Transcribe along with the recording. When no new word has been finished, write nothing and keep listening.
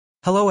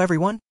Hello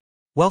everyone.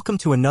 Welcome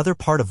to another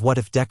part of What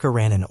If Deku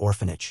Ran an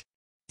Orphanage.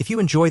 If you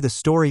enjoy the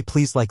story,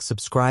 please like,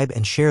 subscribe,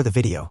 and share the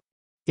video.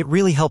 It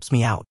really helps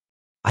me out.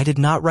 I did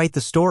not write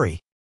the story.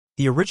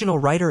 The original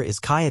writer is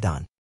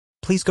Kyodon.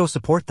 Please go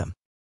support them.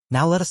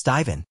 Now let us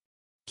dive in.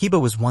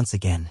 Kiba was once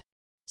again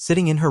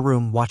sitting in her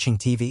room watching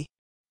TV.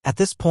 At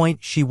this point,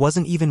 she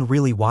wasn't even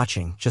really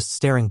watching, just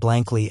staring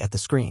blankly at the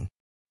screen.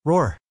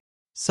 Roar.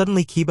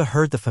 Suddenly Kiba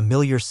heard the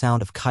familiar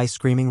sound of Kai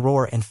screaming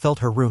roar and felt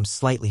her room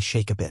slightly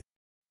shake a bit.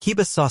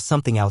 Kiba saw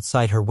something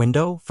outside her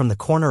window from the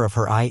corner of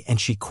her eye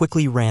and she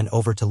quickly ran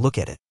over to look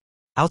at it.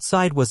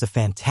 Outside was a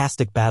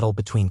fantastic battle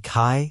between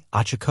Kai,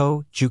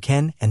 Achiko,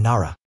 Juken, and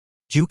Nara.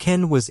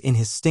 Juken was in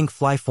his stink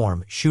fly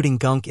form, shooting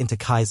gunk into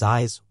Kai's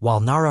eyes, while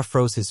Nara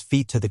froze his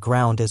feet to the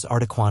ground as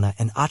Articuana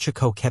and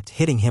Achiko kept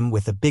hitting him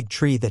with a big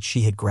tree that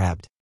she had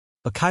grabbed.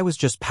 But Kai was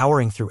just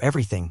powering through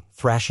everything,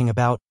 thrashing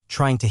about,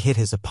 trying to hit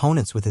his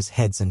opponents with his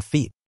heads and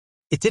feet.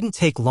 It didn't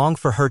take long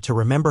for her to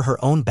remember her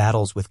own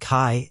battles with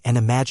Kai and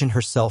imagine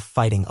herself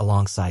fighting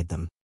alongside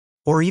them.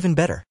 Or even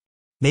better,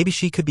 maybe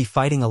she could be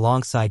fighting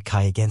alongside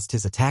Kai against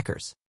his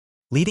attackers,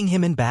 leading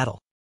him in battle.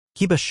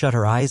 Kiba shut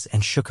her eyes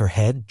and shook her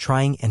head,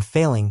 trying and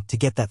failing to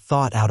get that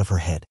thought out of her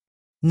head.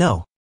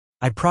 No,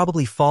 I'd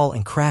probably fall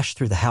and crash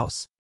through the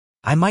house.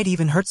 I might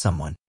even hurt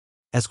someone.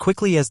 As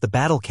quickly as the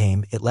battle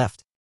came, it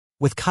left,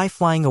 with Kai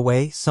flying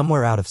away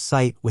somewhere out of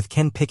sight, with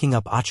Ken picking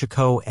up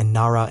Achiko and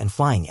Nara and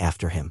flying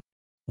after him.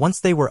 Once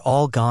they were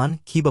all gone,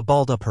 Kiba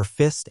balled up her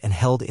fist and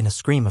held in a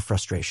scream of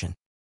frustration.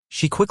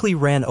 She quickly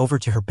ran over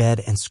to her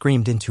bed and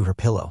screamed into her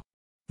pillow.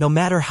 No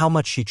matter how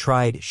much she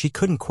tried, she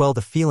couldn't quell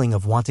the feeling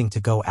of wanting to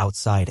go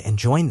outside and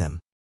join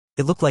them.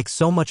 It looked like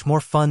so much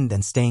more fun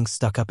than staying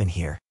stuck up in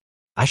here.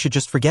 I should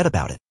just forget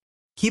about it,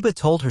 Kiba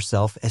told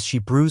herself as she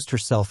bruised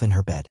herself in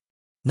her bed.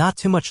 Not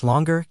too much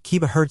longer,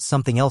 Kiba heard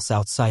something else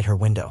outside her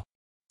window.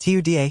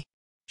 Tuda?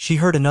 She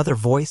heard another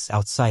voice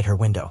outside her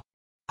window.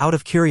 Out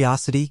of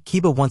curiosity,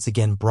 Kiba once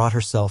again brought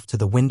herself to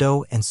the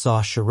window and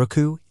saw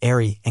Shiruku,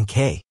 Eri, and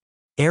Kei.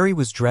 Eri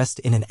was dressed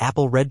in an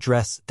apple-red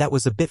dress that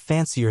was a bit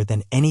fancier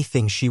than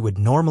anything she would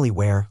normally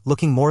wear,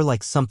 looking more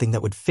like something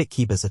that would fit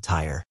Kiba's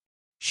attire.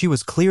 She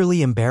was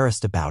clearly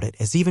embarrassed about it,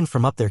 as even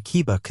from up there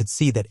Kiba could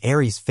see that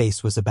Eri's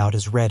face was about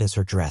as red as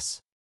her dress.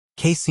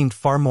 Kei seemed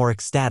far more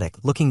ecstatic,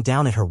 looking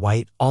down at her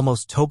white,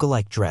 almost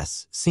toga-like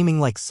dress,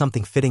 seeming like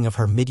something fitting of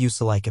her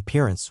Medusa-like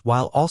appearance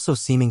while also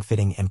seeming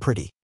fitting and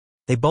pretty.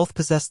 They both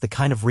possessed the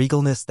kind of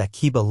regalness that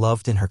Kiba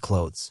loved in her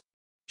clothes.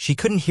 She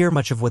couldn't hear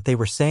much of what they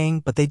were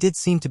saying, but they did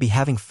seem to be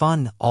having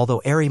fun, although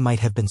Eri might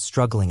have been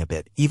struggling a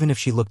bit, even if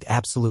she looked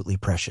absolutely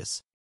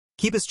precious.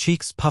 Kiba's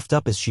cheeks puffed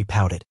up as she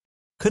pouted.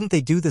 Couldn't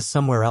they do this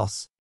somewhere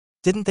else?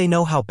 Didn't they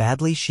know how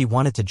badly she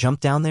wanted to jump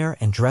down there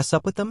and dress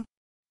up with them?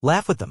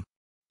 Laugh with them?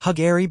 Hug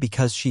Eri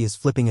because she is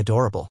flipping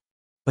adorable.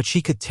 But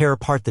she could tear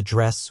apart the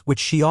dress, which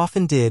she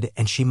often did,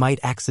 and she might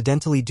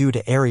accidentally do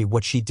to Eri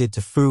what she did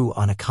to Fu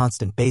on a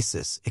constant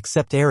basis,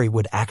 except Eri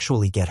would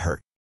actually get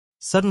hurt.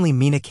 Suddenly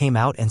Mina came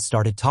out and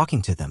started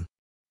talking to them.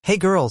 Hey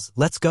girls,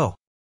 let's go.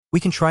 We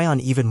can try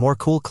on even more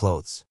cool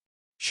clothes.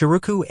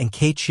 Shiruku and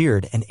Kei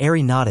cheered and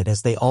Eri nodded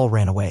as they all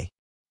ran away.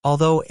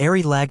 Although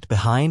Eri lagged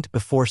behind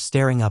before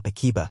staring up at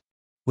Kiba,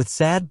 with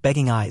sad,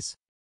 begging eyes,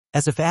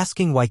 as if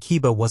asking why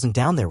Kiba wasn't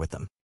down there with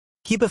them.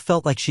 Kiba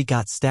felt like she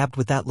got stabbed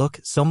with that look,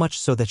 so much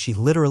so that she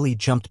literally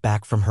jumped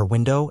back from her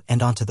window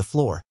and onto the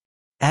floor.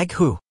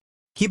 Ag-hoo!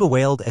 Kiba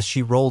wailed as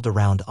she rolled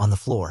around on the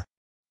floor.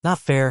 Not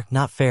fair,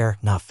 not fair,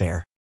 not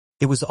fair.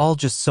 It was all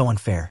just so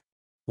unfair.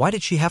 Why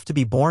did she have to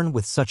be born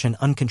with such an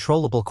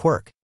uncontrollable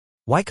quirk?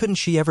 Why couldn't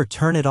she ever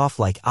turn it off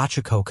like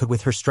Achiko could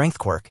with her strength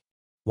quirk?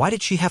 Why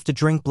did she have to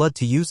drink blood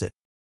to use it?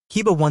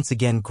 Kiba once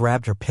again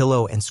grabbed her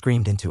pillow and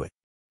screamed into it.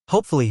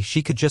 Hopefully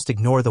she could just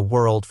ignore the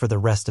world for the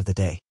rest of the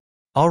day.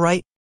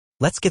 Alright.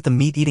 Let's get the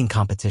meat-eating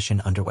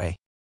competition underway.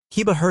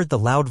 Kiba heard the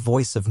loud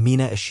voice of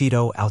Mina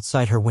Ishido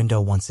outside her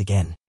window once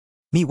again.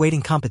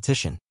 Meat-weighting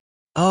competition.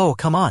 Oh,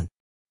 come on.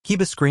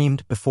 Kiba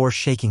screamed before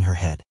shaking her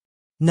head.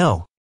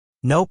 No.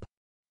 Nope.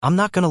 I'm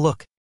not gonna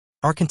look.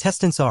 Our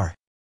contestants are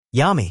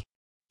Yami,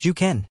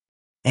 Juken,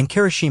 and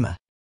Kirishima,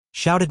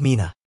 shouted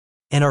Mina.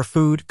 And our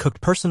food, cooked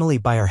personally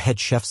by our head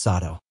chef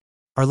Sato,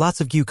 are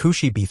lots of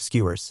gyukushi beef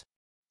skewers,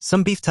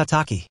 some beef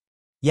tataki,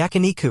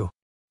 yakiniku,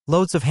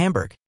 loads of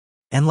hamburg.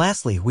 And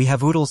lastly, we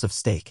have oodles of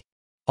steak,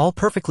 all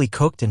perfectly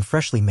cooked and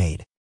freshly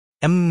made.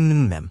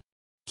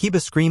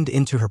 Kiba screamed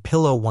into her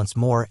pillow once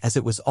more as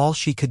it was all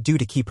she could do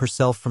to keep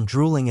herself from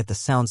drooling at the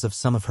sounds of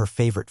some of her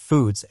favorite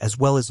foods as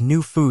well as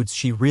new foods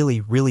she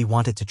really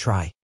wanted to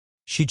try.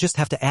 She'd just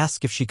have to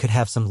ask if she could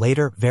have some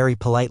later, very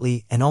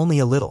politely, and only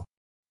a little.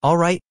 All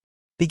right,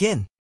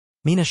 begin,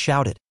 Mina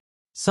shouted.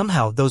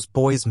 Somehow those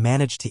boys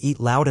managed to eat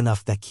loud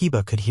enough that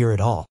Kiba could hear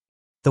it all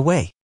the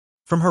way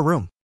from her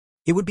room.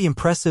 It would be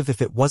impressive if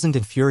it wasn't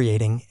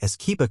infuriating, as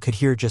Kiba could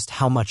hear just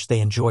how much they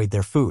enjoyed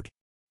their food.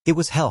 It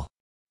was hell.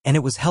 And it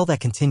was hell that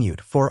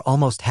continued for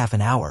almost half an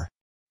hour.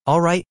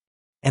 Alright,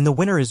 and the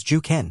winner is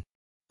Juken.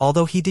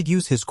 Although he did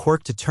use his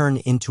quirk to turn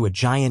into a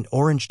giant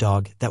orange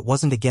dog that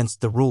wasn't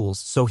against the rules,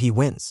 so he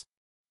wins,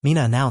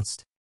 Mina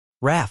announced.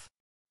 Raph.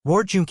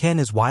 roared Junken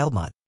as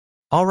Wildmutt.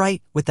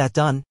 Alright, with that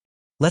done,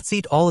 let's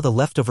eat all of the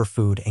leftover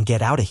food and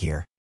get out of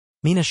here.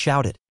 Mina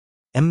shouted.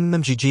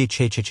 Mmgg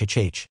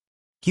ch.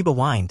 Kiba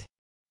whined.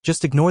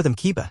 Just ignore them,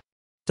 Kiba.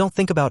 Don't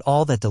think about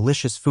all that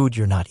delicious food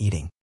you're not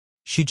eating.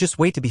 She'd just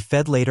wait to be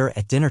fed later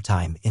at dinner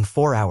time in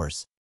 4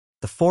 hours.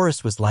 The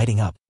forest was lighting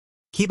up.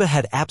 Kiba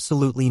had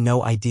absolutely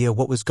no idea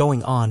what was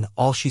going on.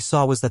 All she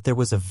saw was that there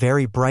was a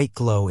very bright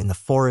glow in the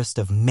forest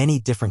of many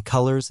different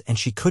colors and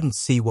she couldn't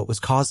see what was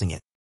causing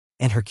it.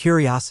 And her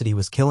curiosity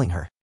was killing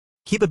her.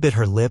 Kiba bit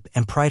her lip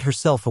and pried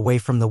herself away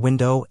from the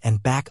window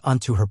and back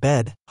onto her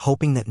bed,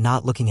 hoping that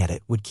not looking at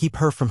it would keep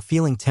her from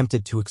feeling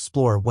tempted to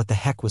explore what the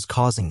heck was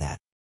causing that.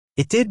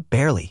 It did,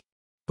 barely.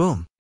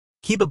 Boom.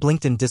 Kiba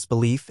blinked in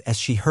disbelief as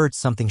she heard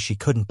something she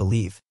couldn't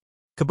believe.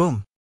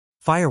 Kaboom.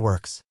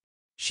 Fireworks.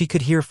 She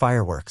could hear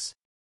fireworks.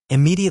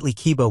 Immediately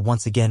Kiba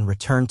once again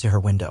returned to her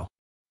window.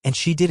 And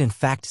she did in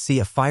fact see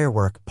a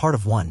firework, part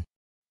of one.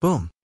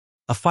 Boom.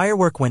 A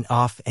firework went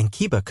off and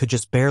Kiba could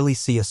just barely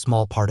see a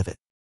small part of it.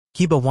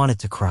 Kiba wanted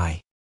to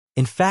cry.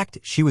 In fact,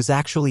 she was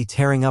actually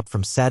tearing up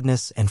from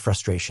sadness and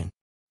frustration.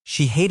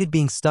 She hated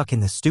being stuck in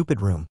this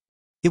stupid room.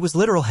 It was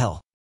literal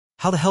hell.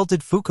 How the hell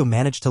did Fuku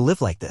manage to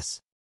live like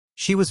this?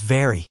 She was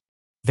very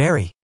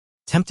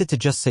tempted to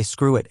just say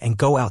screw it and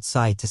go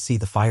outside to see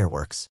the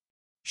fireworks.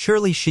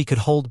 Surely she could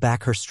hold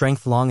back her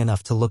strength long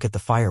enough to look at the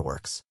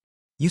fireworks.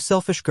 You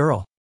selfish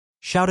girl,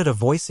 shouted a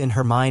voice in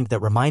her mind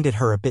that reminded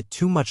her a bit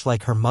too much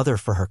like her mother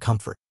for her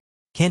comfort.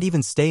 Can't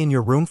even stay in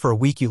your room for a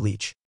week, you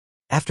leech.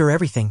 After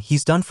everything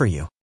he's done for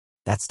you.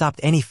 That stopped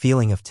any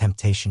feeling of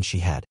temptation she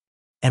had,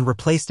 and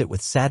replaced it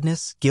with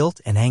sadness,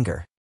 guilt, and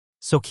anger.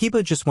 So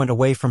Kiba just went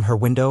away from her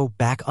window,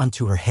 back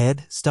onto her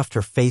head, stuffed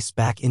her face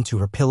back into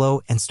her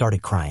pillow, and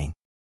started crying,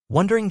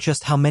 wondering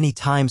just how many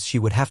times she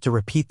would have to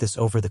repeat this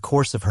over the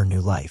course of her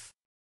new life.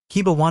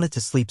 Kiba wanted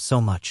to sleep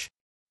so much.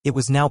 It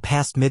was now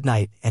past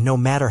midnight, and no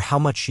matter how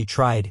much she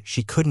tried,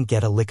 she couldn't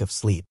get a lick of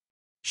sleep.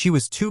 She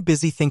was too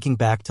busy thinking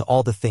back to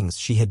all the things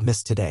she had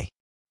missed today.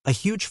 A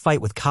huge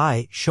fight with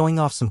Kai, showing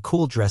off some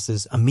cool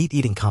dresses, a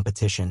meat-eating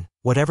competition,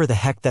 whatever the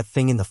heck that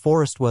thing in the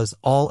forest was,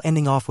 all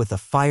ending off with a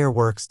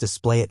fireworks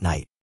display at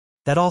night.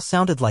 That all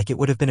sounded like it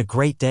would have been a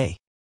great day.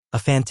 A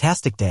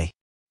fantastic day.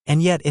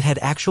 And yet it had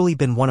actually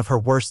been one of her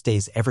worst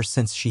days ever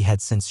since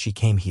she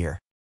came here.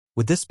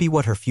 Would this be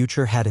what her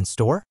future had in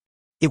store?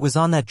 It was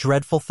on that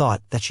dreadful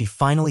thought that she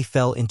finally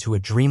fell into a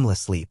dreamless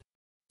sleep.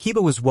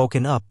 Kiba was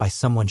woken up by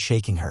someone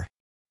shaking her.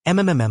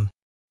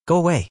 Go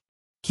away.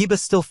 Kiba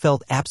still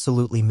felt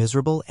absolutely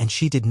miserable and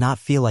she did not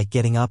feel like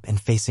getting up and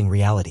facing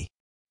reality.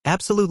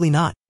 Absolutely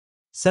not,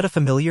 said a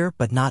familiar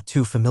but not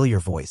too familiar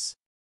voice.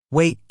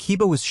 Wait,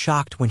 Kiba was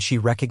shocked when she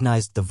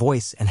recognized the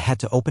voice and had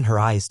to open her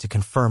eyes to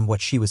confirm what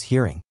she was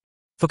hearing.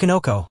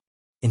 Fukunoko.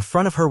 In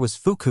front of her was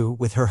Fuku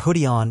with her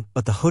hoodie on,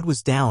 but the hood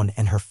was down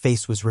and her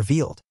face was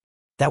revealed.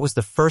 That was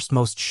the first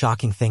most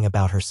shocking thing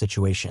about her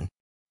situation.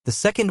 The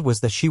second was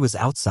that she was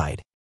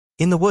outside.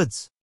 In the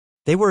woods.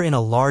 They were in a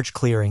large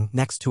clearing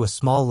next to a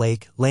small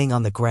lake laying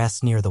on the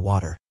grass near the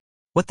water.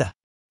 What the?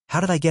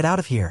 How did I get out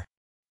of here?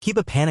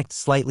 Kiba panicked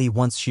slightly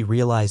once she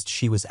realized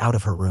she was out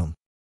of her room.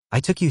 I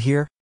took you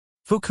here?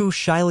 Fuku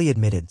shyly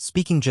admitted,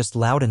 speaking just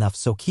loud enough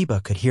so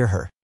Kiba could hear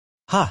her.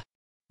 Huh?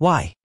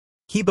 Why?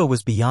 Kiba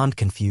was beyond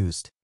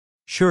confused.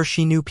 Sure,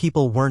 she knew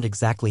people weren't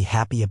exactly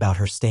happy about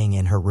her staying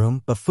in her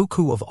room, but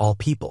Fuku of all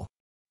people.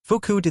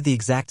 Fuku did the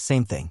exact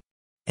same thing.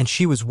 And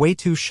she was way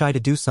too shy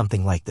to do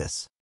something like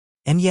this.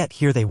 And yet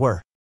here they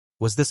were.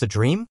 Was this a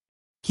dream?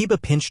 Kiba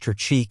pinched her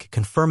cheek,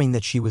 confirming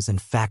that she was in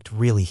fact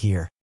really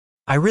here.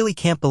 I really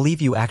can't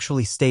believe you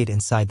actually stayed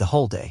inside the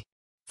whole day.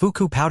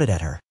 Fuku pouted at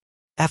her.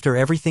 After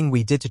everything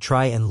we did to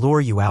try and lure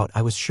you out,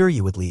 I was sure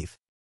you would leave.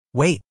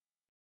 Wait.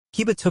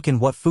 Kiba took in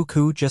what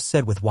Fuku just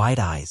said with wide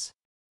eyes.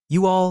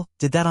 You all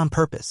did that on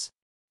purpose.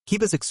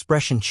 Kiba's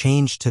expression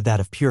changed to that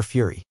of pure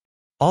fury.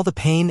 All the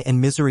pain and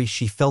misery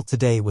she felt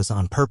today was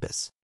on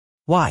purpose.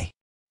 Why?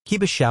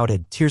 Kiba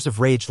shouted, tears of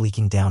rage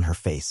leaking down her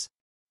face.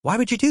 Why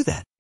would you do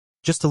that?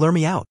 Just to lure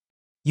me out.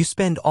 You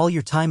spend all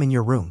your time in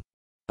your room.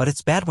 But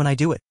it's bad when I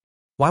do it.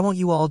 Why won't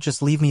you all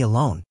just leave me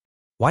alone?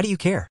 Why do you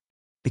care?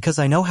 Because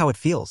I know how it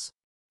feels.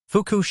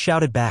 Fuku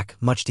shouted back,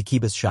 much to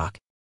Kiba's shock.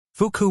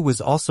 Fuku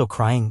was also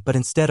crying, but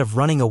instead of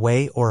running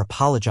away or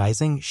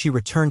apologizing, she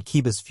returned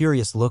Kiba's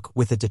furious look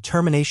with a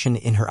determination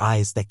in her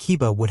eyes that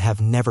Kiba would have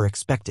never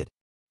expected.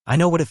 I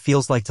know what it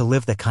feels like to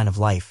live that kind of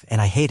life, and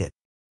I hate it.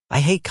 I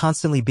hate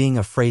constantly being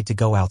afraid to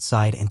go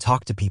outside and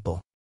talk to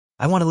people.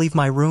 I want to leave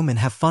my room and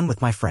have fun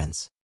with my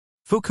friends.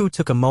 Fuku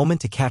took a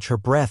moment to catch her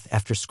breath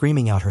after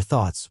screaming out her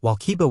thoughts, while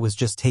Kiba was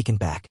just taken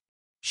back.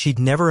 She'd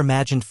never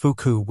imagined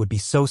Fuku would be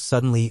so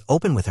suddenly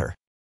open with her.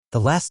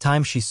 The last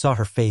time she saw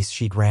her face,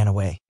 she'd ran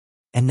away.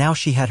 And now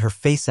she had her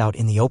face out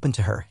in the open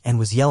to her and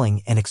was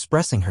yelling and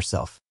expressing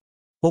herself.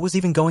 What was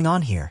even going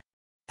on here?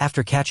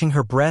 After catching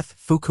her breath,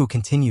 Fuku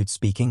continued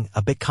speaking,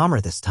 a bit calmer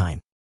this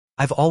time.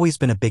 I've always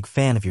been a big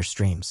fan of your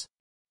streams.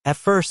 At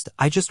first,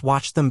 I just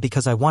watched them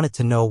because I wanted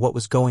to know what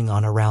was going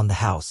on around the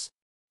house.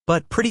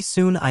 But pretty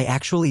soon I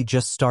actually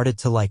just started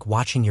to like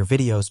watching your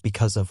videos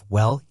because of,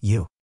 well,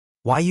 you.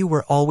 Why you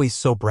were always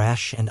so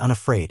brash and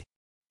unafraid.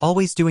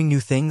 Always doing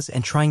new things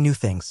and trying new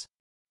things.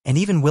 And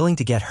even willing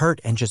to get hurt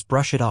and just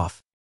brush it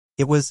off.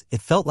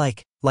 It felt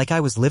like I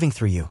was living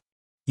through you.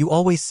 You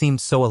always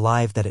seemed so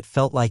alive that it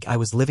felt like I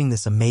was living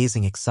this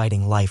amazing,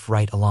 exciting life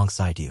right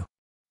alongside you.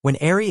 When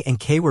Ari and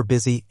Kay were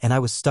busy and I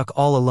was stuck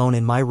all alone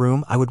in my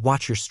room, I would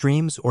watch your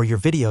streams or your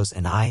videos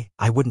and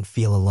I wouldn't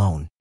feel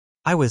alone.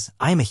 I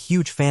am a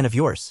huge fan of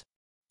yours.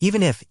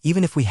 Even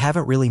if we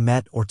haven't really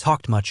met or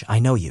talked much, I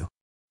know you.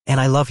 And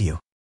I love you.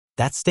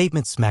 That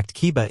statement smacked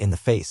Kiba in the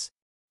face.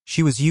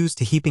 She was used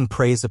to heaping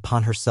praise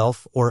upon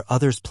herself or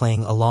others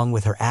playing along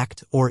with her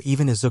act or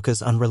even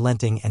Izuka's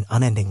unrelenting and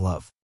unending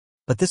love.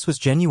 But this was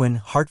genuine,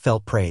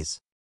 heartfelt praise.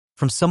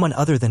 From someone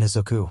other than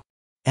Izuku.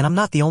 And I'm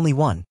not the only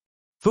one.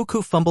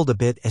 Fuku fumbled a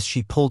bit as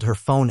she pulled her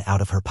phone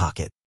out of her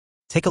pocket.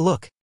 Take a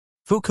look.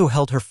 Fuku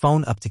held her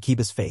phone up to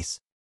Kiba's face.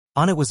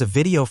 On it was a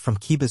video from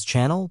Kiba's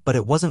channel, but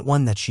it wasn't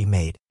one that she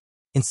made.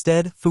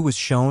 Instead, Fu was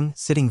shown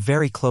sitting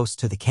very close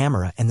to the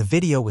camera and the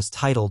video was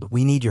titled,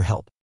 "We Need Your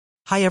Help."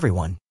 "Hi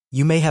everyone.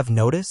 You may have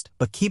noticed,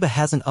 but Kiba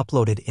hasn't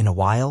uploaded in a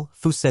while,"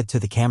 Fu said to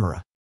the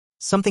camera.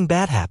 "Something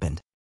bad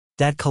happened.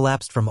 Dad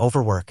collapsed from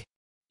overwork.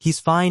 He's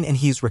fine and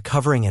he's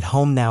recovering at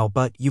home now,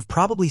 but you've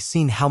probably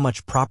seen how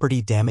much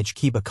property damage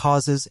Kiba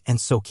causes,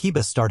 and so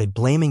Kiba started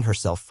blaming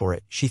herself for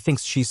it. She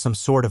thinks she's some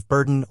sort of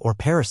burden or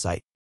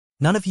parasite.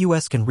 None of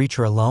us can reach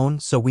her alone,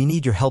 so we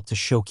need your help to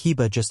show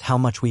Kiba just how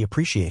much we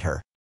appreciate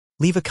her.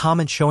 Leave a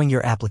comment showing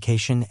your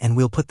application and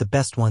we'll put the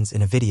best ones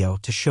in a video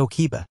to show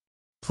Kiba.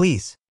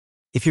 Please.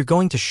 If you're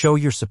going to show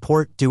your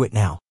support, do it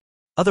now.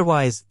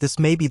 Otherwise, this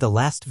may be the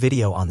last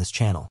video on this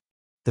channel."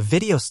 The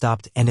video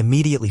stopped and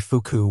immediately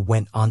Fuku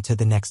went on to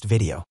the next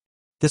video.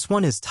 This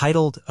one is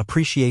titled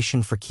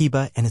 "Appreciation for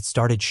Kiba" and it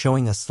started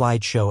showing a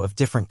slideshow of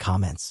different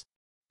comments.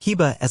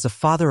 "Kiba, as a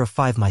father of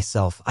 5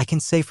 myself, I can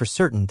say for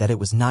certain that it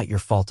was not your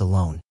fault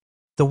alone.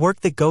 The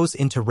work that goes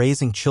into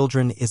raising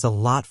children is a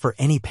lot for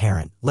any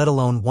parent, let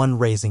alone one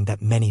raising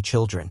that many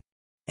children.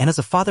 And as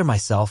a father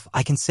myself,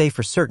 I can say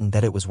for certain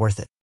that it was worth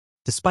it.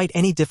 Despite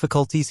any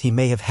difficulties he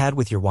may have had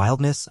with your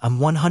wildness, I'm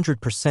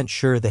 100%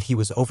 sure that he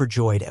was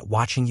overjoyed at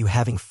watching you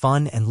having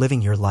fun and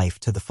living your life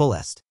to the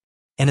fullest.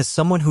 And as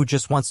someone who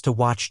just wants to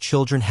watch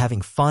children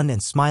having fun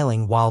and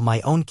smiling while my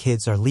own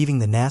kids are leaving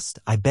the nest,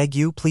 I beg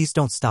you, please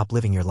don't stop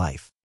living your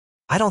life.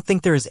 I don't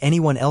think there is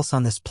anyone else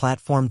on this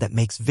platform that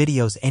makes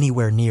videos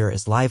anywhere near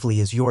as lively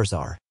as yours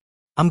are.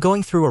 I'm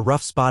going through a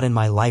rough spot in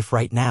my life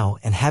right now,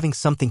 and having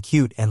something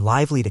cute and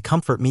lively to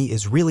comfort me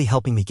is really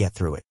helping me get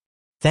through it.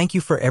 Thank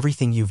you for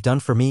everything you've done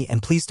for me,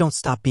 and please don't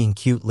stop being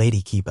cute,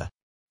 Lady Kiba.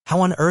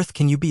 How on earth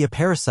can you be a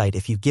parasite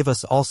if you give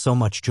us all so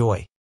much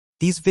joy?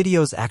 These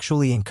videos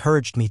actually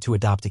encouraged me to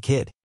adopt a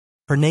kid.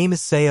 Her name is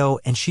Seo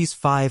and she's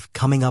 5,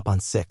 coming up on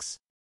 6.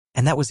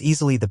 And that was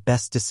easily the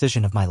best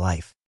decision of my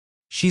life.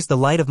 She's the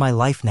light of my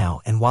life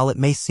now, and while it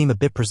may seem a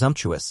bit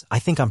presumptuous, I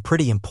think I'm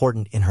pretty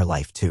important in her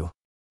life too.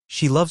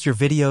 She loves your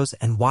videos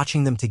and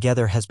watching them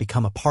together has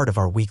become a part of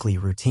our weekly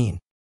routine.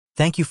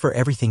 Thank you for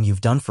everything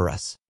you've done for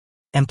us.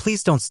 And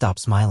please don't stop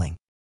smiling.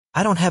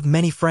 I don't have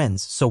many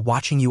friends, so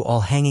watching you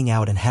all hanging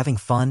out and having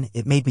fun,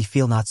 it made me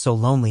feel not so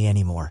lonely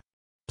anymore.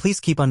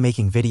 Please keep on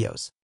making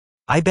videos.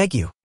 I beg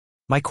you.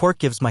 My quirk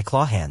gives my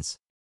claw hands.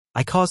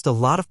 I caused a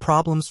lot of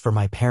problems for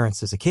my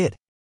parents as a kid.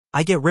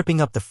 I get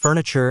ripping up the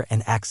furniture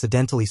and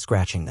accidentally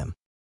scratching them.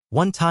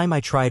 One time I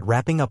tried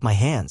wrapping up my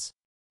hands.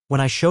 When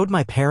I showed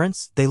my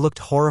parents, they looked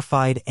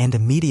horrified and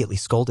immediately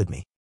scolded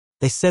me.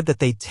 They said that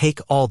they'd take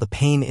all the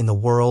pain in the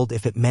world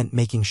if it meant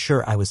making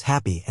sure I was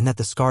happy, and that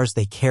the scars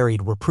they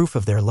carried were proof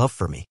of their love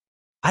for me.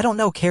 I don't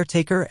know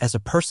Caretaker as a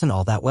person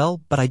all that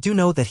well, but I do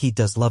know that he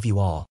does love you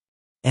all.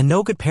 And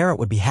no good parent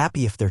would be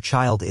happy if their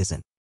child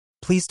isn't.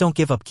 Please don't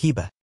give up,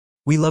 Kiba.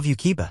 We love you,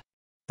 Kiba.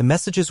 The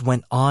messages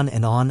went on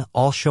and on,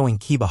 all showing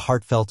Kiba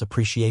heartfelt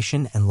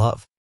appreciation and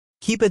love.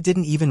 Kiba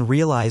didn't even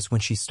realize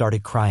when she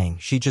started crying.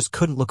 She just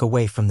couldn't look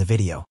away from the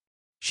video.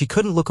 She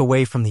couldn't look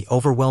away from the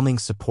overwhelming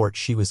support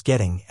she was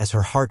getting, as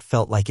her heart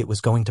felt like it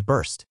was going to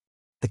burst.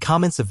 The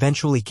comments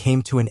eventually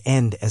came to an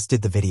end, as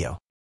did the video.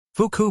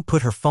 Fuku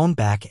put her phone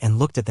back and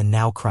looked at the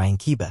now crying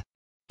Kiba.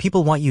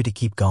 People want you to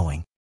keep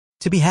going.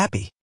 To be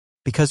happy.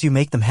 Because you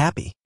make them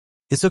happy.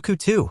 Izuku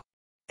too.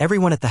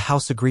 Everyone at the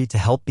house agreed to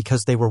help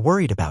because they were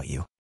worried about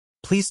you.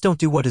 Please don't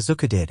do what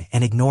Izuku did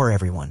and ignore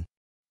everyone.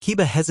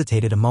 Kiba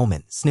hesitated a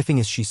moment, sniffing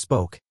as she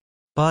spoke.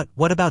 But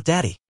what about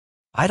Daddy?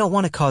 I don't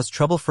want to cause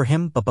trouble for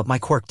him, but my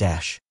quirk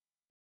dash.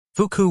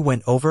 Fuku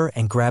went over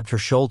and grabbed her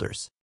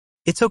shoulders.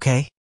 It's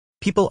okay.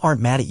 People aren't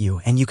mad at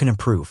you and you can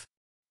improve.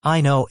 I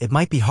know it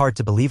might be hard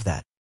to believe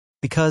that.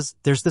 Because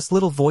there's this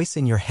little voice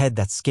in your head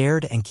that's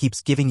scared and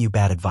keeps giving you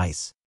bad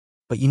advice.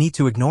 But you need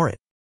to ignore it.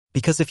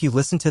 Because if you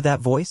listen to that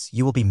voice,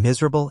 you will be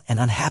miserable and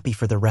unhappy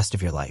for the rest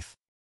of your life.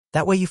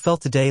 That way you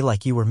felt today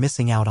like you were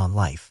missing out on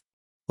life.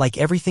 Like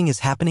everything is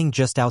happening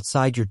just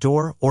outside your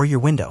door or your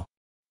window.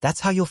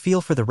 That's how you'll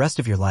feel for the rest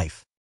of your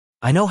life.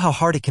 I know how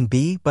hard it can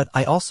be, but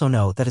I also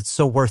know that it's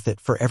so worth it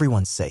for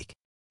everyone's sake.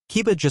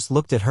 Kiba just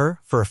looked at her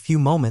for a few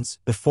moments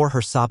before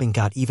her sobbing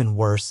got even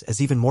worse as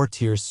even more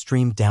tears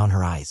streamed down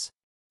her eyes.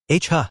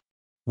 Huh.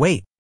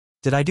 Wait.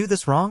 Did I do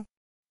this wrong?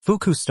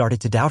 Fuku started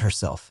to doubt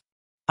herself.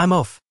 I'm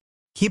off.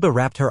 Kiba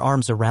wrapped her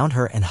arms around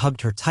her and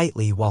hugged her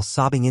tightly while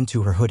sobbing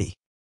into her hoodie.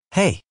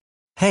 Hey.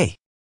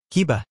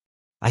 Kiba.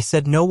 I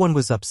said no one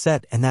was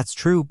upset and that's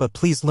true, but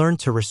please learn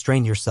to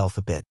restrain yourself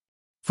a bit.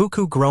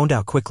 Fuku groaned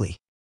out quickly.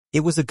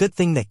 It was a good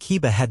thing that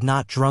Kiba had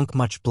not drunk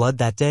much blood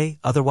that day,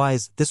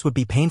 otherwise this would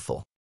be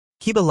painful.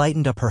 Kiba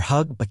lightened up her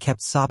hug but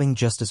kept sobbing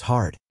just as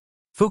hard.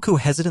 Fuku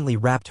hesitantly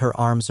wrapped her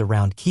arms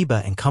around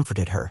Kiba and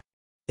comforted her.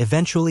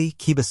 Eventually,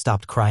 Kiba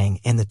stopped crying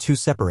and the two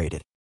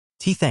separated.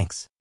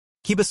 Thanks.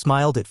 Kiba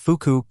smiled at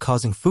Fuku,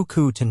 causing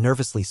Fuku to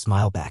nervously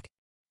smile back.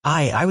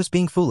 I was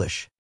being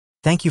foolish.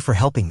 Thank you for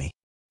helping me.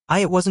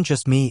 It wasn't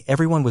just me,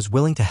 everyone was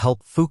willing to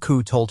help,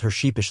 Fuku told her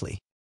sheepishly.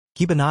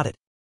 Kiba nodded.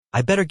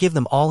 I better give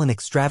them all an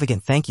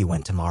extravagant thank you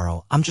when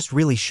tomorrow. I'm just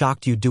really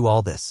shocked you do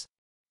all this.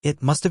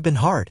 It must have been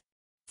hard.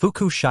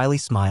 Fuku shyly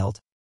smiled.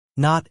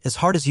 Not as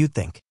hard as you'd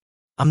think.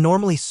 I'm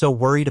normally so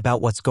worried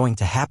about what's going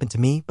to happen to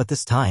me, but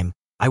this time,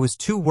 I was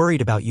too worried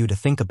about you to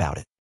think about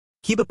it.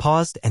 Kiba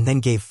paused and then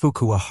gave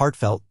Fuku a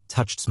heartfelt,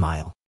 touched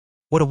smile.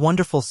 What a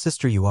wonderful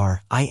sister you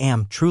are, I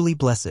am truly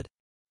blessed.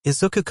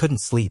 Izuku couldn't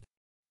sleep.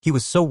 He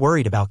was so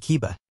worried about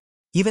Kiba.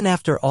 Even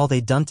after all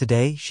they'd done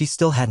today, she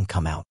still hadn't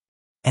come out.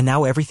 And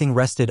now everything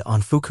rested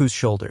on Fuku's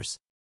shoulders.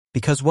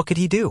 Because what could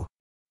he do?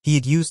 He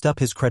had used up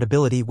his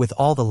credibility with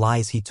all the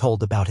lies he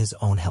told about his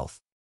own health.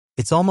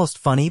 It's almost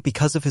funny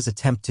because of his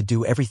attempt to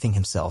do everything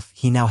himself,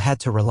 he now had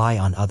to rely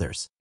on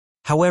others.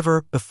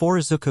 However, before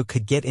Izuku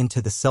could get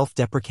into the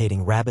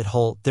self-deprecating rabbit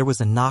hole, there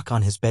was a knock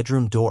on his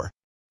bedroom door.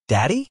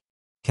 Daddy?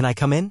 Can I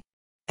come in?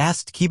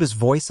 Asked Kiba's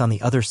voice on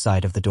the other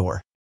side of the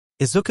door.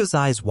 Izuku's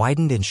eyes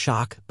widened in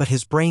shock, but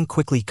his brain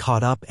quickly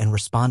caught up and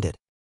responded.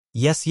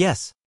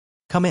 Yes.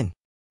 Come in.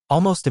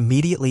 Almost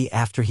immediately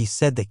after he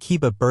said that,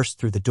 Kiba burst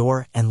through the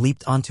door and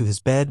leaped onto his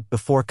bed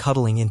before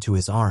cuddling into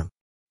his arm.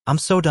 I'm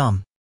so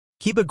dumb.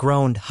 Kiba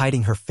groaned,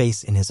 hiding her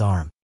face in his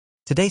arm.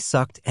 Today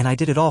sucked and I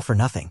did it all for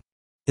nothing.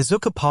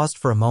 Izuku paused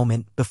for a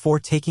moment before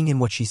taking in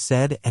what she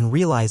said and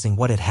realizing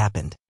what had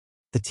happened.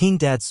 The teen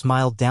dad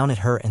smiled down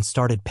at her and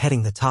started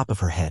petting the top of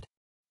her head.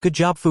 Good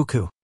job,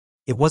 Fuku.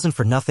 It wasn't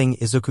for nothing,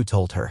 Izuku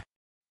told her.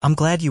 I'm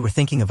glad you were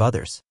thinking of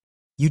others.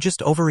 You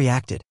just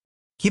overreacted.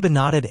 Kiba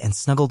nodded and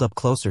snuggled up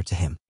closer to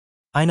him.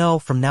 I know,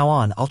 from now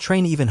on I'll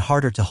train even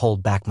harder to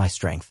hold back my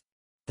strength.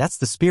 That's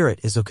the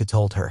spirit, Izuku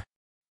told her.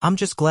 I'm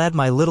just glad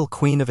my little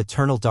queen of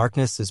eternal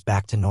darkness is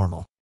back to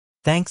normal.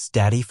 Thanks,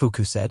 Daddy,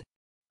 Fuku said.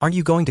 Aren't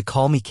you going to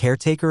call me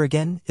caretaker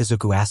again?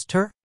 Izuku asked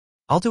her.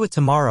 I'll do it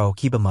tomorrow,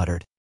 Kiba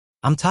muttered.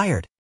 I'm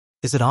tired.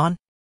 Is it on?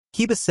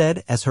 Kiba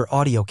said as her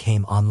audio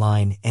came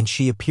online and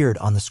she appeared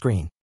on the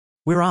screen.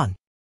 We're on.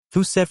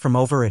 Fu said from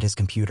over at his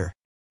computer.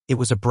 It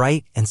was a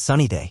bright and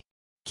sunny day.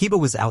 Kiba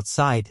was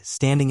outside,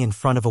 standing in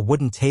front of a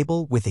wooden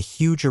table with a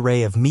huge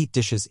array of meat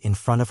dishes in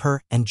front of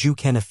her, and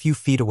Juken a few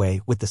feet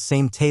away with the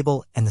same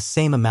table and the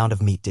same amount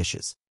of meat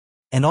dishes.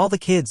 And all the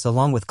kids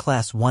along with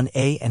Class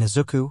 1A and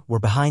Izuku were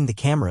behind the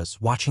cameras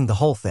watching the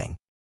whole thing.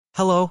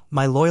 Hello,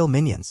 my loyal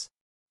minions.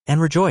 And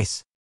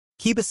rejoice.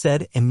 Kiba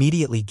said,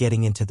 immediately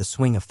getting into the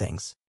swing of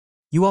things.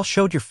 You all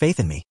showed your faith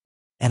in me.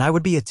 And I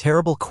would be a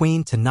terrible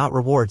queen to not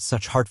reward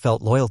such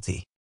heartfelt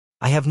loyalty.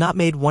 I have not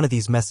made one of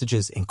these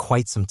messages in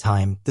quite some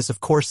time. This of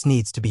course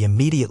needs to be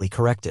immediately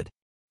corrected.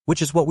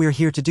 Which is what we're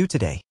here to do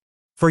today.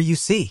 For you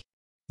see,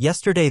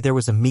 yesterday there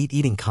was a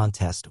meat-eating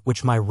contest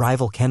which my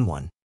rival Ken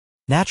won.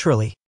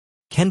 Naturally,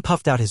 Ken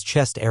puffed out his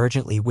chest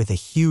arrogantly with a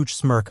huge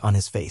smirk on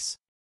his face.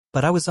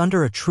 But I was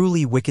under a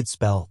truly wicked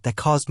spell that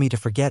caused me to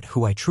forget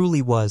who I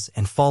truly was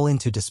and fall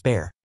into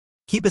despair.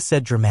 Kiba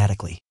said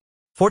dramatically.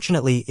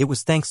 Fortunately, it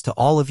was thanks to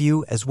all of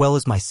you as well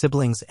as my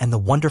siblings and the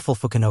wonderful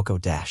Fukunoko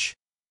dash.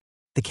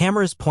 The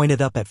cameras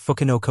pointed up at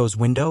Fukunoko's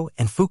window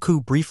and Fuku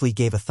briefly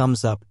gave a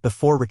thumbs up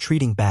before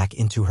retreating back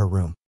into her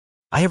room.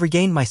 I have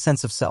regained my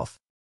sense of self.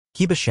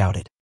 Kiba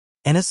shouted.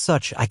 And as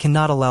such, I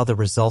cannot allow the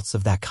results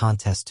of that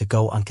contest to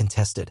go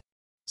uncontested.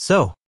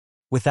 So,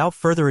 without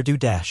further ado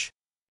dash.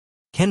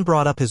 Ken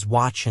brought up his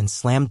watch and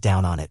slammed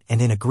down on it,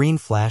 and in a green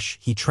flash,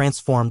 he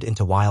transformed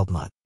into Wild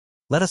Mutt.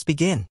 Let us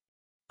begin.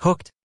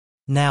 Hooked.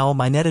 Now,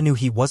 Mineta knew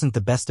he wasn't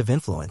the best of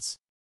influence.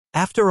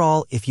 After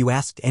all, if you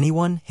asked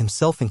anyone,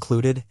 himself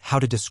included, how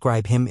to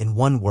describe him in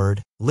one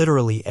word,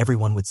 literally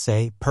everyone would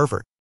say,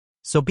 pervert.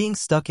 So being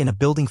stuck in a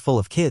building full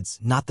of kids,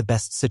 not the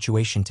best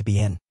situation to be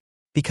in.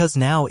 Because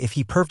now, if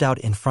he perved out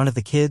in front of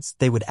the kids,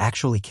 they would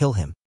actually kill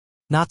him.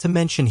 Not to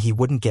mention he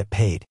wouldn't get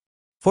paid.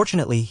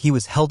 Fortunately, he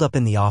was held up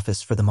in the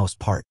office for the most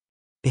part.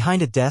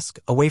 Behind a desk,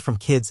 away from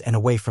kids and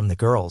away from the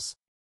girls.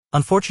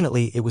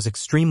 Unfortunately, it was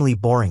extremely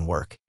boring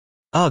work.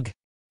 Ugh!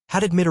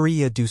 How did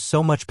Midoriya do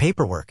so much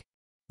paperwork?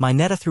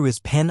 Mineta threw his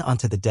pen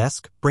onto the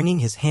desk, bringing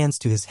his hands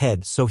to his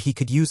head so he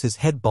could use his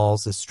head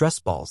balls as stress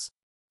balls.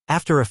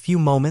 After a few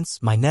moments,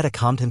 Mineta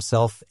calmed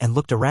himself and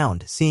looked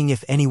around, seeing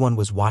if anyone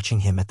was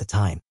watching him at the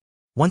time.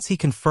 Once he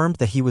confirmed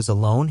that he was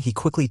alone, he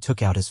quickly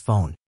took out his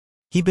phone.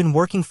 He'd been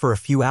working for a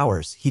few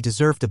hours, he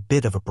deserved a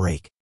bit of a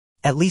break.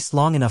 At least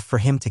long enough for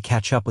him to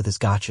catch up with his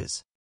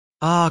gachas.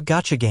 Ah,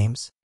 gacha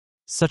games.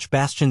 Such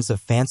bastions of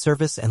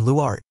fanservice and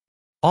lure art.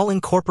 All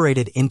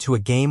incorporated into a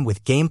game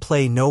with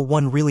gameplay no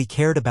one really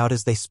cared about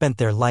as they spent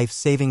their life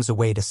savings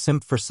away to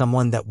simp for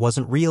someone that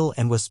wasn't real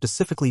and was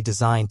specifically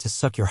designed to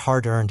suck your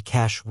hard-earned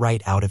cash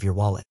right out of your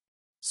wallet.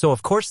 So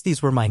of course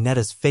these were my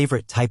Neta's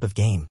favorite type of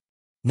game.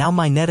 Now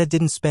my Neta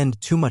didn't spend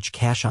too much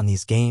cash on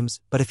these games,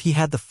 but if he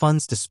had the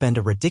funds to spend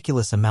a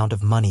ridiculous amount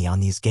of money on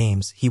these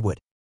games, he would.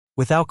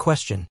 Without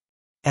question.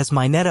 As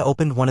my Neta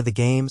opened one of the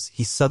games,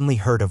 he suddenly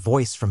heard a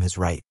voice from his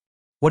right.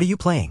 What are you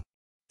playing?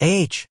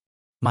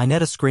 My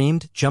Neta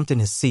screamed, jumped in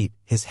his seat,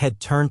 his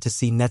head turned to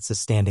see Netsa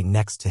standing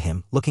next to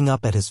him, looking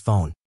up at his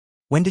phone.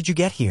 When did you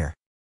get here?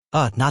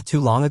 Not too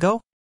long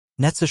ago?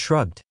 Netsa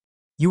shrugged.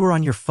 You were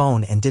on your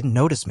phone and didn't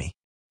notice me.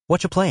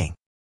 What you playing?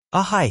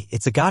 Hi,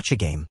 it's a gacha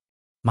game.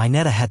 My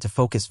Neta had to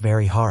focus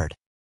very hard.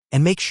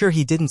 And make sure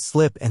he didn't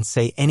slip and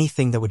say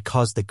anything that would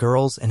cause the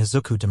girls and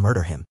Izuku to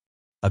murder him.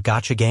 A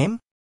gacha game?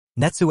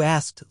 Netsu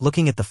asked,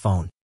 looking at the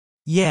phone.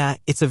 Yeah,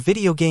 it's a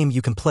video game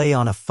you can play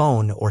on a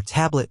phone or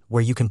tablet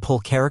where you can pull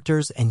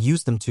characters and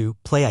use them to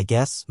play, I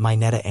guess, my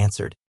Neta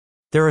answered.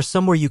 There are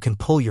some where you can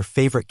pull your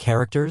favorite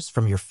characters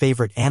from your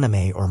favorite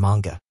anime or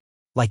manga.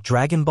 Like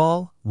Dragon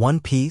Ball,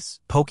 One Piece,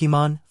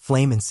 Pokemon,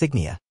 Flame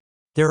Insignia.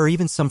 There are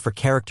even some for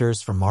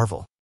characters from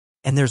Marvel.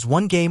 And there's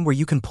one game where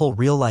you can pull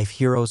real-life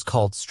heroes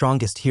called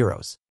Strongest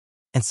Heroes.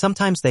 And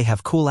sometimes they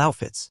have cool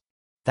outfits.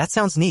 That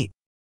sounds neat.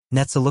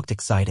 Netsa looked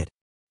excited.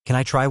 Can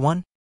I try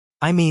one?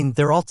 I mean,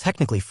 they're all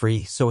technically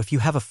free, so if you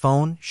have a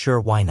phone, sure,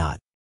 why not?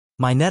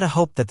 My Neta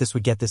hoped that this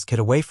would get this kid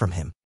away from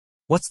him.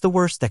 What's the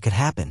worst that could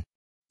happen?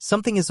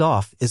 Something is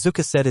off,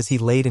 Izuka said as he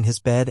laid in his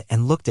bed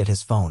and looked at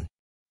his phone.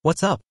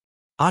 What's up?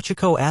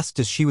 Achiko asked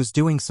as she was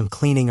doing some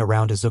cleaning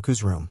around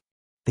Izuku's room.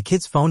 The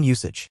kid's phone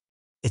usage.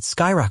 It's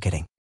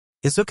skyrocketing.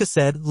 Izuka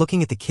said,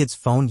 looking at the kid's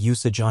phone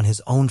usage on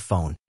his own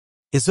phone.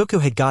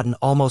 Izuku had gotten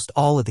almost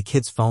all of the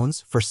kids'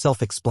 phones for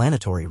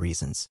self-explanatory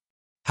reasons.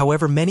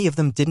 However, many of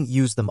them didn't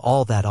use them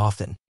all that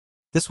often.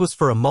 This was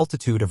for a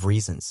multitude of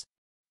reasons.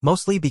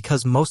 Mostly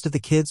because most of the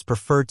kids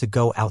preferred to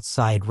go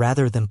outside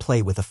rather than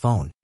play with a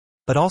phone.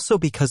 But also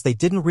because they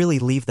didn't really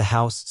leave the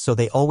house, so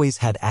they always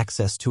had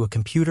access to a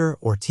computer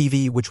or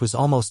TV, which was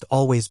almost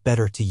always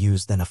better to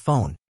use than a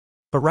phone.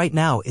 But right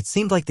now, it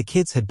seemed like the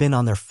kids had been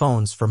on their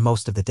phones for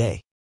most of the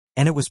day.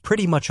 And it was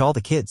pretty much all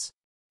the kids.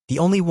 The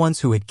only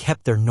ones who had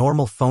kept their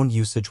normal phone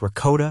usage were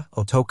Kota,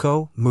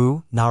 Otoko,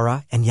 Mu,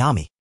 Nara, and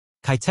Yami.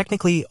 Kai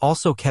technically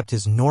also kept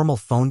his normal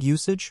phone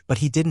usage, but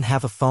he didn't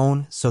have a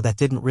phone, so that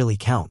didn't really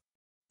count.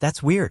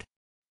 That's weird.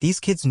 These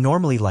kids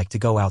normally like to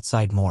go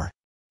outside more.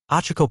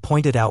 Achiko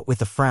pointed out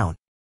with a frown.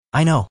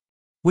 I know.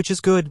 Which is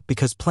good,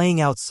 because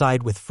playing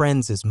outside with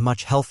friends is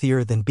much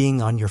healthier than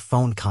being on your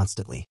phone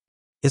constantly.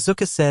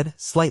 Izuka said,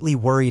 slightly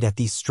worried at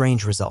these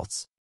strange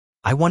results.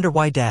 I wonder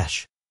why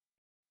dash.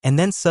 And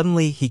then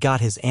suddenly he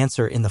got his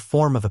answer in the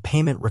form of a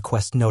payment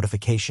request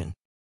notification.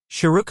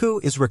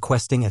 Shiruku is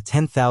requesting a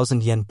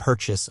 10,000 yen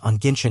purchase on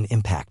Genshin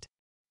Impact.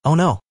 Oh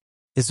no.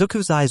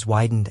 Izuku's eyes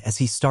widened as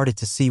he started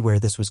to see where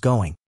this was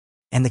going.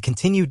 And the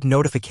continued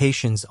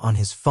notifications on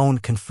his phone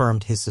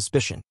confirmed his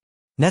suspicion.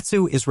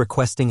 Netsu is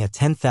requesting a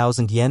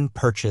 10,000 yen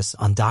purchase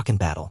on Dokkan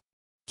Battle.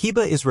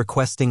 Kiba is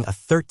requesting a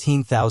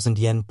 13,000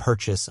 yen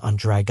purchase on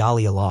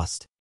Dragalia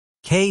Lost.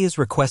 Kei is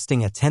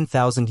requesting a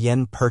 10,000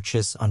 yen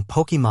purchase on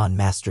Pokemon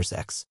Masters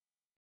X.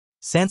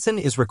 Sanson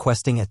is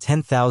requesting a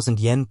 10,000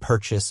 yen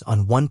purchase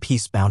on One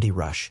Piece Bounty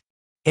Rush.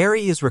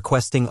 Eri is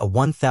requesting a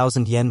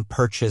 1,000 yen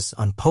purchase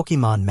on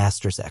Pokemon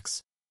Masters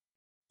X.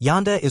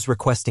 Yanda is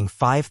requesting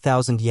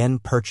 5,000 yen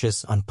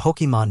purchase on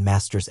Pokemon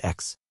Masters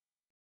X.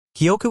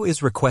 Kyoku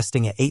is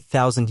requesting a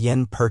 8,000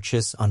 yen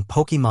purchase on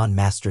Pokemon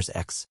Masters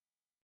X.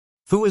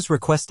 Fu is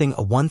requesting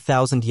a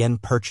 1,000 yen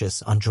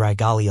purchase on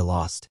Dragalia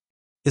Lost.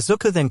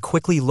 Izuka then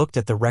quickly looked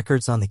at the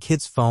records on the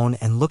kid's phone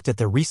and looked at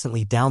the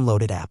recently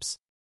downloaded apps.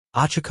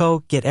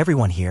 Achiko, get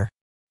everyone here.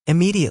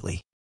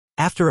 Immediately.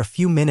 After a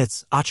few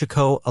minutes,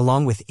 Achiko,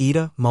 along with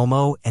Ida,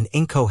 Momo, and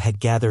Inko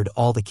had gathered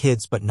all the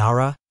kids but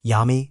Nara,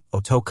 Yami,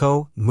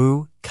 Otoko,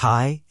 Mu,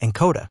 Kai, and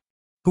Kota,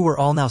 who were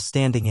all now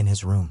standing in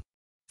his room.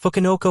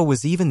 Fukunoko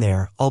was even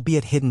there,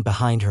 albeit hidden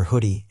behind her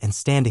hoodie and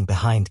standing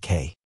behind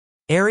Kei.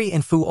 Eri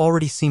and Fu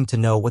already seemed to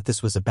know what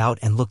this was about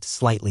and looked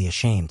slightly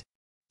ashamed.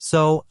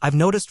 So, I've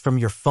noticed from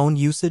your phone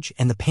usage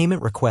and the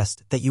payment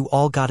request that you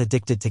all got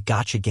addicted to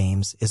gacha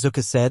games,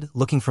 Izuka said,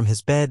 looking from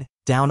his bed,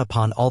 down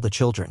upon all the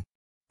children.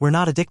 We're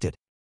not addicted.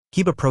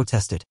 Kiba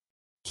protested.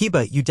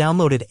 Kiba, you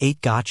downloaded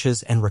 8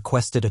 gachas and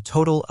requested a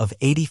total of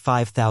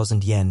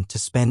 85,000 yen to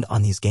spend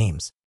on these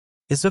games.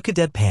 Izuka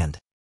deadpanned.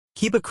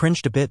 Kiba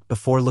cringed a bit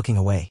before looking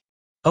away.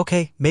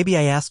 Okay, maybe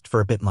I asked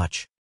for a bit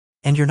much.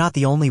 And you're not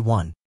the only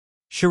one.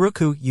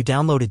 Shiruku, you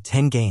downloaded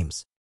 10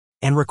 games.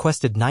 And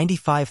requested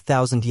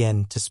 95,000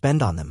 yen to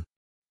spend on them.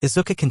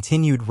 Izuka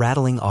continued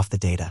rattling off the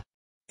data.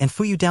 And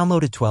Fu, you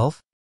downloaded 12?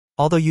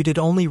 Although you did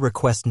only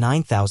request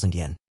 9,000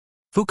 yen.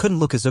 Fu couldn't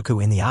look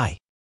Izuku in the eye.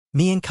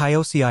 Me and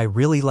Kyosei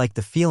really like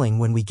the feeling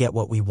when we get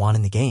what we want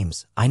in the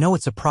games. I know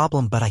it's a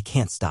problem, but I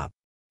can't stop.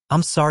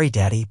 I'm sorry,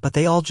 Daddy, but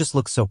they all just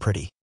look so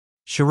pretty.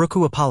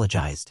 Shiruku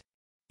apologized.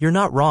 You're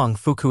not wrong,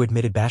 Fuku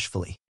admitted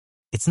bashfully.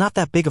 It's not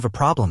that big of a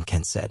problem,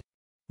 Ken said.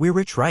 We're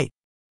rich, right?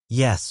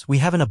 Yes, we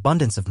have an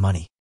abundance of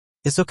money.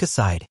 Izuka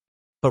sighed.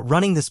 But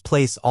running this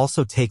place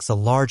also takes a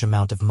large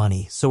amount of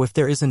money, so if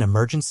there is an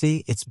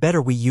emergency, it's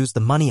better we use the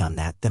money on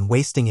that than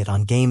wasting it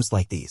on games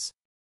like these.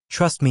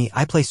 Trust me,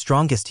 I play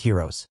Strongest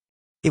Heroes.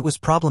 It was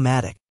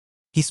problematic.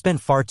 He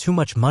spent far too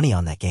much money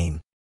on that game.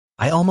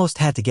 I almost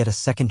had to get a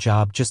second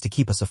job just to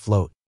keep us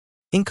afloat.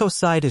 Inko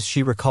sighed as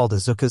she recalled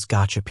Izuka's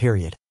gacha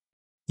period.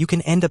 You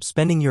can end up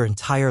spending your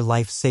entire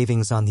life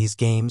savings on these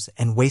games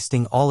and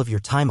wasting all of your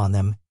time on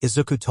them,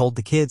 Izuku told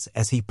the kids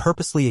as he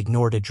purposely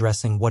ignored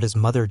addressing what his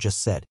mother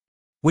just said.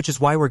 Which is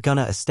why we're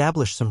gonna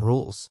establish some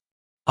rules.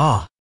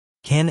 Ah,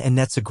 Ken and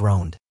Netsu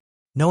groaned,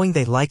 knowing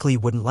they likely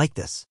wouldn't like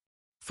this.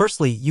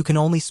 Firstly, you can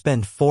only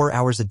spend 4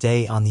 hours a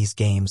day on these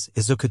games,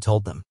 Izuku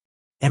told them.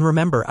 And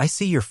remember, I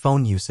see your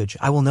phone usage,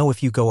 I will know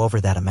if you go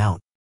over that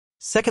amount.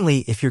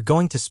 Secondly, if you're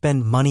going to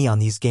spend money on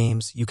these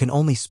games, you can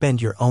only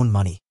spend your own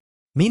money.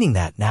 Meaning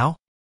that, now,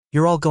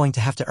 you're all going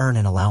to have to earn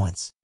an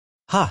allowance.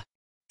 Huh.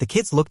 The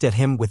kids looked at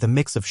him with a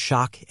mix of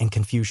shock and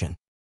confusion.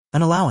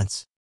 An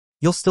allowance?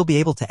 You'll still be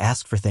able to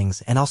ask for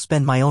things and I'll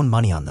spend my own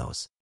money on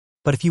those.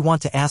 But if you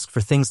want to ask for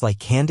things like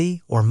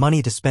candy or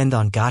money to spend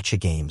on gacha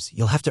games,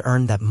 you'll have to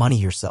earn that money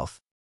yourself.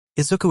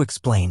 Izuku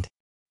explained.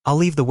 I'll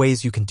leave the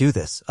ways you can do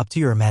this up to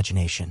your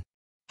imagination.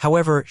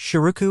 However,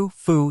 Shiruku,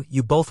 Fu,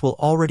 you both will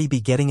already be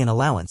getting an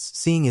allowance,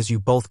 seeing as you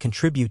both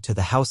contribute to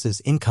the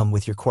house's income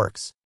with your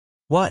quirks.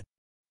 What?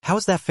 How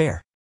is that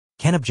fair?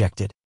 Ken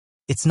objected.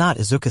 It's not,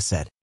 Izuka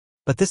said.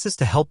 But this is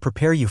to help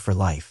prepare you for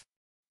life.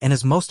 And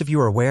as most of you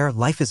are aware,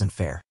 life isn't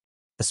fair.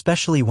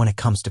 Especially when it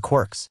comes to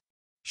quirks.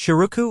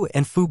 Shiruku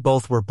and Fu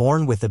both were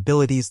born with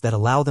abilities that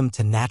allow them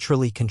to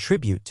naturally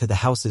contribute to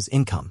the house's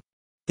income.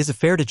 Is it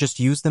fair to just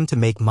use them to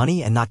make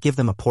money and not give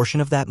them a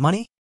portion of that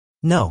money?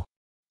 No.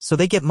 So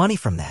they get money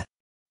from that.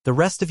 The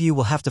rest of you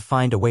will have to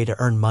find a way to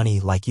earn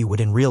money like you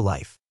would in real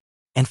life.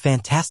 And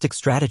fantastic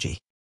strategy.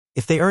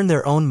 If they earn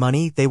their own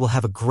money, they will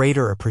have a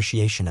greater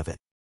appreciation of it.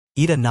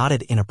 Ida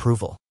nodded in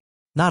approval.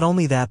 Not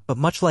only that, but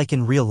much like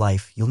in real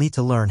life, you'll need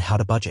to learn how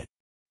to budget.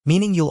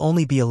 Meaning you'll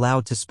only be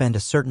allowed to spend a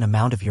certain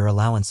amount of your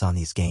allowance on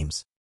these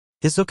games.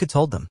 Izuka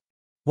told them.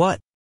 What?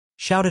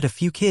 Shouted a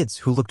few kids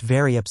who looked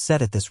very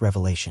upset at this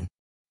revelation.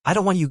 I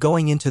don't want you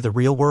going into the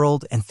real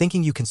world and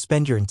thinking you can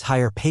spend your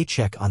entire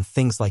paycheck on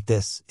things like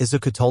this,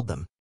 Izuku told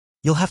them.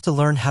 You'll have to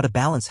learn how to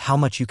balance how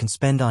much you can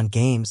spend on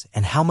games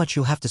and how much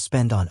you'll have to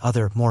spend on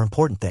other, more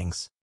important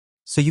things.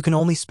 So you can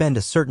only spend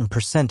a certain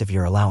 % of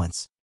your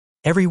allowance.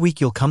 Every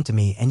week you'll come to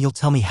me and you'll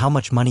tell me how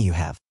much money you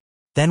have.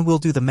 Then we'll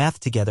do the math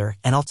together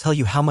and I'll tell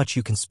you how much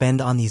you can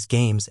spend on these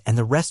games and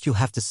the rest you'll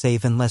have to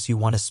save unless you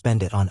want to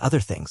spend it on other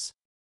things.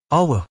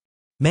 Oh,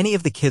 many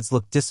of the kids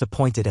looked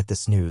disappointed at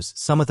this news,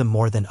 some of them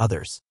more than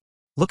others.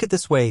 Look at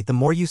this way, the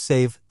more you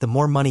save, the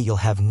more money you'll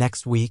have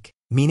next week,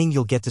 meaning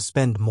you'll get to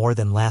spend more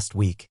than last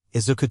week,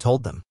 Izuku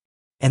told them.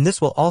 And this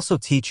will also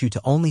teach you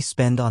to only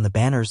spend on the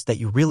banners that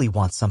you really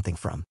want something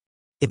from.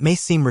 It may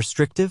seem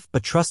restrictive,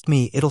 but trust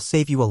me, it'll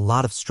save you a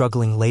lot of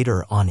struggling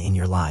later on in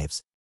your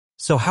lives.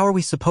 So how are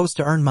we supposed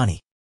to earn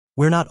money?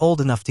 We're not old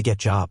enough to get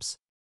jobs.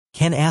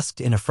 Ken asked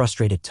in a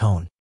frustrated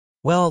tone.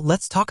 Well,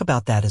 let's talk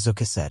about that,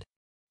 Izuka said.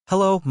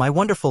 Hello, my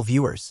wonderful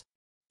viewers.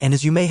 And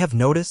as you may have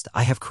noticed,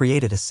 I have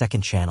created a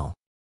second channel.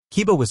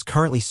 Kiba was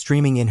currently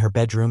streaming in her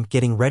bedroom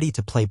getting ready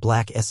to play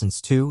Black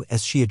Essence 2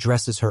 as she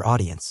addresses her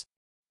audience.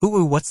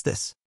 Ooh, what's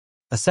this?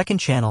 A second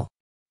channel?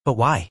 But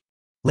why?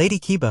 Lady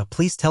Kiba,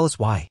 please tell us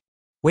why.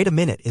 Wait a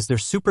minute, is there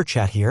super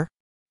chat here?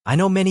 I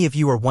know many of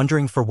you are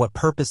wondering for what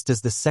purpose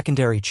does this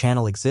secondary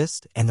channel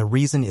exist, and the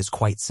reason is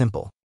quite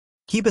simple.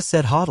 Kiba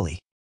said haughtily.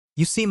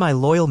 You see, my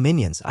loyal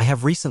minions, I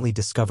have recently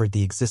discovered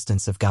the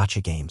existence of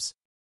gacha games.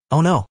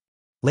 Oh no.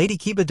 Lady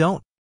Kiba,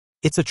 don't.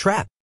 It's a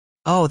trap.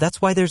 Oh,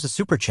 that's why there's a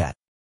super chat.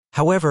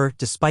 However,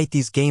 despite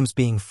these games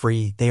being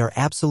free, they are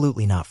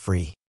absolutely not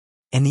free.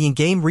 And the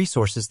in-game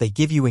resources they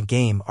give you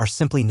in-game are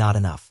simply not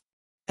enough.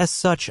 As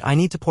such, I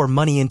need to pour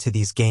money into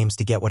these games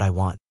to get what I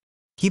want.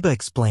 Kiba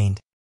explained.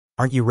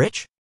 Aren't you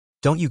rich?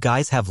 Don't you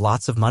guys have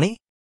lots of money?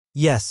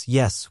 Yes,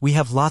 we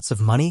have lots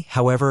of money.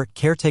 However,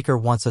 Caretaker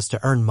wants us to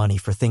earn money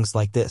for things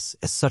like this.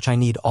 As such, I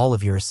need all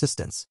of your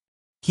assistance.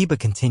 Kiba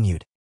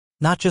continued.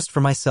 Not just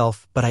for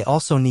myself, but I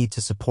also need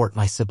to support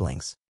my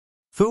siblings.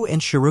 Fu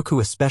and Shiruku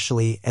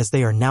especially, as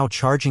they are now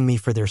charging me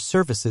for their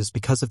services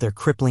because of their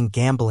crippling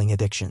gambling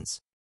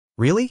addictions.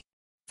 Really?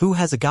 Fu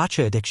has a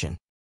gacha addiction.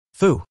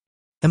 Fu.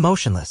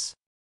 Emotionless.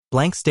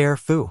 Blank stare,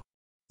 Fu.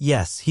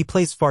 Yes, he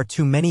plays far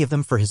too many of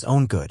them for his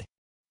own good.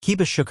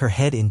 Kiba shook her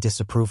head in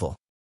disapproval.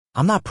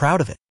 I'm not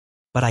proud of it.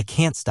 But I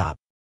can't stop.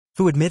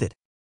 Fu admitted.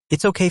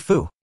 It's okay,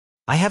 Fu.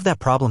 I have that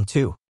problem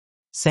too.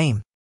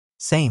 Same.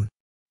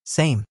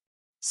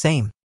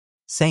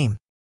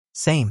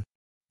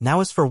 Now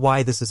as for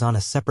why this is on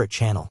a separate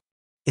channel.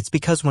 It's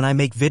because when I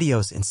make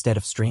videos instead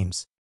of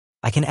streams,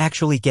 I can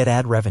actually get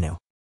ad revenue.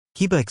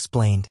 Kiba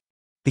explained.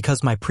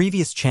 Because my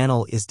previous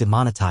channel is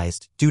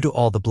demonetized due to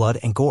all the blood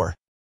and gore.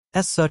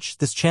 As such,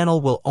 this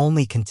channel will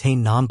only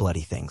contain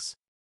non-bloody things.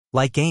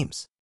 Like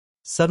games.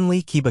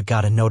 Suddenly, Kiba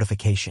got a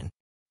notification.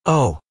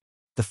 Oh!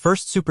 The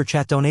first super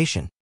chat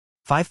donation.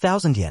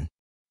 5,000 yen.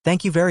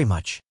 Thank you very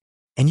much.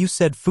 And you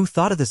said Fu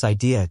thought of this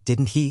idea,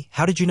 didn't he?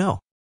 How did you know?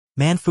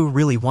 Man, Fu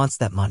really wants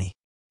that money.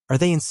 Are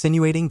they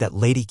insinuating that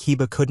Lady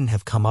Kiba couldn't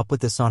have come up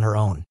with this on her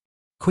own?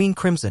 Queen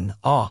Crimson,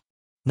 aw.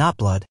 Not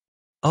blood.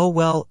 Oh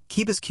well,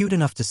 Kiba's cute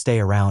enough to stay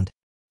around.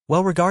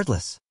 Well,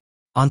 regardless.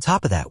 On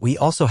top of that, we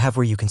also have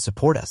where you can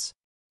support us.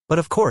 But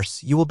of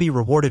course, you will be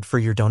rewarded for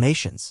your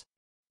donations.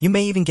 You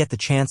may even get the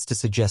chance to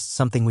suggest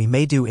something we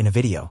may do in a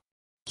video.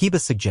 Kiba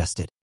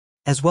suggested.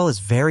 As well as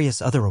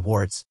various other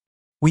rewards.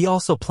 We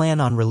also plan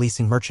on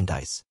releasing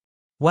merchandise.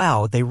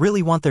 Wow, they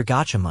really want their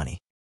gacha money.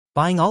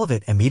 Buying all of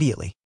it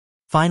immediately.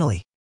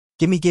 Finally.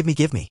 Give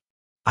me.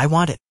 I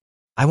want it.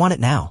 I want it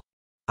now.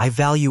 I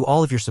value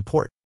all of your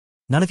support.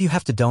 None of you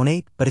have to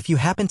donate, but if you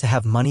happen to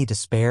have money to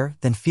spare,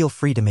 then feel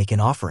free to make an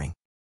offering.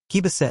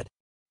 Kiba said.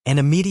 And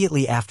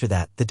immediately after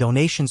that, the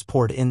donations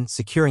poured in,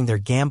 securing their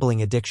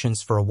gambling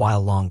addictions for a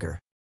while longer.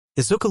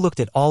 Izuka looked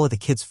at all of the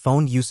kids'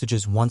 phone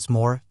usages once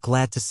more,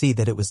 glad to see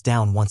that it was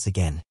down once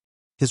again.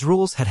 His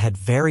rules had had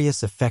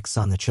various effects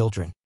on the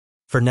children.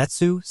 For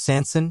Netsu,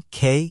 Sansen,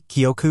 Kei,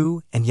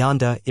 Kyoku, and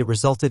Yanda, it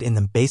resulted in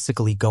them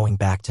basically going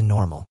back to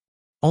normal.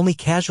 Only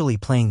casually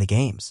playing the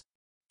games.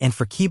 And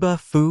for Kiba,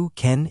 Fu,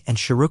 Ken, and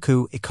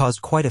Shiruku, it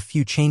caused quite a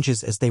few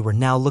changes as they were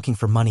now looking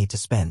for money to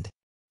spend.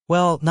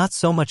 Well, not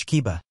so much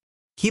Kiba.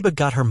 Kiba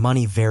got her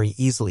money very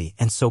easily,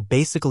 and so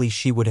basically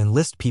she would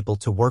enlist people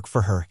to work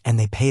for her and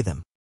they pay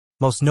them.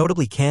 Most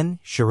notably Ken,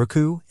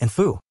 Shiruku, and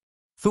Fu.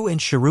 Fu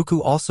and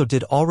Shiruku also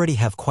did already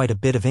have quite a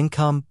bit of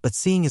income, but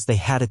seeing as they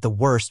had it the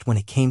worst when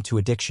it came to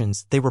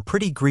addictions, they were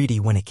pretty greedy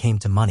when it came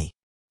to money.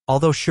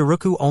 Although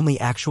Shiruku only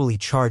actually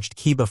charged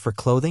Kiba for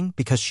clothing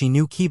because she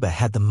knew Kiba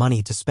had the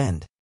money to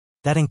spend.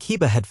 That and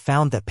Kiba had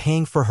found that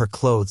paying for her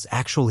clothes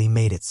actually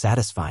made it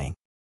satisfying.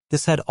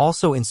 This had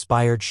also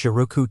inspired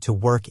Shiruku to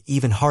work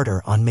even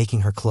harder on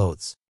making her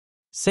clothes.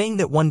 Saying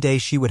that one day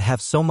she would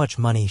have so much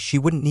money she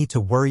wouldn't need to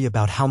worry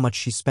about how much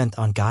she spent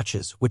on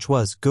gachas, which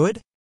was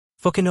good.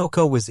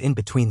 Fukinoko was in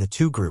between the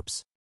two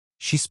groups.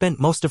 She spent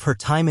most of her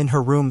time in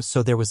her room,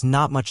 so there was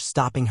not much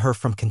stopping her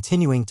from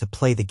continuing to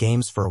play the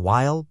games for a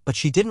while, but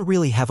she didn't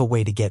really have a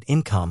way to get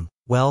income.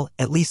 Well,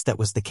 at least that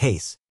was the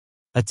case.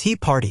 A tea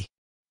party.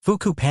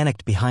 Fuku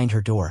panicked behind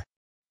her door.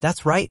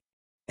 That's right.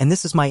 And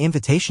this is my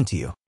invitation to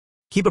you.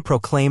 Kiba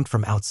proclaimed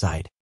from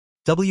outside.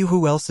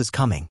 Who else is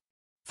coming?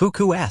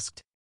 Fuku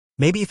asked.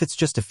 Maybe if it's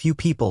just a few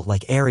people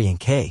like Eri and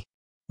Kei.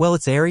 Well,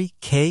 it's Eri,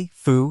 Kei,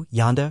 Fu,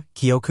 Yanda,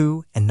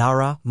 Kyoku, and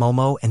Nara,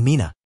 Momo, and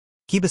Mina.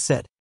 Kiba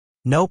said.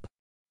 Nope.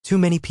 Too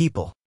many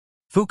people.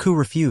 Fuku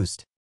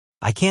refused.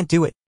 I can't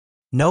do it.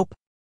 Nope.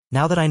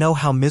 Now that I know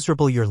how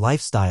miserable your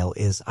lifestyle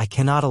is, I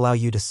cannot allow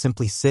you to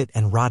simply sit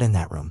and rot in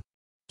that room.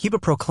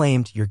 Kiba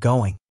proclaimed, you're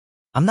going.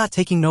 I'm not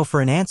taking no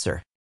for an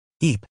answer.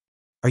 Eep.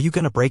 Are you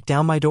gonna break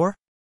down my door?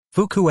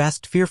 Fuku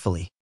asked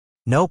fearfully.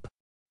 Nope.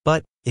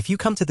 But, if you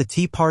come to the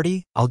tea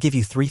party, I'll give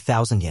you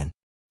 3,000 yen.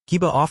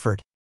 Kiba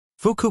offered.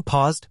 Fuku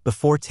paused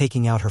before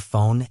taking out her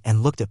phone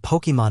and looked at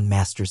Pokemon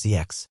Master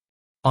ZX.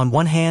 On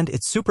one hand,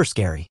 it's super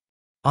scary.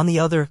 On the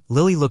other,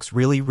 Lily looks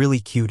really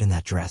cute in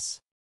that dress.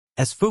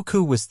 As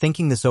Fuku was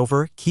thinking this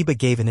over, Kiba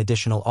gave an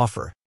additional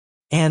offer.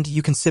 And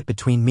you can sit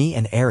between me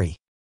and Eri.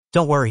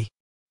 Don't worry.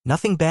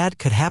 Nothing bad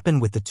could happen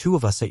with the two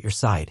of us at your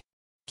side.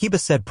 Kiba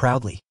said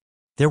proudly.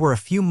 There were a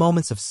few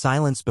moments of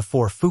silence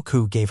before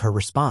Fuku gave her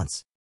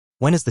response.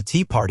 When is the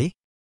tea party?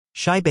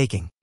 Shy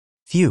baking.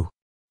 Phew.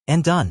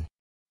 And done.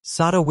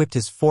 Sato whipped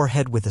his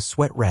forehead with a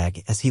sweat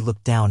rag as he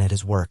looked down at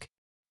his work.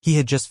 He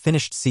had just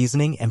finished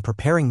seasoning and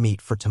preparing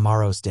meat for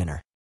tomorrow's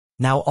dinner.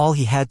 Now all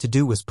he had to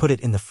do was put it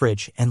in the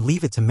fridge and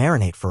leave it to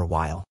marinate for a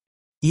while.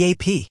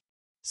 EAP.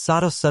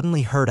 Sato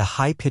suddenly heard a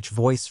high-pitched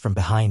voice from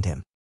behind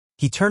him.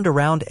 He turned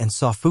around and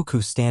saw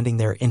Fuku standing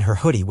there in her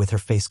hoodie with her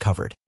face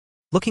covered.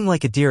 Looking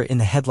like a deer in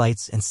the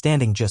headlights and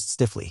standing just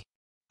stiffly.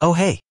 Oh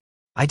hey.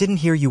 I didn't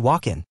hear you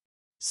walk in.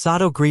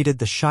 Sato greeted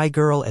the shy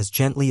girl as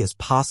gently as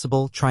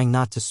possible, trying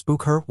not to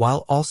spook her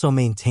while also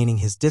maintaining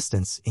his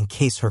distance in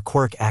case her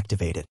quirk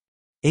activated.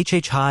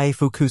 Hi,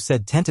 Fuku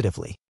said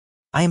tentatively.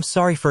 I am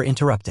sorry for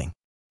interrupting.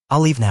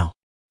 I'll leave now.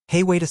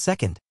 Hey, wait a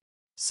second.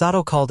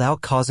 Sato called out,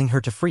 causing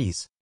her to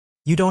freeze.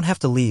 You don't have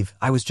to leave,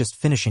 I was just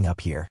finishing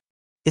up here.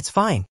 It's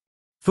fine.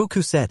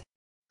 Fuku said.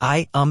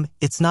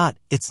 It's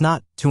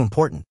not too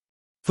important.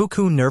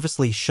 Fuku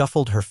nervously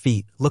shuffled her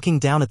feet, looking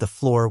down at the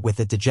floor with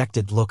a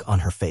dejected look on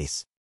her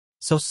face.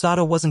 So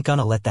Sato wasn't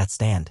gonna let that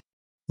stand.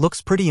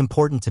 Looks pretty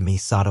important to me,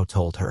 Sato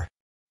told her.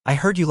 I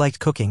heard you liked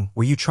cooking,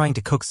 were you trying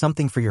to cook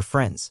something for your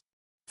friends?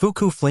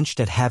 Fuku flinched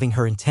at having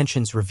her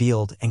intentions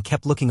revealed and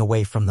kept looking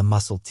away from the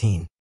muscled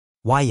teen.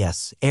 Why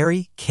yes,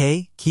 Eri,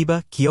 Kei,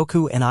 Kiba,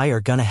 Kyoku and I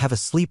are gonna have a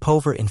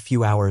sleepover in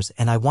few hours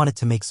and I wanted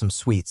to make some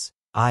sweets.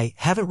 I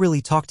haven't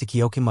really talked to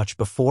Kyoku much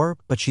before,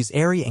 but she's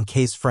Eri and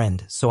Kei's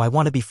friend, so I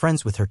want to be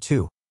friends with her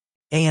too.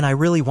 And I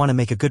really want to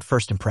make a good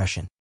first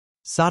impression.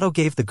 Sato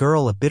gave the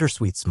girl a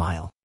bittersweet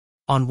smile.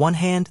 On one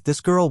hand,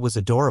 this girl was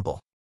adorable.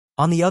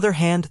 On the other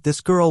hand,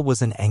 this girl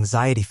was an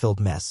anxiety-filled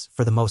mess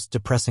for the most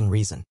depressing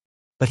reason.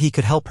 But he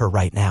could help her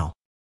right now.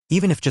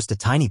 Even if just a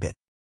tiny bit.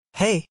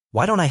 Hey,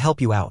 why don't I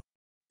help you out?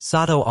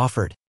 Sato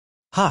offered.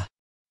 Huh.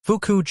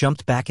 Fuku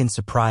jumped back in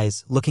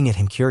surprise, looking at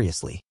him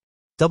curiously.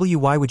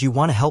 Why would you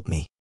want to help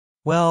me?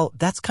 Well,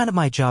 that's kind of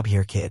my job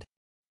here, kid.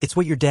 It's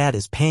what your dad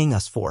is paying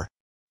us for.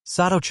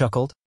 Sato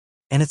chuckled.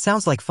 And it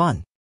sounds like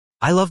fun.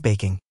 I love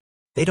baking.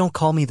 They don't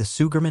call me the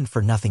Sugarman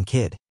for nothing,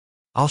 kid.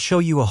 I'll show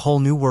you a whole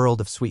new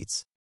world of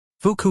sweets.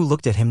 Fuku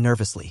looked at him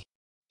nervously,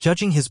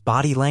 judging his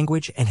body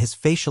language and his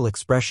facial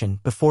expression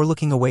before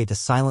looking away to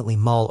silently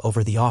mull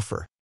over the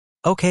offer.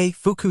 Okay,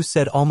 Fuku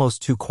said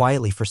almost too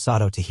quietly for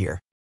Sato to hear.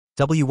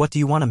 What do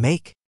you want to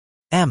make?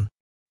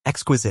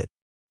 Exquisite.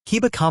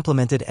 Kiba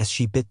complimented as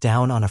she bit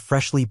down on a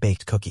freshly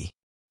baked cookie.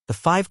 The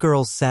 5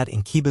 girls sat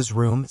in Kiba's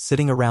room,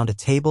 sitting around a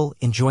table,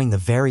 enjoying the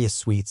various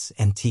sweets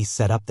and tea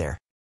set up there.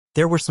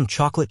 There were some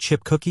chocolate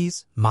chip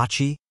cookies,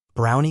 mochi,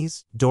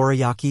 brownies,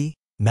 dorayaki,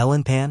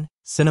 melon pan,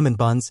 cinnamon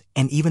buns,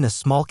 and even a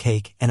small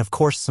cake, and of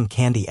course some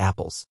candy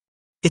apples.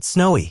 It's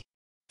snowy,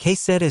 Kay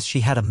said as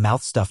she had a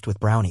mouth stuffed with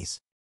brownies.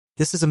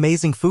 This is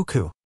amazing,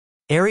 Fuku.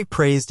 Eri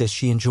praised as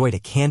she enjoyed a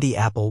candy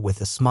apple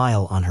with a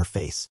smile on her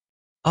face.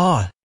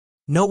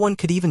 No one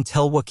could even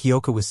tell what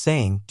Kyoko was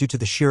saying due to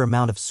the sheer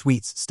amount of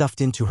sweets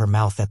stuffed into her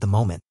mouth at the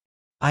moment.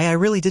 I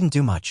really didn't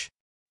do much.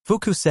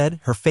 Fuku said,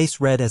 her face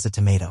red as a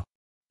tomato.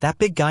 That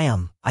big guy,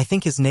 I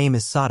think his name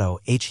is Sato,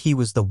 he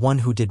was the one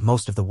who did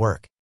most of the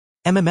work.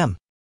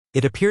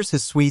 It appears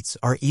his sweets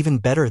are even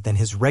better than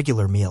his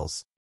regular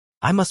meals.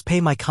 I must pay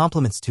my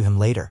compliments to him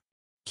later.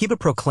 Kiba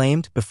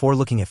proclaimed before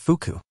looking at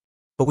Fuku.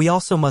 But we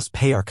also must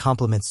pay our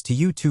compliments to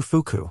you too,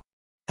 Fuku.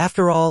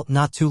 After all,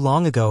 not too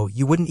long ago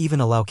you wouldn't even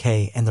allow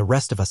Kay and the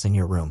rest of us in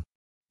your room.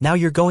 Now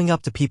you're going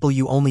up to people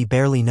you only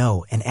barely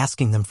know and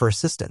asking them for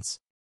assistance.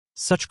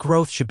 Such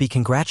growth should be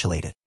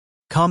congratulated.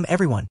 Come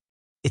everyone.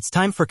 It's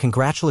time for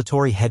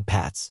congratulatory head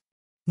pats.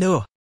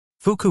 No.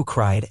 Fuku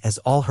cried as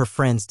all her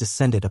friends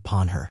descended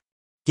upon her,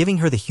 giving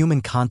her the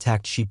human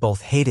contact she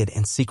both hated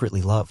and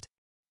secretly loved.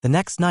 The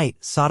next night,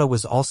 Sato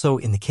was also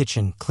in the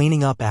kitchen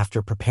cleaning up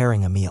after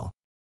preparing a meal.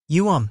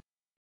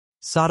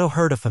 Sato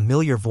heard a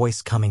familiar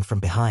voice coming from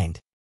behind.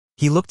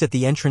 He looked at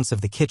the entrance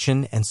of the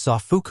kitchen and saw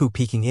Fuku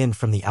peeking in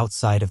from the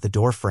outside of the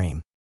door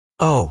frame.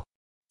 Oh,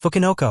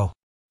 Fukinoko.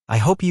 I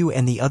hope you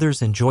and the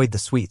others enjoyed the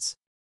sweets.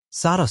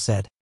 Sato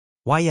said.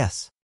 Why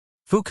yes.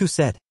 Fuku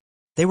said.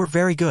 They were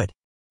very good.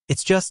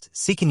 It's just,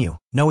 seeking you.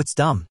 No, it's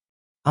dumb.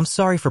 I'm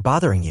sorry for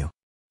bothering you.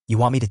 You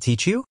want me to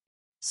teach you?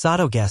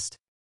 Sato guessed.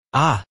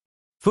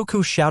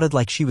 Fuku shouted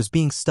like she was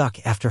being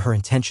stuck after her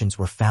intentions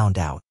were found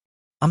out.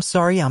 I'm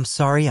sorry.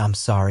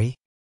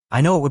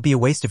 I know it would be a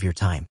waste of your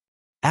time.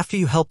 After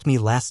you helped me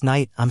last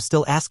night, I'm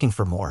still asking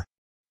for more.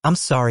 I'm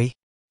sorry.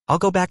 I'll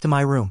go back to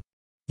my room.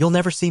 You'll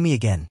never see me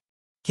again.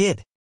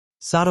 Kid.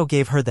 Sato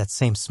gave her that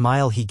same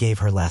smile he gave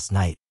her last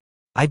night.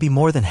 I'd be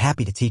more than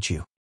happy to teach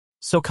you.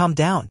 So calm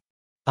down.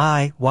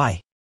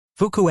 Why?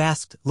 Fuku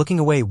asked, looking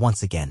away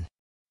once again.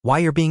 Why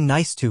you're being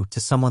nice to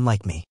someone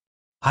like me?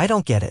 I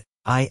don't get it.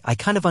 I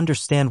kind of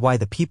understand why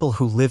the people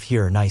who live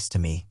here are nice to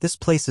me. This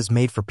place is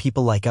made for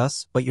people like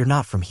us, but you're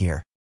not from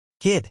here.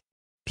 Kid.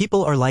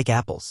 People are like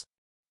apples.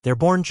 They're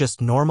born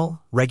just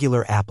normal,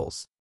 regular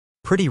apples.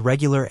 Pretty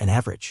regular and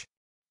average.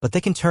 But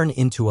they can turn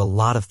into a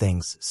lot of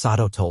things,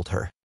 Sato told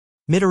her.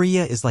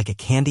 Midoriya is like a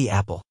candy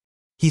apple.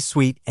 He's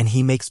sweet and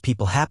he makes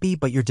people happy,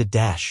 but you're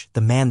Dadash,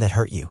 the man that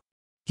hurt you.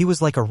 He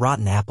was like a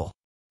rotten apple.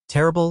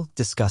 Terrible,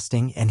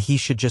 disgusting, and he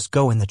should just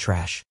go in the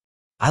trash.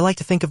 I like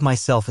to think of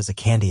myself as a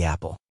candy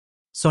apple.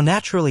 So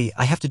naturally,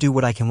 I have to do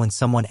what I can when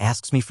someone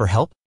asks me for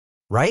help,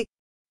 right?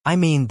 I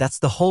mean, that's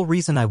the whole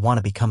reason I want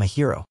to become a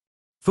hero.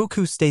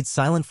 Fuku stayed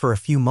silent for a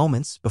few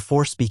moments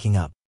before speaking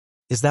up.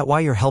 Is that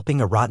why you're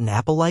helping a rotten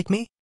apple like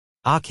me?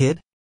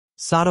 Kid.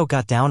 Sato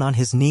got down on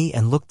his knee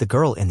and looked the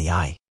girl in the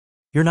eye.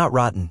 You're not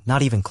rotten,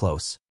 not even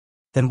close.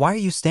 Then why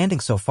are you standing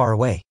so far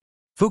away?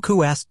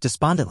 Fuku asked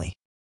despondently.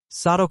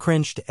 Sato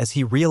cringed as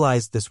he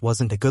realized this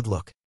wasn't a good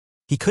look.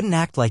 He couldn't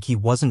act like he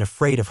wasn't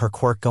afraid of her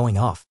quirk going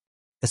off,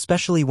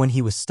 especially when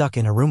he was stuck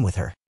in a room with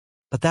her.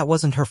 But that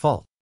wasn't her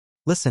fault.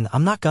 Listen,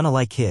 I'm not gonna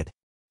lie, kid.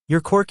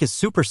 Your quirk is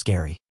super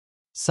scary.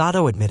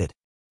 Sato admitted.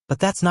 But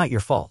that's not your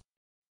fault.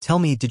 Tell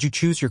me, did you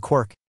choose your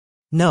quirk?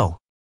 No.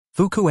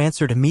 Fuku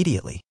answered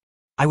immediately.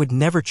 I would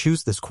never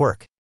choose this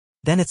quirk.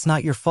 Then it's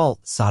not your fault,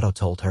 Sato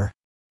told her.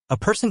 A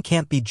person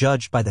can't be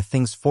judged by the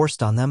things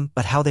forced on them,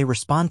 but how they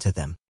respond to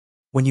them.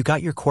 When you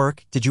got your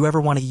quirk, did you ever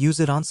want to use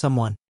it on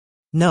someone?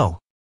 No.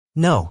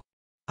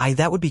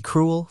 That would be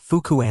cruel,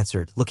 Fuku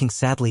answered, looking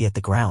sadly at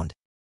the ground.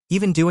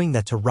 Even doing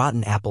that to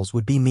rotten apples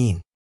would be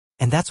mean.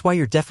 And that's why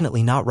you're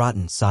definitely not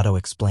rotten, Sato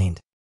explained.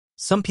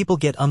 Some people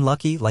get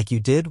unlucky like you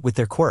did with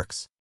their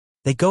quirks.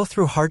 They go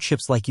through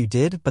hardships like you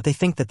did, but they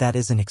think that that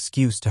is an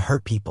excuse to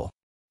hurt people.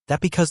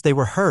 That because they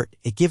were hurt,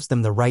 it gives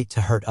them the right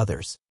to hurt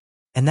others.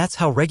 And that's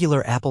how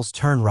regular apples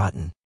turn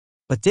rotten.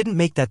 but didn't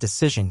make that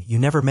decision. You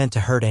never meant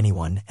to hurt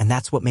anyone, and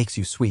that's what makes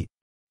you sweet.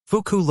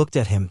 Fuku looked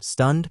at him,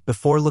 stunned,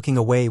 before looking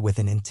away with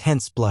an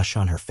intense blush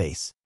on her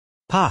face.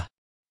 Pa.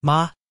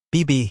 Ma.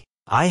 BB.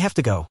 I have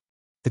to go.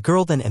 The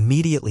girl then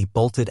immediately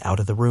bolted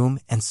out of the room,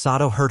 and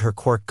Sato heard her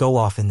quirk go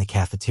off in the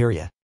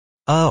cafeteria.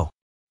 Oh.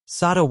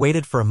 Sato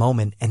waited for a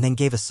moment and then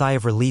gave a sigh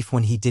of relief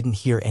when he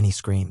didn't hear any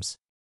screams.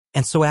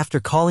 And so after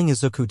calling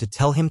Izuku to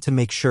tell him to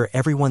make sure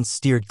everyone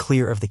steered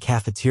clear of the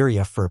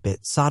cafeteria for a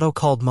bit, Sato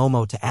called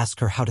Momo to ask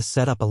her how to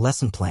set up a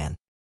lesson plan.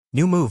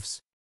 New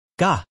moves.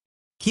 Gah!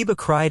 Kiba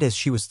cried as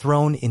she was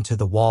thrown into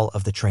the wall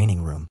of the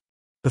training room.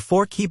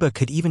 Before Kiba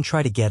could even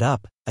try to get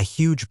up, a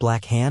huge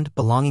black hand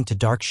belonging to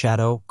Dark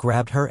Shadow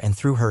grabbed her and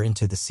threw her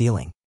into the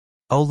ceiling.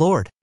 Oh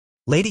lord!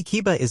 Lady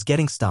Kiba is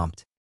getting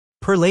stomped.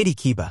 Per Lady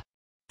Kiba.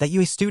 That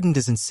Yui student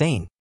is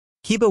insane.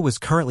 Kiba was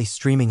currently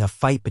streaming a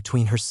fight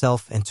between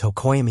herself and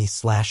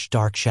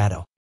Tokoyami/Dark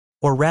Shadow.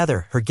 Or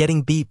rather, her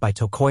getting beat by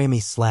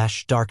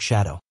Tokoyami/Dark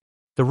Shadow.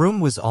 The room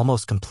was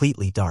almost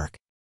completely dark,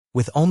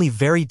 with only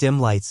very dim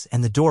lights,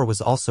 and the door was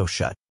also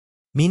shut,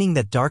 meaning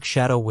that Dark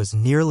Shadow was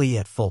nearly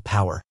at full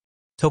power.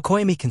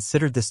 Tokoyami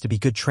considered this to be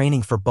good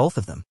training for both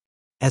of them,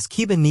 as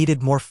Kiba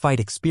needed more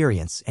fight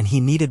experience and he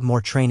needed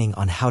more training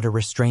on how to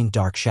restrain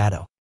Dark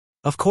Shadow.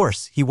 Of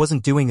course, he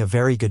wasn't doing a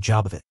very good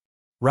job of it.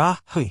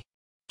 Hui!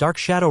 Dark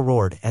Shadow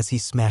roared as he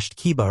smashed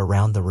Kiba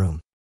around the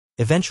room.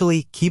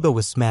 Eventually, Kiba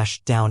was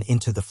smashed down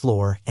into the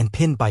floor and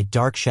pinned by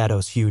Dark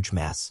Shadow's huge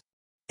mass.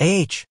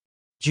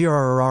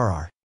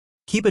 Grrrr.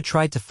 Kiba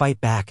tried to fight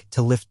back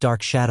to lift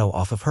Dark Shadow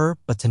off of her,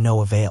 but to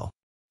no avail.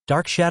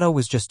 Dark Shadow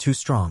was just too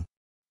strong.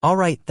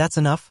 Alright, that's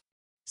enough,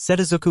 said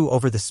Izuku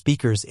over the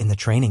speakers in the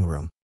training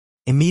room.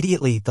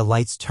 Immediately, the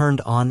lights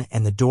turned on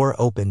and the door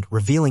opened,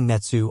 revealing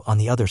Netsu on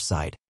the other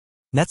side.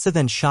 Netsu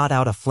then shot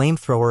out a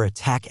flamethrower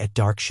attack at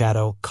Dark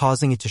Shadow,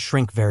 causing it to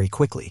shrink very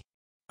quickly.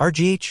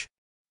 RGH?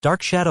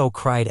 Dark Shadow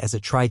cried as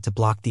it tried to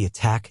block the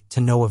attack, to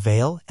no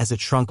avail as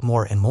it shrunk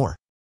more and more.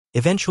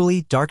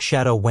 Eventually, Dark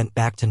Shadow went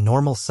back to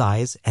normal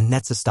size and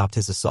Netsu stopped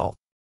his assault.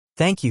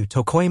 Thank you,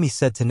 Tokoyami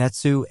said to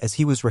Netsu as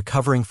he was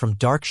recovering from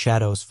Dark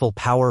Shadow's full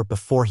power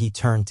before he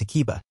turned to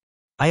Kiba.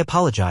 I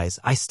apologize,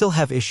 I still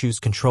have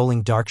issues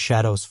controlling Dark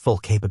Shadow's full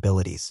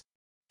capabilities.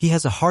 He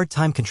has a hard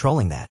time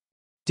controlling that.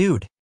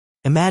 Dude.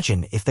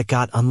 Imagine if that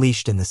got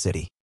unleashed in the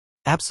city.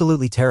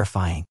 Absolutely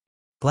terrifying.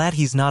 Glad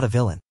he's not a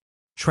villain.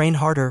 Train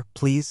harder,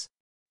 please.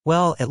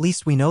 Well, at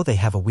least we know they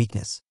have a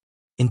weakness.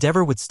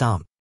 Endeavor would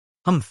stomp.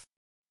 Humph.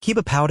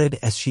 Kiba pouted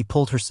as she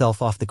pulled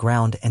herself off the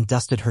ground and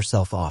dusted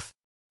herself off.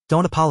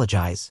 Don't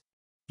apologize.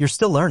 You're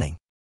still learning.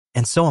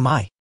 And so am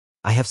I.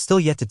 I have still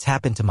yet to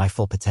tap into my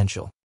full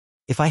potential.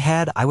 If I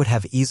had, I would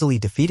have easily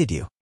defeated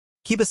you.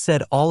 Kiba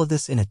said all of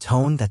this in a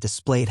tone that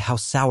displayed how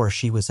sour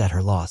she was at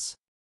her loss.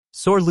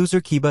 Sore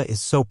loser Kiba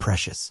is so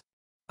precious.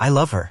 I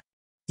love her.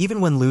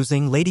 Even when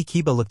losing, Lady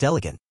Kiba looked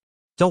elegant.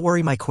 Don't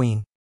worry, my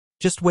queen.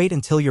 Just wait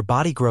until your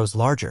body grows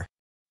larger.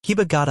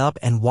 Kiba got up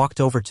and walked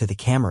over to the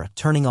camera,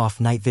 turning off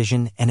night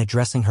vision and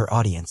addressing her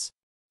audience.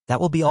 That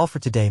will be all for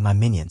today, my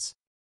minions.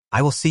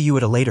 I will see you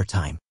at a later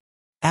time.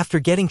 After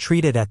getting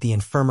treated at the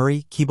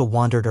infirmary, Kiba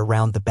wandered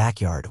around the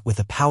backyard with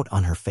a pout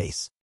on her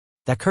face.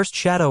 That cursed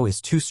shadow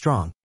is too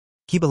strong.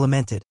 Kiba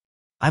lamented.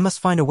 I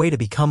must find a way to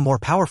become more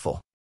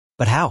powerful.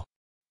 But how?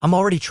 I'm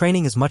already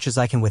training as much as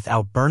I can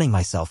without burning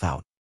myself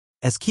out.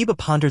 As Kiba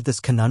pondered this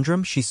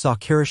conundrum, she saw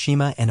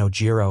Kirishima and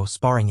Ojiro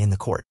sparring in the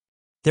court.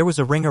 There was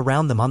a ring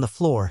around them on the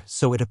floor,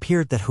 so it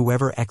appeared that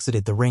whoever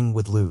exited the ring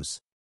would lose.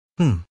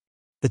 The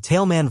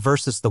Tailman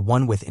versus the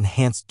one with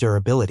enhanced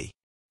durability.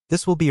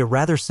 This will be a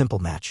rather simple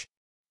match.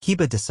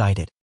 Kiba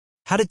decided.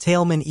 How did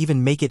Tailman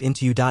even make it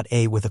into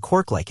U.A with a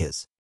quirk like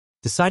his?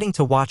 Deciding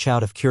to watch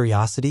out of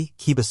curiosity,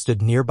 Kiba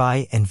stood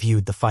nearby and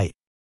viewed the fight.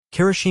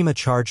 Kirishima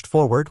charged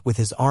forward with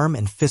his arm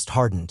and fist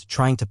hardened,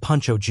 trying to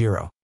punch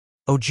Ojiro.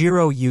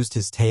 Ojiro used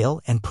his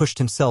tail and pushed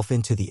himself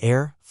into the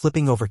air,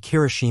 flipping over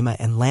Kirishima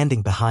and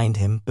landing behind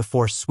him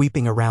before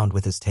sweeping around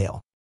with his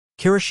tail.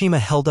 Kirishima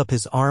held up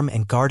his arm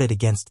and guarded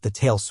against the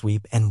tail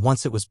sweep, and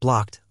once it was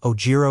blocked,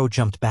 Ojiro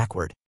jumped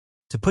backward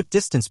to put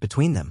distance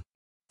between them.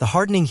 The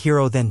hardening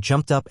hero then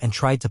jumped up and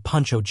tried to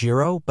punch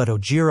Ojiro, but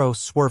Ojiro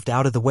swerved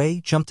out of the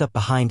way, jumped up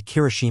behind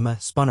Kirishima,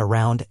 spun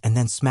around, and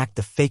then smacked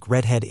the fake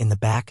redhead in the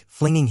back,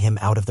 flinging him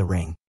out of the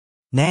ring.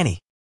 Nanny!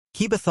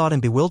 Kiba thought in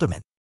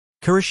bewilderment.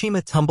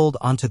 Kirishima tumbled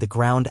onto the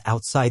ground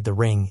outside the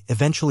ring,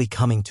 eventually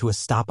coming to a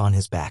stop on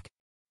his back.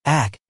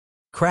 Ag!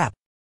 Crap!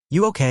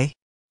 You okay?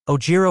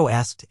 Ojiro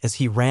asked as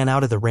he ran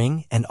out of the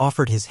ring and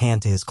offered his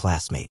hand to his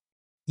classmate.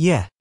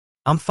 Yeah.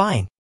 I'm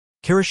fine.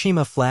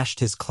 Kirishima flashed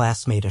his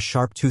classmate a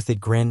sharp-toothed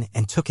grin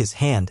and took his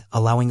hand,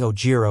 allowing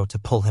Ojiro to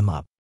pull him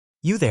up.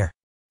 You there?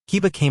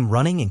 Kiba came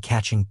running and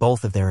catching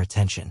both of their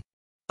attention.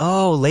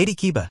 Oh, Lady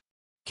Kiba.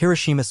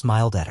 Kirishima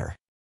smiled at her.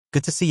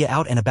 Good to see you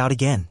out and about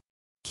again.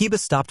 Kiba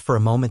stopped for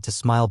a moment to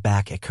smile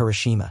back at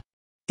Kirishima.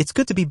 It's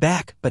good to be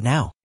back, but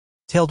now.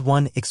 Tailed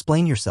one,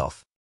 explain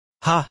yourself.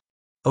 Ha!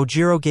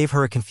 Ojiro gave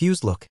her a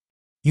confused look.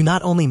 You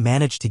not only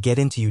managed to get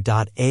into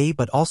U.A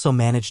but also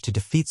managed to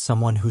defeat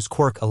someone whose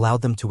quirk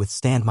allowed them to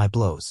withstand my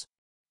blows.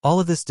 All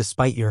of this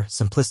despite your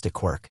simplistic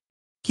quirk.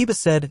 Kiba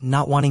said,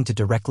 not wanting to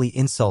directly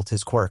insult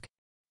his quirk.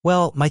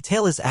 Well, my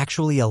tail is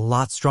actually a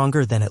lot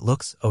stronger than it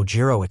looks,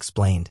 Ojiro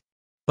explained.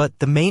 But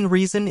the main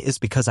reason is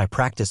because I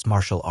practice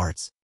martial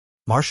arts.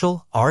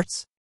 Martial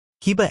arts?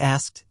 Kiba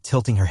asked,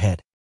 tilting her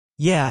head.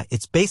 Yeah,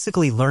 it's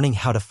basically learning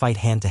how to fight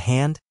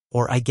hand-to-hand,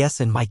 or I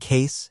guess in my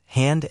case,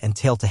 hand and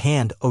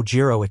tail-to-hand,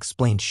 Ojiro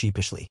explained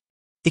sheepishly.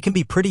 It can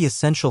be pretty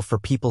essential for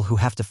people who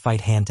have to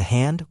fight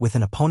hand-to-hand with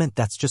an opponent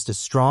that's just as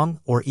strong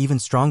or even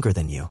stronger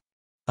than you.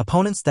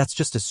 Opponents that's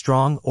just as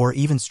strong or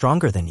even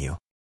stronger than you.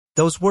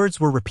 Those words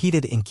were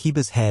repeated in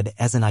Kiba's head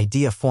as an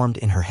idea formed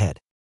in her head.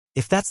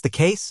 If that's the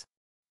case,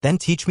 then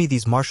teach me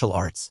these martial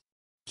arts,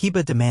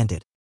 Kiba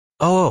demanded.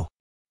 Oh.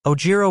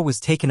 Ojiro was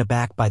taken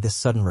aback by this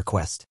sudden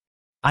request.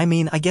 I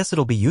mean, I guess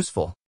it'll be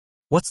useful.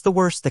 What's the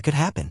worst that could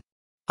happen?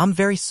 I'm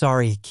very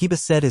sorry, Kiba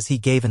said as he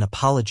gave an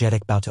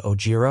apologetic bow to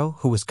Ojiro,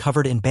 who was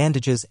covered in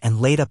bandages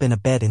and laid up in a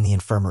bed in the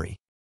infirmary.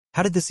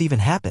 How did this even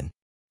happen?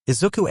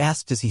 Izuku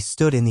asked as he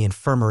stood in the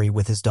infirmary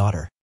with his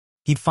daughter.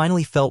 He'd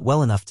finally felt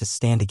well enough to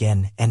stand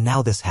again, and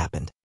now this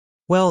happened.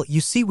 Well,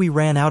 you see, we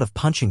ran out of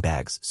punching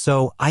bags,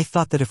 so I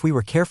thought that if we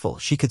were careful,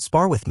 she could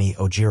spar with me,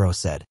 Ojiro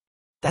said.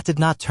 That did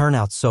not turn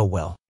out so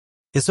well.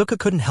 Izuku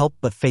couldn't help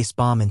but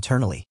face-bomb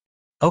internally.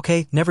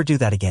 Okay, never do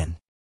that again.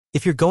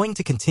 If you're going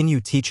to continue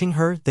teaching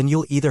her, then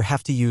you'll either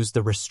have to use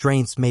the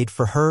restraints made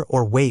for her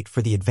or wait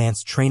for the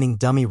advanced training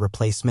dummy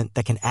replacement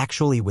that can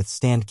actually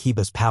withstand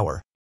Kiba's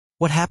power.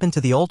 What happened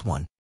to the old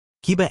one?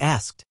 Kiba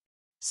asked.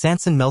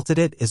 Sansen melted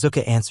it,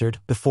 Izuku answered,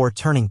 before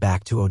turning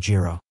back to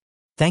Ojiro.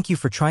 Thank you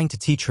for trying to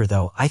teach her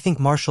though. I think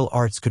martial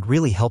arts could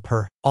really help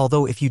her,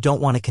 although if you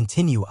don't want to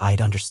continue,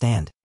 I'd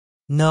understand.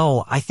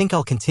 No, I think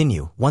I'll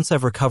continue, once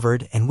I've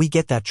recovered and we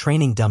get that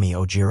training dummy,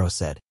 Ojiro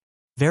said.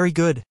 Very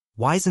good,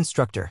 wise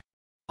instructor.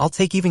 I'll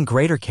take even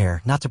greater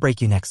care not to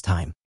break you next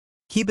time,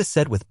 Kiba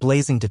said with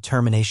blazing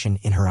determination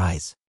in her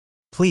eyes.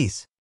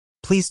 Please.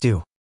 Please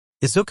do.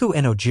 Izuku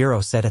and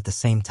Ojiro said at the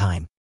same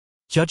time.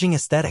 Judging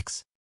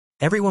aesthetics.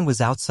 Everyone was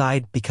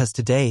outside because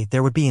today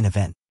there would be an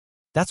event.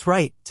 That's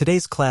right,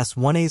 today's Class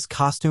 1A's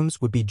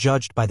costumes would be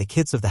judged by the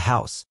kids of the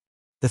house.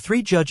 The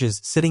three judges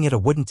sitting at a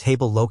wooden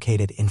table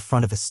located in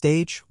front of a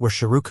stage were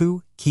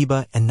Shiruku,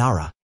 Kiba, and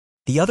Nara.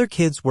 The other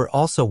kids were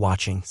also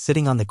watching,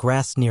 sitting on the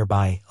grass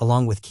nearby,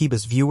 along with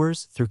Kiba's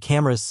viewers, through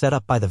cameras set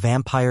up by the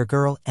vampire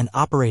girl and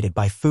operated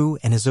by Fu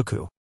and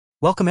Izuku.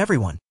 Welcome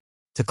everyone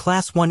to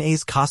Class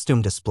 1A's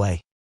costume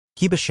display,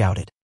 Kiba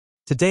shouted.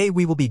 Today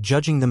we will be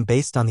judging them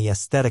based on the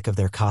aesthetic of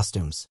their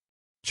costumes.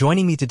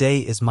 Joining me today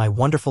is my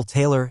wonderful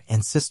tailor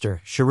and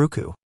sister,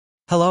 Shiruku.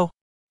 Hello.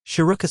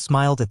 Shiruka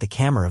smiled at the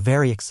camera,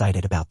 very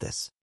excited about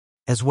this.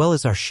 As well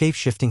as our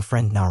shape-shifting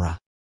friend Nara.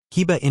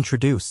 Kiba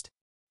introduced.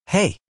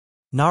 Hey.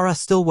 Nara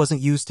still wasn't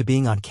used to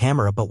being on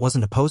camera but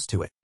wasn't opposed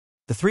to it.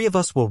 The three of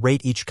us will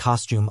rate each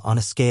costume on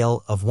a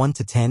scale of 1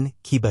 to 10,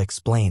 Kiba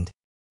explained.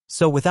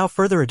 So without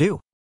further ado,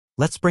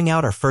 let's bring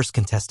out our first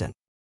contestant.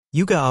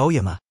 Yuga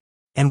Aoyama.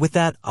 And with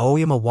that,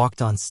 Aoyama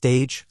walked on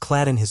stage,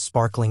 clad in his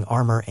sparkling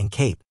armor and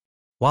cape.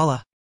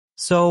 Voila.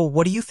 So,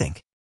 what do you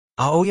think?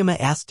 Aoyama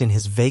asked in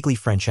his vaguely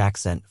French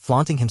accent,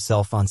 flaunting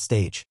himself on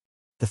stage.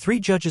 The three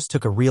judges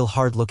took a real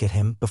hard look at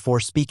him before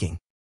speaking.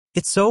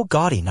 It's so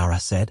gaudy, Nara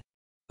said.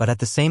 But at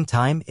the same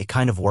time, it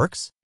kind of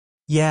works?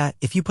 Yeah,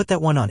 if you put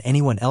that one on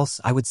anyone else,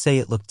 I would say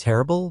it looked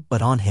terrible,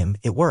 but on him,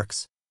 it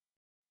works.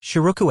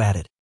 Shiruku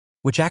added.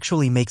 Which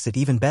actually makes it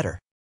even better.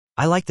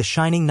 I like the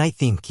Shining Knight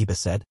theme, Kiba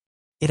said.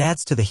 It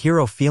adds to the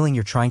hero feeling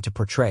you're trying to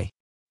portray.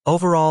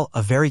 Overall,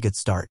 a very good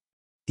start.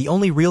 The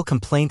only real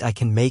complaint I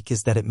can make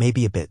is that it may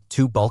be a bit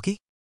too bulky,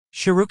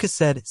 Shiruka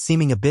said,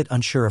 seeming a bit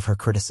unsure of her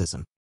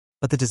criticism.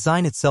 But the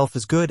design itself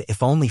is good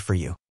if only for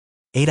you.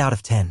 8 out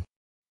of 10.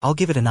 I'll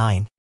give it a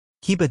 9.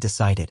 Kiba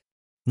decided.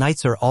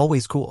 Knights are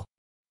always cool.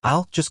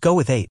 I'll just go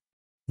with 8.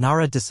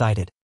 Nara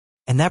decided.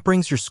 And that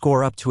brings your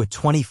score up to a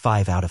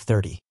 25 out of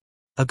 30.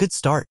 A good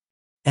start.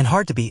 And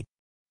hard to beat.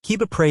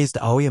 Kiba praised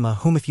Aoyama,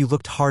 whom if you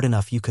looked hard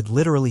enough you could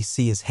literally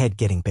see his head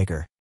getting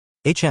bigger.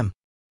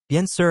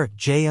 Bien sir,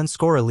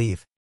 J_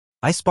 leave.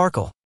 I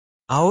sparkle.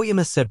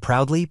 Aoyama said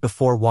proudly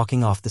before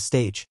walking off the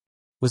stage.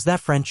 Was that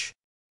French?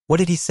 What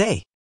did he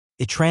say?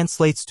 It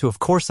translates to of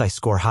course I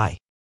score high.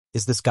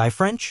 Is this guy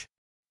French?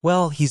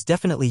 Well, he's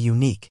definitely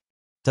unique.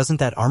 Doesn't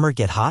that armor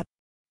get hot?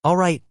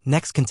 Alright,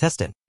 next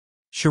contestant.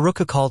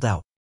 Shiruka called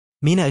out.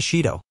 Mina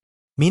Ishido.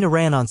 Mina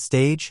ran on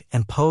stage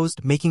and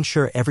posed, making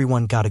sure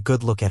everyone got a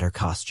good look at her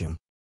costume.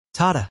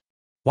 Tada.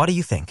 What do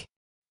you think?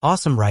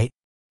 Awesome, right?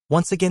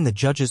 Once again the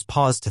judges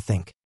paused to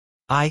think.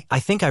 I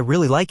think I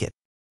really like it.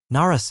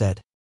 Nara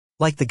said.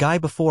 Like the guy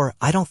before,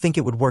 I don't think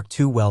it would work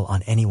too well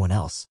on anyone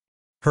else.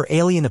 Her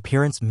alien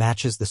appearance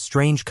matches the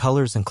strange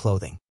colors and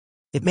clothing.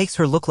 It makes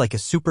her look like a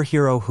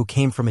superhero who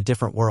came from a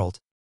different world.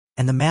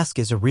 And the mask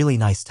is a really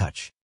nice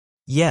touch.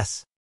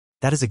 Yes.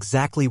 That is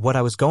exactly what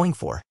I was going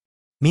for.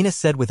 Mina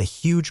said with a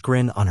huge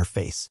grin on her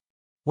face.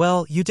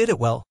 Well, you did it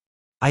well.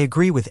 I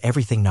agree with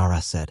everything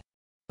Nara said.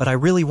 But I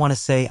really want to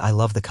say I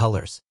love the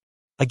colors.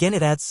 Again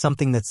it adds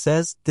something that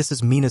says, this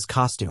is Mina's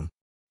costume.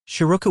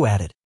 Shiruku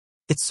added.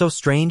 It's so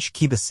strange,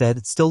 Kiba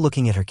said, still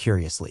looking at her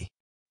curiously.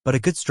 But a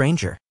good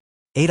stranger.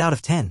 8 out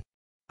of 10.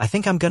 I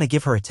think I'm gonna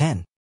give her a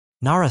 10.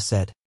 Nara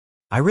said.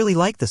 I really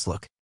like this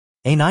look.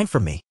 A 9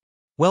 from me.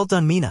 Well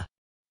done, Mina.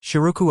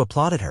 Shiruku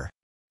applauded her.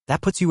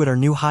 That puts you at our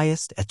new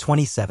highest at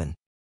 27.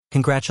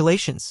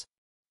 Congratulations.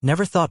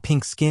 Never thought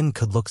pink skin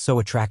could look so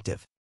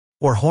attractive.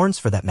 Or horns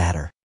for that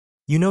matter.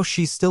 You know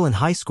she's still in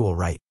high school,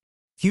 right?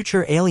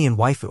 Future alien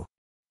waifu.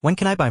 When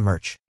can I buy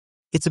merch?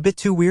 It's a bit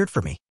too weird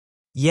for me.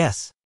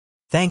 Yes.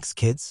 Thanks,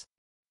 kids.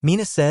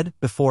 Mina said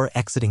before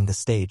exiting the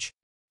stage.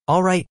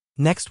 Alright,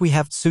 next we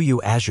have Tsuyu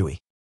Azui.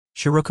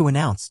 Shiruku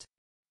announced.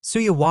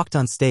 Tsuyu walked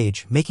on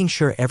stage, making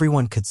sure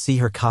everyone could see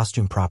her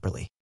costume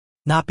properly.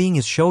 Not being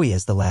as showy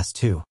as the last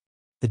two.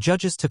 The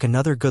judges took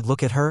another good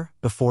look at her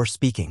before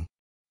speaking.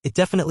 It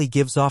definitely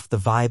gives off the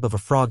vibe of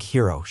a frog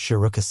hero,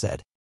 Shiruka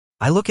said.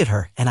 I look at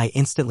her and I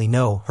instantly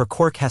know her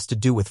quirk has to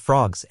do with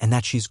frogs and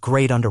that she's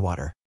great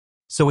underwater.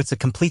 So it's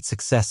a complete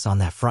success on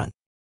that front.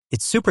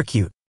 It's super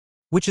cute.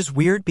 Which is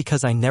weird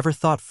because I never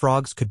thought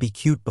frogs could be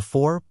cute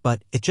before,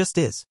 but it just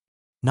is.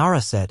 Nara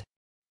said.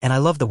 And I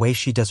love the way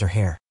she does her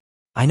hair.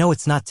 I know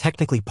it's not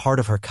technically part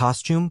of her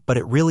costume, but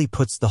it really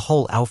puts the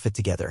whole outfit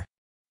together.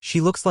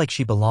 She looks like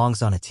she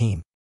belongs on a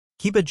team.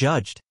 Kiba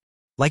judged.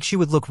 Like she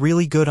would look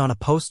really good on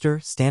a poster,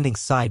 standing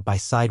side by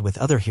side with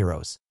other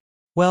heroes.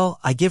 Well,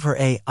 I give her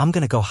I'm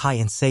gonna go high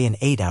and say an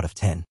 8 out of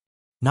 10.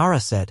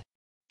 Nara said.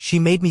 She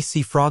made me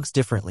see frogs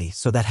differently,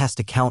 so that has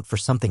to count for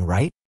something,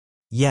 right?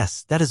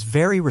 Yes, that is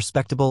very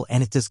respectable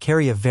and it does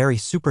carry a very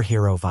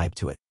superhero vibe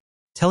to it.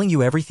 Telling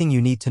you everything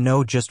you need to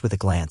know just with a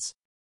glance.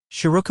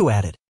 Shiruku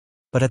added.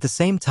 But at the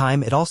same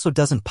time it also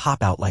doesn't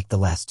pop out like the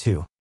last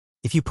two.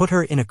 If you put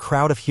her in a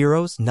crowd of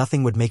heroes,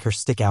 nothing would make her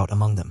stick out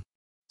among them.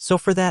 So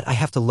for that I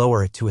have to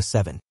lower it to a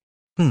 7.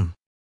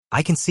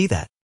 I can see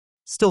that.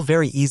 Still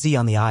very easy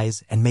on the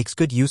eyes and makes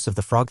good use of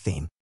the frog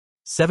theme.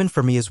 7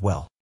 for me as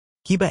well.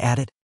 Kiba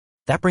added.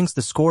 That brings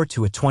the score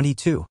to a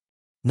 22.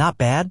 Not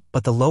bad,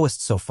 but the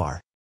lowest so far.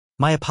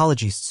 My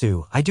apologies,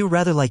 Tsu, I do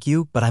rather like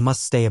you, but I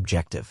must stay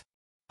objective.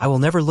 I will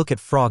never look at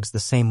frogs the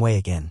same way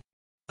again.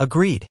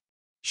 Agreed.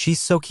 She's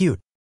so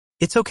cute.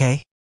 It's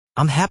okay.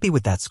 I'm happy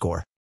with that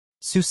score.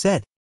 Tsu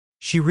said.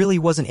 She really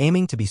wasn't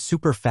aiming to be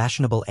super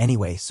fashionable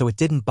anyway, so it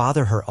didn't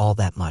bother her all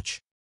that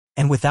much.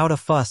 And without a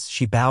fuss,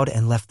 she bowed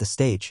and left the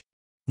stage.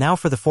 Now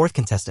for the fourth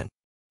contestant.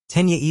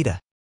 Tenya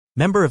Ida.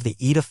 Member of the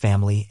Ida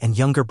family and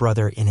younger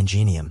brother in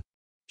Ingenium.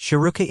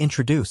 Shiruka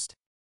introduced.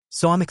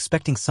 So I'm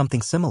expecting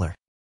something similar.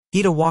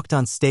 Ida walked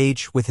on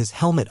stage with his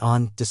helmet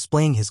on,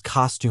 displaying his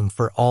costume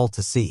for all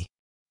to see.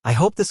 I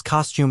hope this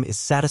costume is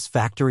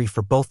satisfactory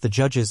for both the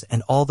judges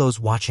and all those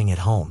watching at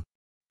home.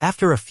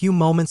 After a few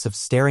moments of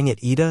staring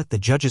at Ida, the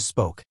judges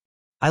spoke.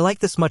 I like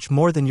this much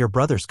more than your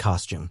brother's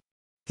costume.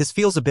 His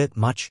feels a bit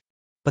much,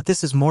 but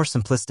this is more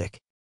simplistic.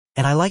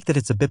 And I like that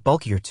it's a bit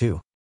bulkier too.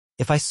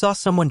 If I saw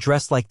someone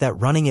dressed like that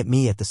running at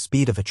me at the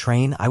speed of a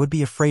train, I would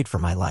be afraid for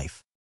my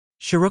life.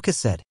 Shiruka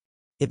said.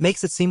 It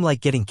makes it seem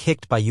like getting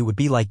kicked by you would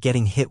be like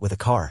getting hit with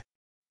a car.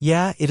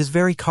 Yeah, it is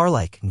very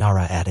car-like,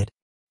 Nara added.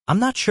 I'm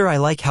not sure I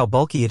like how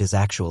bulky it is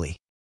actually.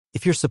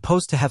 If you're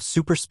supposed to have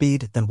super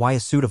speed, then why a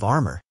suit of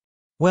armor?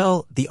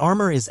 Well, the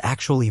armor is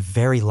actually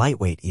very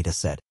lightweight, Ida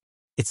said.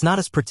 It's not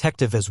as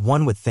protective as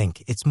one would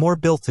think, it's more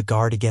built to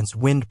guard against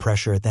wind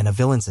pressure than a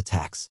villain's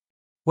attacks.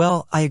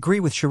 Well, I agree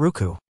with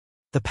Shiruku.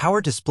 The power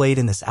displayed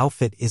in this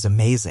outfit is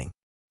amazing.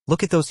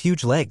 Look at those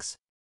huge legs.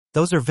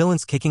 Those are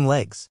villains kicking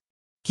legs.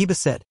 Kiba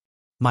said.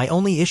 My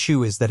only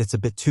issue is that it's a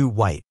bit too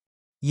white.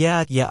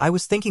 Yeah, I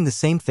was thinking the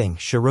same thing,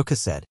 Shiruka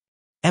said.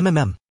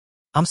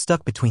 I'm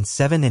stuck between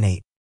 7 and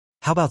 8.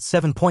 How about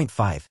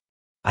 7.5?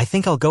 I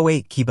think I'll go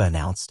 8, Kiba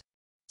announced.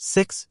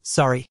 6,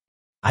 sorry.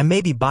 I may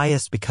be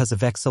biased because of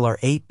XLR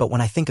 8, but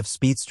when I think of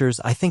speedsters,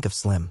 I think of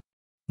Slim.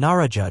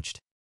 Nara judged.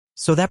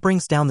 So that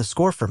brings down the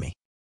score for me.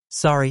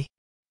 Sorry.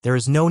 There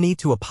is no need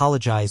to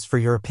apologize for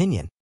your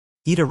opinion.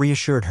 Ida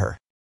reassured her.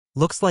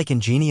 Looks like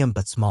Ingenium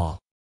but small.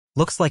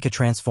 Looks like a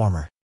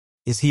transformer.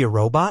 Is he a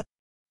robot?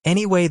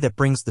 Anyway, that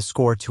brings the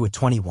score to a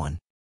 21.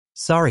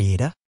 Sorry,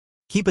 Ida.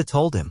 Kiba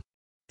told him.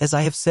 As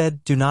I have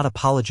said, do not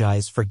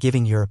apologize for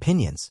giving your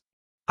opinions.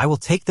 I will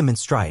take them in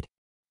stride.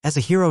 As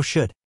a hero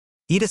should.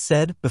 Ida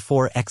said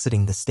before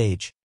exiting the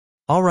stage.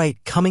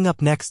 Alright, coming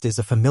up next is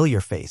a familiar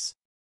face.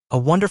 A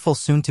wonderful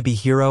soon-to-be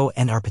hero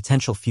and our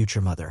potential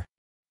future mother.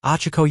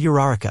 Achiko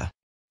Uraraka.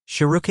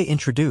 Shiruka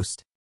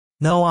introduced.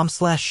 No,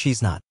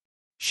 she's not.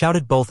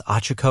 Shouted both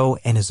Achiko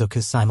and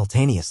Izuku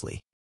simultaneously.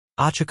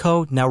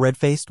 Achiko, now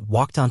red-faced,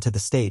 walked onto the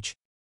stage.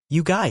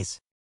 You guys.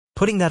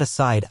 Putting that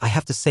aside, I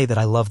have to say that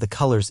I love the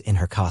colors in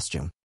her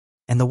costume.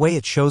 And the way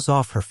it shows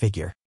off her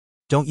figure.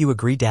 Don't you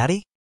agree,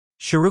 Daddy?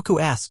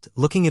 Shiruku asked,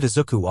 looking at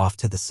Izuku off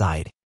to the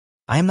side.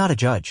 I am not a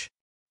judge.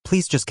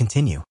 Please just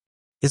continue.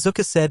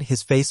 Izuku said,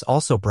 his face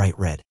also bright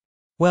red.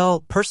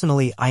 Well,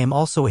 personally, I am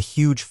also a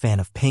huge fan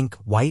of pink,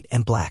 white,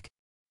 and black.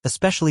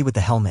 Especially with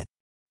the helmet.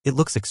 It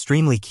looks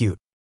extremely cute.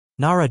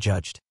 Nara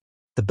judged.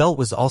 The belt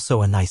was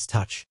also a nice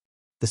touch.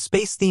 The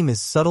space theme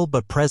is subtle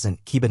but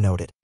present, Kiba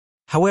noted.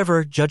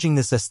 However, judging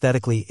this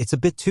aesthetically, it's a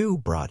bit too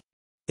broad.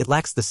 It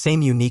lacks the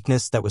same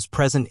uniqueness that was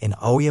present in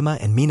Aoyama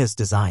and Mina's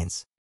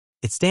designs.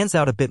 It stands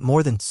out a bit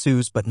more than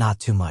Tsu's but not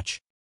too much.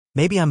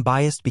 Maybe I'm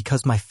biased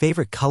because my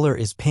favorite color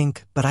is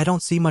pink, but I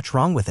don't see much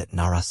wrong with it,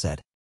 Nara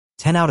said.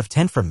 10 out of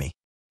 10 from me.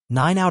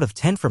 9 out of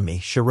 10 from me,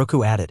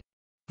 Shiroku added.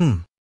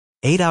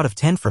 8 out of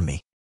 10 from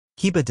me.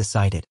 Kiba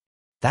decided.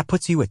 That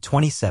puts you at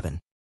 27.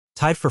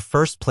 Tied for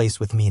first place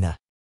with Mina.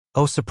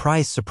 Oh,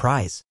 surprise,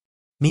 surprise.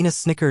 Mina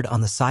snickered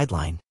on the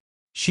sideline.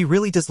 She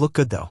really does look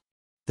good though.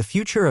 The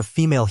future of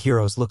female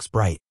heroes looks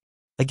bright.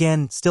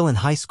 Again, still in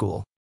high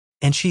school.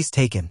 And she's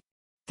taken.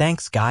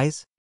 Thanks,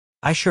 guys.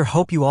 I sure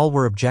hope you all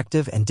were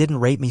objective and didn't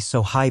rate me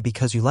so high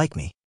because you like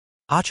me.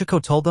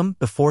 Achiko told them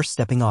before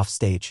stepping off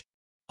stage.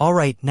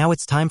 Alright, now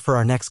it's time for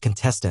our next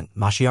contestant,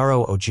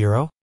 Mashiaro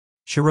Ojiro.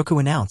 Shiroku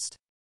announced.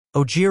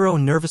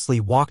 Ojiro nervously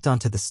walked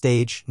onto the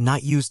stage,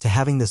 not used to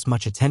having this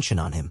much attention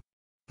on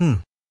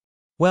him.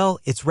 Well,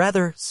 it's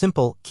rather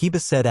simple,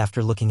 Kiba said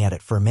after looking at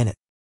it for a minute.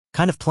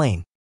 Kind of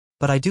plain.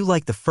 But I do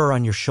like the fur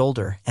on your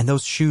shoulder, and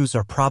those shoes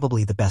are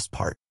probably the best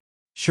part.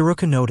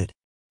 Shiroku noted.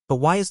 But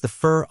why is the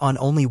fur on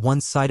only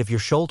one side of your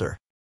shoulder?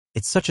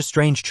 It's such a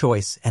strange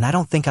choice, and I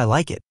don't think I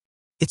like it.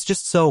 It's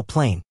just so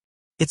plain.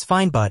 It's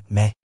fine but,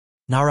 meh.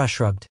 Nara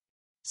shrugged.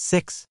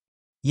 6.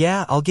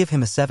 Yeah, I'll give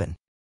him a 7.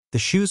 The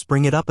shoes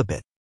bring it up a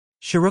bit.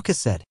 Shiroku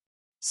said.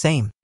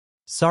 Same.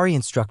 Sorry,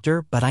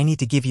 instructor, but I need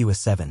to give you a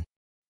 7.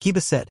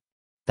 Kiba said.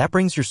 That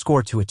brings your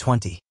score to a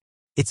 20.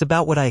 It's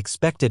about what I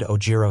expected,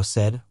 Ojiro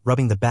said,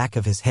 rubbing the back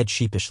of his head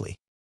sheepishly.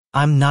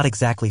 I'm not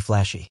exactly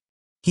flashy.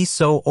 He's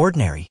so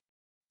ordinary.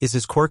 Is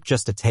his quirk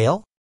just a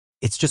tail?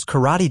 It's just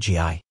karate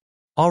gi.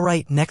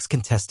 Alright, next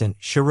contestant,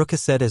 Shiroku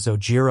said as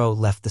Ojiro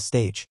left the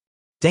stage.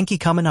 Denki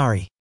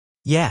Kaminari.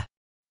 Yeah.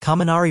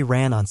 Kaminari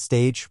ran on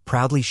stage,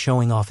 proudly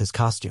showing off his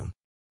costume.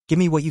 Give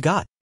me what you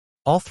got.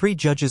 All 3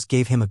 judges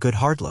gave him a good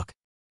hard look.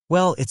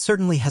 Well, it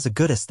certainly has a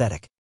good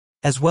aesthetic,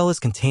 as well as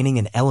containing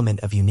an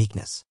element of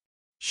uniqueness.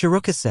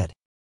 Shiroku said.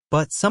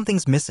 But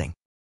something's missing.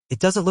 It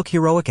doesn't look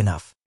heroic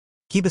enough.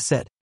 Kiba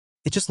said.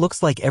 It just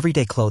looks like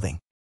everyday clothing.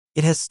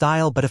 It has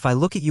style, but if I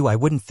look at you I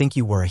wouldn't think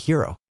you were a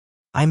hero.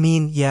 I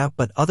mean, yeah,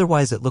 but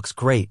otherwise it looks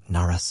great,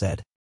 Nara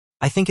said.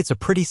 I think it's a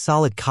pretty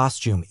solid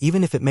costume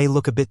even if it may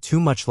look a bit too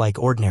much like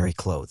ordinary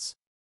clothes.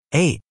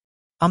 8.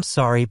 I'm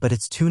sorry, but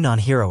it's too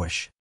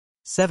non-heroish.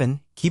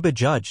 7. Kiba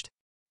judged.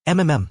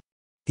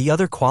 The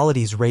other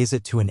qualities raise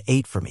it to an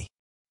 8 for me,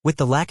 with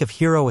the lack of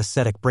hero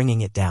aesthetic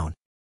bringing it down.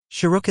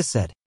 Shiroku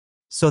said.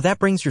 So that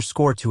brings your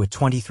score to a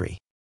 23.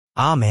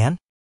 Ah man.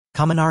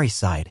 Kaminari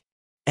sighed.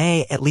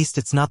 At least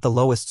it's not the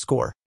lowest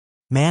score.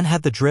 Man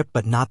had the drip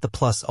but not the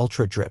plus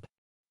ultra drip.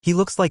 He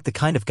looks like the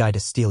kind of guy to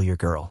steal your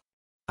girl.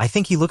 I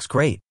think he looks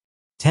great.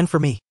 10 for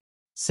me.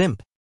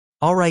 Simp.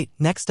 Alright,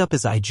 next up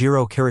is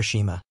Eijiro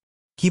Kirishima.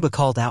 Kiba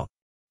called out.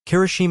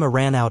 Kirishima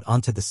ran out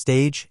onto the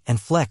stage and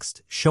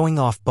flexed, showing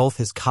off both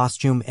his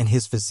costume and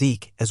his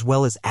physique as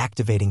well as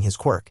activating his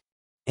quirk.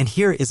 And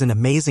here is an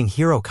amazing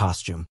hero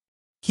costume.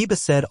 Kiba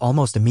said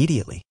almost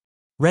immediately.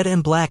 Red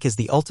and black is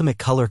the ultimate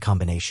color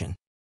combination.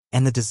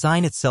 And the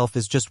design itself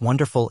is just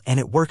wonderful and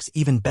it works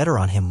even better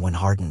on him when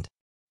hardened.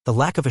 The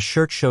lack of a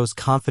shirt shows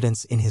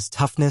confidence in his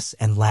toughness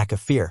and lack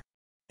of fear.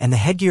 And the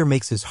headgear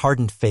makes his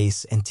hardened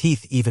face and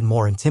teeth even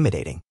more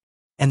intimidating.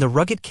 And the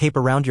rugged cape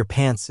around your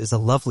pants is a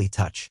lovely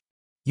touch.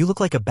 You look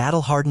like a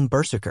battle-hardened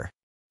berserker,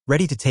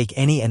 ready to take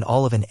any and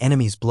all of an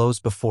enemy's blows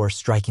before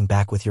striking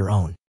back with your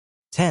own.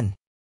 10.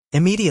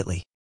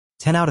 Immediately.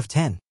 10 out of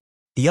 10.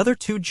 The other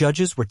 2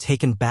 judges were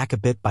taken back a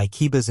bit by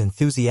Kiba's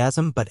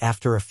enthusiasm, but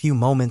after a few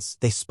moments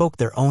they spoke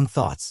their own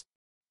thoughts.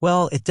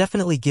 Well, it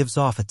definitely gives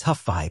off a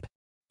tough vibe.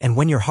 And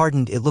when you're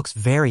hardened it looks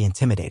very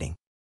intimidating.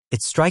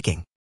 It's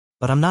striking.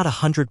 But I'm not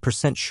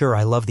 100% sure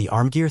I love the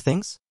arm gear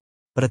things.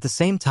 But at the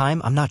same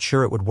time I'm not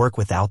sure it would work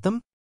without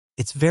them.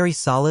 It's very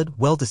solid,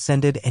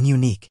 well-descended, and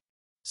unique.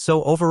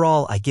 So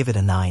overall I give it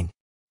a 9.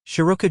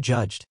 Shiroku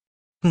judged.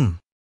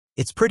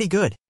 It's pretty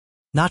good.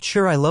 Not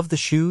sure I love the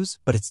shoes,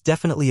 but it's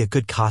definitely a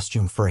good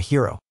costume for a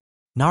hero.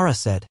 Nara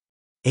said.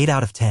 8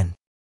 out of 10.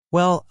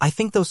 Well, I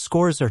think those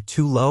scores are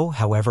too low,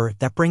 however,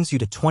 that brings you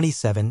to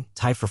 27,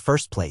 tied for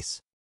first place.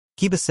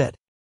 Kiba said.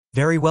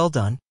 Very well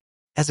done.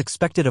 As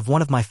expected of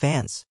one of my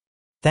fans.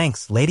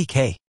 Thanks, Lady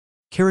K.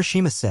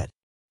 Kirishima said.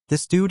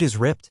 This dude is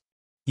ripped.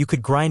 You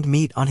could grind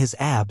meat on his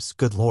abs,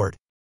 good lord.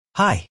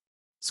 Hi.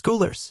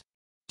 Schoolers.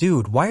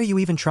 Dude, why are you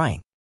even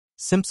trying?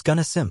 Simp's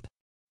gonna simp.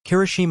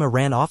 Kirishima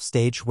ran off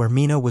stage where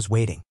Mina was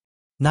waiting.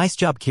 Nice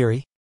job,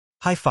 Kiri.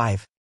 High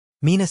five.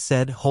 Mina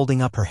said,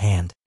 holding up her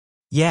hand.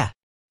 Yeah.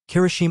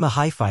 Kirishima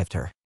high-fived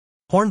her.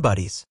 Horn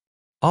buddies.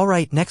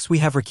 Alright, next we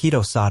have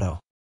Rikido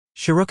Sato.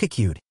 Shiroku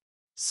cued.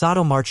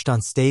 Sato marched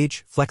on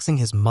stage, flexing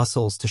his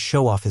muscles to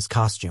show off his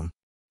costume.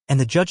 And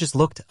the judges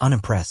looked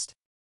unimpressed.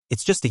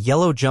 It's just a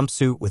yellow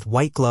jumpsuit with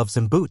white gloves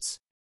and boots.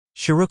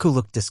 Shiroku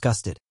looked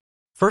disgusted.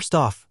 First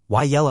off,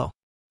 why yellow?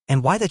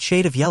 And why that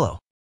shade of yellow?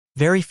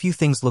 Very few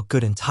things look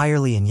good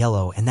entirely in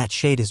yellow and that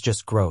shade is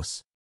just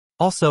gross.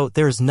 Also,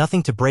 there is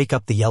nothing to break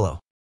up the yellow.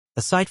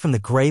 Aside from the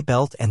gray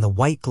belt and the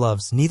white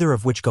gloves, neither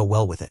of which go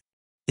well with it.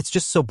 It's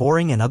just so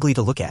boring and ugly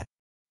to look at.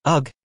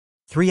 Ugh.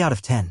 3 out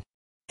of 10.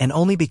 And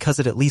only because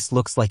it at least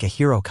looks like a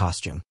hero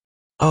costume.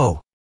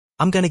 Oh,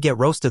 I'm gonna get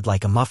roasted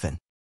like a muffin.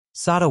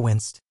 Sato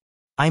winced.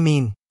 I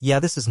mean, yeah,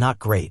 this is not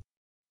great.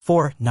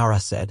 4, Nara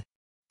said.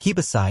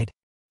 Kiba sighed.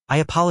 I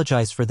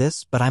apologize for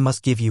this, but I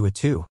must give you a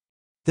 2.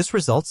 This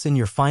results in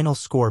your final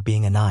score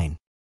being a 9.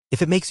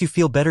 If it makes you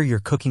feel better, your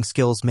cooking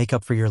skills make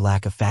up for your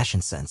lack of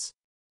fashion sense.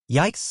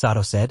 Yikes,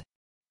 Sato said.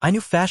 I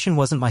knew fashion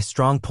wasn't my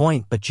strong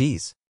point, but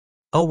geez.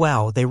 Oh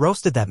wow, they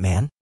roasted that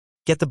man.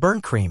 Get the burn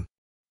cream.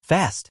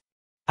 Fast.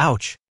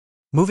 Ouch.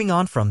 Moving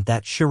on from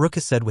that,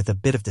 Shiruka said with a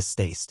bit of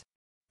distaste.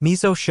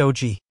 Mizo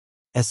Shoji.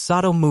 As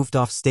Sato moved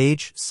off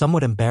stage,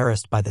 somewhat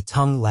embarrassed by the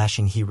tongue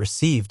lashing he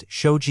received,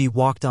 Shoji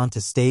walked onto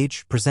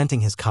stage,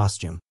 presenting his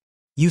costume.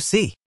 You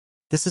see,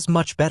 this is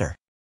much better.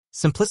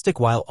 Simplistic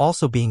while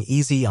also being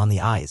easy on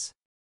the eyes.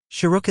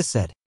 Shiruka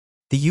said.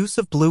 The use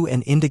of blue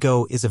and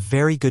indigo is a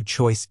very good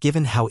choice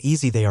given how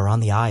easy they are on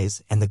the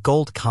eyes, and the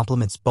gold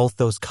complements both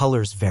those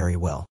colors very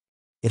well.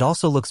 It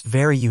also looks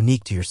very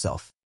unique to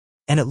yourself.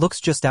 And it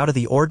looks just out of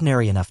the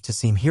ordinary enough to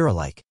seem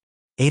hero-like.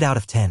 8 out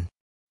of 10.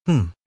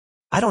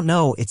 I don't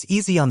know, it's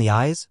easy on the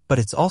eyes, but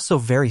it's also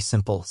very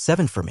simple.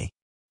 7 for me.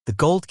 The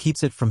gold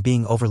keeps it from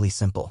being overly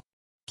simple.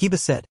 Kiba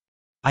said.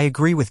 I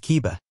agree with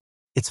Kiba.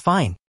 It's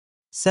fine.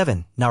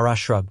 7, Nara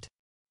shrugged.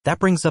 That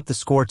brings up the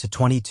score to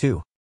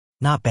 22.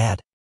 Not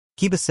bad.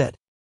 Kiba said.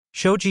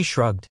 Shoji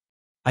shrugged.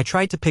 I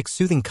tried to pick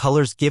soothing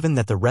colors given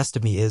that the rest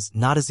of me is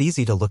not as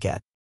easy to look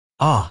at.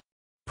 Ah.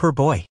 Poor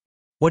boy.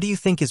 What do you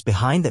think is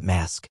behind that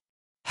mask?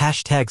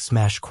 Hashtag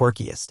smash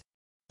quirkiest.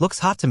 Looks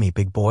hot to me,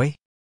 big boy.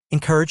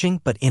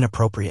 Encouraging but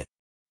inappropriate.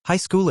 High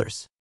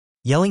schoolers.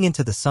 Yelling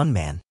into the sun,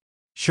 man.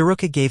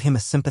 Shiruka gave him a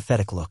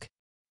sympathetic look.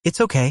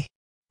 It's okay.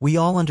 We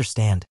all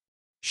understand.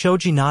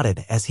 Shoji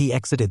nodded as he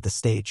exited the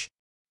stage.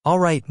 All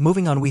right,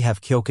 moving on, we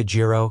have Kyoka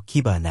Jiro,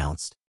 Kiba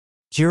announced.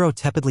 Jiro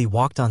tepidly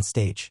walked on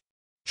stage,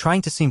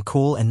 trying to seem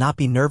cool and not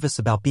be nervous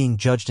about being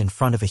judged in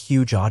front of a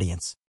huge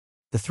audience.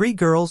 The 3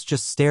 girls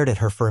just stared at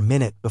her for a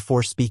minute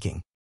before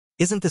speaking.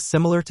 Isn't this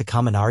similar to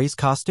Kaminari's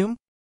costume?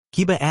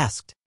 Kiba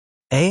asked.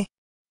 Eh?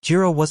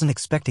 Jiro wasn't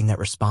expecting that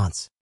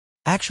response.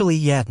 Actually,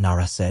 yeah,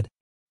 Nara said.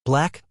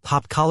 Black,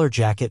 pop-collar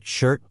jacket,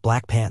 shirt,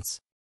 black pants.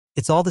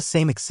 It's all the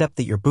same except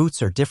that your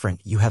boots are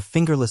different, you have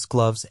fingerless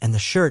gloves, and the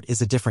shirt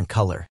is a different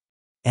color.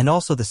 And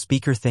also the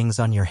speaker things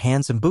on your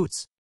hands and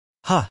boots.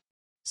 Huh.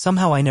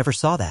 Somehow I never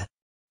saw that.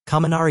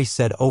 Kaminari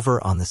said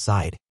over on the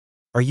side.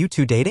 Are you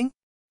two dating?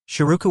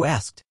 Shiruku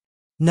asked.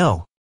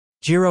 No.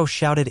 Jiro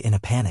shouted in a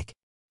panic.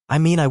 I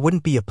mean, I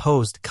wouldn't be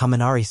opposed,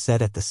 Kaminari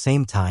said at the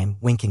same time,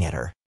 winking at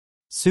her.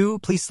 Sue,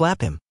 please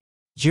slap him.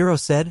 Jiro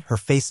said, her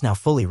face now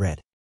fully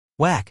red.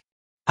 Whack.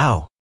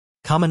 Ow.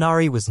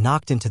 Kaminari was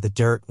knocked into the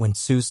dirt when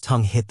Sue's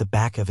tongue hit the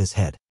back of his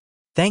head.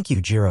 Thank you,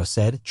 Jiro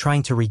said,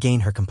 trying to regain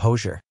her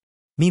composure.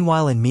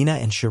 Meanwhile, in Mina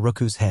and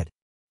Shiruku's head.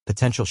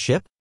 Potential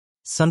ship?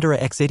 Sundara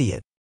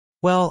ex-idiot.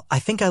 Well, I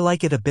think I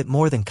like it a bit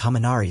more than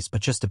Kaminari's,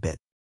 but just a bit.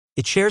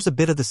 It shares a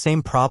bit of the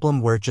same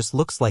problem where it just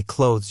looks like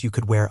clothes you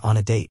could wear on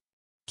a date.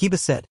 Kiba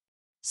said.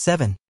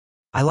 7.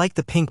 I like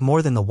the pink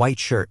more than the white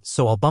shirt,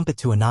 so I'll bump it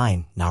to a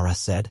 9, Nara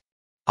said.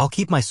 I'll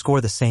keep my score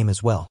the same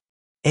as well.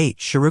 8,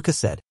 Shiruka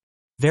said.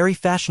 Very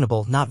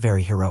fashionable, not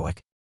very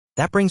heroic.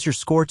 That brings your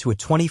score to a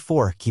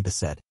 24, Kiba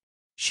said.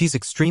 She's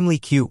extremely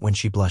cute when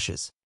she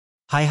blushes.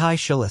 Hi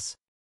Shillis.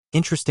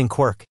 Interesting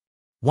quirk.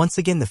 Once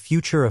again, the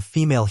future of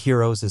female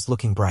heroes is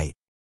looking bright.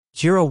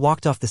 Jiro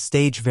walked off the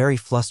stage very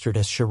flustered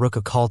as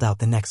Shiruka called out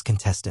the next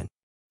contestant.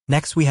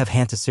 Next we have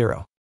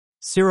Hantasiro.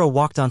 Siro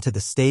walked onto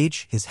the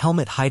stage, his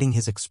helmet hiding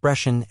his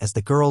expression as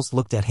the girls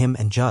looked at him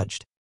and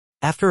judged.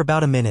 After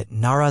about a minute,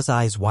 Nara's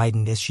eyes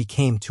widened as she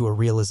came to a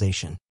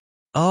realization.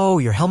 Oh,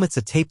 your helmet's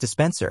a tape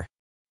dispenser.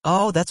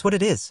 Oh, that's what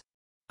it is.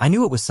 I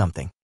knew it was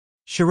something.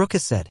 Shiruka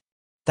said.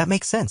 That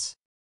makes sense.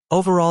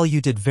 Overall,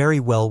 you did very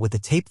well with the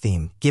tape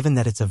theme, given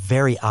that it's a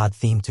very odd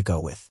theme to go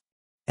with.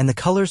 And the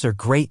colors are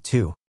great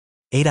too.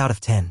 8 out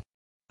of 10.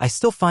 I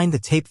still find the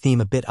tape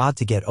theme a bit odd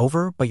to get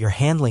over, but your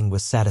handling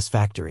was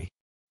satisfactory.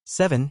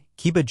 7,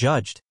 Kiba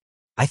judged.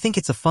 I think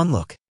it's a fun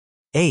look.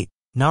 8,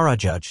 Nara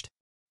judged.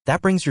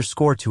 That brings your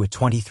score to a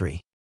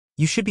 23.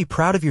 You should be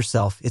proud of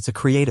yourself, it's a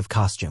creative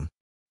costume.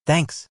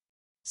 Thanks.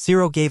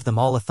 Siro gave them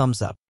all a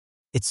thumbs up.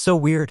 It's so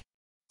weird.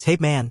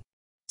 Tape man.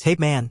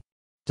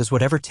 Does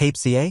whatever tape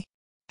CA?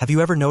 Have you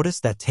ever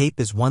noticed that tape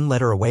is one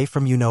letter away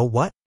from you know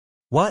what?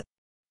 What?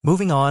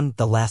 Moving on,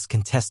 the last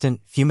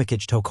contestant,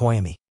 Fumikage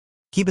Tokoyami.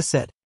 Kiba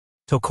said.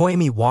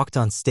 Tokoyami walked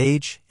on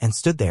stage and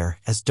stood there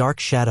as dark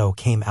shadow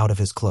came out of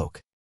his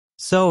cloak.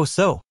 So,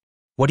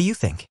 what do you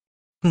think?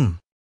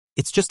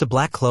 It's just a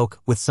black cloak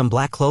with some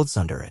black clothes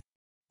under it.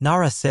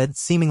 Nara said,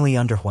 seemingly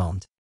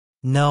underwhelmed.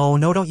 No,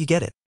 don't you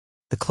get it?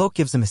 The cloak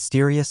gives a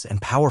mysterious and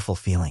powerful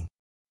feeling.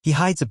 He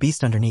hides a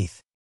beast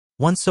underneath.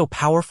 One so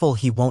powerful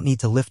he won't need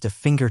to lift a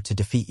finger to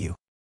defeat you.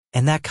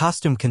 And that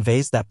costume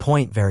conveys that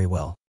point very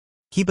well.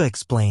 Kiba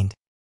explained.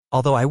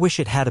 Although I wish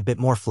it had a bit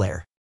more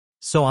flair.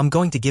 So I'm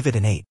going to give it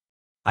an 8.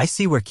 I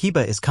see where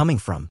Kiba is coming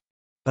from,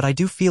 but I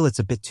do feel it's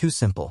a bit too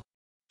simple.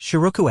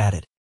 Shiruku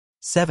added.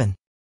 7.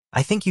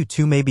 I think you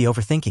two may be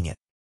overthinking it.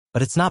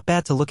 But it's not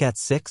bad to look at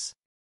 6?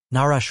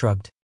 Nara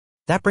shrugged.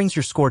 That brings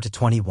your score to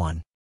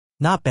 21.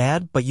 Not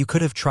bad, but you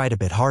could have tried a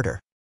bit harder.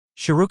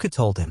 Shiruka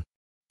told him.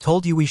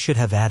 Told you we should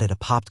have added a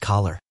popped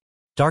collar.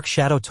 Dark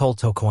Shadow told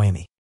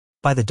Tokoemi.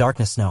 By the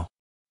darkness no.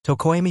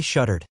 Tokoemi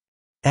shuddered.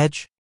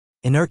 Edge.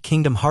 Inert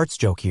Kingdom Hearts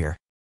joke here.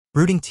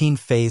 Brooding teen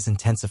phase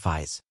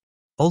intensifies.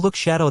 Oh look,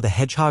 Shadow the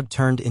Hedgehog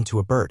turned into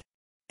a bird.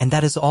 And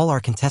that is all our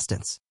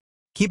contestants.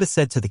 Kiba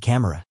said to the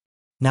camera.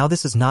 Now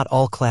this is not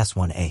all Class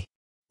 1A.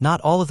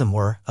 Not all of them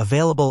were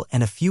available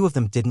and a few of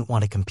them didn't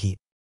want to compete.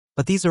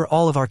 But these are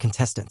all of our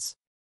contestants.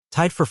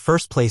 Tied for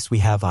first place we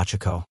have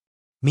Achiko,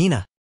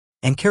 Mina,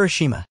 and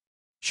Kirishima.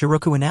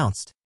 Shiruku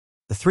announced.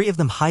 The three of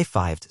them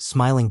high-fived,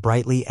 smiling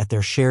brightly at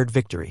their shared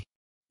victory.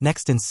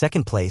 Next in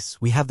second place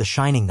we have the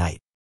Shining Knight.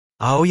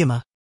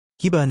 Aoyama,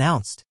 Kiba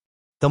announced.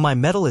 Though my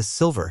medal is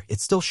silver, it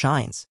still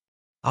shines.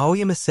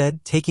 Aoyama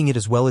said, taking it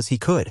as well as he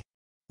could.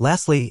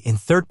 Lastly, in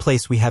third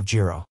place we have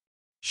Jiro.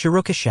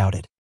 Shiruka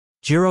shouted.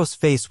 Jiro's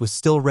face was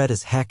still red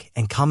as heck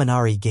and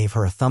Kaminari gave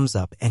her a thumbs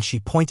up and she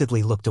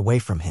pointedly looked away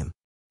from him.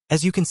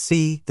 As you can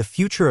see, the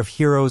future of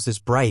heroes is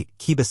bright,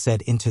 Kiba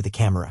said into the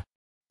camera.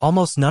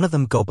 Almost none of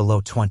them go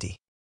below 20.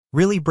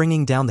 Really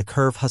bringing down the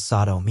curve,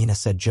 Hasato, Mina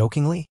said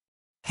jokingly.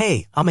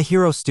 Hey, I'm a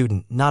hero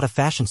student, not a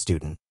fashion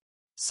student.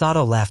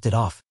 Sato laughed it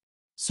off.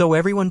 So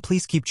everyone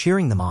please keep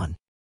cheering them on.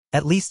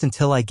 At least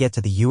until I get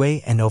to the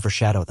UA and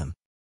overshadow them.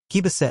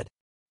 Kiba said.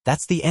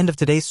 That's the end of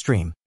today's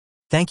stream.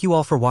 Thank you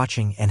all for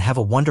watching and have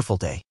a wonderful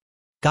day.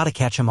 Gotta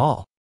catch 'em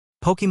all.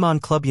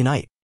 Pokemon Club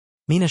Unite.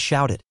 Mina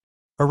shouted.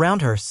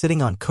 Around her,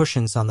 sitting on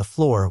cushions on the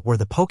floor, were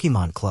the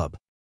Pokemon Club.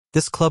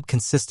 This club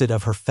consisted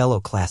of her fellow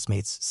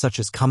classmates such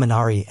as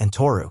Kaminari and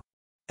Toru,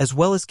 as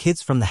well as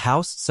kids from the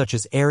house such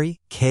as Eri,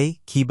 Kei,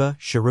 Kiba,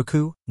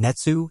 Shiruku,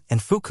 Netsu,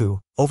 and Fuku.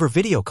 Over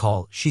video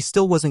call, she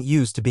still wasn't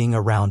used to being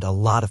around a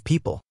lot of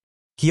people.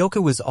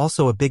 Kyoka was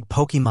also a big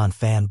Pokemon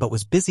fan but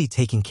was busy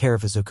taking care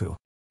of Izuku.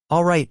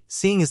 Alright,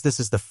 seeing as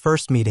this is the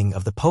first meeting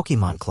of the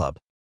Pokemon Club,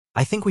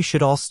 I think we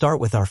should all start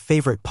with our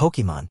favorite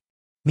Pokemon.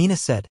 Mina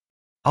said.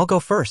 I'll go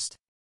first.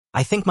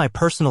 I think my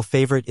personal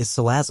favorite is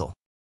Salazzle.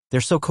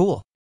 They're so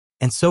cool.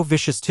 And so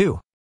vicious too.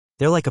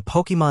 They're like a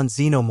Pokemon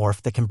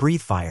xenomorph that can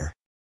breathe fire.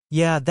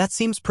 Yeah, that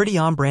seems pretty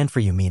on brand for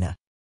you, Mina.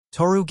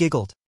 Toru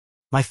giggled.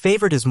 My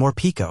favorite is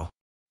Morpeko.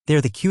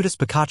 They're the cutest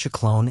Pikachu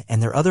clone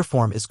and their other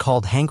form is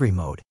called Hangry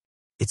Mode.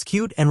 It's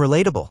cute and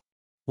relatable.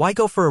 Why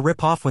go for a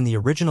rip-off when the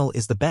original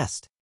is the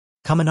best?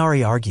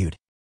 Kaminari argued.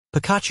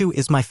 Pikachu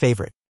is my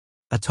favorite.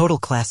 A total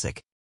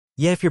classic.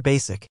 Yeah, if you're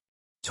basic.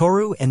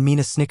 Toru and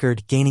Mina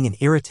snickered, gaining an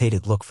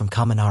irritated look from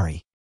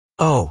Kaminari.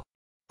 Oh,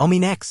 me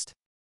next.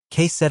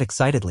 Kei said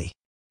excitedly.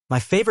 My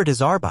favorite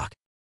is Arbok.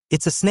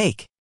 It's a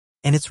snake.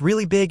 And it's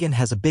really big and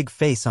has a big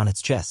face on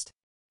its chest.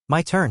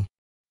 My turn.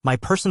 My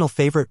personal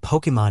favorite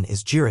Pokemon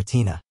is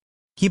Giratina.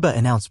 Kiba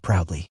announced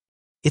proudly.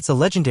 It's a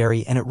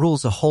legendary and it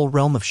rules a whole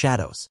realm of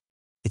shadows.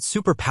 It's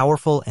super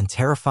powerful and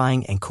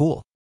terrifying and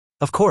cool.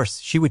 Of course,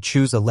 she would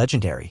choose a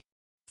legendary.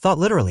 Thought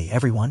literally,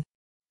 everyone.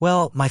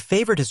 Well, my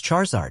favorite is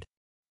Charizard.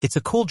 It's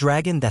a cool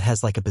dragon that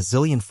has like a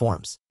bazillion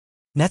forms.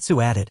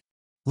 Netsu added.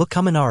 Look,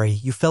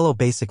 Kaminari, you fellow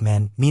basic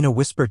man, Mina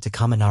whispered to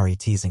Kaminari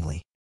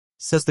teasingly.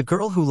 Says the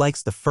girl who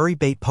likes the furry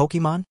bait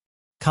Pokemon?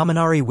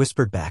 Kaminari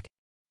whispered back.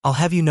 I'll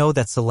have you know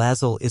that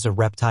Salazzle is a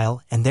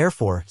reptile and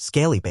therefore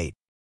scaly bait.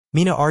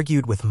 Mina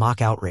argued with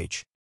mock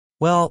outrage.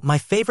 Well, my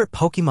favorite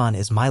Pokemon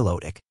is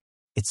Milotic.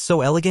 It's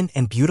so elegant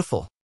and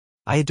beautiful.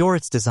 I adore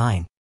its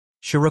design.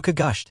 Shiruka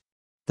gushed.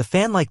 The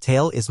fan-like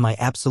tail is my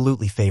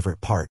absolutely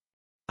favorite part.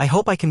 I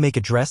hope I can make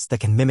a dress that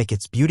can mimic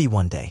its beauty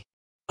one day.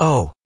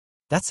 Oh,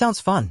 that sounds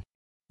fun.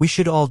 We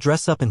should all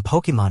dress up in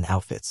Pokemon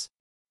outfits.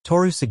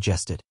 Toru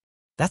suggested.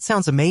 That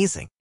sounds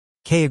amazing.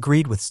 Kei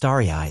agreed with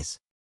starry eyes.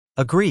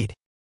 Agreed.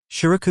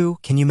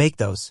 Shiruku, can you make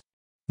those?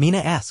 Mina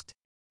asked.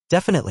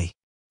 Definitely.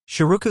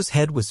 Shiruku's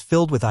head was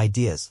filled with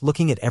ideas,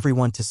 looking at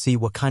everyone to see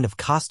what kind of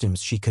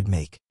costumes she could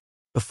make.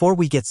 Before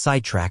we get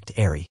sidetracked,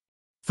 Eri.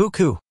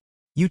 Fuku,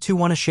 you two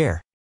want to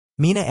share?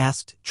 Mina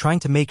asked, trying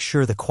to make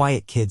sure the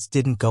quiet kids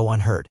didn't go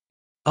unheard.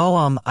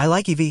 Oh, I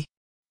like Eevee.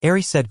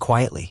 Eri said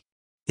quietly.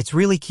 It's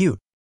really cute.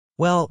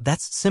 Well,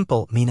 that's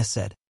simple, Mina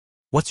said.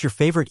 What's your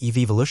favorite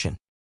Eevee evolution?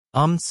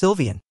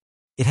 Sylveon.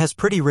 It has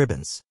pretty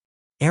ribbons.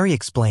 Eri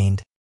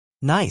explained.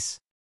 Nice.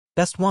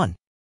 Best one.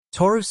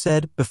 Toru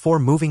said, before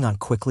moving on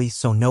quickly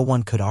so no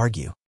one could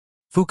argue.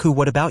 Fuku,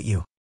 what about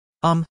you?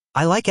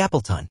 I like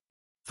Appleton.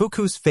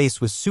 Fuku's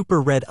face was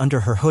super red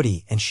under her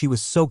hoodie and she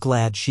was so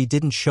glad she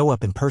didn't show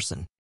up in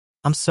person.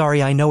 I'm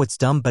sorry, I know it's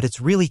dumb, but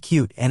it's really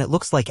cute and it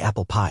looks like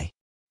apple pie.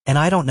 And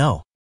I don't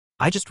know.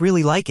 I just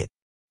really like it.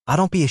 I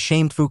don't be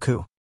ashamed,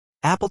 Fuku.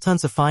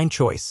 Appleton's a fine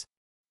choice.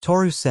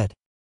 Toru said.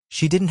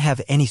 She didn't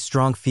have any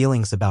strong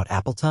feelings about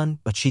Appleton,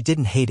 but she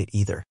didn't hate it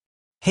either.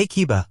 Hey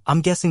Kiba,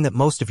 I'm guessing that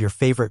most of your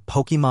favorite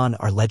Pokemon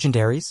are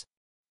legendaries?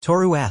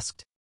 Toru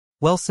asked.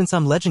 Well, since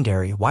I'm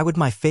legendary, why would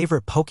my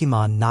favorite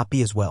Pokemon not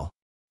be as well?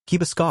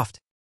 Kiba scoffed.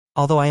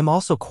 Although I am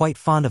also quite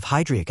fond of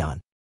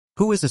Hydreigon,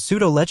 who is a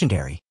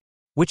pseudo-legendary,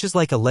 which is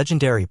like a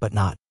legendary but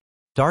not.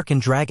 Dark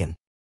and Dragon.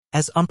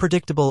 As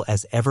unpredictable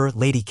as ever,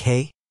 Lady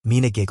K,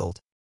 Mina giggled.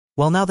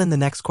 Well, now then, the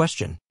next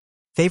question.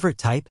 Favorite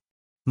type?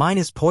 Mine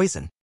is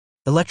poison.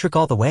 Electric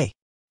all the way.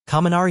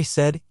 Kaminari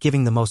said,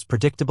 giving the most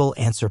predictable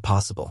answer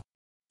possible.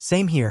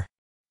 Same here.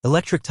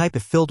 Electric type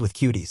if filled with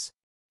cuties.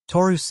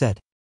 Toru said,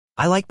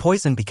 I like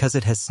poison because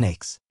it has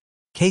snakes.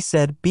 Kei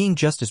said, being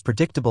just as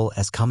predictable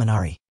as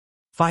Kaminari.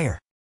 Fire.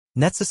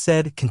 Netsa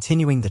said,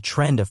 continuing the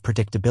trend of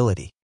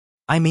predictability.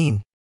 I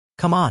mean,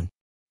 come on.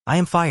 I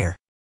am fire.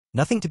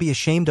 Nothing to be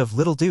ashamed of,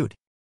 little dude.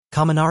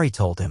 Kaminari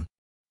told him.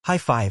 High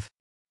five.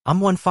 I'm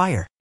one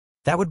fire.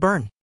 That would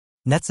burn.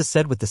 Netsa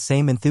said with the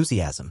same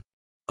enthusiasm.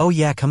 Oh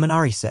yeah,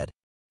 Kaminari said.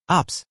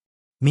 Ops.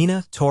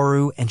 Mina,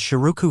 Toru, and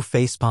Shiruku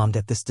facepalmed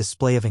at this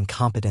display of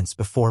incompetence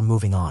before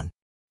moving on.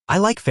 I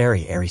like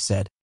fairy, Eri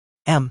said.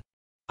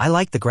 I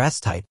like the grass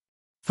type.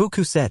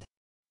 Fuku said.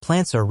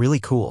 Plants are really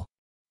cool.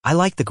 I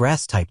like the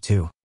grass type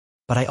too.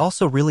 But I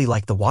also really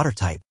like the water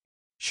type.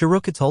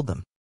 Shiruka told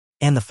them.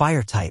 And the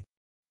fire type.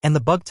 And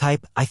the bug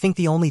type. I think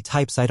the only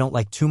types I don't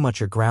like too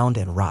much are ground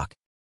and rock.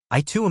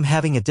 I too am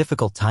having a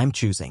difficult time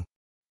choosing.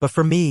 But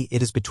for me,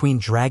 it is between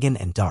dragon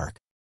and dark.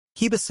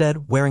 Kiba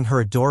said, wearing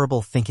her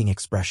adorable thinking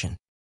expression.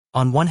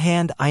 On one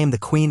hand, I am the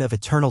queen of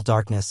eternal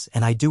darkness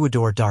and I do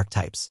adore dark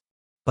types.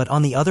 But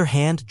on the other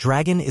hand,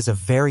 dragon is a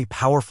very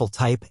powerful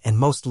type and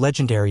most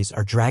legendaries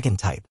are dragon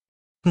type.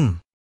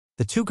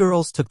 The two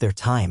girls took their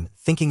time,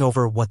 thinking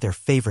over what their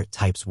favorite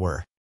types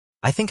were.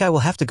 I think I will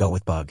have to go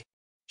with bug.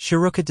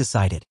 Shiruka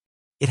decided.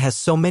 It has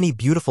so many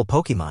beautiful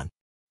Pokemon.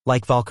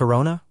 Like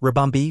Volcarona,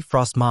 Ribombee,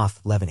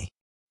 Frostmoth, Levany.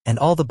 And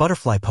all the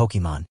butterfly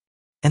Pokemon.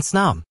 And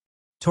Snom.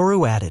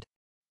 Toru added.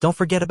 Don't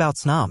forget about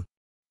Snom.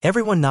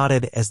 Everyone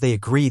nodded as they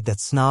agreed that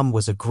Snom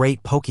was a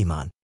great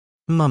Pokemon.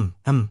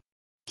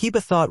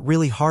 Kiba thought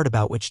really hard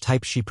about which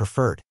type she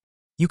preferred.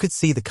 You could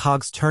see the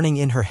cogs turning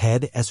in her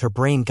head as her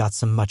brain got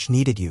some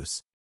much-needed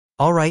use.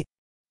 Alright,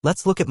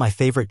 let's look at my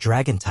favorite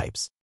dragon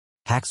types.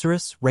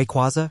 Haxorus,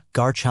 Rayquaza,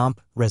 Garchomp,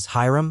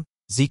 Reshiram,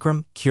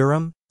 Zekrom,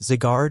 Kyurem,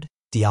 Zygarde,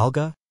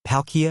 Dialga,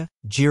 Palkia,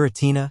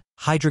 Giratina,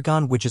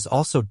 Hydreigon, which is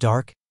also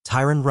dark,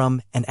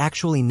 Tyranrum, and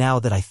actually now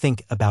that I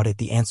think about it,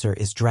 the answer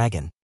is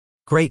dragon.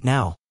 Great,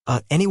 now,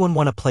 anyone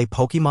want to play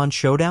Pokemon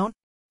Showdown?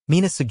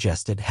 Mina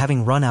suggested,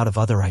 having run out of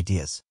other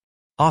ideas.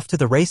 Off to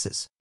the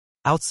races.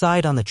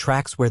 Outside on the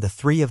tracks were the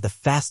three of the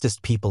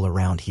fastest people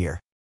around here.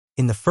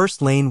 In the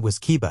first lane was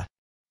Kiba,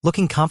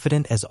 looking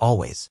confident as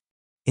always.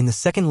 In the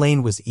second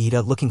lane was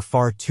Ida, looking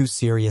far too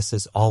serious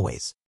as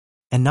always.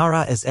 And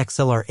Nara as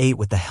XLR8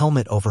 with the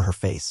helmet over her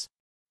face.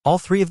 All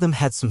three of them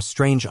had some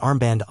strange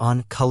armband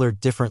on, colored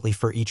differently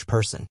for each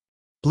person.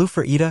 Blue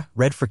for Ida,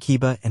 red for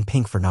Kiba, and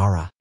pink for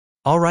Nara.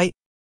 Alright,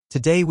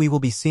 today we will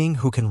be seeing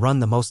who can run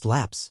the most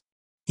laps.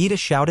 Ida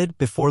shouted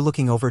before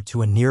looking over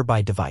to a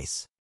nearby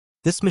device.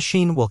 This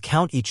machine will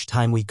count each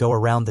time we go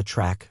around the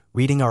track,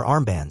 reading our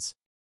armbands.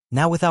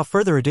 Now without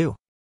further ado,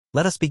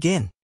 let us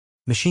begin.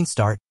 Machine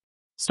start.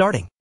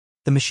 Starting.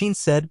 The machine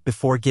said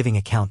before giving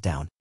a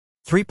countdown.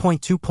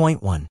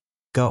 3.2.1.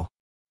 Go.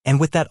 And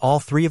with that, all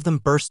three of them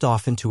burst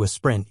off into a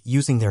sprint,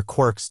 using their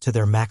quirks to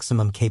their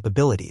maximum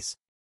capabilities.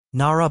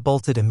 Nara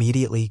bolted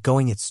immediately,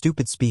 going at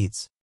stupid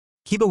speeds.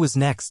 Kiba was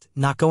next,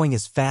 not going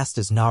as fast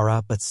as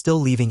Nara but still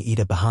leaving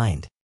Ida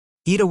behind.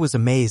 Ida was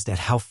amazed at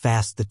how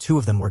fast the two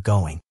of them were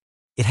going.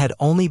 It had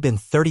only been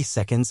 30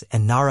 seconds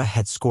and Nara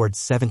had scored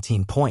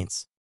 17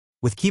 points,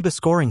 with Kiba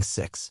scoring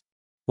 6,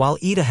 while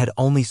Ida had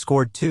only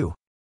scored 2.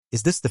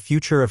 Is this the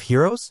future of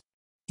heroes?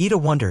 Ida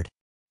wondered.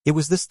 It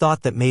was this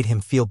thought that made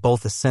him feel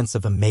both a sense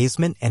of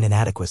amazement and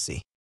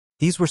inadequacy.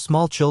 These were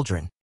small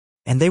children,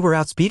 and they were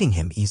outspeeding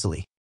him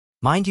easily.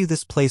 Mind you,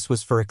 this place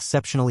was for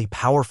exceptionally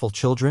powerful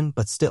children,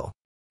 but still.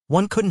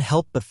 One couldn't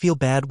help but feel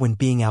bad when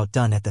being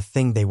outdone at the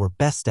thing they were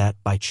best at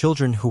by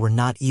children who were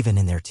not even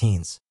in their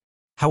teens.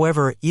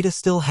 However, Ida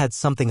still had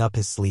something up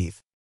his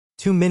sleeve.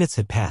 2 minutes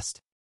had passed.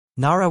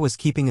 Nara was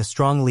keeping a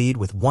strong lead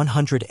with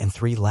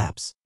 103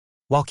 laps,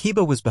 while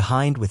Kiba was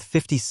behind with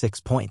 56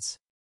 points.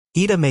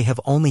 Ida may have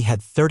only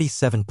had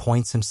 37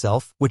 points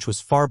himself, which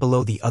was far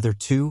below the other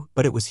two,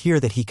 but it was here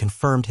that he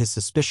confirmed his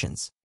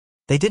suspicions.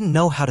 They didn't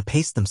know how to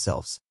pace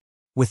themselves.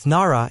 With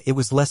Nara, it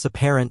was less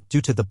apparent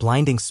due to the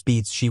blinding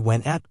speeds she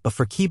went at, but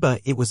for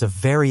Kiba, it was a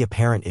very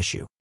apparent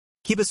issue.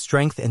 Kiba's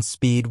strength and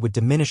speed would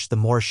diminish the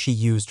more she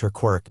used her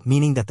quirk,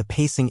 meaning that the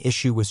pacing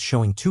issue was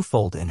showing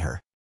twofold in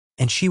her.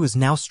 And she was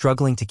now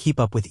struggling to keep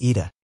up with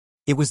Ida.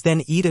 It was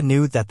then Ida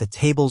knew that the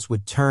tables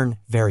would turn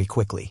very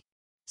quickly.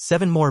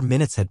 7 more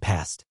minutes had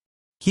passed.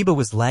 Kiba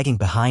was lagging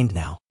behind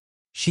now.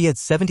 She had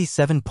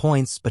 77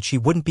 points, but she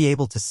wouldn't be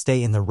able to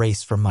stay in the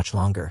race for much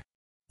longer.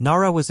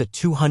 Nara was at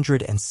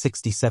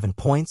 267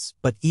 points,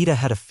 but Ida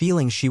had a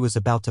feeling she was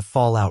about to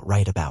fall out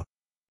right about.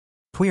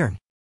 Twirn.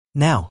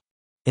 Now.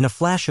 In a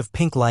flash of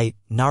pink light,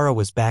 Nara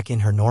was back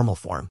in her normal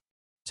form.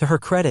 To her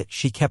credit,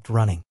 she kept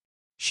running.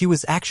 She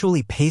was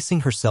actually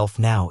pacing herself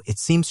now. It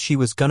seems she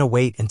was gonna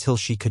wait until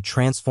she could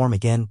transform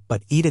again,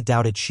 but Ida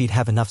doubted she'd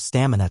have enough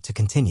stamina to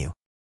continue.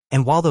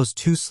 And while those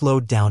two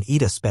slowed down,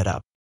 Ida sped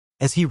up.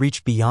 As he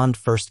reached beyond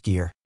first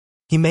gear,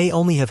 He may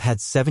only have had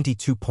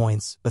 72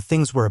 points, but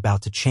things were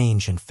about to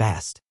change and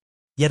fast.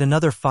 Yet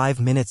another 5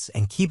 minutes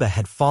and Kiba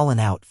had fallen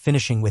out,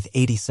 finishing with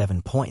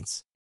 87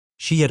 points.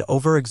 She had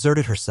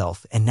overexerted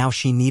herself and now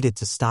she needed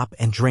to stop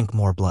and drink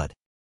more blood.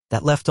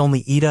 That left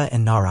only Ida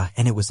and Nara,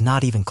 and it was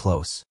not even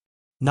close.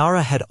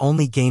 Nara had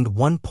only gained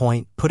 1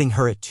 point, putting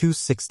her at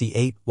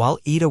 268, while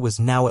Ida was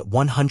now at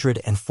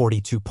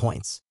 142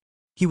 points.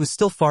 He was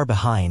still far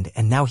behind,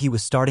 and now he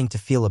was starting to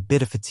feel a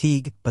bit of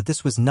fatigue, but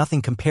this was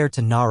nothing compared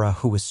to Nara,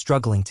 who was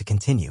struggling to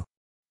continue.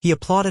 He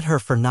applauded her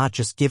for not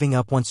just giving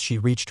up once she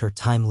reached her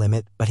time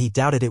limit, but he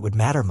doubted it would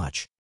matter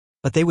much.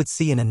 But they would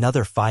see in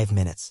another 5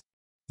 minutes.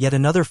 Yet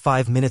another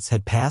 5 minutes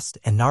had passed,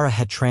 and Nara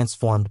had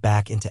transformed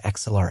back into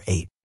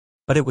XLR8.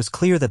 But it was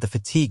clear that the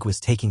fatigue was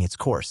taking its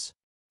course.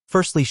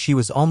 Firstly, she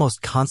was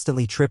almost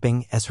constantly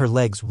tripping, as her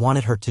legs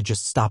wanted her to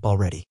just stop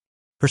already.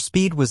 Her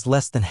speed was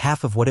less than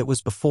half of what it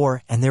was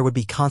before, and there would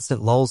be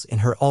constant lulls in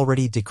her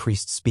already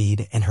decreased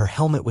speed, and her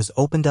helmet was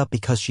opened up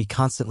because she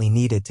constantly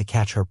needed to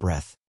catch her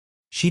breath.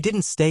 She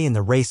didn't stay in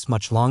the race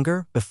much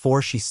longer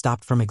before she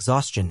stopped from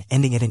exhaustion,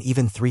 ending at an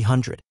even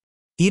 300.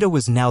 Ida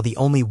was now the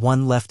only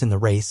one left in the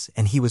race,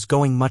 and he was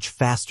going much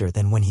faster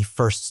than when he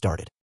first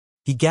started.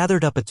 He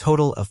gathered up a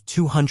total of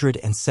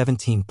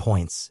 217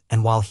 points,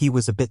 and while he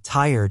was a bit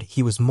tired,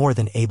 he was more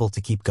than able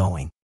to keep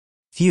going.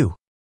 Phew.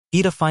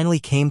 Ida finally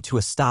came to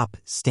a stop,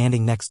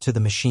 standing next to the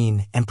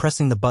machine and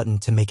pressing the button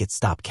to make it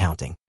stop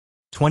counting.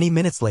 20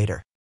 minutes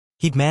later,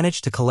 he'd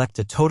managed to collect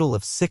a total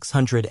of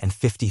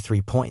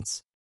 653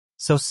 points.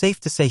 So safe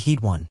to say he'd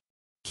won.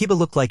 Kiba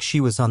looked like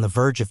she was on the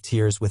verge of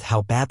tears with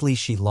how badly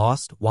she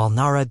lost, while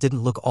Nara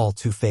didn't look all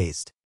too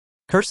fazed.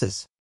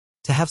 Curses!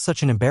 To have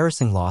such an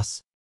embarrassing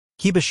loss?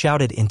 Kiba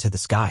shouted into the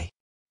sky.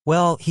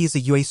 Well, he's a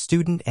UA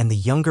student and the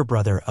younger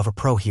brother of a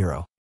pro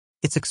hero.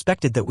 It's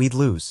expected that we'd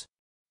lose.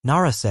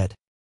 Nara said.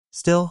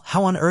 Still,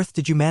 how on earth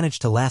did you manage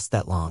to last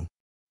that long?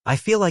 I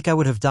feel like I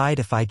would have died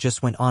if I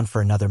just went on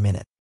for another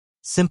minute.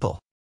 Simple.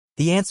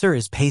 The answer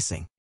is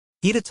pacing.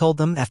 Ida told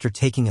them after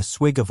taking a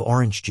swig of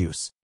orange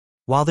juice.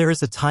 While there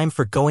is a time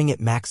for going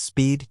at max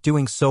speed,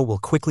 doing so will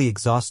quickly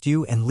exhaust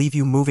you and leave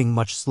you moving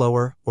much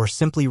slower, or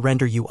simply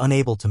render you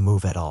unable to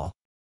move at all.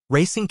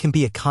 Racing can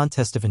be a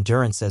contest of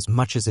endurance as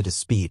much as it is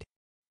speed.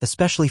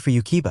 Especially for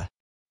you, Kiba.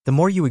 The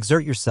more you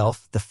exert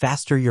yourself, the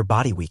faster your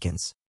body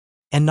weakens.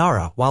 And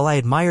Nara, while I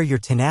admire your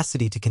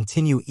tenacity to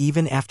continue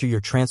even after your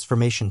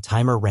transformation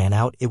timer ran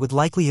out, it would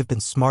likely have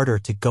been smarter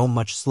to go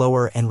much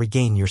slower and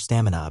regain your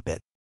stamina a bit.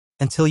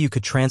 Until you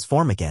could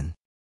transform again.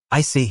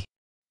 I see.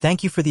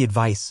 Thank you for the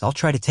advice, I'll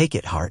try to take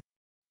it, heart.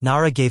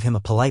 Nara gave him a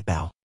polite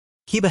bow.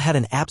 Kiba had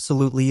an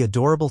absolutely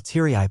adorable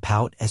teary-eye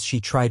pout as she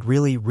tried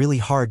really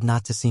hard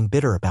not to seem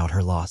bitter about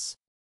her loss.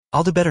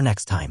 I'll do better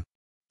next time.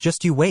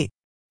 Just you wait.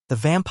 The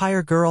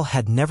vampire girl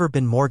had never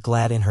been more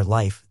glad in her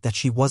life that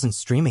she wasn't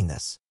streaming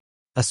this.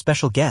 A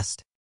special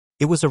guest.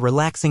 It was a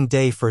relaxing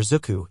day for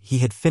Izuku. He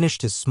had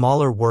finished his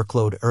smaller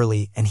workload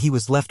early and he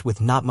was left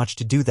with not much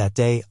to do that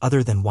day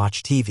other than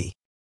watch TV.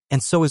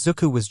 And so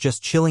Izuku was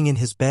just chilling in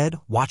his bed,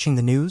 watching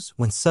the news,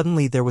 when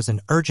suddenly there was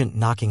an urgent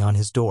knocking on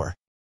his door.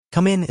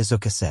 Come in,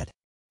 Izuku said.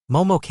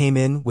 Momo came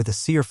in with a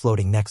seer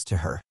floating next to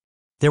her.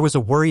 There was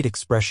a worried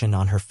expression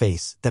on her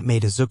face that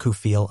made Izuku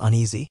feel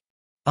uneasy.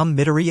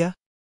 Midoriya?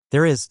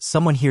 There is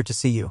someone here to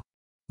see you.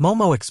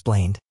 Momo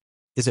explained.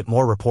 Is it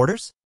more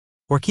reporters?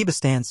 Or Kiba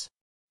stands?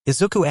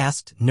 Izuku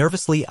asked,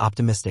 nervously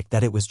optimistic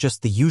that it was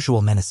just the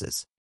usual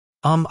menaces.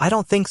 I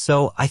don't think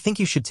so, I think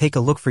you should take a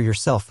look for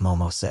yourself,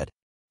 Momo said.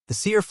 The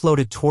seer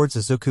floated towards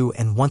Izuku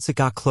and once it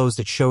got closed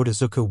it showed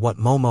Izuku what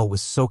Momo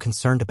was so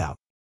concerned about.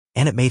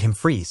 And it made him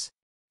freeze.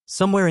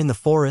 Somewhere in the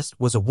forest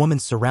was a woman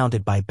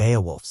surrounded by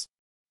beowulfs.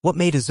 What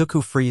made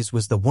Izuku freeze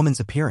was the woman's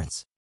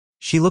appearance.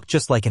 She looked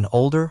just like an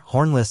older,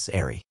 hornless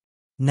Eri.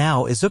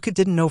 Now, Izuku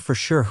didn't know for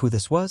sure who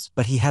this was,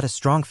 but he had a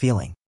strong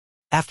feeling.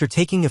 After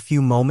taking a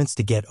few moments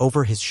to get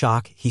over his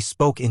shock, he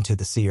spoke into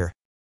the seer.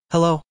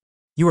 Hello.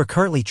 You are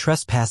currently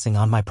trespassing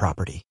on my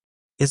property.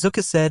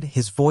 Izuku said,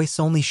 his voice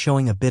only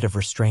showing a bit of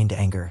restrained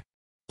anger.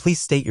 Please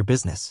state your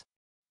business.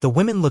 The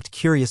woman looked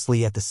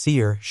curiously at the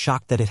seer,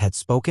 shocked that it had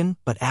spoken,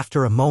 but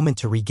after a moment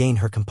to regain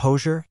her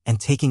composure and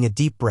taking a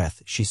deep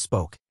breath, she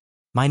spoke.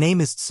 My name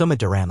is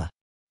Tsumadorama.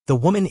 The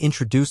woman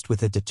introduced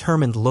with a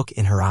determined look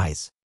in her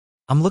eyes.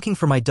 I'm looking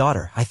for my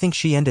daughter, I think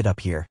she ended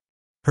up here.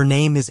 Her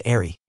name is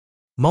Eri.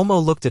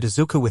 Momo looked at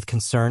Izuku with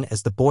concern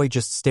as the boy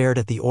just stared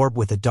at the orb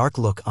with a dark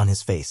look on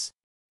his face.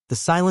 The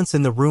silence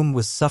in the room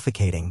was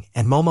suffocating,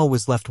 and Momo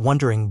was left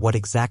wondering what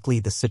exactly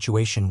the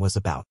situation was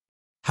about.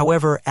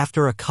 However,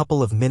 after a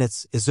couple of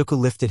minutes, Izuku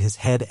lifted his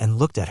head and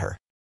looked at her.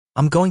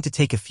 I'm going to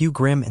take a few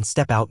grim and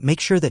step out, make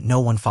sure that no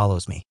one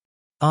follows me.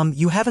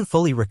 You haven't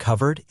fully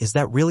recovered, is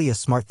that really a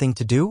smart thing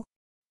to do?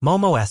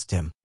 Momo asked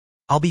him.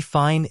 I'll be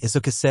fine,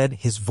 Izuku said.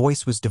 His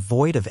voice was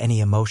devoid of any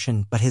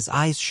emotion, but his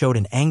eyes showed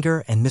an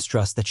anger and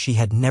mistrust that she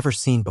had never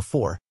seen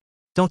before.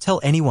 Don't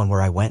tell anyone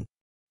where I went.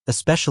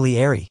 Especially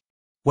Eri.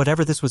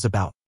 Whatever this was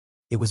about.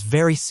 It was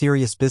very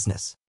serious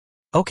business.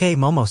 Okay,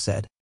 Momo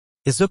said.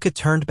 Izuku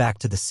turned back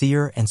to the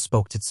seer and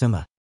spoke to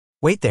Tsuma.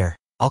 Wait there,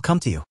 I'll come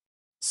to you.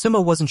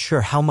 Suma wasn't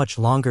sure how much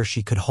longer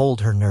she could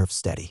hold her nerves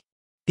steady.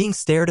 Being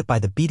stared at by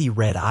the beady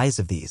red eyes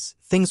of these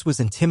things was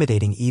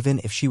intimidating even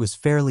if she was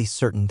fairly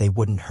certain they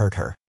wouldn't hurt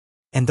her.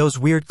 And those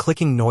weird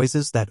clicking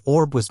noises that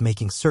orb was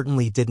making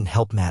certainly didn't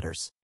help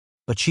matters.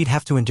 But she'd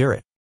have to endure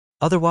it.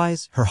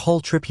 Otherwise, her whole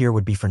trip here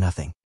would be for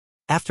nothing.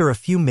 After a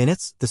few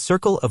minutes, the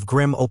circle of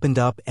Grim opened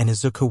up and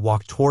Izuku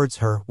walked towards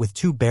her with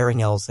two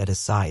bearing elves at his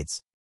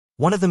sides.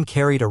 One of them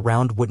carried a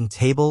round wooden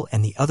table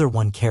and the other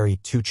one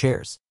carried two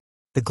chairs.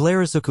 The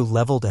glare Izuku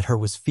leveled at her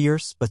was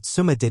fierce, but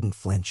Suma didn't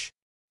flinch.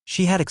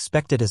 She had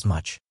expected as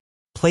much.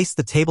 Place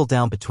the table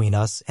down between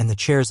us and the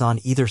chairs on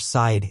either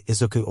side,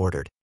 Izuku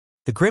ordered.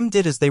 The Grim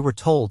did as they were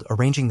told,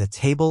 arranging the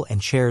table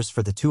and chairs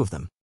for the two of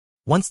them.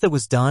 Once that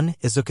was done,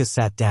 Izuku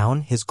sat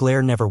down, his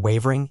glare never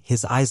wavering,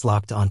 his eyes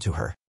locked onto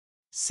her.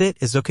 Sit,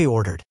 Izuku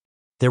ordered.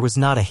 There was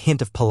not a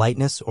hint of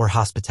politeness or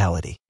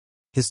hospitality.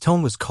 His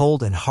tone was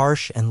cold and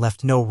harsh and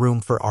left no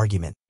room for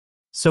argument.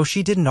 So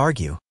she didn't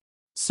argue.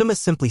 Suma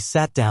simply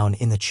sat down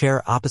in the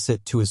chair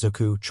opposite to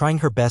Izuku, trying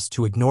her best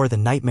to ignore the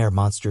nightmare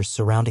monsters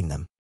surrounding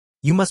them.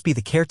 You must be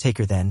the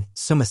caretaker then,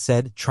 Suma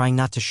said, trying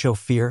not to show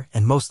fear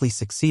and mostly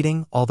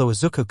succeeding, although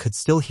Izuku could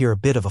still hear a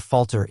bit of a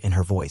falter in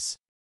her voice.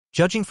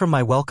 Judging from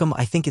my welcome,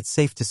 I think it's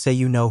safe to say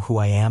you know who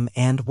I am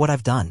and what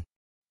I've done.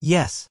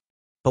 Yes.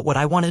 But what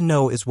I want to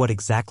know is what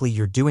exactly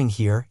you're doing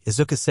here,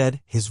 Izuku said.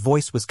 His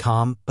voice was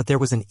calm, but there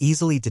was an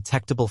easily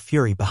detectable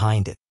fury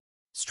behind it.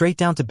 Straight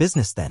down to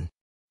business then.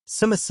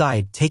 Suma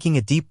sighed, taking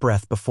a deep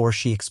breath before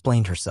she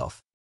explained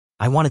herself.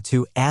 I wanted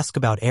to ask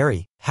about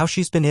Eri, how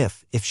she's been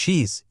if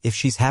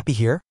she's happy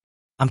here?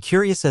 I'm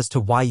curious as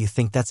to why you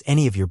think that's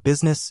any of your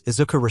business,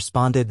 Izuku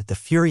responded, the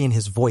fury in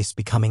his voice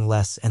becoming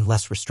less and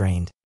less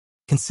restrained.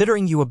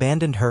 Considering you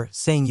abandoned her,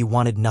 saying you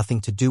wanted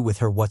nothing to do with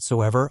her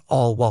whatsoever,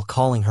 all while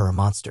calling her a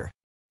monster.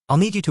 I'll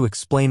need you to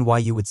explain why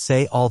you would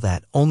say all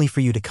that only for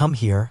you to come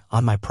here,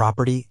 on my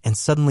property, and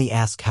suddenly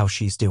ask how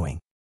she's doing.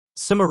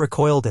 Suma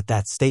recoiled at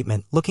that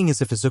statement, looking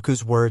as if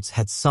Izuku's words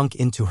had sunk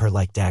into her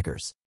like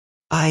daggers.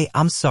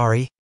 I'm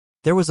sorry.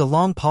 There was a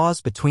long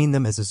pause between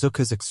them as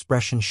Izuku's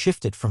expression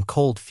shifted from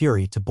cold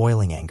fury to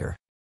boiling anger.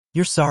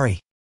 You're sorry.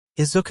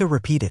 Izuku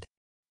repeated.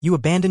 You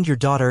abandoned your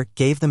daughter,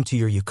 gave them to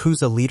your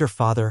Yakuza leader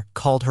father,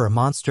 called her a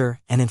monster,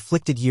 and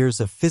inflicted years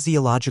of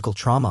physiological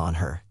trauma on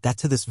her, that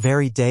to this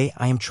very day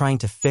I am trying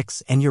to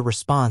fix, and your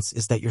response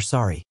is that you're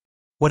sorry.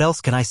 What else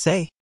can I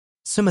say?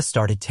 Suma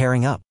started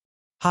tearing up.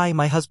 Hi,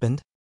 my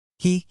husband.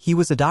 He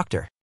was a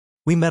doctor.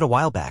 We met a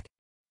while back.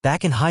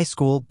 Back in high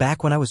school,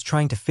 back when I was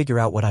trying to figure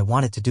out what I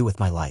wanted to do with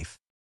my life.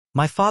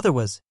 My father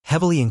was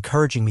heavily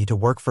encouraging me to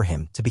work for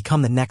him to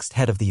become the next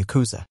head of the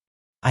Yakuza.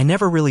 I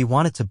never really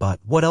wanted to, but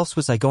what else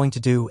was I going to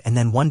do? And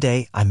then one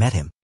day, I met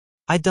him.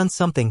 I'd done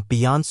something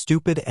beyond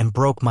stupid and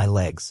broke my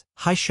legs.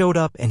 I showed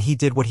up and he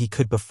did what he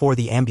could before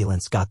the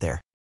ambulance got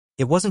there.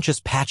 It wasn't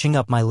just patching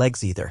up my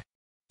legs either.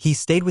 He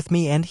stayed with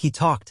me and he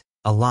talked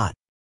a lot.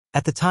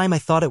 At the time I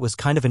thought it was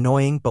kind of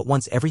annoying, but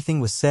once everything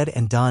was said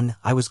and done,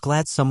 I was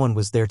glad someone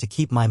was there to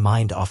keep my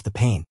mind off the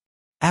pain.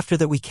 After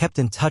that we kept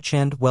in touch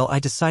and, well, I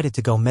decided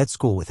to go med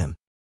school with him.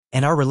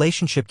 And our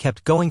relationship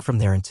kept going from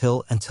there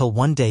until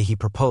one day he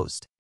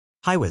proposed.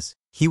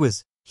 He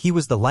was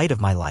the light of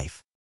my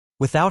life.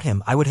 Without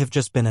him, I would have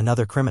just been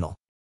another criminal.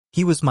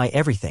 He was my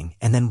everything,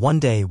 and then one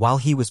day while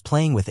he was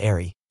playing with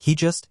Eri, he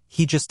just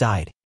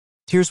died.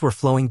 Tears were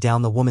flowing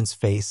down the woman's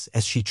face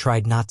as she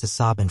tried not to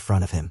sob in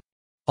front of him.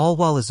 All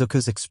while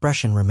Izuku's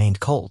expression remained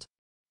cold.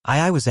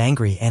 I was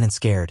angry and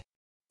scared.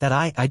 That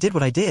I did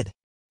what I did.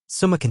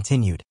 Suma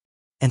continued.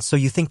 And so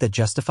you think that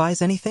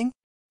justifies anything?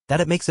 That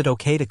it makes it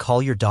okay to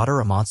call your daughter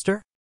a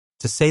monster?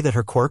 To say that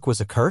her quirk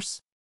was a curse?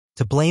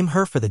 To blame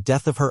her for the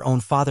death of her own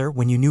father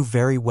when you knew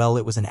very well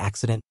it was an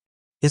accident?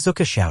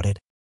 Izuku shouted.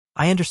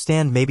 I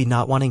understand maybe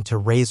not wanting to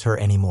raise her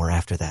anymore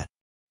after that.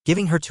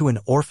 Giving her to an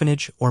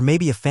orphanage or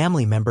maybe a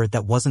family member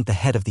that wasn't the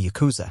head of the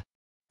Yakuza.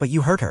 But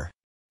you hurt her.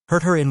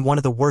 Hurt her in one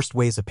of the worst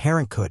ways a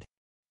parent could.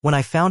 When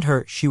I found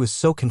her, she was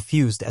so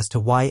confused as to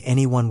why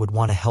anyone would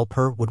want to help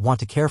her, would want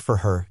to care for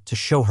her, to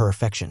show her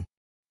affection.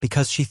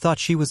 Because she thought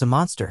she was a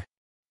monster.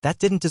 That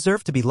didn't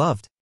deserve to be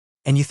loved.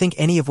 And you think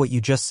any of what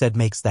you just said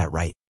makes that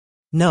right?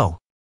 No.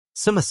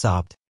 Suma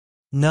sobbed.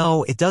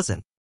 No, it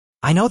doesn't.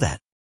 I know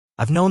that.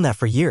 I've known that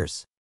for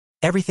years.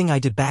 Everything I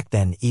did back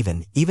then,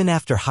 even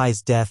after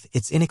Hai's death,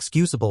 it's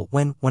inexcusable.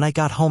 When I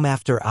got home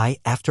after I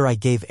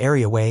gave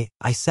Eri away,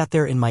 I sat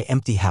there in my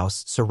empty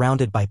house,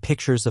 surrounded by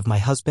pictures of my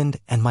husband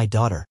and my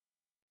daughter.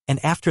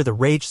 And after the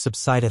rage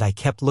subsided, I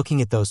kept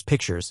looking at those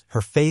pictures,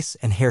 her face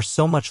and hair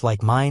so much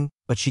like mine,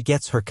 but she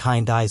gets her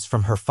kind eyes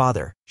from her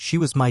father. She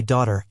was my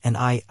daughter, and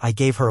I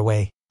gave her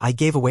away. I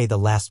gave away the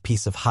last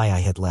piece of Hai I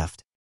had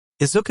left.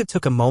 Izuku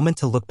took a moment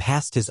to look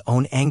past his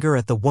own anger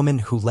at the woman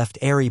who left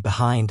Eri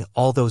behind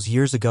all those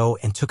years ago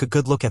and took a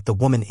good look at the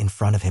woman in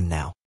front of him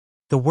now.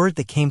 The word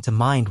that came to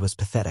mind was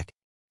pathetic.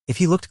 If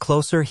he looked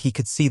closer, he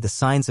could see the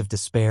signs of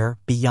despair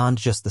beyond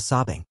just the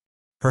sobbing.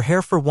 Her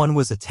hair, for one,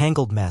 was a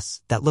tangled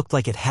mess that looked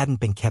like it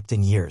hadn't been kept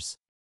in years.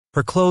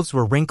 Her clothes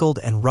were wrinkled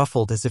and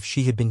ruffled as if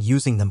she had been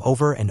using them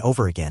over and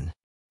over again.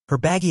 Her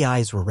baggy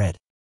eyes were red.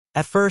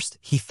 At first,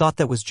 he thought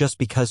that was just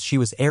because she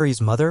was Eri's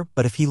mother,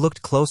 but if he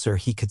looked closer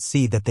he could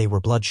see that they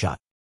were bloodshot.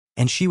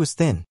 And she was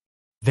thin.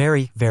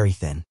 Very, very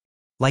thin.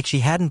 Like she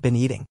hadn't been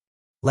eating.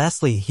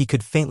 Lastly, he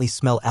could faintly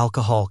smell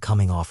alcohol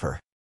coming off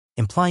her,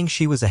 implying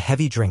she was a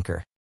heavy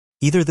drinker.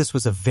 Either this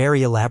was a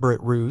very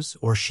elaborate ruse,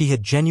 or she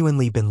had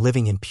genuinely been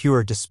living in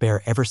pure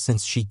despair ever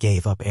since she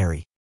gave up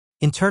Eri.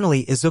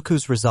 Internally,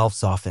 Izuku's resolve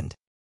softened.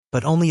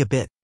 But only a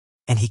bit.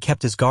 And he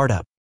kept his guard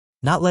up,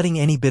 not letting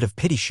any bit of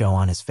pity show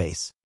on his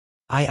face.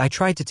 I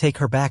tried to take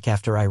her back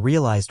after I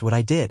realized what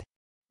I did.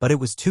 But it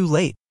was too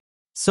late.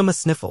 Suma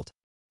sniffled.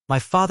 My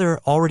father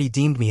already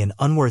deemed me an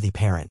unworthy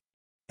parent,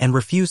 and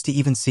refused to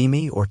even see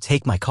me or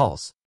take my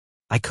calls.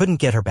 I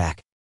couldn't get her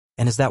back.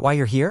 And is that why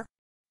you're here?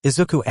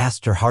 Izuku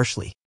asked her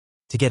harshly.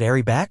 To get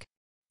Eri back?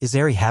 Is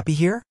Eri happy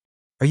here?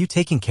 Are you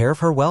taking care of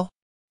her well?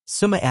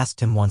 Suma asked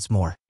him once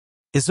more.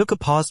 Izuku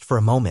paused for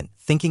a moment,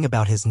 thinking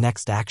about his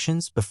next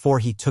actions before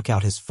he took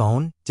out his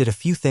phone, did a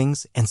few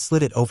things, and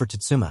slid it over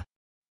to Suma.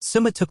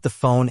 Suma took the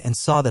phone and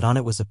saw that on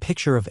it was a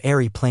picture of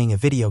Eri playing a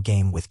video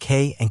game with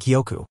Kei and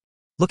Kyoku,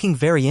 looking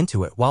very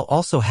into it while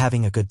also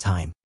having a good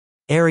time.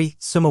 Eri,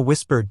 Suma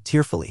whispered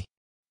tearfully.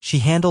 She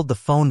handled the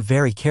phone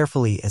very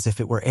carefully as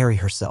if it were Eri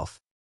herself.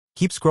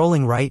 Keep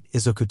scrolling right,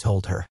 Izuku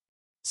told her.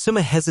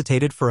 Suma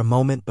hesitated for a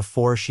moment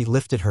before she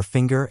lifted her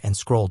finger and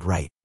scrolled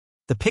right.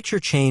 The picture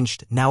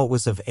changed, now it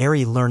was of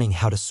Eri learning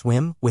how to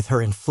swim with her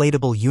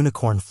inflatable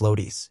unicorn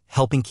floaties,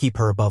 helping keep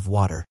her above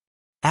water.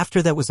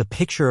 After that was a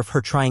picture of her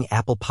trying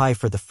apple pie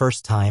for the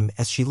first time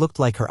as she looked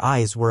like her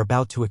eyes were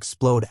about to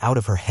explode out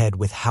of her head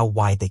with how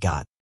wide they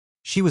got.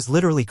 She was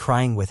literally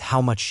crying with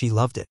how much she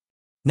loved it.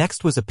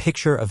 Next was a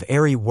picture of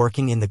Eri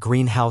working in the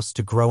greenhouse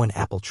to grow an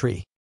apple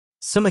tree.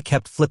 Suma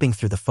kept flipping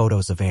through the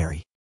photos of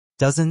Eri.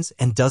 Dozens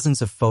and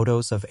dozens of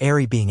photos of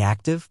Eri being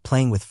active,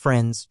 playing with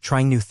friends,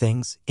 trying new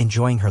things,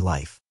 enjoying her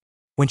life.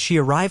 When she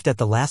arrived at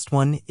the last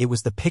one, it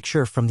was the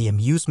picture from the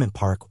amusement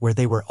park where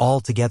they were all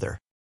together.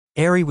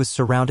 Eri was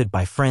surrounded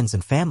by friends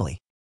and family,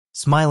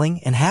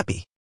 smiling and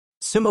happy.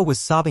 Suma was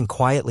sobbing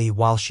quietly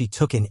while she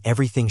took in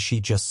everything she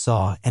just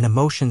saw, and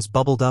emotions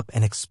bubbled up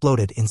and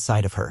exploded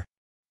inside of her.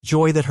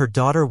 Joy that her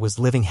daughter was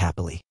living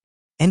happily.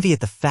 Envy at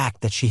the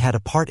fact that she had a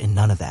part in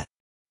none of that.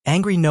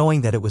 Angry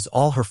knowing that it was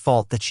all her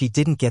fault that she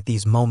didn't get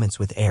these moments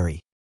with Eri.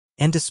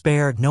 And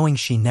despair knowing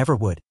she never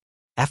would.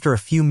 After a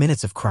few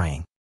minutes of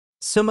crying,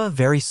 Suma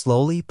very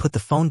slowly put the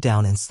phone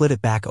down and slid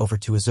it back over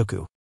to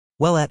Izuku.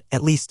 Well,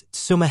 at least,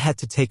 Suma had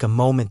to take a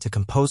moment to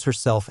compose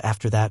herself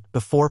after that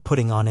before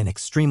putting on an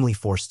extremely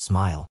forced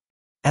smile.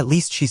 At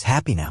least she's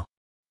happy now.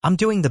 I'm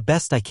doing the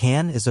best I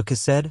can, Izuku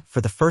said,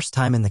 for the first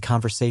time in the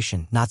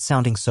conversation, not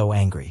sounding so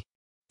angry.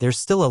 There's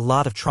still a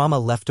lot of trauma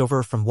left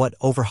over from what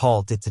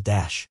Overhaul did to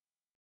Dash.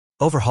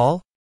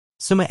 Overhaul?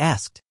 Suma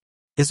asked.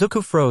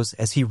 Izuku froze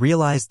as he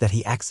realized that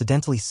he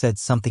accidentally said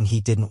something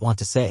he didn't want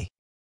to say.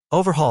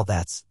 Overhaul,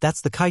 that's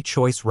the Kai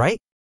choice, right?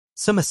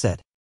 Suma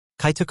said.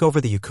 Kai took over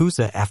the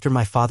Yakuza after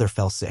my father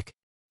fell sick.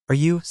 Are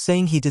you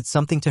saying he did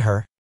something to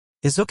her?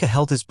 Izuku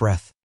held his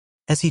breath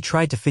as he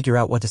tried to figure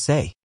out what to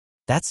say.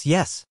 That's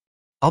yes.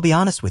 I'll be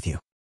honest with you.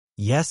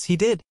 Yes, he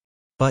did.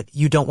 But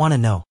you don't want to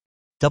know.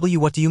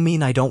 What do you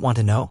mean I don't want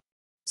to know?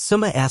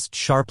 Suma asked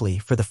sharply,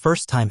 for the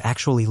first time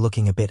actually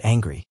looking a bit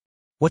angry.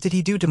 What did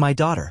he do to my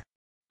daughter?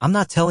 I'm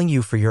not telling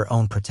you for your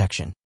own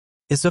protection.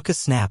 Izuku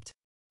snapped.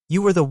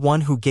 You were the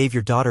one who gave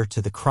your daughter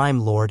to the crime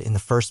lord in the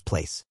first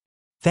place.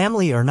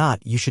 Family or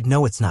not, you should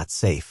know it's not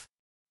safe.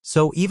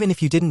 So even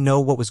if you didn't know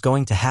what was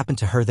going to happen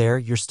to her there,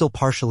 you're still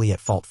partially at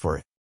fault for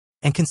it.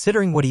 And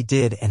considering what he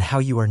did and how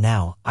you are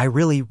now, I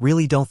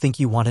really don't think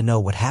you want to know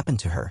what happened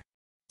to her.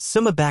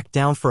 Suma backed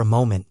down for a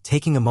moment,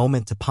 taking a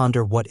moment to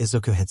ponder what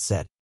Izuku had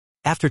said.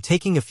 After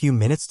taking a few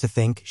minutes to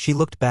think, she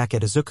looked back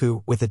at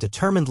Izuku with a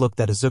determined look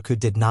that Izuku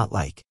did not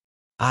like.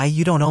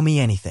 You don't owe me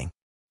anything.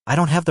 I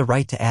don't have the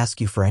right to ask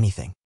you for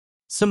anything.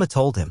 Suma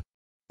told him.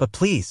 But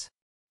please,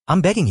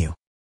 I'm begging you.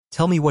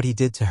 Tell me what he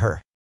did to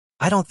her.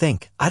 I don't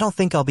think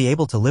I'll be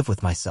able to live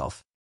with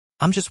myself.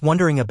 I'm just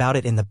wondering about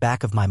it in the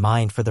back of my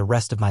mind for the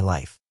rest of my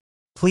life.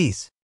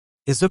 Please.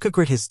 Izuku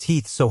grit his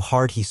teeth so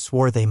hard he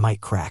swore they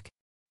might crack.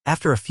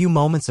 After a few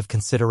moments of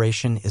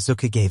consideration,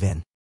 Izuku gave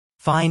in.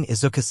 Fine,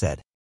 Izuku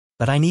said.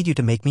 But I need you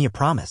to make me a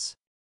promise.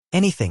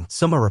 Anything,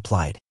 Suma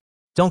replied.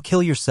 Don't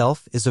kill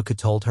yourself, Izuku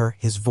told her,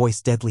 his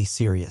voice deadly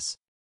serious.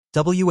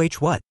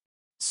 What?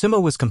 Suma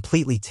was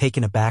completely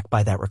taken aback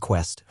by that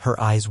request, her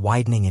eyes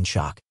widening in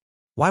shock.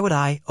 Why would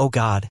I? Oh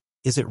God,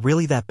 is it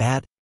really that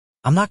bad?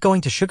 I'm not going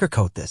to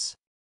sugarcoat this.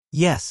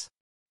 Yes,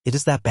 it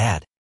is that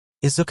bad.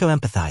 Izuku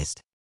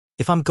empathized.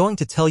 If I'm going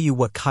to tell you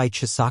what Kai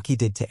Chisaki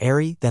did to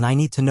Eri, then I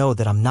need to know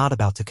that I'm not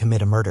about to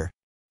commit a murder.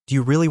 Do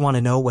you really want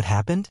to know what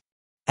happened?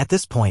 At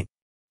this point,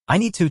 I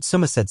need to,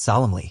 Suma said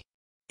solemnly.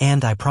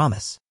 And I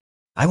promise.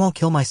 I won't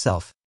kill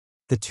myself.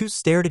 The two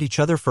stared at each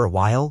other for a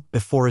while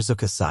before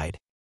Izuku sighed.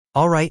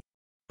 All right,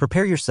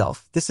 prepare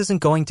yourself, this isn't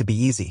going to be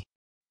easy.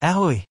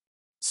 Ahoy!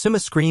 Suma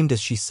screamed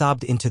as she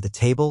sobbed into the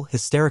table,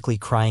 hysterically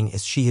crying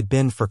as she had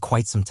been for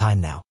quite some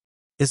time now.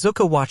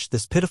 Izuku watched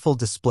this pitiful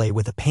display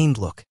with a pained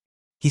look.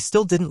 He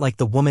still didn't like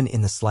the woman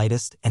in the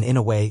slightest, and in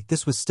a way,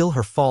 this was still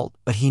her fault,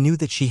 but he knew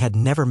that she had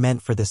never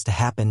meant for this to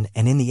happen,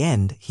 and in the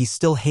end, he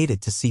still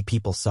hated to see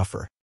people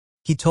suffer.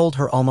 He told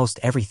her almost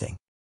everything.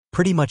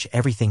 Pretty much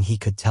everything he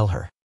could tell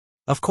her.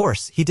 Of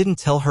course, he didn't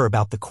tell her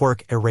about the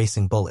quirk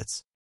erasing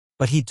bullets.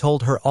 But he'd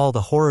told her all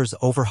the horrors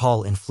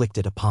Overhaul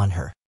inflicted upon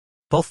her.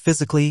 Both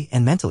physically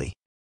and mentally.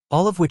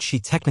 All of which she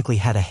technically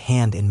had a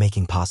hand in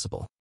making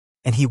possible.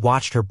 And he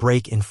watched her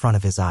break in front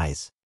of his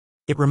eyes.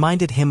 It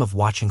reminded him of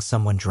watching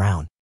someone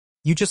drown.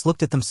 You just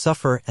looked at them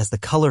suffer as the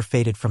color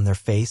faded from their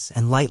face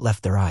and light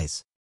left their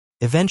eyes.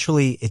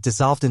 Eventually, it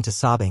dissolved into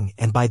sobbing,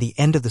 and by the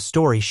end of the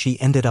story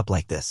she ended up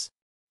like this.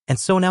 And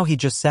so now he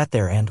just sat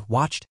there and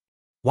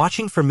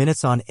watching for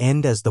minutes on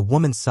end as the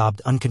woman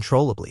sobbed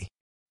uncontrollably.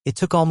 It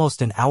took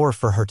almost an hour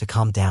for her to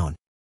calm down,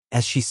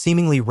 as she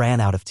seemingly ran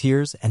out of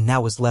tears and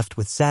now was left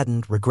with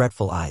saddened,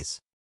 regretful eyes.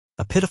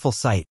 A pitiful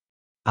sight.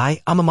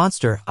 I'm a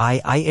monster,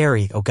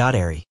 Eri, oh God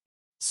Eri.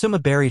 Suma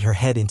buried her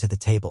head into the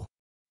table.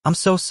 I'm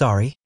so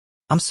sorry.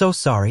 I'm so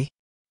sorry.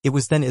 It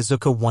was then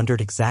Izuku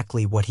wondered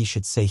exactly what he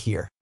should say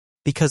here.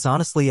 Because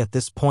honestly at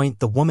this point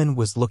the woman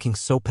was looking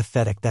so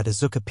pathetic that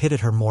Izuku pitied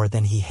her more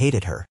than he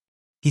hated her.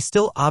 He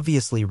still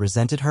obviously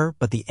resented her,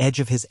 but the edge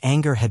of his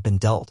anger had been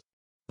dulled.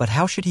 But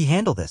how should he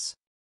handle this?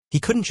 He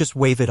couldn't just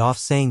wave it off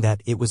saying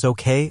that it was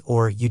okay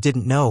or you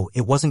didn't know,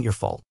 it wasn't your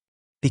fault.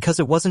 Because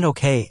it wasn't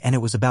okay and it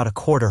was about a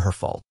quarter her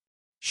fault.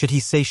 Should he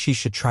say she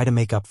should try to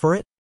make up for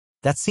it?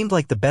 That seemed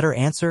like the better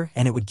answer,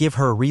 and it would give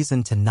her a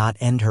reason to not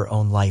end her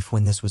own life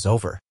when this was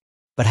over.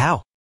 But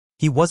how?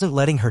 He wasn't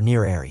letting her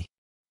near Eri.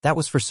 That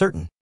was for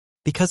certain.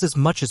 Because as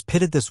much as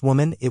pitied this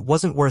woman, it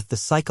wasn't worth the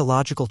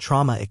psychological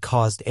trauma it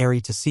caused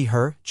Eri to see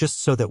her,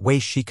 just so that way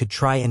she could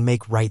try and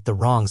make right the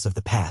wrongs of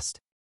the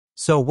past.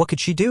 So what could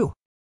she do?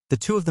 The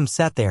two of them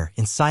sat there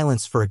in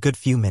silence for a good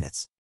few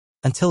minutes.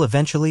 Until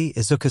eventually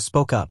Izuku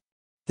spoke up.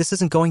 This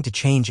isn't going to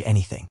change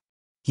anything.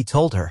 He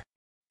told her.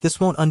 This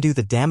won't undo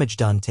the damage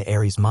done to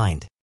Eri's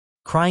mind.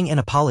 Crying and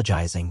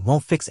apologizing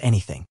won't fix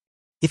anything.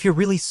 If you're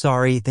really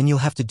sorry, then you'll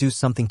have to do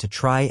something to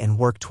try and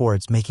work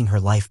towards making her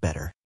life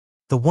better.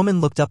 The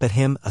woman looked up at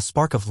him, a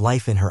spark of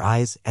life in her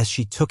eyes as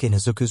she took in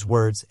Izuku's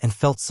words and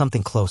felt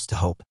something close to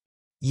hope.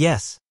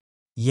 Yes.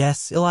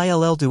 Yes,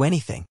 I'll do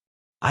anything.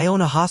 I own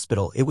a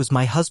hospital, it was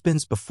my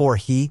husband's before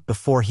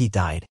he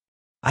died.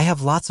 I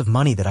have lots of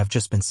money that I've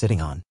just been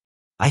sitting on.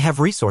 I have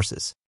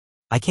resources.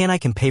 I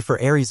can pay for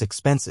Eri's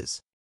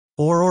expenses.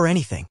 Or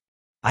anything.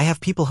 I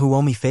have people who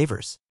owe me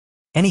favors.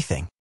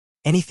 Anything.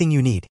 Anything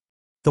you need.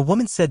 The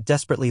woman said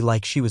desperately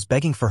like she was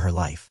begging for her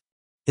life.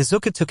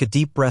 Izuku took a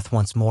deep breath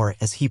once more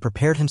as he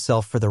prepared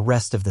himself for the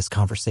rest of this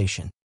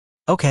conversation.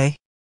 Okay.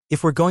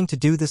 If we're going to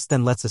do this,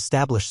 then let's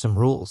establish some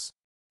rules.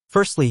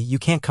 Firstly, you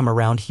can't come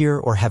around here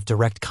or have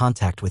direct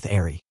contact with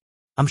Eri.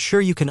 I'm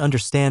sure you can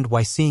understand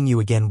why seeing you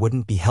again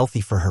wouldn't be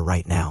healthy for her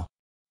right now.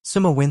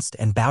 Suma winced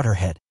and bowed her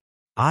head.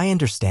 I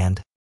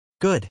understand.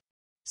 Good.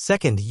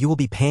 Second, you will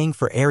be paying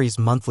for Eri's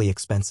monthly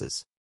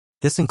expenses.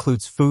 This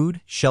includes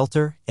food,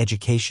 shelter,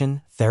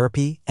 education,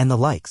 therapy, and the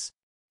likes.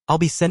 I'll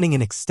be sending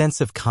an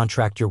extensive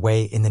contract your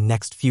way in the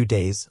next few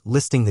days,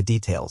 listing the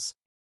details.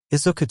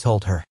 Izuku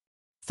told her.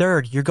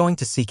 Third, you're going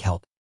to seek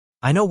help.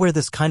 I know where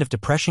this kind of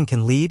depression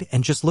can lead,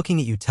 and just looking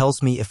at you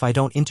tells me if I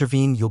don't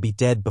intervene you'll be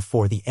dead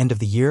before the end of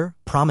the year,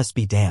 promise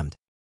be damned.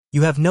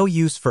 You have no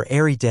use for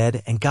Eri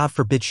dead, and God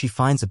forbid she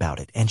finds about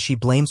it and she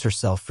blames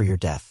herself for your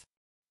death.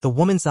 The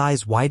woman's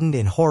eyes widened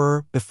in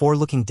horror before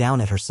looking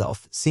down at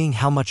herself, seeing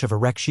how much of a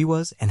wreck she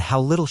was and how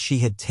little she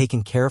had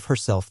taken care of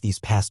herself these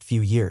past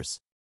few years.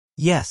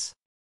 Yes.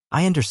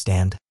 I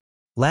understand.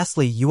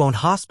 Lastly, you own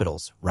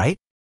hospitals, right?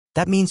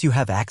 That means you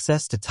have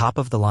access to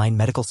top-of-the-line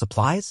medical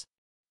supplies?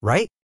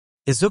 Right?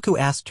 Izuku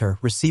asked her,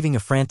 receiving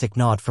a frantic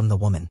nod from the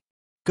woman.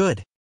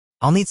 Good.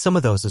 I'll need some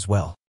of those as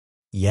well.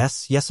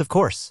 Yes, of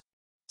course.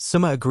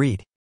 Suma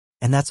agreed.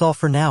 And that's all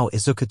for now,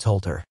 Izuku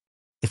told her.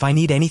 If I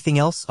need anything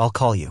else, I'll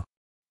call you.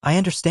 I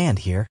understand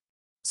here.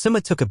 Suma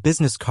took a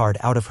business card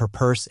out of her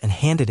purse and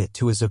handed it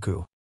to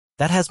Izuku.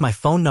 That has my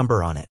phone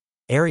number on it.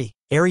 Eri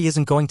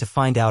isn't going to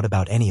find out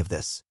about any of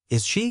this,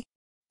 is she?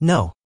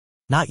 No.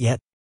 Not yet.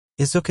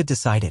 Izuku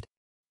decided.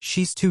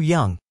 She's too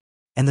young.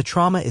 And the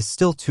trauma is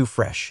still too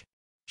fresh.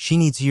 She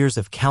needs years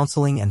of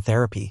counseling and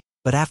therapy,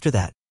 but after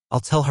that, I'll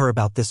tell her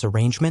about this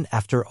arrangement.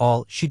 After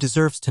all, she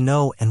deserves to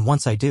know, and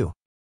once I do,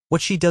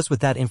 what she does with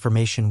that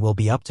information will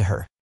be up to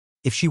her.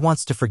 If she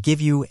wants to forgive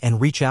you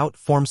and reach out,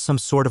 form some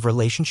sort of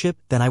relationship,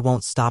 then I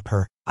won't stop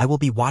her. I will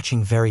be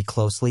watching very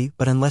closely,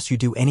 but unless you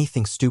do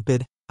anything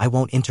stupid, I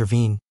won't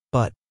intervene.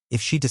 But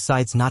if she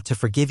decides not to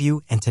forgive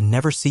you and to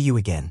never see you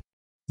again,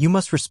 you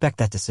must respect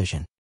that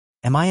decision.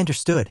 Am I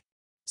understood?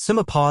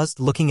 Suma paused,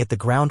 looking at the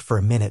ground for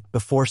a minute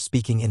before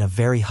speaking in a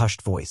very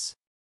hushed voice.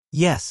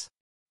 Yes.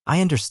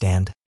 I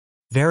understand.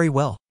 Very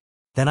well.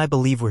 Then I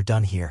believe we're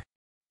done here.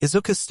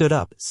 Izuku stood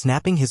up,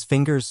 snapping his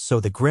fingers so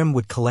the Grim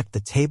would collect the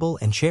table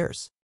and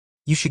chairs.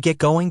 You should get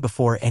going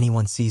before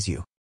anyone sees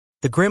you.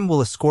 The Grim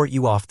will escort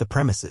you off the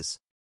premises.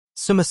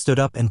 Suma stood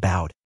up and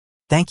bowed.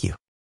 Thank you.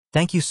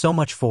 Thank you so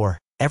much for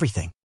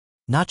everything.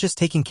 Not just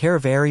taking care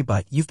of Eri,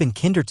 but you've been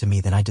kinder to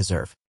me than I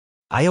deserve.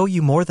 I owe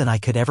you more than I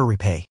could ever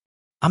repay.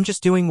 I'm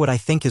just doing what I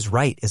think is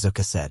right,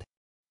 Izuku said.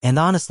 And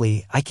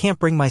honestly, I can't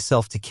bring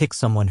myself to kick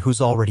someone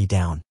who's already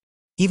down.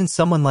 Even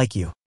someone like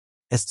you.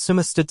 As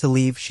Tsuma stood to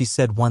leave, she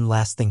said one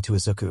last thing to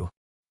Izuku.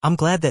 I'm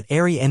glad that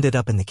Eri ended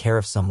up in the care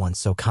of someone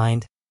so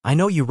kind. I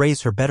know you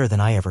raised her better than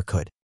I ever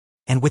could.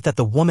 And with that,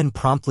 the woman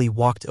promptly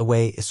walked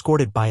away,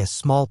 escorted by a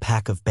small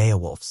pack of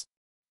Beowulfs.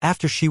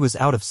 After she was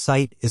out of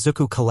sight,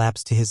 Izuku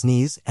collapsed to his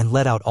knees and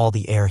let out all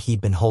the air he'd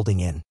been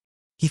holding in.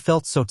 He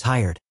felt so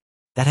tired.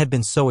 That had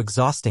been so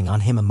exhausting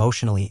on him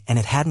emotionally, and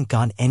it hadn't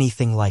gone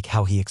anything like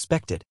how he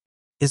expected.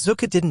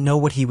 Izuku didn't know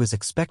what he was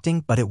expecting,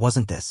 but it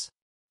wasn't this.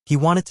 He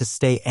wanted to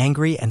stay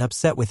angry and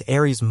upset with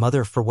Eri's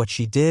mother for what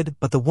she did,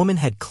 but the woman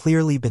had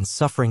clearly been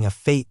suffering a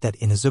fate that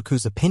in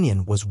Izuku's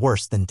opinion was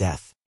worse than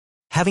death.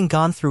 Having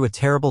gone through a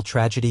terrible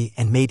tragedy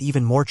and made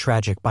even more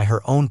tragic by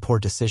her own poor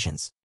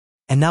decisions.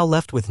 And now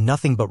left with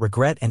nothing but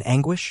regret and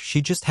anguish,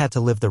 she just had to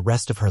live the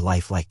rest of her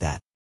life like that.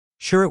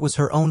 Sure, it was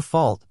her own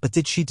fault, but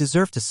did she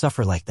deserve to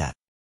suffer like that?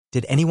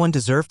 Did anyone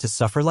deserve to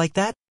suffer like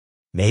that?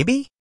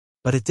 Maybe?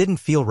 But it didn't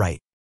feel right.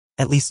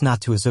 At least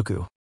not to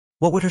Izuku.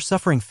 What would her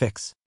suffering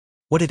fix?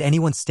 What did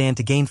anyone stand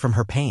to gain from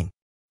her pain?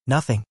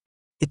 Nothing.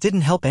 It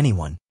didn't help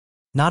anyone.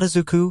 Not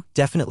Izuku,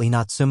 definitely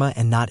not Tsuma,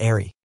 and not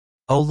Eri.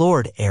 Oh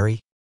Lord, Eri.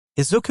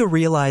 Izuku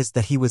realized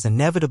that he was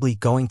inevitably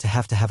going to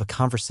have a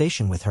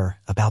conversation with her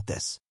about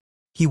this.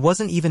 He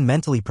wasn't even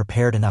mentally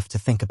prepared enough to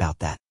think about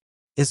that.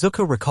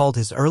 Izuku recalled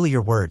his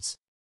earlier words,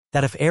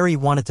 that if Eri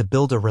wanted to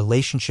build a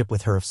relationship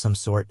with her of some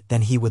sort,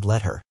 then he would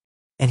let her.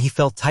 And he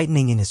felt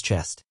tightening in his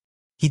chest.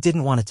 He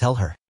didn't want to tell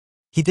her.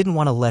 He didn't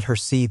want to let her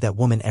see that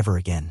woman ever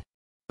again.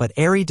 But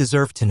Eri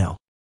deserved to know.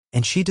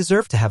 And she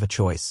deserved to have a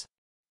choice.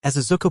 As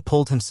Izuku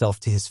pulled himself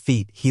to his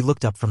feet, he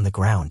looked up from the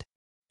ground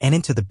and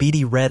into the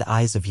beady red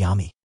eyes of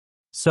Yami.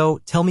 So,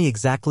 tell me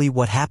exactly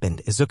what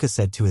happened, Izuku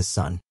said to his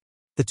son.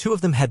 The two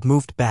of them had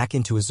moved back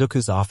into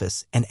Izuku's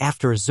office, and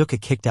after Izuku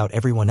kicked out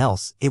everyone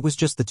else, it was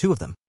just the two of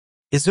them.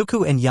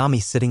 Izuku and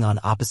Yami sitting on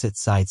opposite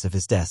sides of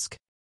his desk.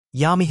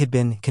 Yami had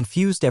been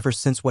confused ever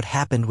since what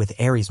happened with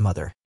Eri's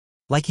mother.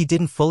 Like he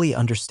didn't fully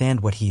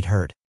understand what he'd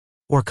heard.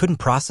 Or couldn't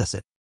process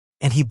it.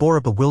 And he bore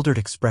a bewildered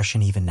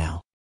expression even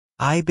now.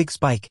 Big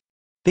spike.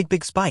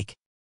 Big spike.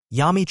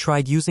 Yami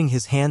tried using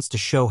his hands to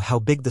show how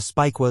big the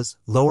spike was,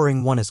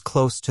 lowering one as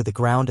close to the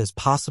ground as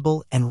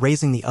possible and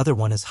raising the other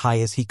one as high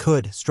as he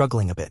could,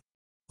 struggling a bit.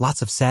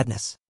 Lots of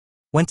sadness.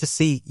 Went to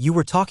see, you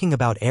were talking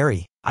about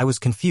Eri. I was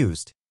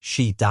confused.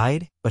 She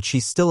died, but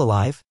she's still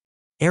alive?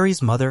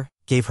 Eri's mother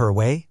gave her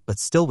away, but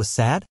still was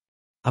sad?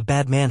 A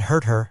bad man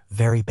hurt her,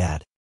 very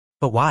bad.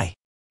 But why?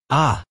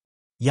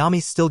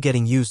 Yami's still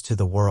getting used to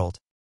the world.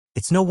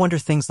 It's no wonder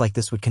things like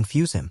this would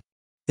confuse him.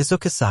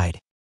 Izuku sighed.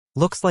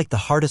 Looks like the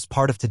hardest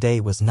part of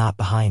today was not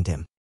behind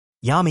him.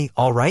 Yami,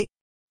 all right?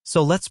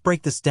 So let's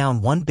break this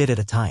down one bit at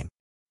a time.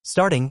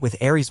 Starting with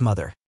Eri's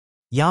mother.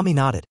 Yami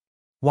nodded.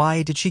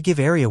 Why did she give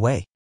Eri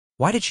away?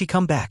 Why did she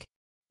come back?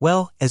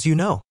 Well, as you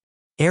know,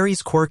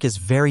 Eri's quirk is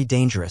very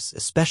dangerous,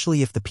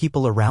 especially if the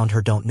people around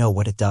her don't know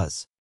what it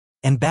does.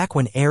 And back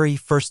when Eri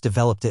first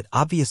developed it,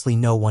 obviously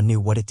no one knew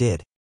what it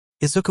did.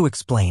 Izuku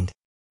explained.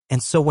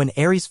 And so when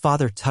Eri's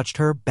father touched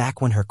her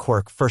back when her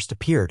quirk first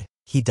appeared,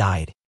 he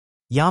died.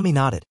 Yami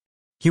nodded.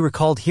 He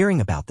recalled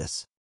hearing about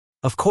this.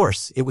 Of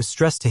course, it was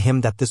stressed to him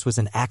that this was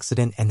an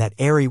accident and that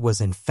Eri was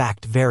in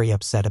fact very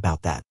upset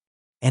about that.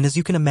 And as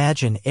you can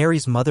imagine,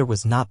 Eri's mother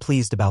was not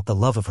pleased about the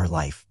love of her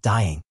life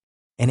dying.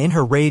 And in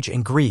her rage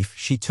and grief,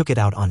 she took it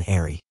out on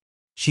Eri.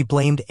 She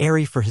blamed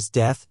Eri for his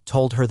death,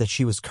 told her that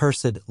she was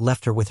cursed,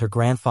 left her with her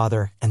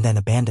grandfather, and then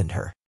abandoned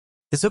her.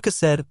 Izuku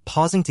said,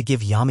 pausing to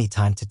give Yami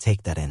time to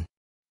take that in.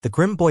 The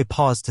grim boy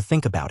paused to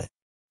think about it,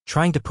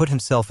 trying to put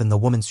himself in the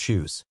woman's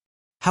shoes.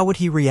 How would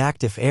he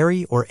react if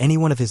Eri or any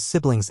one of his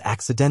siblings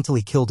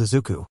accidentally killed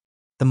Izuku?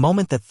 The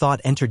moment that thought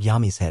entered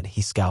Yami's head,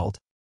 he scowled,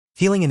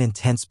 feeling an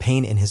intense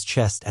pain in his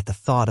chest at the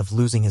thought of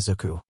losing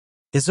Izuku.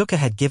 Izuku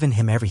had given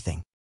him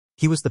everything.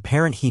 He was the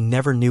parent he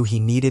never knew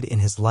he needed in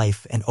his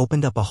life and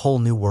opened up a whole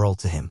new world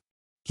to him.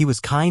 He was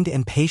kind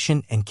and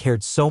patient and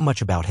cared so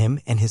much about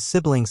him and his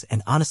siblings,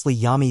 and honestly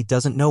Yami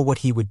doesn't know what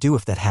he would do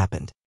if that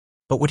happened.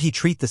 But would he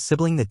treat the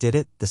sibling that did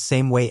it the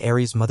same way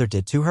Eri's mother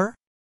did to her?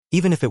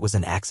 Even if it was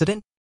an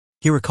accident?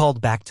 He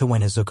recalled back to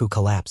when Izuku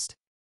collapsed.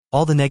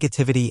 All the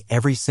negativity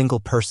every single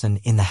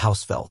person in the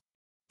house felt.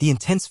 The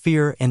intense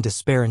fear and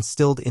despair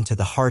instilled into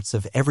the hearts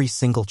of every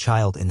single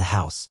child in the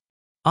house.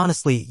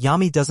 Honestly,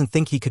 Yami doesn't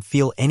think he could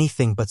feel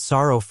anything but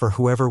sorrow for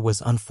whoever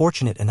was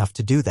unfortunate enough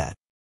to do that.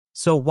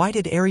 So why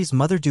did Eri's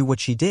mother do what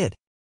she did?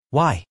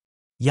 Why?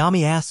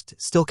 Yami asked,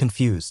 still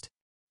confused.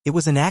 It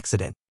was an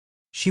accident.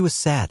 She was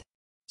sad.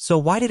 So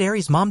why did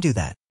Eri's mom do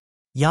that?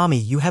 Yami,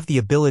 you have the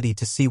ability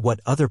to see what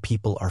other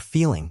people are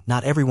feeling.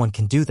 Not everyone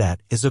can do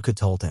that, Izuku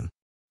told him.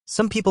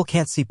 Some people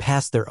can't see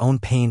past their own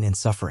pain and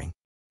suffering.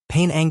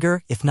 Pain,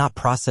 anger, if not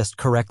processed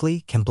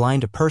correctly, can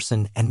blind a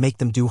person and make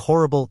them do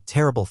horrible,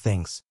 terrible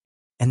things.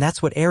 And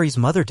that's what Eri's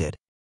mother did.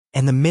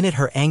 And the minute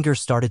her anger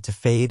started to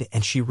fade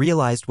and she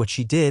realized what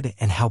she did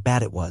and how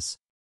bad it was.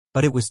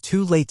 But it was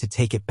too late to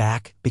take it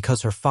back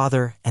because her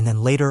father and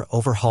then later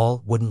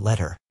Overhaul wouldn't let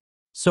her.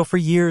 So for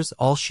years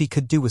all she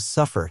could do was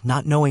suffer,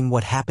 not knowing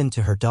what happened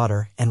to her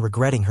daughter and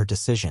regretting her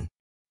decision.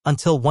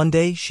 Until one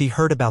day she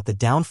heard about the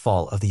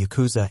downfall of the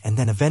Yakuza and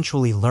then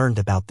eventually learned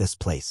about this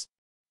place.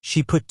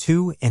 She put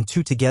two and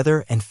two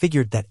together and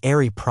figured that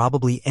Eri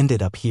probably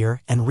ended up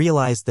here and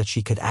realized that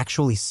she could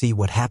actually see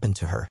what happened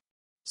to her.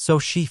 So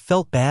she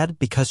felt bad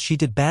because she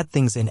did bad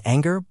things in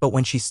anger, but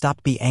when she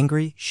stopped being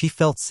angry, she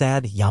felt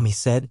sad, Yami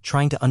said,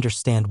 trying to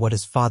understand what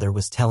his father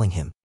was telling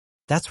him.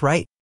 That's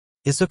right.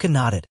 Izuka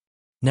nodded.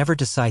 Never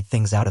decide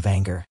things out of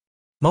anger.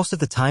 Most of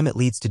the time it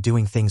leads to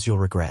doing things you'll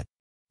regret.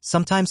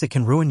 Sometimes it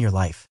can ruin your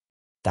life.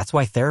 That's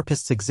why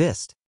therapists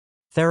exist.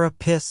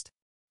 Therapist?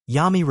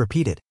 Yami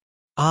repeated.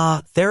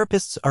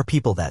 Therapists are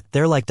people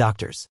they're like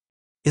doctors.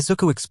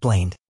 Izuku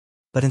explained.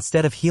 But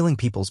instead of healing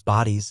people's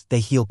bodies,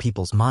 they heal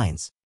people's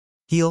minds.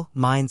 Heal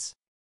minds?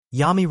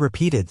 Yami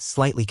repeated,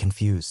 slightly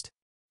confused.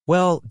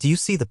 Well, do you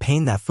see the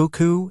pain that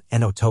Fuku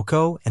and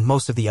Otoko and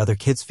most of the other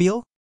kids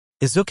feel?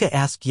 Izuka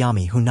asked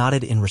Yami, who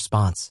nodded in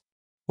response.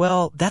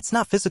 Well, that's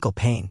not physical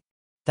pain.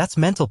 That's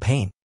mental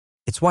pain.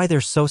 It's why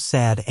they're so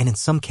sad and in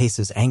some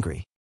cases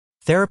angry.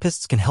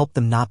 Therapists can help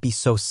them not be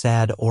so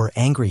sad or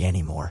angry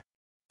anymore.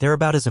 They're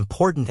about as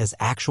important as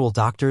actual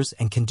doctors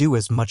and can do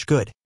as much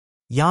good.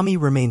 Yami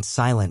remained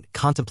silent,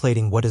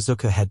 contemplating what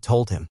Izuka had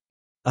told him.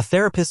 A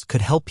therapist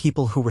could help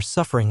people who were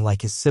suffering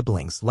like his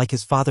siblings, like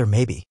his father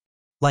maybe.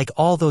 Like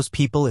all those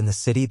people in the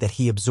city that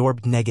he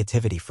absorbed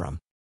negativity from.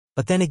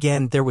 But then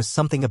again, there was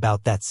something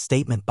about that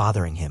statement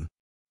bothering him.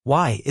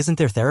 Why, isn't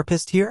there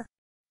therapist here?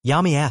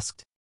 Yami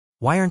asked.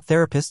 Why aren't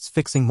therapists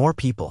fixing more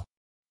people?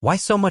 Why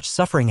so much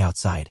suffering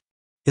outside?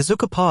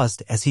 Izuka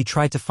paused as he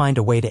tried to find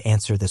a way to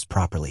answer this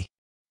properly.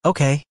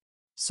 Okay.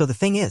 So the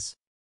thing is,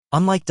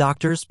 unlike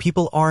doctors,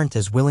 people aren't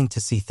as willing to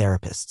see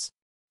therapists.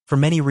 For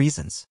many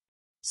reasons.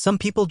 Some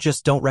people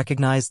just don't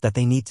recognize that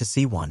they need to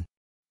see one.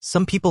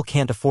 Some people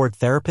can't afford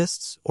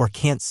therapists or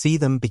can't see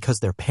them because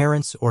their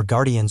parents or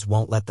guardians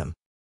won't let them.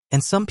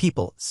 And some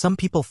people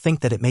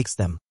think that it makes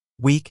them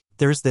weak.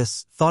 There's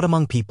this thought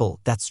among people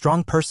that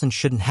strong person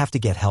shouldn't have to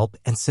get help,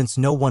 and since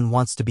no one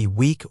wants to be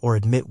weak or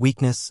admit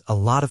weakness, a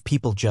lot of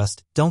people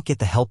just don't get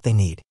the help they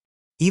need,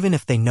 even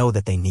if they know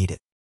that they need it.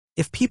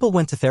 If people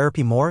went to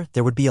therapy more,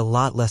 there would be a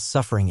lot less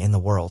suffering in the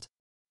world.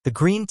 The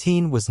green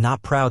teen was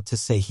not proud to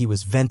say he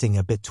was venting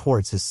a bit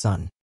towards his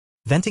son.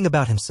 Venting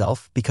about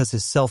himself because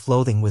his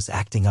self-loathing was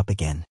acting up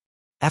again.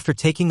 After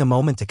taking a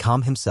moment to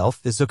calm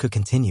himself, Izuku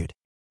continued.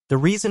 The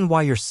reason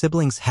why your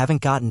siblings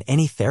haven't gotten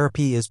any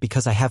therapy is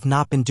because I have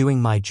not been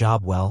doing my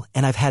job well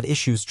and I've had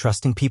issues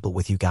trusting people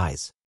with you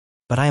guys.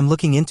 But I am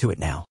looking into it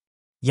now.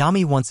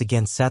 Yami once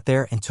again sat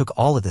there and took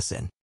all of this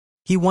in.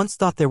 He once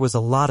thought there was a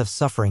lot of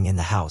suffering in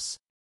the house.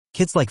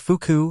 Kids like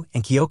Fuku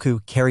and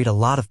Kyoku carried a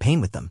lot of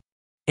pain with them.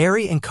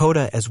 Eri and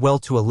Koda as well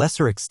to a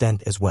lesser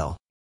extent as well.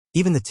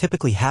 Even the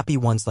typically happy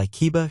ones like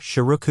Kiba,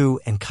 Shiruku,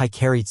 and Kai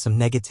carried some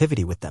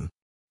negativity with them.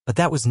 But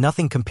that was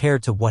nothing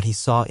compared to what he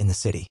saw in the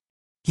city.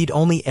 He'd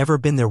only ever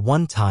been there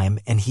one time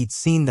and he'd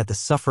seen that the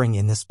suffering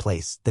in this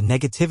place, the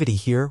negativity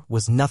here,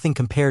 was nothing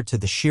compared to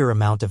the sheer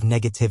amount of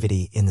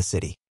negativity in the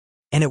city.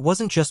 And it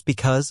wasn't just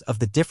because of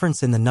the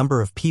difference in the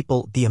number of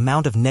people, the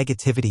amount of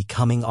negativity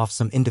coming off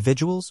some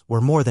individuals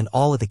were more than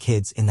all of the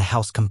kids in the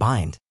house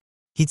combined.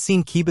 He'd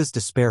seen Kiba's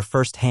despair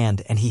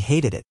firsthand and he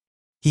hated it.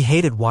 He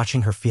hated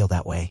watching her feel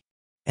that way.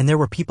 And there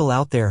were people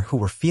out there who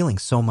were feeling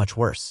so much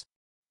worse.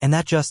 And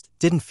that just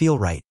didn't feel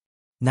right.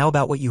 Now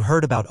about what you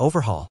heard about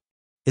Overhaul.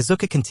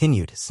 Izuka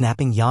continued,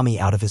 snapping Yami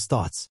out of his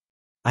thoughts.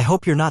 I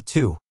hope you're not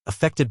too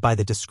affected by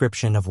the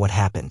description of what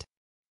happened.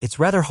 It's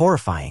rather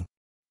horrifying.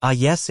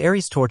 Yes,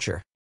 Eri's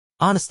torture.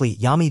 Honestly,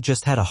 Yami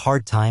just had a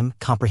hard time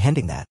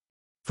comprehending that.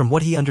 From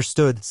what he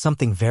understood,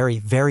 something very,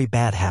 very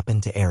bad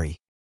happened to Eri.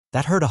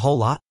 That hurt a whole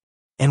lot.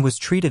 And was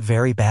treated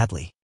very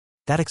badly.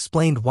 That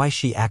explained why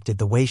she acted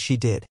the way she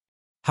did.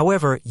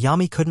 However,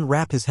 Yami couldn't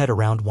wrap his head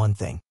around one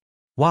thing.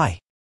 Why?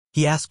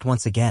 He asked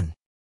once again.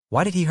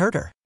 Why did he hurt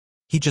her?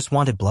 He just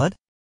wanted blood?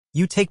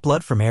 You take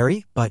blood from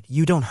Eri, but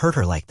you don't hurt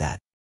her like that.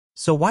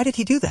 So why did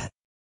he do that?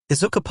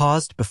 Izuka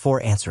paused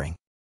before answering.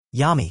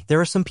 Yami,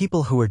 there are some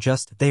people who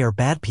they are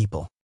bad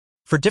people.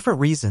 For different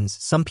reasons,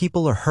 some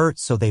people are hurt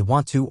so they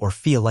want to or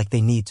feel like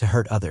they need to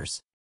hurt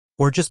others.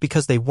 Or just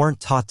because they weren't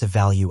taught to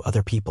value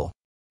other people.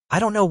 I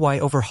don't know why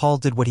Overhaul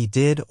did what he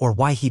did or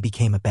why he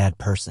became a bad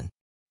person.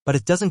 But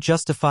it doesn't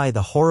justify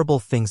the horrible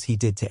things he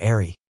did to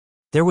Eri.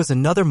 There was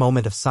another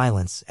moment of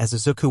silence as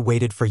Izuku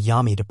waited for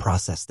Yami to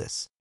process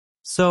this.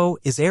 So,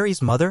 is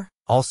Eri's mother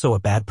also a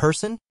bad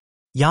person?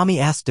 Yami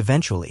asked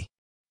eventually.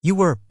 You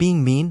were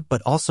being mean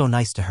but also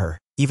nice to her,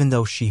 even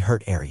though she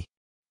hurt Eri.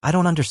 I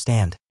don't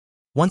understand.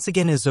 Once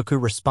again Izuku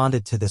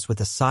responded to this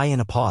with a sigh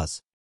and a pause.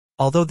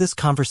 Although this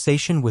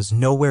conversation was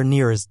nowhere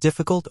near as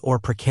difficult or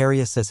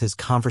precarious as his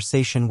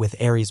conversation with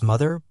Eri's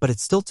mother, but it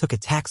still took a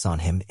tax on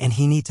him and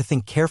he needed to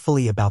think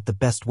carefully about the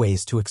best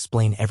ways to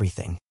explain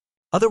everything.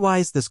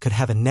 Otherwise, this could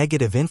have a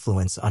negative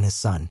influence on his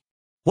son.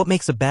 What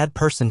makes a bad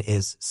person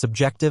is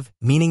subjective,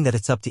 meaning that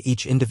it's up to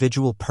each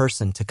individual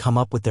person to come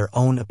up with their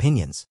own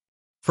opinions.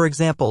 For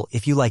example,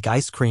 if you like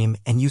ice cream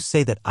and you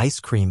say that ice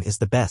cream is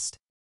the best,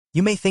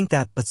 you may think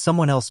that, but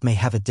someone else may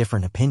have a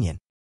different opinion.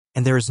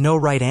 And there is no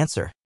right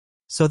answer.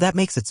 So that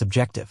makes it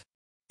subjective.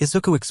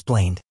 Izuku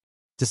explained.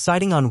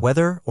 Deciding on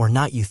whether or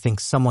not you think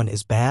someone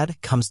is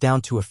bad comes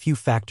down to a few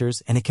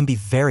factors, and it can be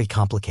very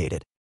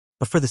complicated.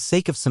 But for the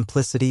sake of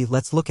simplicity,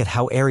 let's look at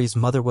how Eri's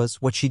mother was,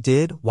 what she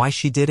did, why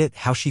she did it,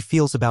 how she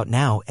feels about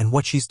now, and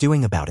what she's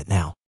doing about it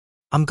now.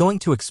 I'm going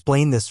to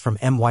explain this from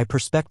my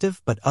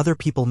perspective, but other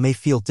people may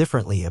feel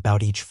differently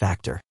about each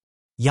factor.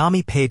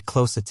 Yami paid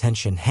close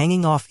attention,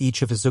 hanging off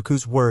each of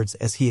Izuku's words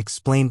as he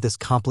explained this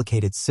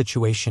complicated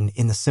situation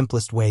in the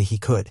simplest way he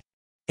could.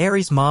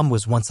 Eri's mom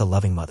was once a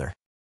loving mother.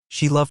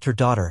 She loved her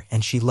daughter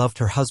and she loved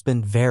her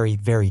husband very,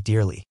 very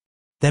dearly.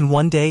 Then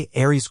one day,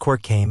 Eri's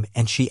quirk came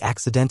and she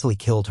accidentally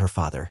killed her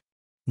father.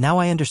 Now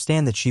I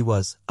understand that she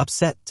was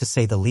upset, to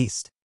say the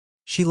least.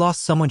 She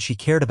lost someone she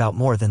cared about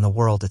more than the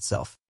world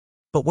itself.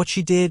 But what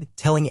she did,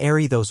 telling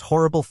Eri those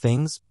horrible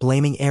things,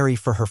 blaming Eri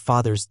for her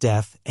father's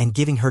death, and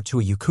giving her to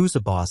a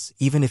Yakuza boss,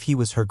 even if he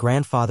was her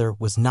grandfather,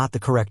 was not the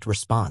correct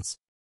response.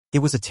 It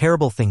was a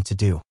terrible thing to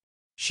do.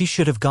 She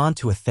should have gone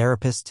to a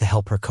therapist to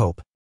help her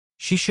cope.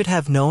 She should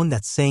have known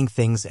that saying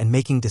things and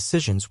making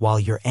decisions while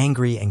you're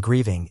angry and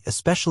grieving,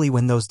 especially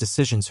when those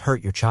decisions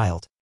hurt your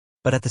child.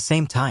 But at the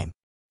same time,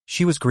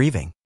 she was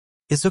grieving.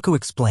 Izuku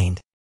explained.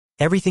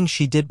 Everything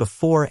she did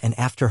before and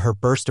after her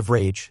burst of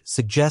rage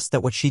suggests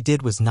that what she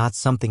did was not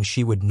something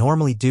she would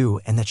normally do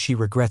and that she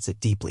regrets it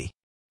deeply.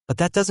 But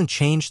that doesn't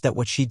change that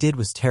what she did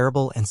was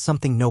terrible and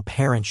something no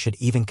parent should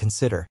even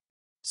consider.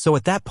 So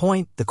at that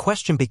point, the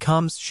question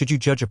becomes, should you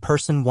judge a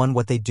person on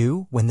what they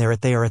do when they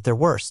are at their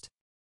worst?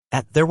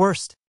 At their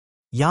worst.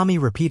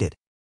 Yami repeated.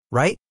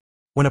 Right?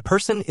 When a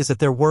person is at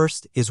their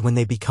worst is when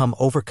they become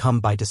overcome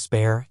by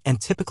despair,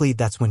 and typically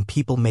that's when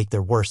people make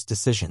their worst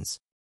decisions.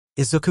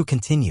 Izuku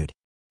continued.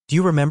 Do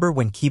you remember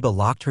when Kiba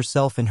locked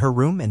herself in her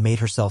room and made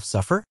herself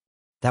suffer?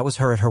 That was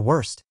her at her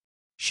worst.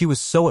 She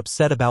was so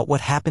upset about what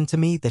happened to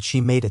me that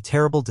she made a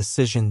terrible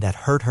decision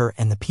that hurt her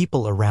and the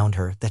people around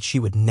her that she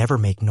would never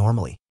make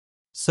normally.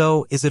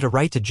 So, is it a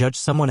right to judge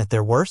someone at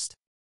their worst?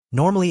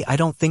 Normally I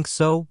don't think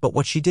so, but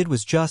what she did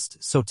was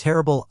just so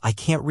terrible I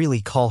can't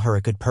really call her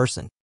a good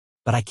person.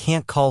 But I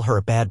can't call her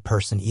a bad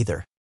person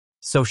either.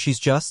 So she's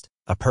just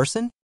a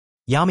person?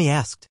 Yami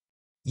asked.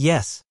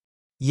 Yes.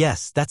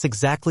 Yes, that's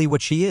exactly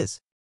what she is.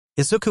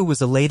 Izuku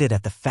was elated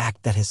at the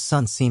fact that his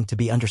son seemed to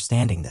be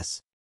understanding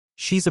this.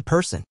 She's a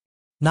person.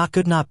 Not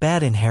good, not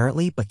bad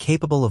inherently, but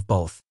capable of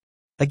both.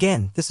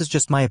 Again, this is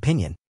just my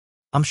opinion.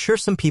 I'm sure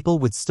some people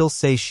would still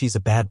say she's a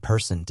bad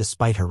person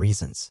despite her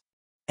reasons.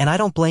 And I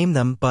don't blame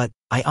them, but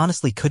I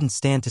honestly couldn't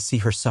stand to see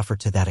her suffer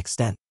to that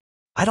extent.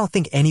 I don't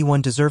think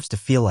anyone deserves to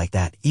feel like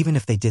that, even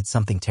if they did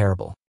something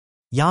terrible.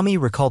 Yami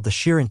recalled the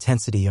sheer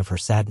intensity of her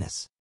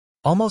sadness.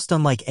 Almost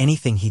unlike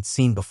anything he'd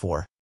seen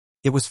before.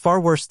 It was far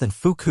worse than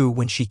Fuku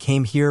when she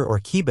came here or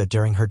Kiba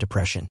during her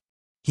depression.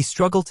 He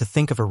struggled to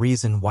think of a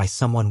reason why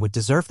someone would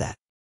deserve that.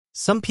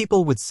 Some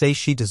people would say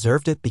she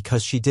deserved it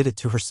because she did it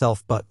to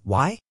herself, but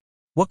why?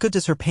 What good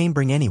does her pain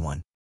bring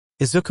anyone?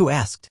 Izuku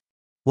asked.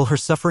 Will her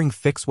suffering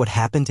fix what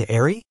happened to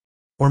Eri?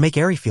 Or make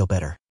Eri feel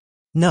better?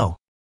 No.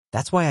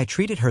 That's why I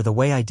treated her the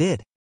way I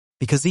did.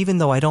 Because even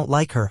though I don't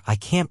like her, I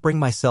can't bring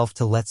myself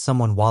to let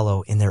someone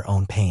wallow in their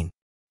own pain.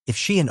 If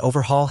she and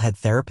Overhaul had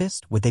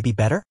therapists, would they be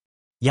better?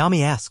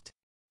 Yami asked.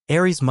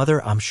 Eri's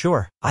mother, I'm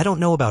sure. I don't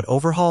know about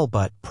Overhaul,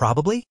 but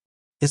probably?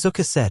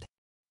 Izuku said.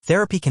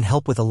 Therapy can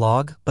help with a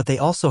log, but they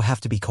also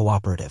have to be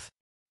cooperative.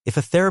 If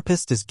a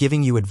therapist is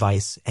giving you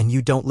advice and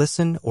you don't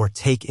listen or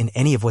take in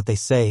any of what they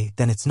say,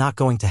 then it's not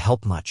going to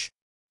help much.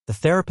 The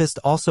therapist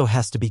also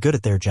has to be good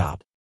at their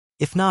job.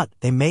 If not,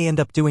 they may end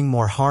up doing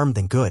more harm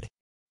than good.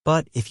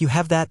 But if you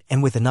have that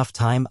and with enough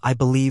time, I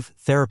believe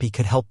therapy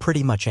could help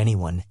pretty much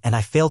anyone, and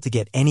I failed to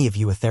get any of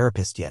you a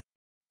therapist yet.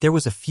 There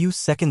was a few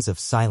seconds of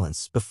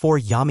silence before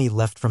Yami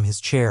left from his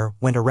chair,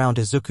 went around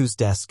Izuku's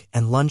desk,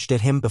 and lunged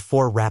at him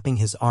before wrapping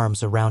his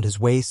arms around his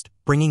waist,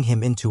 bringing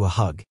him into a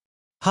hug.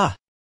 Huh.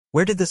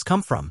 Where did this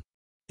come from?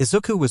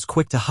 Izuku was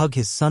quick to hug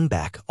his son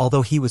back,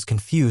 although he was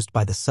confused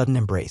by the sudden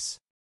embrace.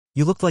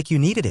 You looked like you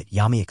needed it,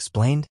 Yami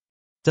explained.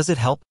 Does it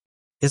help?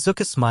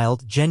 Izuku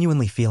smiled,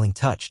 genuinely feeling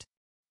touched.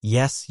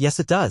 Yes,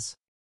 it does.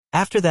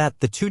 After that,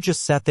 the two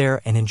just sat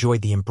there and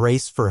enjoyed the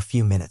embrace for a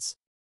few minutes.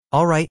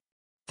 All right.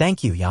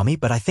 Thank you, Yami,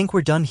 but I think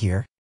we're done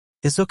here,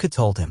 Izuku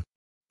told him.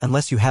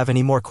 Unless you have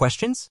any more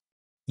questions?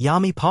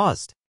 Yami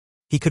paused.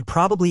 He could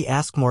probably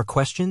ask more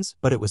questions,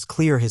 but it was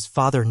clear his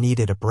father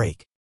needed a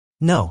break.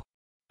 No.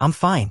 I'm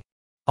fine.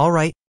 All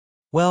right.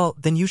 Well,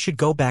 then you should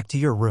go back to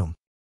your room.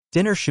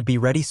 Dinner should be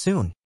ready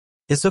soon,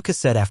 Izuku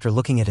said after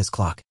looking at his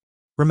clock.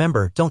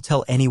 Remember, don't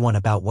tell anyone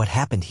about what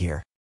happened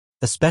here.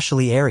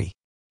 Especially Eri.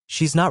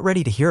 She's not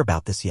ready to hear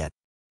about this yet.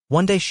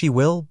 One day she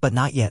will, but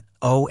not yet.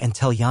 Oh, and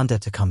tell Yanda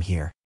to come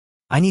here.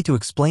 I need to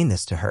explain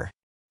this to her.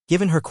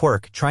 Given her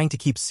quirk, trying to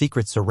keep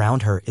secrets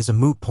around her is a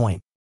moot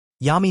point.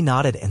 Yami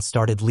nodded and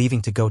started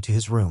leaving to go to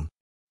his room.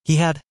 He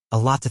had a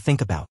lot to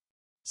think about.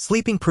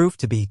 Sleeping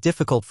proved to be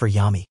difficult for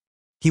Yami.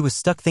 He was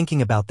stuck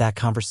thinking about that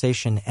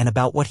conversation and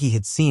about what he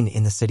had seen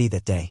in the city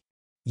that day.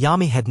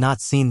 Yami had not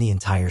seen the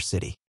entire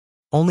city.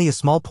 Only a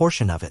small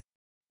portion of it.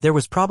 There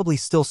was probably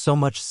still so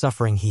much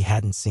suffering he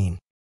hadn't seen.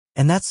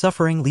 And that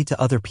suffering led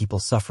to other people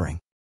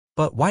suffering.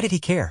 But why did he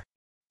care?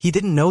 He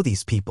didn't know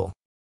these people.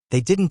 They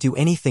didn't do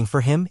anything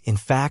for him. In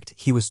fact,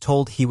 he was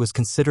told he was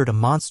considered a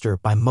monster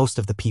by most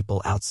of the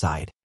people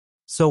outside.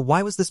 So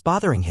why was this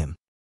bothering him?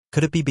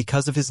 Could it be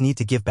because of his need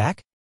to give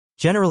back?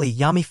 Generally,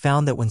 Yami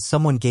found that when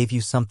someone gave you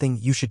something,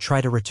 you should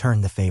try to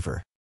return the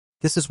favor.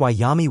 This is why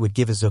Yami would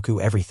give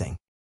Izuku everything.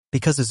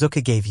 Because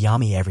Izuku gave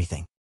Yami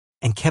everything.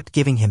 And kept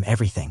giving him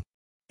everything.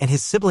 And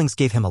his siblings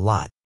gave him a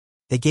lot.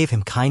 They gave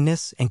him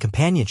kindness and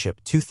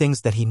companionship, two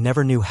things that he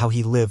never knew how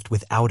he lived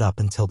without up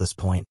until this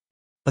point.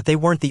 But they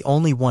weren't the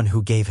only one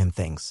who gave him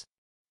things.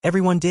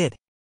 Everyone did.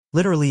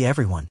 Literally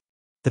everyone.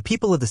 The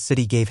people of the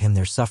city gave him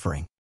their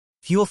suffering.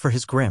 Fuel for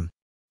his grim.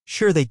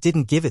 Sure, they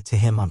didn't give it to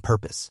him on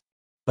purpose.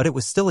 But it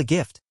was still a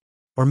gift.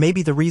 Or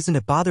maybe the reason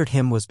it bothered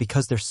him was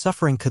because their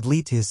suffering could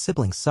lead to his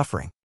siblings'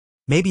 suffering.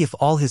 Maybe if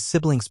all his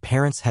siblings'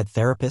 parents had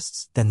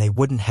therapists, then they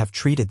wouldn't have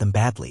treated them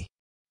badly.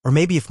 Or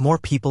maybe if more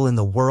people in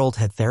the world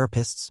had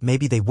therapists,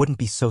 maybe they wouldn't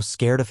be so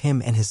scared of him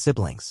and his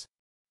siblings.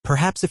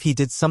 Perhaps if he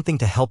did something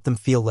to help them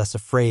feel less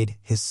afraid,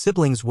 his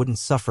siblings wouldn't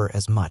suffer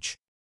as much.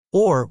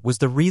 Or was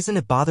the reason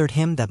it bothered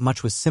him that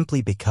much was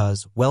simply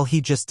because, well,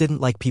 he just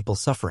didn't like people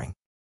suffering.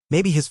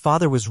 Maybe his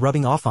father was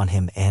rubbing off on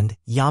him and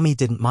Yami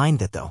didn't mind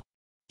that though.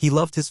 He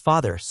loved his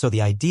father, so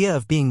the idea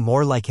of being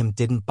more like him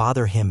didn't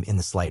bother him in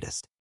the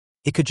slightest.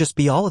 It could just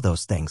be all of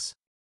those things.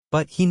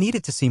 But he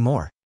needed to see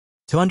more.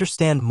 To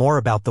understand more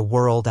about the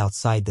world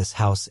outside this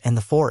house and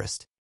the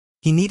forest.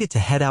 He needed to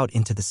head out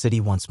into the city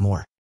once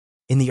more.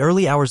 In the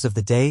early hours of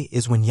the day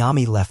is when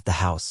Yami left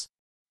the house.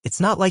 It's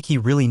not like he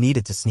really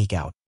needed to sneak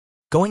out.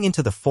 Going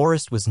into the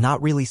forest was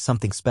not really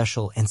something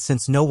special, and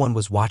since no one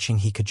was watching,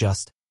 he could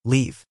just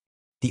leave.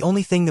 The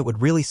only thing that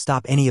would really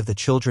stop any of the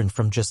children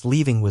from just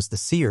leaving was the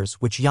seers,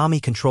 which Yami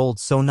controlled,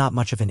 so not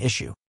much of an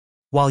issue.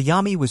 While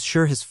Yami was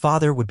sure his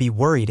father would be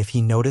worried if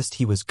he noticed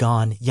he was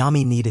gone,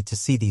 Yami needed to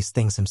see these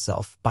things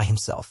by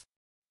himself.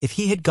 If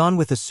he had gone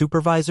with a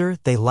supervisor,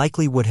 they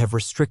likely would have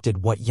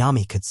restricted what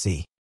Yami could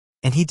see.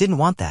 And he didn't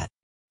want that.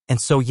 And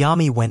so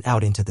Yami went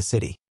out into the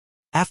city.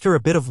 After a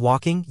bit of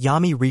walking,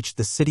 Yami reached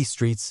the city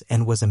streets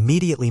and was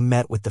immediately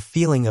met with the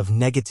feeling of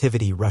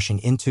negativity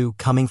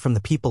coming from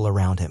the people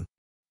around him.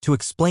 To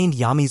explain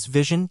Yami's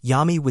vision,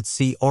 Yami would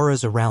see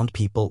auras around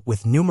people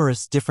with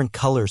numerous different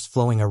colors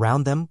flowing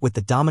around them, with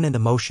the dominant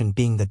emotion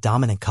being the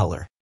dominant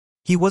color.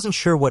 He wasn't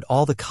sure what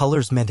all the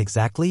colors meant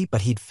exactly,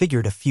 but he'd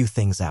figured a few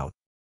things out.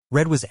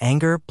 Red was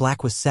anger,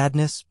 black was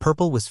sadness,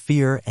 purple was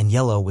fear, and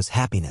yellow was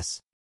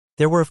happiness.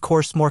 There were of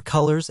course more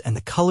colors, and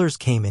the colors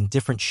came in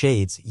different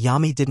shades.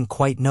 Yami didn't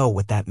quite know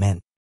what that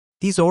meant.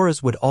 These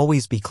auras would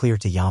always be clear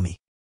to Yami.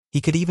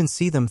 He could even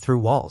see them through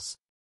walls.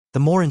 The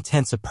more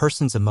intense a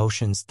person's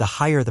emotions, the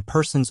higher the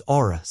person's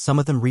aura, some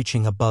of them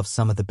reaching above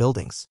some of the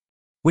buildings.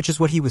 Which is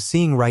what he was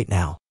seeing right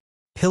now.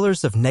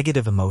 Pillars of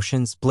negative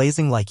emotions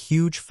blazing like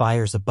huge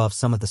fires above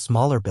some of the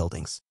smaller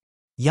buildings.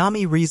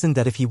 Yami reasoned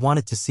that if he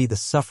wanted to see the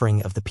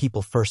suffering of the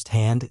people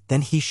firsthand,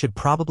 then he should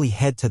probably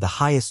head to the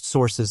highest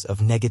sources of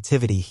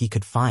negativity he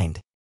could find.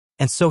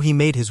 And so he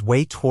made his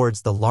way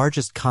towards the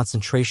largest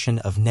concentration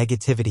of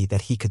negativity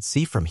that he could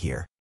see from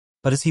here.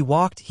 But as he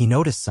walked, he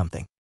noticed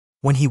something.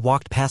 When he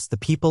walked past the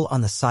people on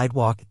the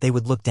sidewalk, they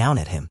would look down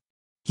at him.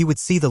 He would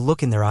see the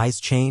look in their eyes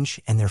change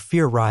and their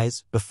fear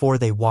rise before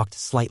they walked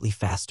slightly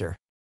faster.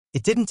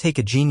 It didn't take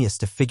a genius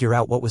to figure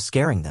out what was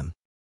scaring them.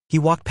 He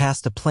walked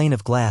past a pane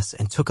of glass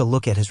and took a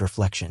look at his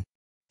reflection.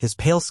 His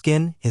pale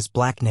skin, his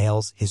black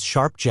nails, his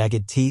sharp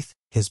jagged teeth,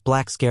 his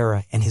black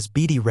sclera, and his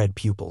beady red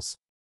pupils.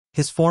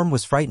 His form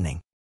was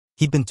frightening.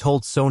 He'd been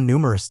told so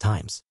numerous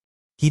times.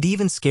 He'd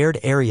even scared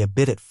Eri a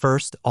bit at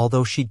first,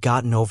 although she'd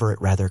gotten over it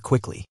rather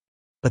quickly.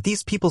 But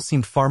these people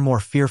seemed far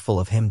more fearful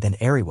of him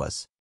than Eri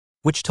was,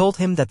 which told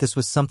him that this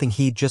was something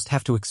he'd just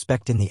have to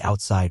expect in the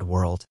outside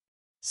world.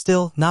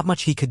 Still, not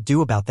much he could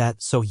do about that,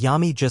 so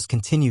Yami just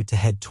continued to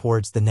head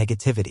towards the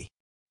negativity.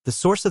 The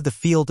source of the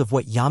field of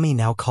what Yami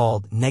now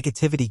called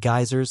negativity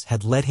geysers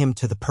had led him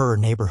to the poorer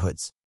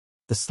neighborhoods.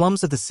 The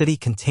slums of the city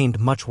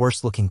contained much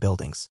worse-looking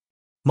buildings.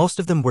 Most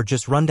of them were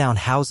just run-down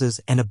houses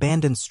and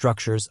abandoned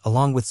structures,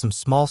 along with some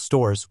small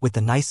stores, with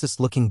the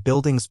nicest-looking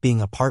buildings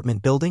being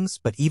apartment buildings,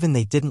 but even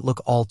they didn't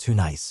look all too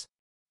nice.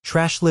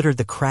 Trash littered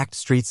the cracked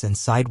streets and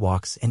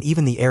sidewalks, and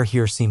even the air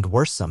here seemed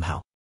worse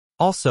somehow.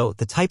 Also,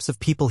 the types of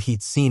people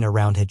he'd seen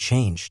around had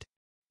changed.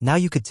 Now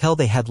you could tell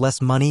they had less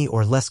money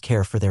or less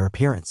care for their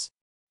appearance.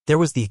 There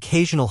was the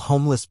occasional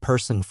homeless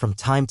person from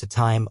time to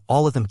time,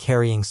 all of them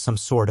carrying some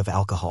sort of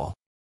alcohol.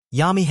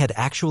 Yami had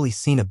actually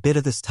seen a bit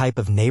of this type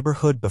of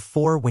neighborhood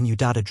before when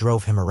Udata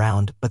drove him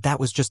around, but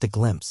that was just a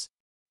glimpse.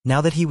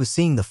 Now that he was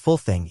seeing the full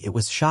thing, it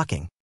was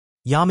shocking.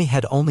 Yami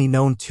had only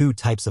known two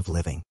types of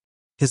living.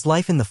 His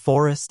life in the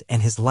forest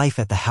and his life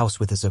at the house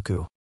with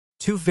Izuku.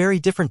 Two very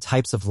different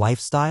types of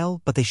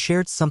lifestyle, but they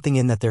shared something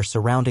in that their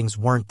surroundings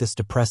weren't this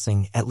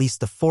depressing. At least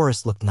the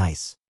forest looked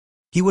nice.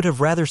 He would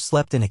have rather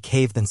slept in a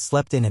cave than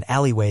slept in an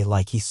alleyway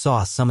like he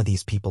saw some of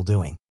these people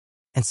doing.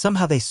 And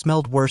somehow they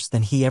smelled worse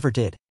than he ever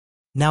did.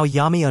 Now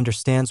Yami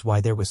understands why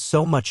there was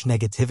so much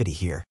negativity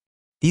here.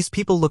 These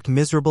people looked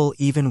miserable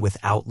even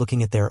without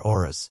looking at their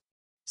auras.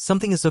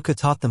 Something Izuku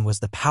taught them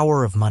was the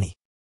power of money.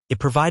 It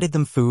provided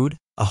them food,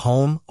 a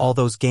home, all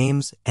those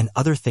games, and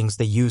other things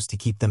they used to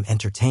keep them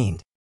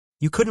entertained.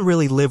 You couldn't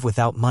really live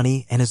without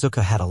money, and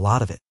Izuku had a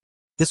lot of it.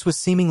 This was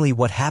seemingly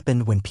what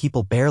happened when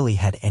people barely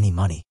had any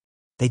money.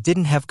 They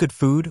didn't have good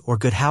food or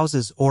good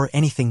houses or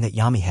anything that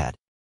Yami had.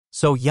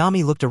 So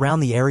Yami looked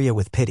around the area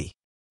with pity.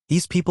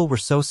 These people were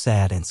so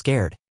sad and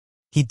scared.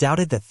 He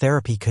doubted that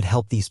therapy could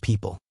help these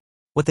people.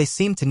 What they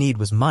seemed to need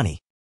was money.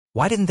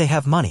 Why didn't they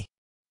have money?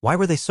 Why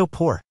were they so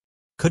poor?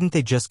 Couldn't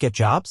they just get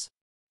jobs?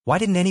 Why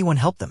didn't anyone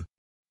help them?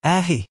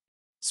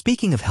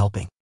 Speaking of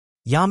helping,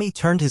 Yami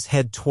turned his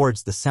head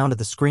towards the sound of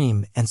the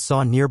scream and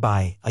saw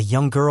nearby a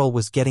young girl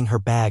was getting her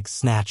bag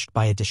snatched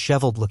by a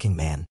disheveled-looking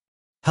man.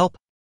 Help!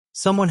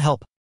 Someone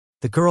help!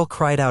 The girl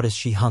cried out as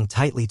she hung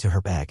tightly to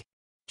her bag.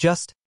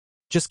 Just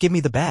give me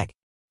the bag.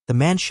 The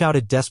man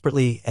shouted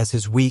desperately as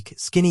his weak,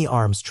 skinny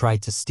arms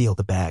tried to steal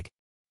the bag.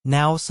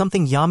 Now,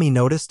 something Yami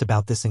noticed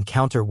about this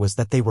encounter was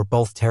that they were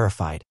both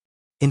terrified.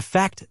 In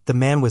fact, the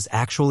man was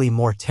actually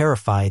more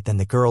terrified than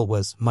the girl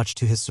was, much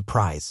to his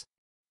surprise.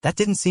 That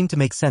didn't seem to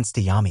make sense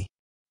to Yami.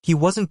 He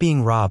wasn't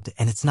being robbed,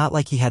 and it's not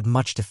like he had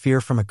much to fear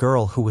from a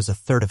girl who was a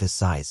third of his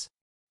size.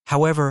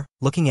 However,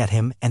 looking at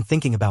him and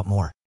thinking about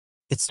more,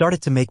 it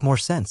started to make more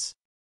sense.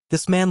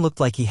 This man looked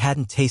like he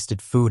hadn't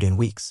tasted food in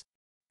weeks.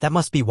 That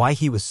must be why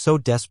he was so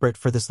desperate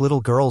for this little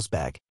girl's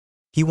bag.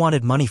 He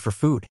wanted money for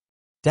food.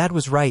 Dad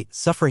was right,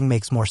 suffering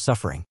makes more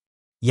suffering.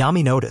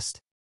 Yami noticed.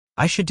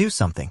 I should do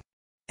something.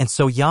 And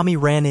so Yami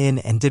ran in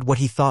and did what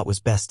he thought was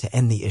best to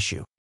end the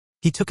issue.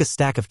 He took a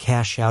stack of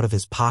cash out of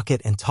his pocket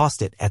and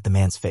tossed it at the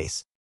man's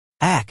face.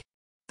 Ack!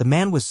 The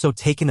man was so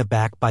taken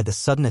aback by the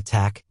sudden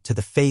attack to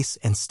the face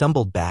and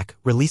stumbled back,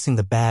 releasing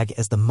the bag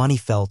as the money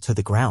fell to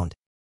the ground.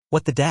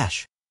 What the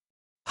dash?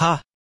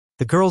 Ha!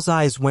 The girl's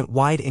eyes went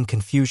wide in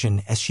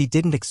confusion as she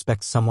didn't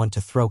expect someone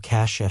to throw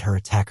cash at her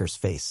attacker's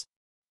face.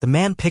 The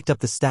man picked up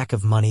the stack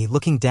of money,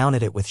 looking down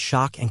at it with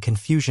shock and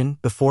confusion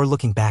before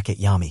looking back at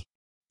Yami.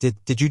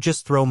 Did you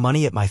just throw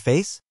money at my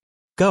face?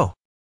 Go.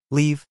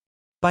 Leave.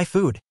 Buy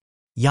food.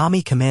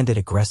 Yami commanded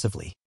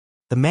aggressively.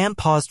 The man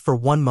paused for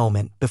one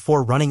moment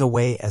before running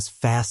away as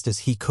fast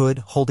as he could,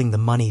 holding the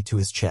money to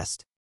his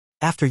chest.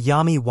 After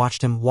Yami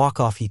watched him walk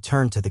off, he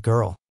turned to the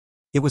girl.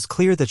 It was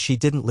clear that she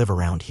didn't live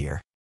around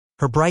here.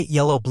 Her bright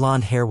yellow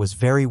blonde hair was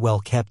very well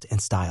kept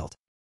and styled.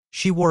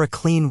 She wore a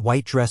clean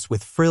white dress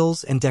with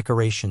frills and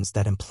decorations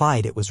that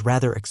implied it was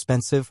rather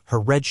expensive, her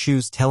red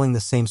shoes telling the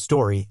same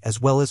story,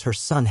 as well as her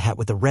sun hat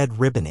with a red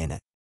ribbon in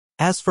it.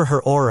 As for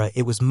her aura,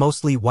 it was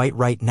mostly white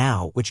right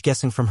now, which,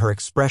 guessing from her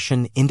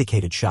expression,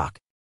 indicated shock.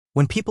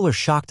 When people are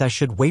shocked, I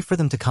should wait for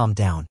them to calm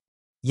down,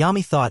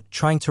 Yami thought,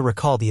 trying to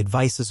recall the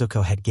advice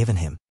Izuku had given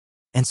him.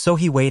 And so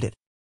he waited.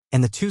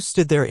 And the two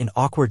stood there in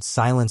awkward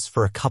silence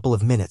for a couple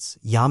of minutes,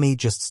 Yami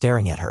just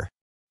staring at her.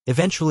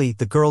 Eventually,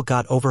 the girl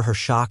got over her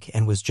shock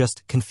and was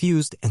just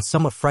confused and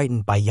somewhat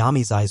frightened by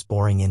Yami's eyes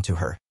boring into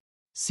her.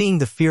 Seeing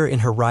the fear in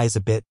her rise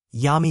a bit,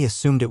 Yami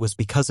assumed it was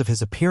because of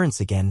his appearance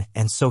again,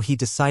 and so he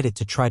decided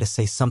to try to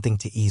say something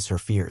to ease her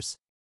fears.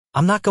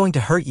 I'm not going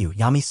to hurt you,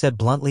 Yami said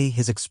bluntly,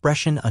 his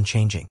expression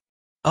unchanging.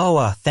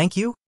 Oh, thank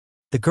you?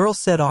 The girl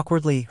said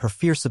awkwardly, her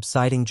fear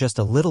subsiding just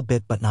a little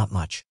bit but not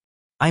much.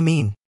 I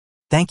mean,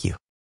 thank you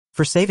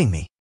for saving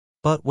me.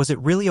 But was it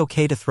really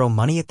okay to throw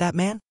money at that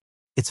man?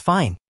 It's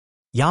fine.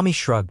 Yami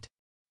shrugged.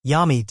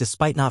 Yami,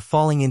 despite not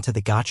falling into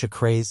the gacha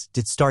craze,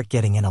 did start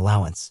getting an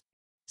allowance.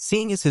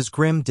 Seeing as his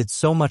grim did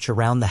so much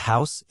around the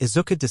house,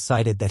 Izuku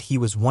decided that he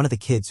was one of the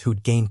kids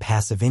who'd gain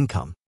passive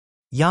income.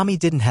 Yami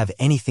didn't have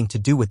anything to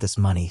do with this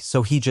money,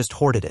 so he just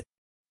hoarded it.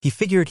 He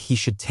figured he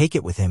should take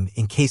it with him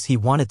in case he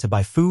wanted to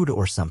buy food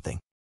or something.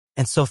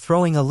 And so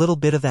throwing a little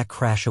bit of that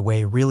cash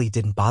away really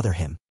didn't bother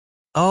him.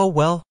 Oh,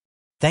 well,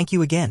 thank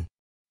you again.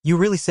 You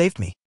really saved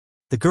me.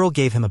 The girl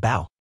gave him a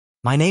bow.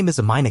 My name is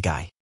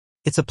Aminagai.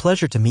 It's a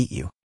pleasure to meet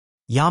you.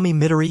 Yami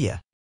Midoriya.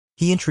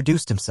 He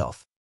introduced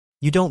himself.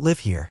 You don't live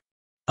here.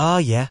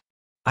 Yeah.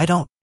 I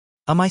don't.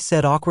 I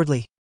said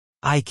awkwardly.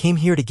 I came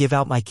here to give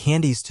out my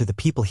candies to the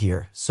people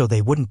here so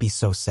they wouldn't be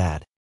so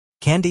sad.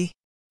 Candy?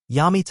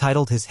 Yami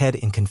titled his head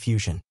in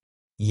confusion.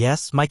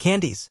 Yes, my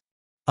candies.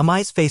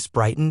 Amai's face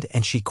brightened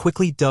and she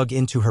quickly dug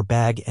into her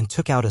bag and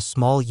took out a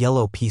small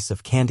yellow piece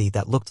of candy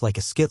that looked like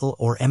a Skittle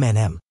or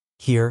M&M.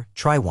 Here,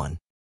 try one.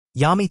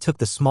 Yami took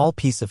the small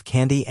piece of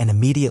candy and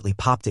immediately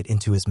popped it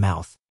into his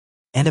mouth.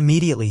 And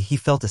immediately he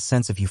felt a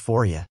sense of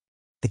euphoria.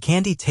 The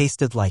candy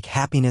tasted like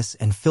happiness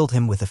and filled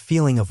him with a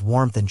feeling of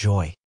warmth and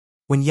joy.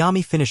 When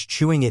Yami finished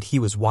chewing it, he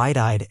was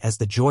wide-eyed as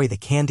the joy the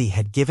candy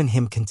had given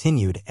him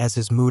continued as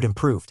his mood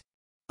improved.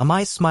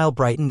 Amai's smile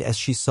brightened as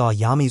she saw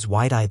Yami's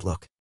wide-eyed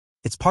look.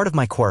 It's part of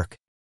my quirk.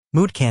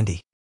 Mood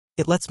candy.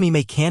 It lets me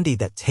make candy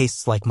that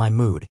tastes like my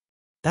mood.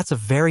 That's a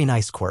very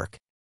nice quirk.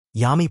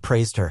 Yami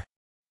praised her.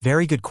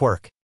 Very good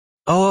quirk.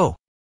 No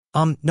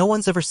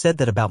one's ever said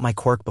that about my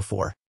quirk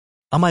before.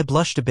 I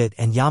blushed a bit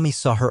and Yami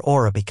saw her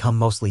aura become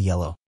mostly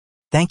yellow.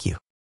 Thank you.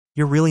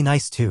 You're really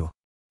nice too.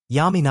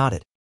 Yami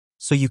nodded.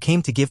 So you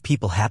came to give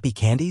people happy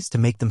candies to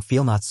make them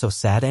feel not so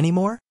sad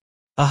anymore?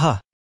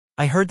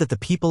 I heard that the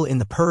people in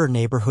the poorer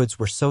neighborhoods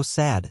were so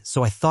sad,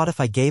 so I thought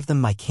if I gave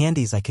them my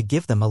candies I could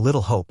give them a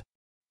little hope.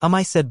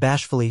 I said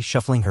bashfully,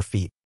 shuffling her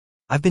feet.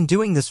 I've been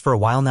doing this for a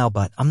while now,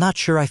 but I'm not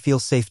sure I feel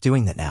safe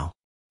doing that now.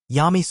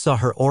 Yami saw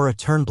her aura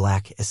turn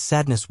black as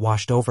sadness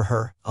washed over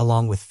her,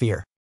 along with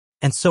fear.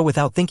 And so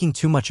without thinking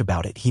too much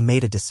about it, he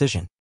made a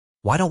decision.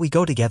 Why don't we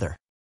go together?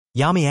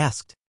 Yami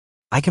asked.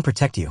 I can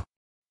protect you.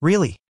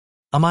 Really?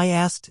 I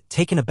asked,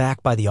 taken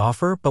aback by the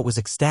offer but was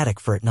ecstatic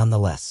for it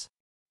nonetheless.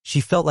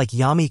 She felt like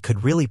Yami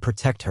could really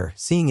protect her,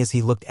 seeing as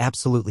he looked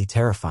absolutely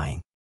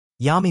terrifying.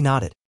 Yami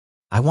nodded.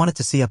 I wanted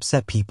to see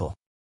upset people.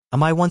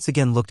 I once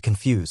again looked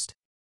confused.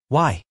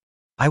 Why?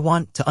 I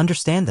want to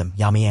understand them,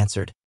 Yami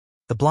answered.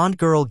 The blonde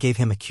girl gave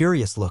him a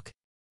curious look.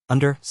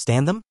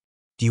 Understand them?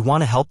 Do you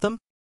want to help them?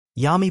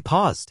 Yami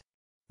paused.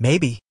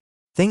 Maybe.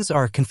 Things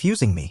are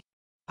confusing me.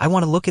 I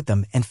want to look at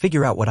them and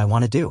figure out what I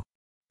want to do.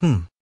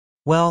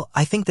 Well,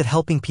 I think that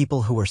helping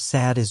people who are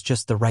sad is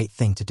just the right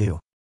thing to do.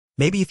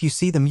 Maybe if you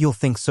see them you'll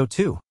think so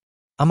too.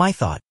 I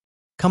thought.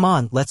 Come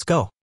on, let's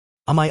go.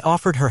 I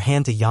offered her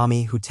hand to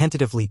Yami, who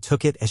tentatively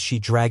took it as she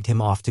dragged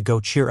him off to go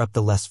cheer up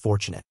the less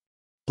fortunate.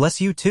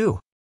 Bless you too.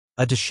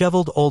 A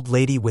disheveled old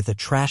lady with a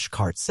trash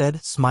cart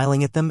said,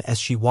 smiling at them as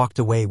she walked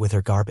away with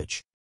her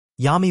garbage.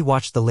 Yami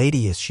watched the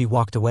lady as she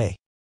walked away.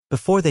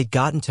 Before they'd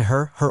gotten to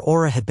her, her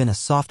aura had been a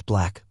soft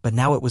black, but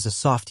now it was a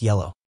soft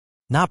yellow.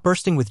 Not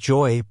bursting with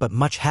joy, but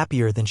much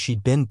happier than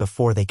she'd been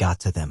before they got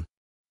to them.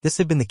 This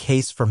had been the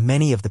case for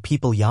many of the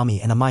people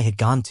Yami and Amai had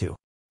gone to.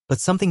 But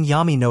something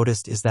Yami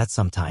noticed is that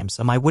sometimes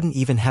Amai wouldn't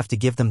even have to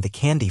give them the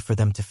candy for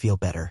them to feel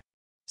better.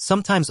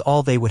 Sometimes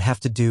all they would have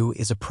to do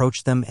is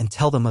approach them and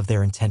tell them of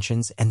their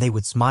intentions and they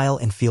would smile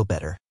and feel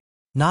better.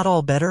 Not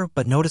all better,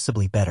 but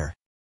noticeably better.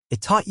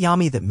 It taught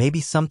Yami that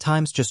maybe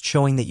sometimes just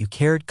showing that you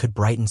cared could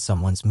brighten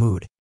someone's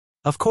mood.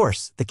 Of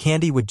course, the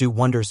candy would do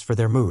wonders for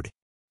their mood.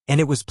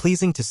 And it was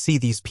pleasing to see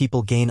these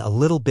people gain a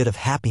little bit of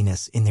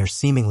happiness in their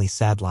seemingly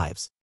sad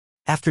lives.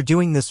 After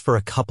doing this for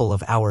a couple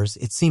of hours,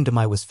 it seemed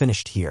Amai was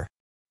finished here.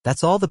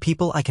 That's all the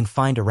people I can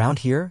find around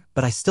here,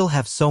 but I still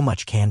have so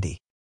much candy.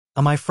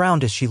 Amai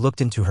frowned as she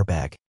looked into her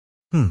bag.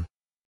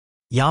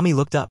 Yami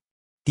looked up.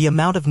 The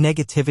amount of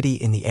negativity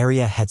in the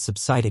area had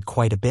subsided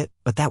quite a bit,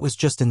 but that was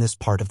just in this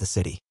part of the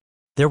city.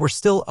 There were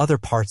still other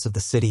parts of the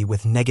city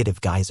with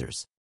negative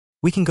geysers.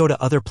 We can go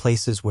to other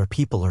places where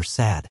people are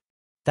sad.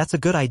 That's a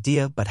good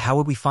idea, but how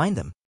would we find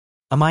them?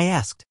 Amai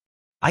asked.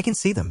 I can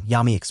see them,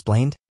 Yami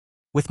explained.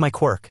 With my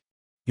quirk.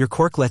 Your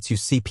quirk lets you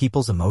see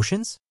people's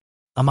emotions?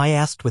 Amai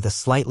asked with a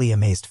slightly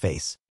amazed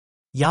face.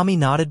 Yami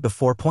nodded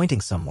before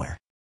pointing somewhere.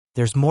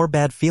 There's more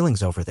bad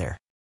feelings over there.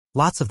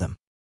 Lots of them.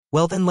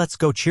 Well then let's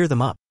go cheer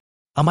them up.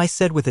 Amai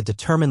said with a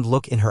determined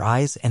look in her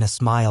eyes and a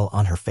smile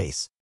on her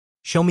face.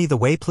 Show me the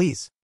way,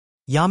 please.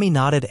 Yami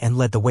nodded and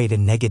led the way to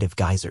negative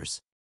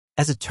geysers.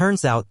 As it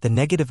turns out, the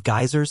negative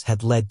geysers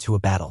had led to a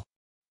battle.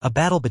 A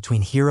battle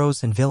between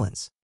heroes and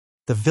villains.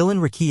 The villain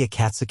Rikiya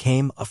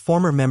Katsukame, a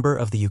former member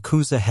of the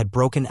Yakuza, had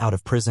broken out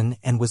of prison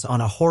and was on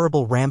a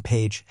horrible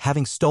rampage,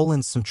 having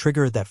stolen some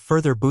trigger that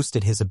further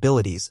boosted his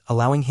abilities,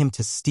 allowing him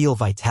to steal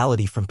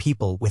vitality from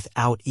people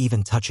without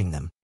even touching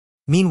them.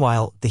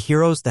 Meanwhile, the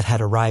heroes that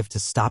had arrived to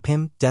stop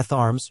him, Death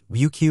Arms,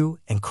 Ryukyu,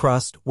 and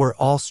Crust, were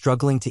all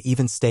struggling to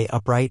even stay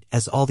upright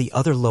as all the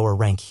other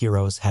lower-rank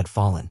heroes had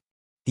fallen.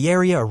 The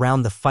area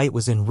around the fight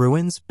was in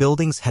ruins,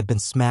 buildings had been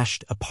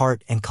smashed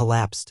apart and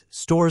collapsed,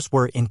 stores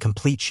were in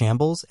complete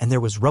shambles, and there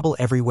was rubble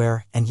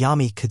everywhere, and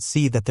Yami could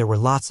see that there were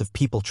lots of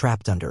people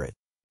trapped under it.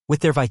 With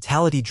their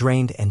vitality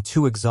drained and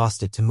too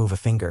exhausted to move a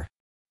finger.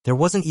 There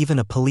wasn't even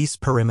a police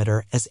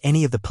perimeter, as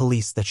any of the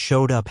police that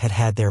showed up had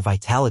had their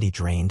vitality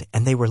drained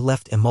and they were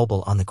left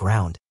immobile on the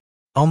ground.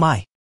 Oh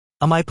my!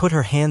 Amai put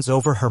her hands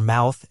over her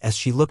mouth as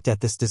she looked at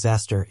this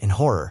disaster in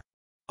horror.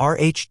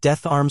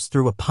 Death Arms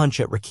threw a punch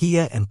at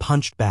Rikiya and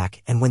punched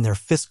back, and when their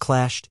fists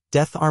clashed,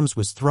 Death Arms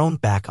was thrown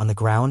back on the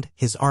ground,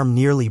 his arm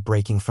nearly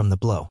breaking from the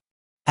blow.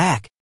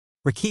 Ack!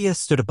 Rikiya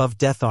stood above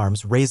Death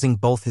Arms, raising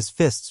both his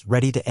fists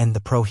ready to end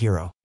the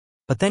pro-hero.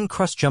 But then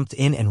Crust jumped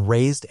in and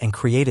raised and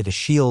created a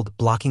shield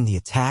blocking the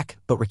attack,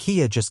 but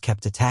Rikiya just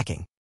kept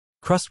attacking.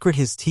 Crust grit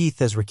his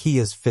teeth as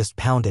Rikiya's fist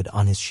pounded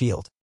on his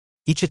shield.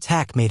 Each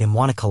attack made him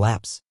want to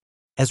collapse.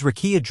 As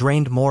Rikiya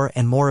drained more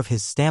and more of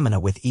his stamina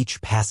with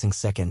each passing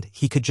second,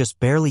 he could just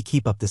barely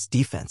keep up this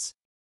defense.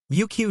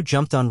 Ryukyu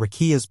jumped on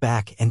Rikiya's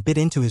back and bit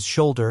into his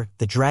shoulder,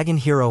 the dragon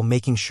hero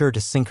making sure to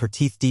sink her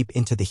teeth deep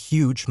into the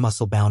huge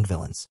muscle-bound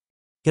villains.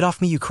 Get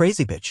off me, you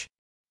crazy bitch!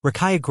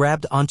 Rikiya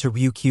grabbed onto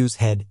Ryukyu's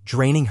head,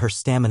 draining her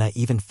stamina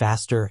even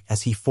faster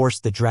as he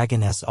forced the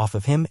dragoness off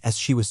of him as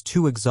she was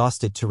too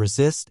exhausted to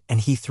resist,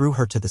 and he threw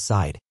her to the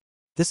side.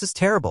 This is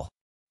terrible.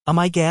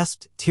 I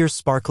gasped, tears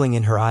sparkling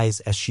in her eyes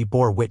as she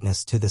bore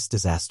witness to this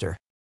disaster.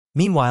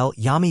 Meanwhile,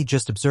 Yami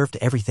just observed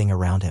everything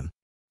around him.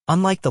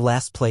 Unlike the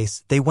last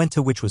place they went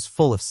to, which was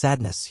full of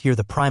sadness, here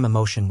the prime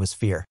emotion was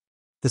fear.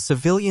 The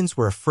civilians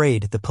were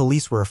afraid, the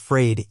police were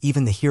afraid,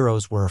 even the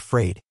heroes were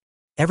afraid.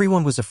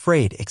 Everyone was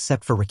afraid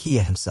except for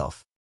Rukia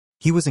himself.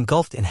 He was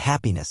engulfed in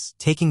happiness,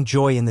 taking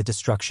joy in the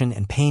destruction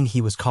and pain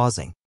he was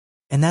causing.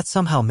 And that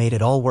somehow made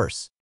it all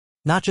worse.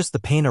 Not just the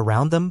pain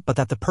around them, but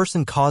that the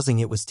person causing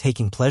it was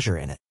taking pleasure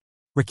in it.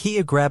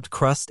 Rukia grabbed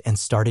Crust and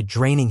started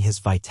draining his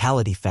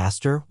vitality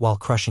faster while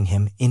crushing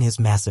him in his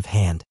massive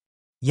hand.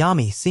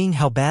 Yami, seeing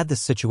how bad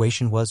this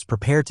situation was,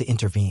 prepared to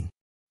intervene.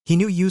 He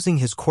knew using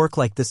his quirk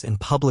like this in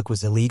public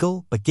was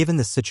illegal, but given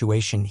the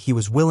situation, he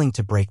was willing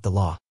to break the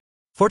law.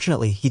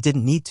 Fortunately, he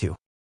didn't need to.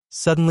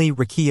 Suddenly,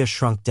 Rukia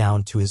shrunk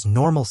down to his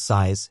normal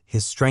size,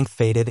 his strength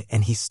faded,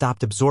 and he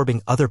stopped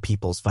absorbing other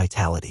people's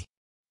vitality.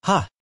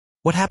 Huh!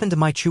 What happened to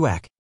my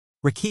Chuak?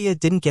 Rukia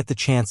didn't get the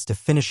chance to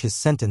finish his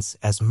sentence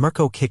as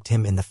Mirko kicked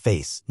him in the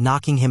face,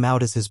 knocking him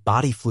out as his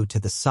body flew to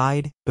the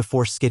side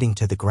before skidding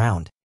to the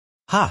ground.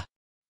 Ha!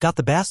 Got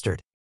the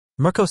bastard,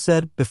 Mirko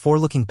said before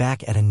looking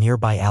back at a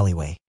nearby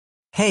alleyway.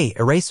 Hey,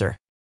 Eraser.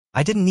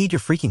 I didn't need your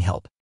freaking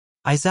help.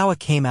 Aizawa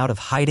came out of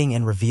hiding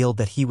and revealed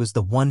that he was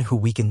the one who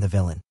weakened the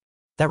villain.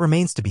 That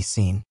remains to be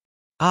seen.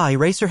 Ah,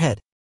 Eraserhead.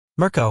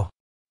 Mirko,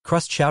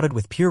 Crust shouted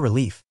with pure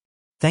relief.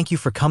 Thank you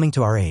for coming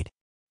to our aid.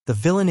 The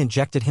villain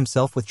injected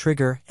himself with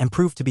Trigger and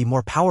proved to be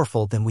more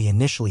powerful than we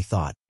initially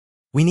thought.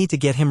 We need to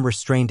get him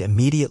restrained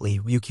immediately,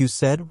 Ryukyu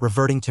said,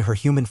 reverting to her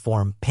human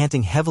form,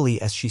 panting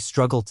heavily as she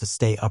struggled to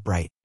stay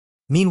upright.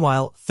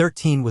 Meanwhile,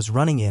 13 was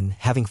running in,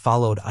 having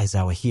followed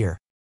Aizawa here.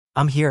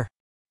 I'm here.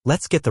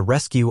 Let's get the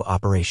rescue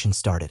operation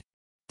started.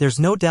 There's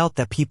no doubt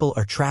that people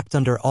are trapped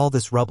under all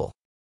this rubble.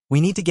 We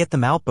need to get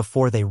them out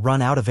before they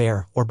run out of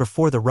air or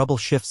before the rubble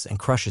shifts and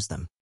crushes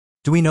them.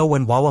 Do we know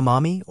when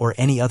Wawamami or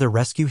any other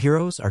rescue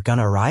heroes are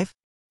gonna arrive?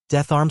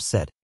 Death Arms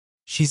said.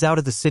 She's out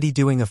of the city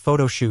doing a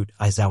photo shoot,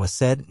 Aizawa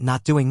said,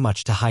 not doing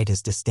much to hide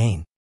his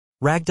disdain.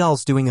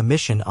 Ragdoll's doing a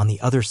mission on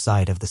the other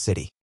side of the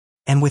city.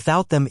 And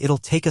without them it'll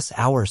take us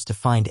hours to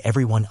find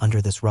everyone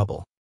under this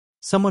rubble.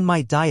 Someone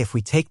might die if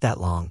we take that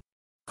long,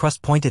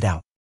 Crust pointed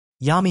out.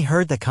 Yami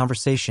heard that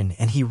conversation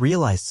and he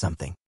realized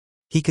something.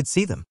 He could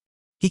see them.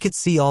 He could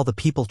see all the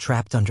people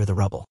trapped under the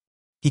rubble.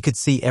 He could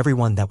see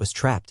everyone that was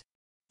trapped.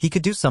 He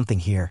could do something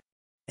here.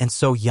 And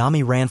so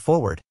Yami ran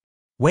forward.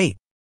 Wait.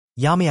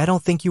 Yami, I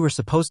don't think you were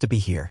supposed to be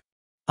here.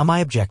 I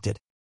objected.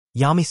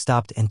 Yami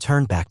stopped and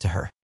turned back to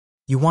her.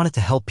 You wanted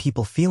to help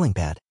people feeling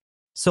bad.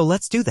 So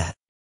let's do that.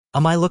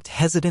 I looked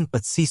hesitant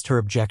but ceased her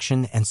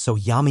objection, and so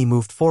Yami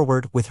moved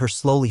forward with her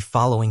slowly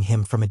following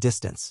him from a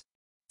distance.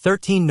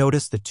 13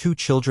 noticed the two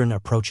children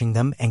approaching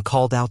them and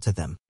called out to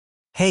them.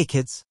 Hey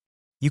kids.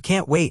 You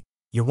can't wait.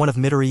 You're one of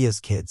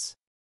Midoriya's kids.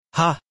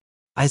 Ha!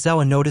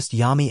 Aizawa noticed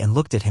Yami and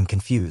looked at him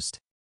confused.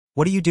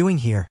 What are you doing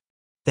here?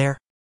 There.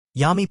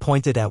 Yami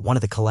pointed at one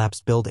of the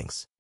collapsed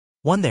buildings.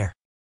 One there.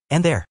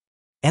 And there.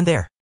 And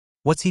there.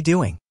 What's he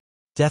doing?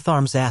 Death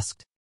Arms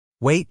asked.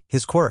 Wait,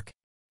 his quirk.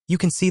 You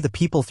can see the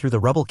people through the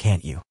rubble,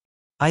 can't you?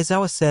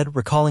 Aizawa said,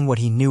 recalling what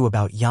he knew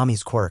about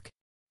Yami's quirk.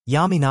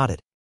 Yami nodded.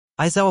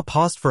 Aizawa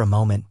paused for a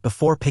moment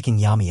before picking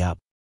Yami up.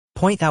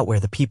 Point out where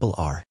the people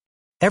are.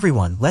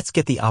 Everyone, let's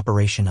get the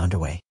operation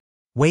underway.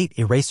 Wait,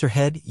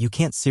 Eraserhead, you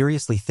can't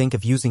seriously think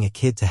of using a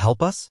kid to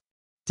help us?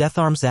 Death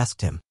Arms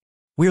asked him.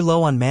 We're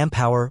low on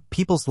manpower,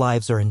 people's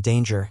lives are in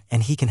danger,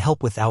 and he can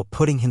help without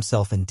putting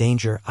himself in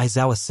danger,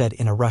 Aizawa said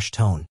in a rushed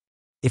tone.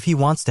 If he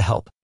wants to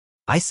help,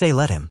 I say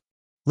let him.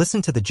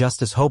 Listen to the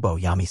Justice Hobo,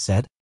 Yami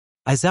said.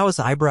 Aizawa's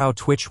eyebrow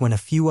twitched when a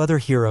few other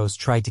heroes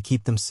tried to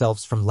keep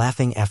themselves from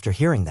laughing after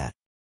hearing that.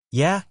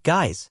 Yeah,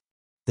 guys.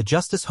 The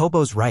Justice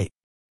Hobo's right.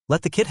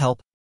 Let the kid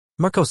help.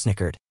 Mirko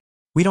snickered.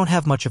 We don't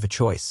have much of a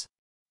choice.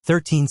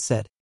 13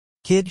 said.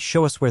 Kid,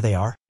 show us where they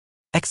are.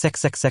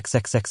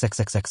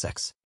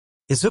 XXXXXXXXXX.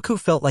 Izuku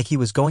felt like he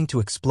was going to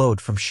explode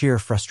from sheer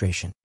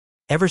frustration.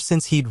 Ever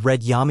since he'd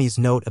read Yami's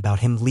note about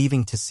him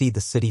leaving to see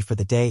the city for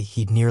the day,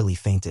 he'd nearly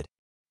fainted.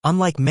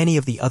 Unlike many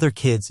of the other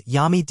kids,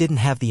 Yami didn't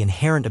have the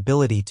inherent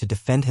ability to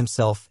defend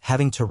himself,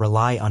 having to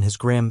rely on his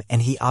Grim,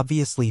 and he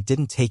obviously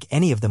didn't take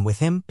any of them with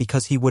him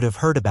because he would have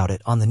heard about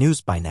it on the news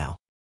by now.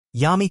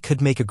 Yami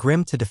could make a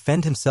Grim to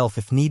defend himself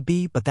if need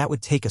be, but that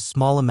would take a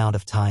small amount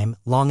of time,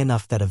 long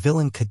enough that a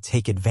villain could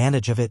take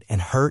advantage of it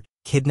and hurt,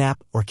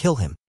 kidnap, or kill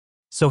him.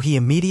 So he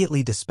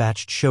immediately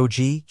dispatched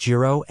Shoji,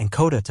 Jiro, and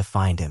Koda to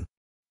find him.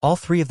 All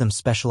three of them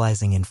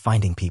specializing in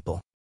finding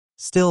people.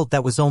 Still,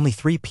 that was only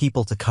 3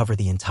 people to cover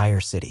the entire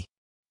city.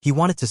 He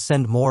wanted to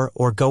send more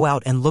or go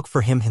out and look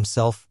for him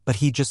himself, but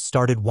he just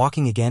started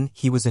walking again.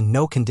 He was in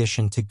no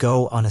condition to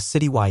go on a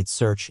citywide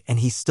search, and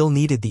he still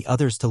needed the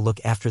others to look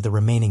after the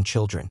remaining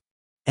children.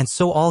 And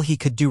so all he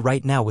could do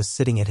right now was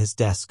sitting at his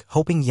desk,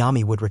 hoping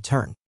Yami would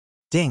return.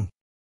 Ding.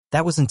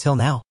 That was until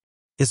now.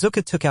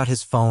 Izuku took out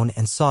his phone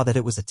and saw that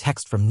it was a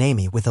text from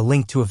Nami with a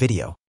link to a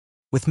video,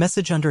 with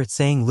message under it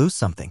saying lose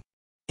something.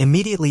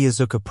 Immediately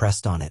Izuku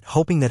pressed on it,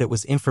 hoping that it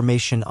was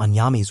information on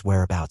Yami's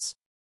whereabouts.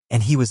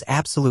 And he was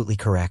absolutely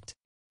correct.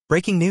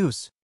 Breaking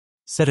news,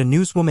 said a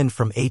newswoman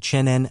from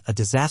HNN. A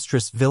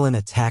disastrous villain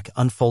attack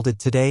unfolded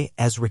today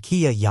as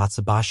Rikiya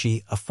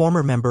Yatsubashi, a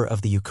former member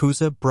of the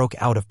Yakuza, broke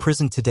out of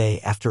prison today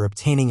after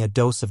obtaining a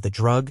dose of the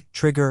drug,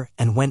 Trigger,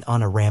 and went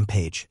on a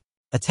rampage,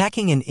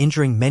 attacking and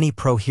injuring many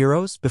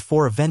pro-heroes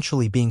before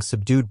eventually being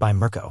subdued by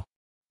Mirko.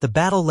 The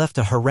battle left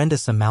a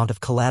horrendous amount of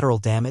collateral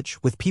damage,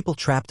 with people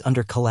trapped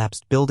under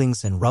collapsed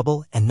buildings and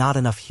rubble and not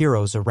enough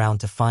heroes around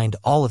to find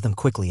all of them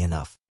quickly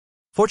enough.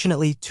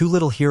 Fortunately, 2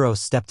 little heroes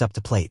stepped up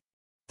to plate.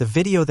 The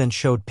video then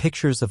showed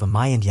pictures of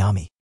Amai and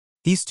Yami.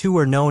 These two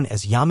are known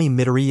as Yami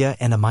Midoriya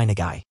and Amai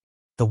Nagai.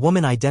 The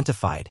woman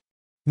identified.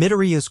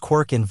 Midoriya's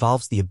quirk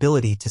involves the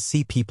ability to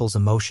see people's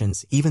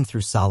emotions even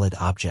through solid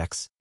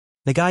objects.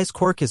 Nagai's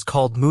quirk is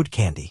called mood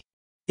candy.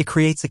 It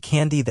creates a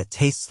candy that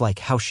tastes like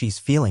how she's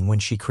feeling when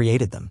she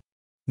created them.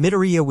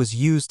 Midoriya was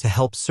used to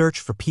help search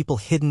for people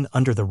hidden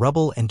under the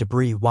rubble and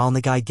debris, while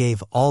Nagai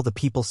gave all the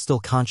people still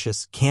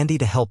conscious candy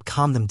to help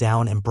calm them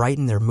down and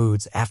brighten their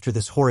moods after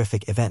this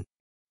horrific event.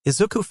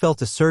 Izuku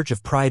felt a surge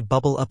of pride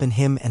bubble up in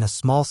him and a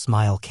small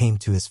smile came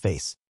to his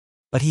face.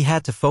 But he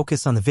had to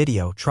focus on the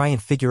video, try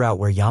and figure out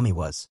where Yami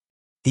was.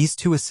 These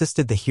two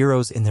assisted the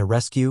heroes in their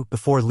rescue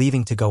before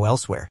leaving to go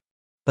elsewhere.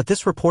 But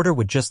this reporter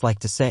would just like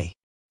to say,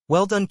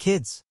 "Well done,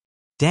 kids."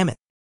 "Damn it,"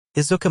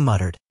 Izuku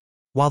muttered.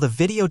 While the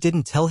video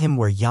didn't tell him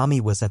where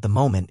Yami was at the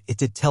moment, it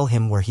did tell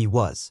him where he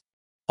was.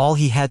 All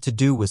he had to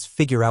do was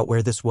figure out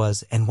where this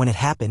was and when it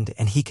happened,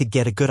 and he could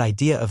get a good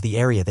idea of the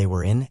area they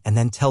were in and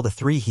then tell the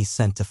 3 he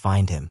sent to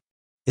find him.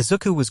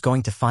 Izuku was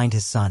going to find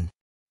his son.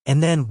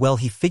 And then, well,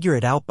 he figured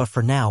it out, but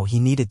for now he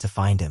needed to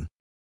find him.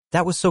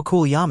 "That was so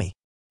cool, Yami."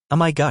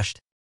 Amai gushed.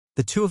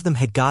 The 2 of them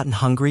had gotten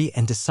hungry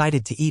and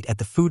decided to eat at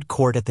the food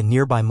court at the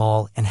nearby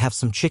mall and have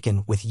some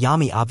chicken, with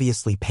Yami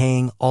obviously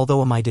paying,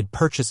 although Amai did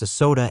purchase a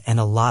soda and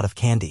a lot of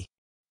candy.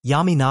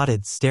 Yami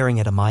nodded, staring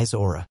at Amai's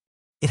aura.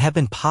 It had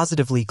been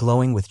positively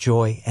glowing with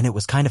joy, and it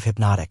was kind of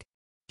hypnotic.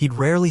 He'd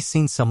rarely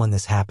seen someone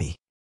this happy.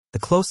 The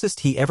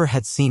closest he ever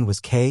had seen was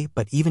Kay,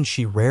 but even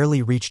she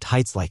rarely reached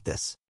heights like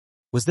this.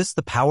 Was this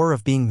the power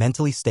of being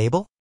mentally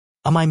stable?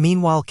 Amai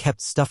meanwhile kept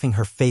stuffing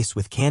her face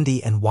with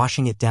candy and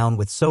washing it down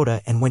with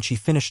soda, and when she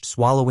finished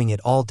swallowing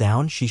it all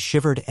down, she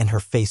shivered and her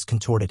face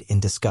contorted in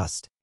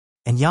disgust.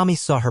 And Yami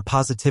saw her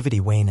positivity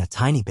wane a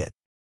tiny bit.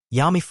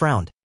 Yami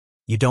frowned.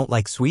 "You don't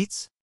like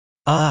sweets?"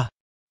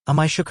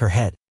 Amai shook her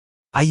head.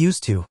 "I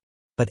used to,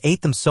 but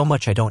ate them so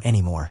much I don't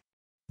anymore."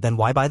 "Then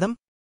why buy them?"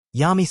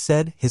 Yami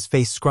said, his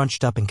face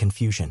scrunched up in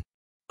confusion.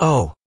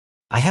 "Oh,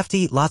 I have to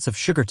eat lots of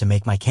sugar to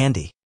make my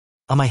candy."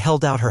 Amai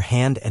held out her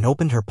hand and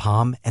opened her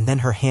palm, and then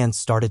her hand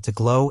started to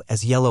glow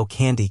as yellow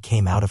candy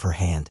came out of her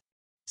hand.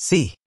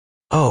 "See?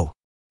 Oh,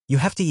 you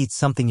have to eat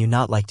something you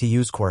not like to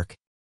use quirk."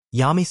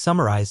 Yami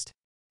summarized.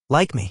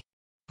 "Like me?"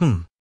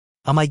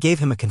 Amai gave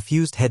him a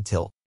confused head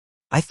tilt.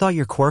 "I thought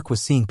your quirk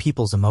was seeing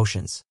people's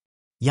emotions."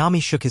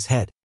 Yami shook his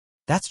head.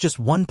 "That's just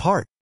one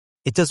part.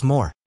 It does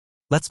more.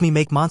 Lets me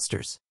make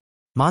monsters."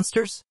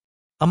 "Monsters?"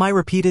 Amai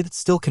repeated,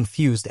 still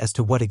confused as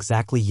to what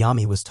exactly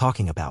Yami was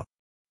talking about.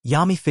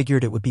 Yami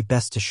figured it would be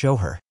best to show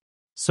her.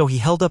 So he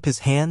held up his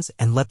hands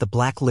and let the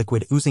black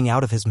liquid oozing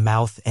out of his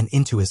mouth and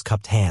into his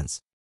cupped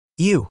hands.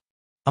 "Ew."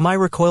 Amai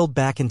recoiled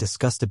back in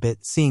disgust a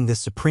bit, seeing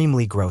this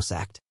supremely gross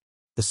act.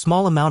 The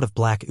small amount of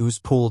black ooze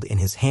pooled in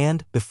his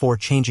hand before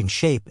changing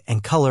shape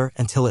and color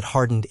until it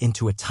hardened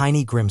into a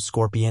tiny grim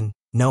scorpion,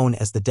 known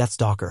as the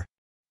Deathstalker.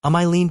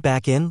 Amai leaned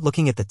back in,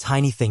 looking at the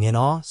tiny thing in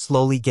awe,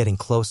 slowly getting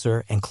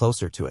closer and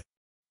closer to it.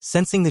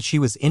 Sensing that she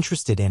was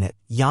interested in it,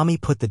 Yami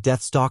put the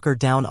Deathstalker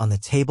down on the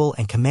table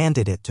and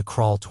commanded it to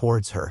crawl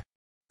towards her.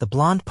 The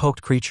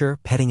blonde-poked creature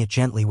petting it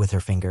gently with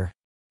her finger.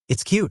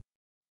 "It's cute."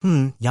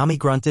 Yami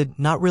grunted,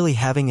 not really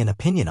having an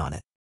opinion on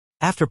it.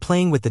 After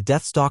playing with the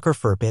Deathstalker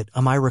for a bit,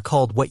 Amai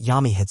recalled what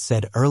Yami had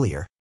said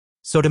earlier.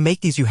 "So to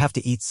make these you have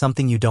to eat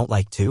something you don't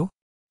like too?"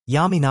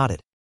 Yami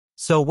nodded.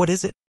 "So what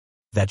is it?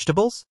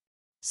 Vegetables?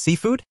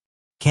 Seafood?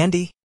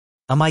 Candy?"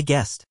 Amai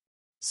guessed.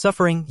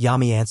 "Suffering,"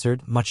 Yami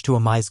answered, much to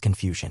Amai's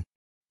confusion.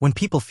 "When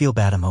people feel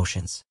bad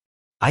emotions,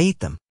 I eat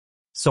them.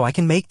 So I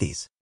can make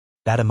these."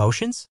 "Bad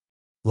emotions?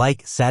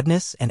 Like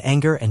sadness and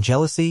anger and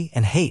jealousy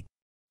and hate?"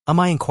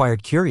 Amai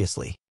inquired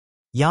curiously.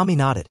 Yami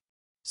nodded.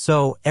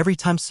 "So every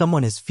time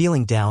someone is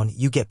feeling down,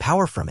 you get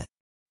power from it."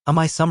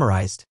 Amai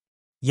summarized.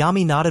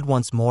 Yami nodded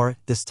once more,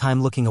 this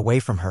time looking away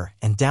from her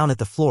and down at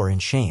the floor in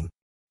shame.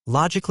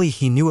 Logically,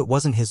 he knew it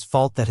wasn't his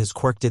fault that his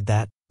quirk did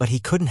that, but he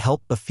couldn't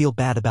help but feel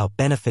bad about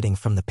benefiting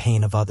from the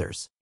pain of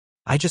others.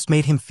 I just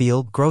made him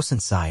feel gross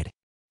inside.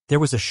 There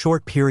was a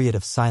short period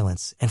of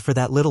silence, and for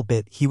that little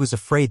bit he was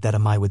afraid that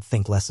Amai would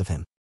think less of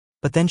him.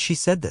 But then she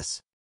said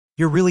this.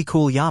 "You're really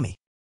cool, Yami."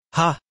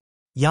 "Ha!"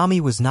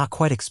 Yami was not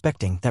quite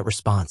expecting that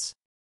response.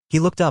 He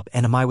looked up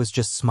and Amai was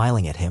just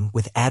smiling at him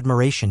with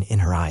admiration in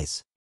her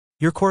eyes.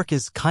 "Your quirk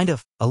is kind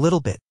of, a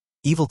little bit,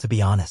 evil to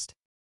be honest.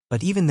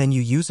 But even then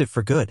you use it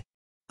for good."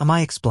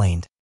 Amai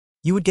explained.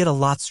 "You would get a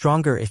lot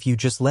stronger if you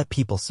just let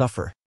people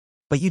suffer.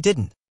 But you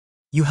didn't.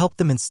 You helped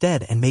them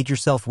instead and made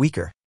yourself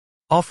weaker.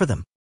 All for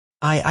them.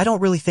 I don't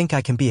really think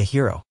I can be a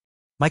hero."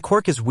 My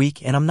quirk is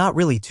weak and I'm not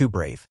really too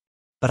brave.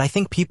 But I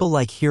think people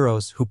like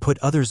heroes who put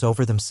others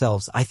over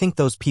themselves, I think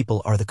those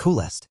people are the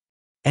coolest.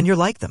 And you're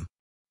like them.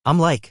 I'm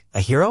like, a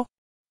hero?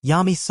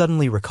 Yami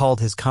suddenly recalled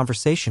his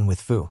conversation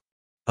with Fu.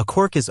 A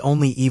quirk is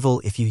only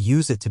evil if you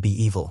use it to be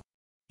evil.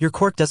 Your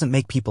quirk doesn't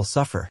make people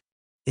suffer.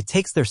 It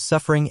takes their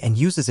suffering and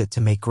uses it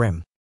to make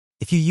grim.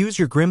 If you use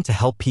your grim to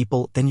help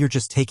people, then you're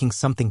just taking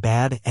something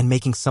bad and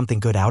making something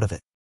good out of it.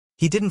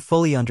 He didn't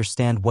fully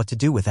understand what to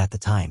do with at the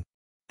time.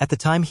 At the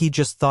time he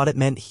just thought it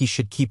meant he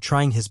should keep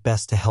trying his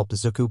best to help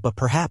Izuku, but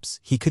perhaps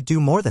he could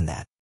do more than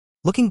that.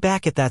 Looking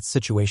back at that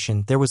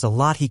situation, there was a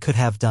lot he could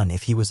have done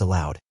if he was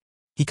allowed.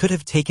 He could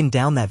have taken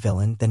down that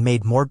villain, then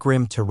made more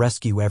grim to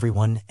rescue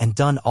everyone and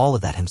done all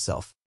of that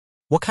himself.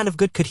 What kind of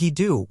good could he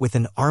do with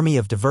an army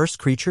of diverse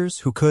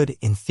creatures who could,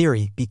 in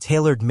theory, be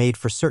tailor-made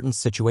for certain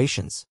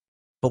situations?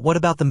 But what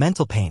about the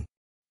mental pain?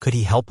 Could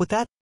he help with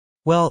that?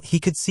 Well, he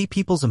could see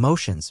people's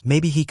emotions.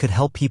 Maybe he could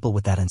help people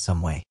with that in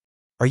some way.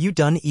 Are you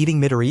done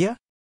eating Midoriya?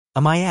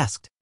 Amai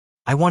asked.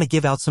 I want to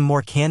give out some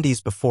more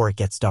candies before it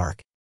gets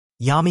dark.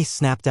 Yami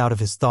snapped out of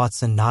his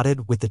thoughts and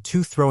nodded, with the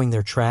two throwing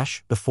their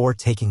trash before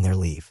taking their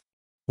leave.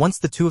 Once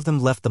the two of them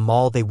left the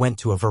mall, they went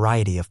to a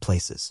variety of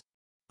places.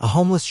 A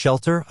homeless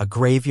shelter, a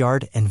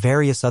graveyard, and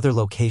various other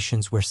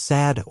locations where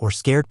sad or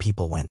scared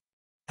people went.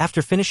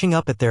 After finishing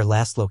up at their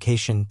last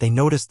location, they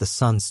noticed the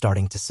sun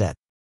starting to set.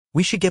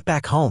 We should get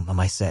back home,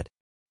 Amai said.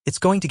 It's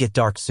going to get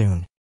dark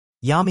soon.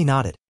 Yami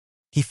nodded.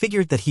 He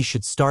figured that he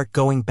should start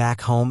going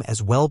back home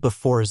as well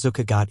before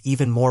Izuku got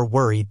even more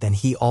worried than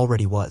he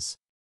already was.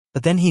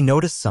 But then he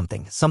noticed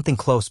something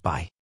close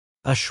by.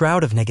 A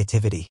shroud of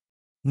negativity.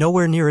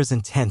 Nowhere near as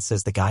intense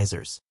as the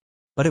geysers.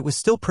 But it was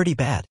still pretty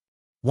bad.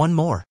 One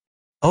more.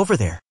 Over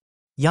there.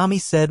 Yami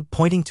said,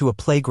 pointing to a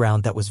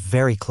playground that was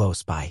very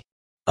close by.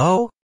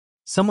 Oh?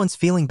 Someone's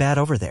feeling bad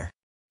over there.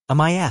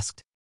 Amai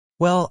asked.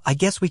 Well, I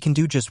guess we can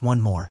do just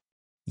one more.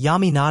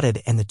 Yami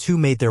nodded and the two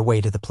made their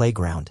way to the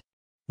playground.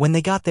 When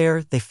they got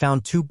there, they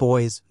found two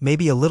boys,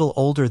 maybe a little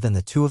older than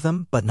the two of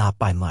them, but not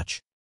by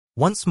much.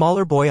 One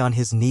smaller boy on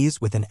his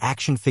knees with an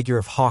action figure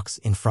of Hawks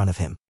in front of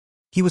him.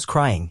 He was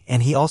crying,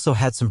 and he also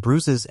had some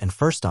bruises and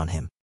first on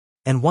him.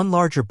 And one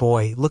larger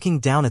boy looking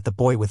down at the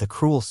boy with a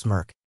cruel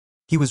smirk.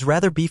 He was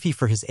rather beefy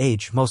for his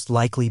age, most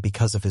likely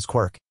because of his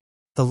quirk.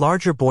 The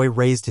larger boy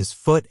raised his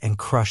foot and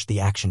crushed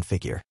the action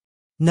figure.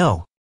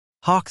 No.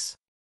 Hawks.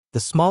 The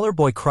smaller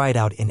boy cried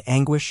out in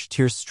anguish,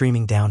 tears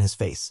streaming down his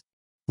face.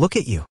 Look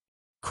at you.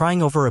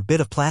 Crying over a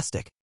bit of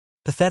plastic.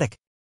 Pathetic.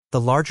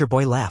 The larger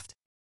boy laughed.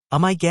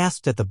 Amai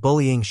gasped at the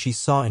bullying she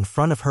saw in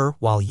front of her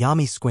while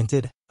Yami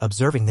squinted,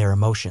 observing their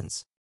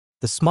emotions.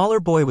 The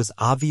smaller boy was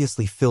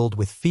obviously filled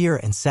with fear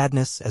and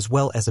sadness as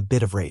well as a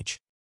bit of rage.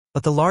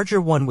 But the larger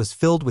one was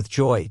filled with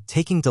joy,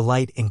 taking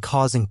delight in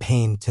causing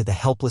pain to the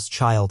helpless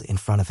child in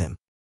front of him.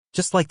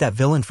 Just like that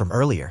villain from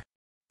earlier.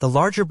 The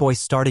larger boy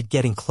started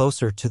getting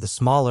closer to the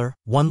smaller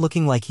one,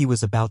 looking like he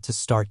was about to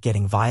start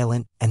getting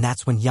violent, and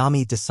that's when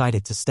Yami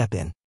decided to step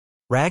in.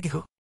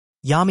 Raghu.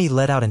 Yami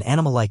let out an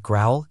animal-like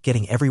growl,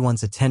 getting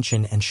everyone's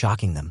attention and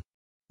shocking them.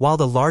 While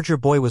the larger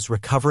boy was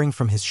recovering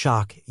from his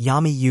shock,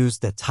 Yami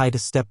used that tie to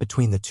step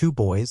between the two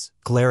boys,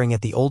 glaring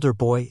at the older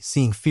boy,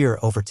 seeing fear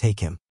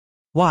overtake him.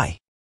 Why?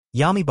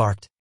 Yami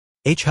barked.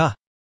 Huh.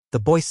 The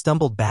boy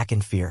stumbled back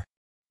in fear.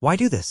 Why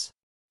do this?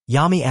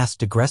 Yami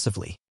asked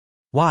aggressively.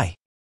 Why?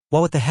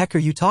 What the heck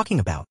are you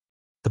talking about?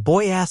 The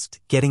boy asked,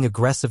 getting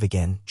aggressive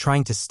again,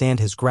 trying to stand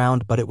his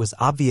ground, but it was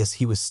obvious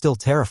he was still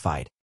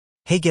terrified.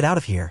 Hey, get out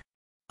of here.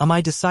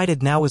 Amai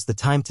decided now was the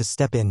time to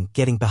step in,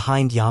 getting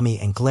behind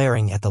Yami and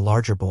glaring at the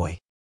larger boy.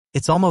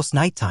 It's almost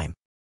nighttime.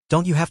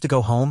 Don't you have to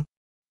go home?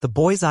 The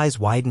boy's eyes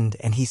widened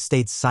and he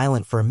stayed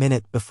silent for a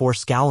minute before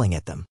scowling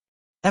at them.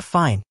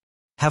 Fine.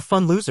 Have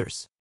fun,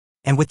 losers.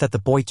 And with that the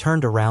boy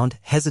turned around,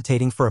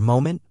 hesitating for a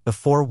moment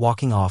before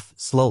walking off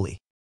slowly.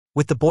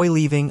 With the boy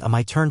leaving,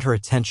 Amai turned her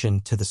attention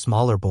to the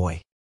smaller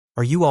boy.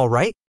 Are you all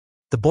right?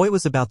 The boy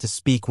was about to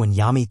speak when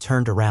Yami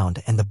turned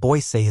around and the boy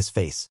say his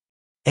face.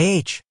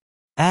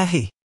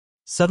 Ahi.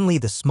 Suddenly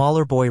the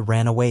smaller boy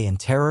ran away in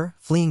terror,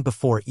 fleeing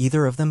before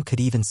either of them could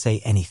even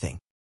say anything.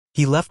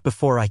 He left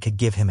before I could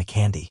give him a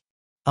candy.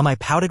 Amai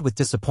pouted with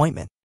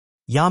disappointment.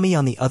 Yami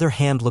on the other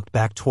hand looked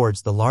back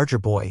towards the larger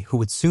boy who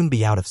would soon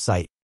be out of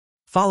sight.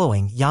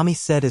 Following, Yami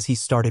said as he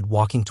started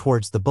walking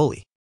towards the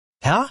bully.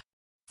 Huh?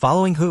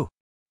 Following who?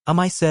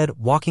 Amai said,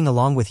 walking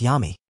along with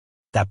Yami.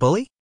 That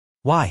bully?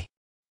 Why?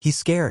 He's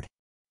scared.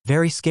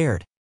 Very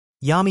scared.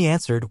 Yami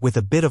answered with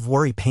a bit of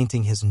worry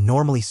painting his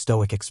normally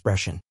stoic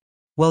expression.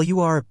 Well,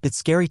 you are a bit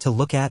scary to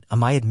look at,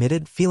 Amai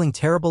admitted, feeling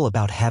terrible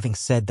about having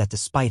said that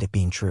despite it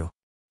being true.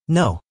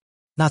 No.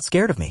 Not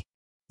scared of me.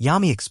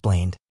 Yami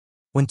explained.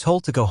 When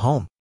told to go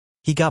home,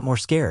 he got more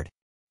scared.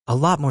 A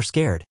lot more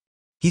scared.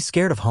 He's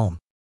scared of home.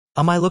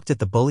 Amai looked at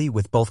the bully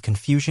with both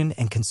confusion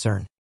and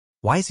concern.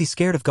 Why is he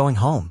scared of going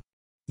home?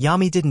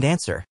 Yami didn't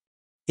answer.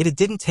 It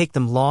didn't take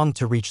them long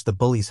to reach the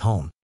bully's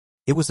home.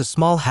 It was a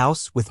small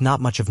house with not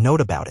much of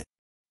note about it.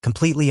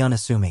 Completely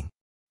unassuming.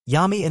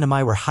 Yami and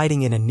Amai were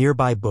hiding in a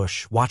nearby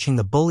bush, watching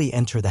the bully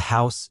enter the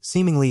house,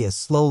 seemingly as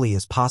slowly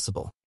as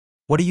possible.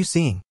 What are you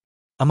seeing?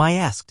 Amai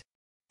asked.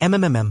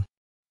 MMMM.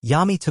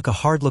 Yami took a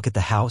hard look at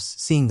the house,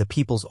 seeing the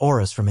people's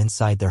auras from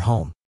inside their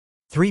home.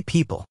 3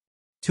 people.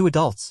 2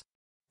 adults.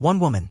 1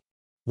 woman.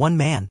 1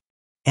 man.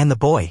 And the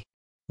boy.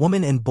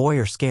 Woman and boy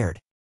are scared.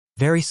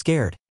 Very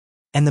scared.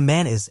 And the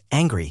man is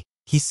angry.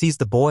 He sees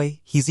the boy,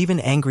 he's even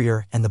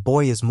angrier, and the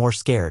boy is more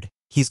scared.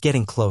 He's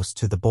getting close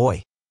to the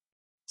boy.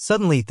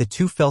 Suddenly, the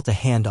 2 felt a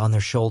hand on their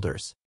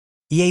shoulders.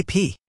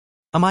 EAP.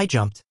 Amai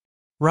jumped.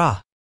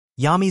 Rah.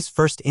 Yami's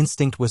first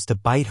instinct was to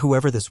bite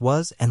whoever this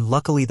was, and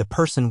luckily the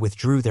person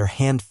withdrew their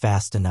hand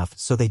fast enough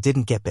so they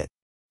didn't get bit.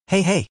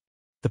 Hey.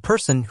 The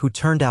person, who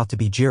turned out to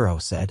be Jiro,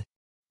 said.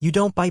 You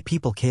don't bite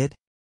people, kid.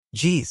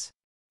 Geez.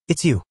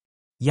 It's you.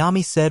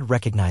 Yami said,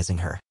 recognizing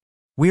her.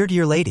 Weird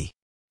year lady.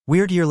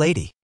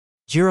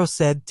 Jiro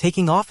said,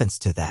 taking offense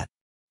to that.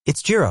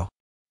 It's Jiro.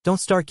 Don't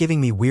start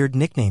giving me weird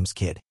nicknames,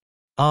 kid.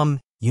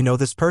 You know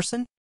this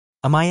person?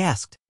 Amai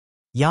asked.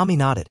 Yami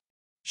nodded.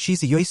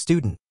 She's a UA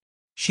student.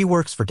 She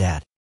works for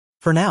Dad.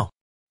 For now.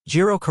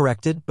 Jiro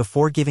corrected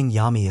before giving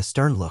Yami a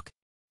stern look.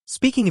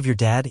 Speaking of your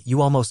dad,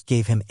 you almost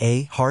gave him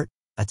a heart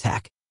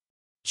attack.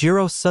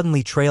 Jiro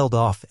suddenly trailed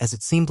off as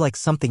it seemed like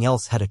something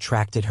else had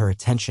attracted her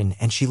attention,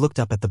 and she looked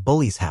up at the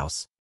bully's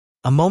house.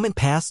 A moment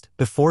passed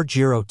before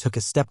Jiro took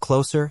a step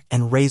closer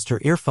and raised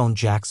her earphone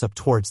jacks up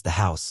towards the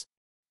house.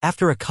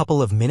 After a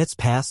couple of minutes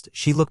passed,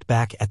 she looked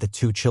back at the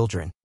 2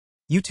 children.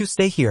 You 2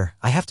 stay here,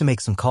 I have to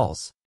make some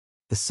calls.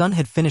 The sun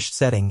had finished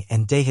setting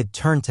and day had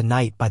turned to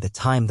night by the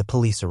time the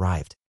police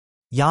arrived.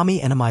 Yami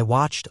and Amai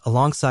watched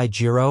alongside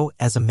Jiro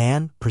as a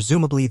man,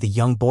 presumably the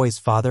young boy's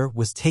father,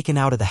 was taken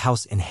out of the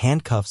house in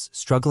handcuffs,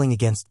 struggling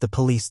against the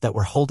police that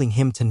were holding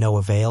him to no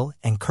avail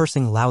and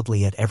cursing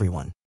loudly at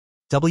everyone.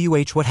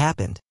 What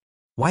happened?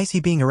 Why is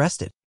he being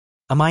arrested?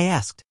 Amai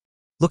asked,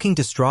 looking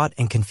distraught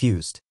and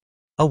confused.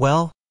 Oh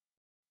well.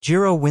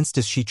 Jiro winced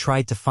as she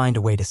tried to find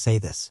a way to say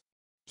this.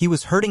 He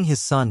was hurting his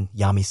son,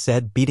 Yami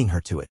said, beating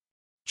her to it.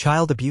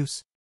 Child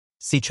abuse?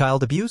 See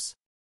child abuse?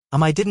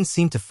 Amai didn't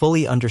seem to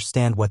fully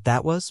understand what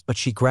that was, but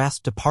she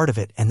grasped a part of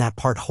it, and that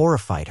part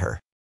horrified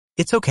her.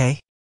 It's okay.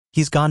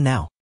 He's gone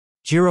now.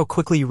 Jiro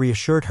quickly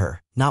reassured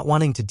her, not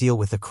wanting to deal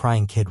with a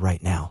crying kid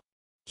right now.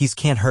 He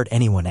can't hurt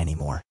anyone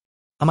anymore.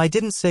 Amai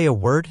didn't say a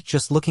word,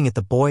 just looking at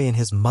the boy and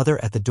his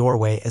mother at the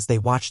doorway as they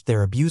watched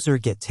their abuser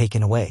get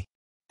taken away.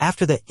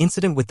 After the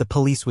incident with the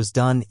police was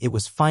done, it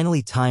was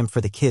finally time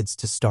for the kids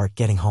to start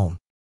getting home.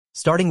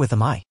 Starting with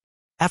Amai.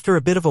 After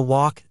a bit of a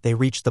walk, they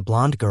reached the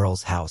blonde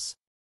girl's house.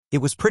 It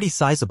was pretty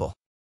sizable.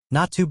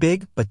 Not too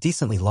big, but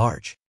decently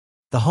large.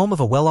 The home of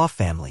a well-off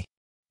family.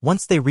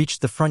 Once they reached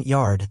the front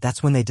yard,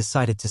 that's when they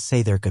decided to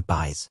say their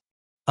goodbyes.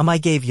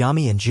 Amai gave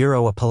Yami and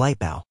Jiro a polite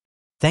bow.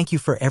 Thank you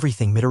for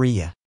everything,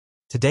 Midoriya.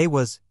 Today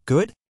was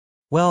good?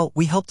 Well,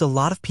 we helped a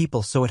lot of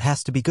people, so it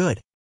has to be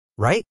good.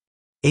 Right?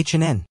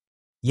 H&N.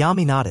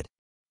 Yami nodded.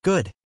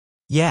 Good.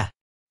 Yeah.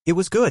 It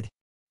was good.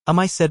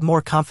 Amai said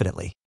more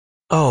confidently.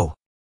 Oh.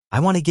 I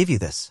want to give you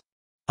this.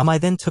 Amai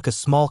then took a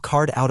small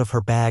card out of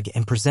her bag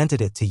and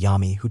presented it to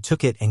Yami, who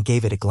took it and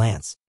gave it a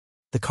glance.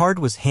 The card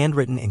was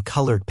handwritten in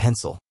colored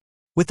pencil,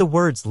 with the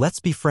words "Let's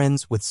be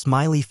friends" with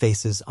smiley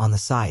faces on the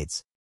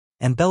sides.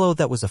 And below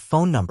that was a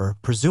phone number,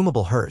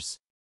 presumable hers.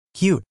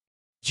 Cute.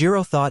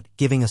 Jiro thought,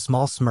 giving a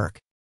small smirk.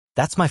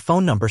 That's my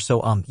phone number,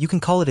 so you can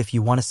call it if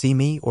you want to see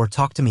me or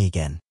talk to me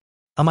again.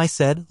 Amai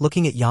said,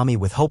 looking at Yami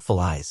with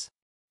hopeful eyes.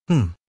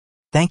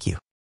 Thank you.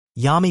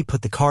 Yami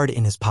put the card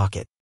in his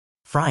pocket.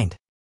 Friend.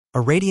 A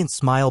radiant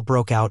smile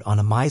broke out on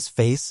Amai's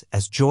face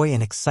as joy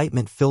and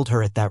excitement filled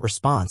her at that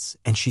response,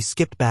 and she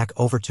skipped back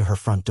over to her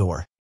front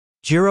door.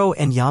 Jiro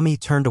and Yami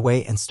turned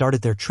away and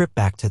started their trip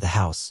back to the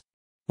house.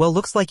 Well,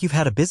 looks like you've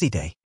had a busy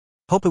day.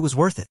 Hope it was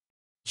worth it.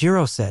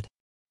 Jiro said.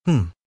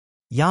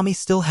 Yami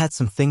still had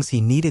some things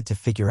he needed to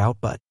figure out,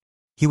 but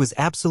he was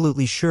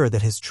absolutely sure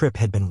that his trip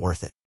had been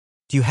worth it.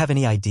 Do you have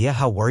any idea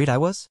how worried I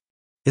was?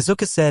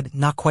 Izuka said,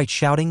 not quite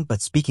shouting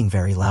but speaking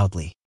very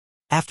loudly.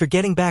 After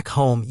getting back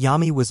home,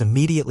 Yami was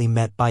immediately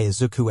met by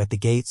Izuku at the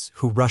gates,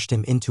 who rushed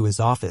him into his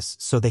office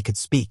so they could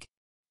speak.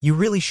 You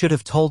really should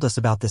have told us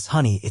about this,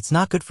 honey. It's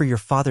not good for your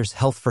father's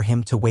health for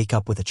him to wake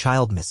up with a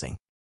child missing.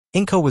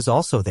 Inko was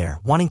also there,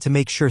 wanting to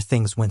make sure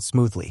things went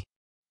smoothly.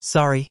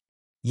 Sorry.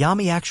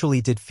 Yami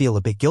actually did feel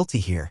a bit guilty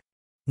here,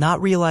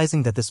 not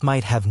realizing that this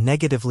might have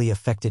negatively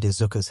affected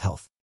Izuku's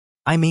health.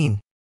 I mean,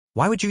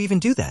 why would you even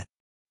do that?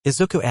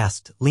 Izuku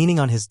asked, leaning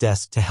on his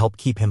desk to help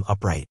keep him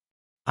upright.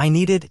 I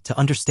needed to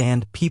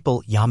understand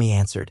people, Yami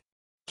answered.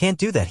 Can't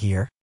do that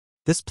here.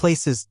 This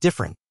place is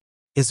different.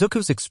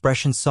 Izuku's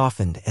expression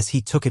softened as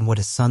he took in what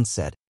his son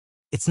said.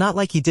 It's not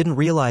like he didn't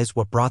realize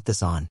what brought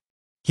this on.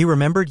 He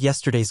remembered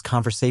yesterday's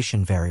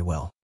conversation very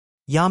well.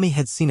 Yami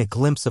had seen a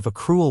glimpse of a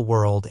cruel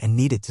world and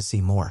needed to see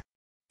more.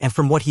 And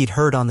from what he'd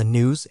heard on the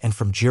news and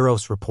from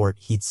Jiro's report,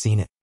 he'd seen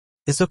it.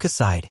 Izuku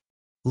sighed.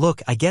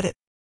 Look, I get it.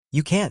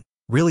 You can't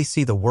really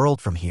see the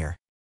world from here.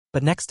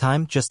 But next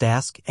time, just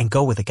ask and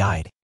go with a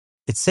guide.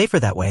 It's safer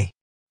that way.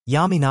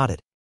 Yami nodded.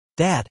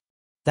 Dad.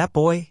 That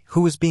boy,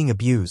 who was being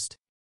abused.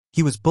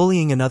 He was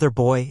bullying another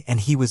boy and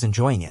he was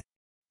enjoying it.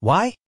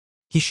 Why?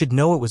 He should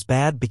know it was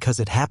bad because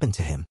it happened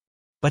to him.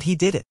 But he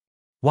did it.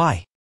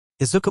 Why?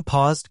 Izuku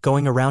paused,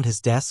 going around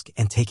his desk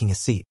and taking a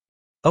seat.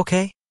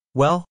 Okay,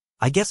 well,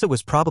 I guess it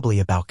was probably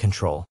about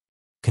control.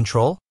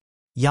 Control?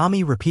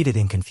 Yami repeated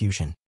in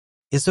confusion.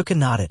 Izuku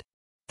nodded.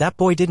 That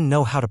boy didn't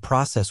know how to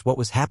process what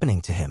was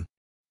happening to him.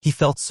 He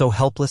felt so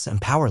helpless and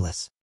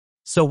powerless.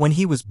 So when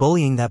he was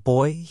bullying that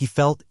boy, he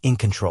felt in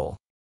control.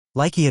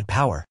 Like he had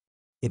power.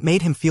 It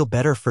made him feel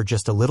better for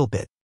just a little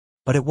bit.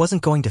 But it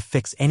wasn't going to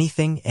fix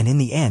anything, and in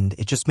the end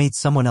it just made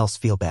someone else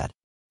feel bad.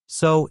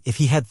 So, if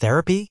he had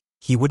therapy,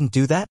 he wouldn't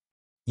do that?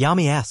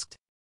 Yami asked.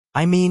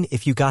 I mean,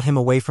 if you got him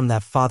away from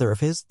that father of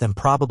his, then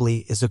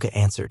probably, Izuku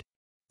answered.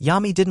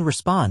 Yami didn't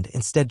respond,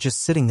 instead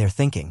just sitting there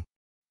thinking.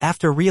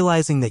 After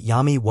realizing that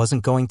Yami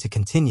wasn't going to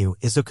continue,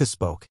 Izuku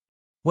spoke.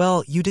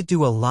 Well, you did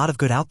do a lot of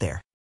good out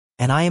there.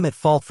 And I am at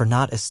fault for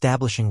not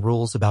establishing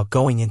rules about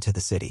going into the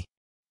city.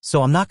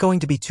 So I'm not going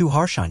to be too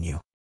harsh on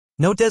you.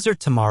 No desert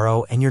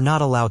tomorrow, and you're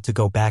not allowed to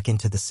go back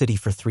into the city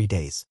for 3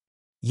 days.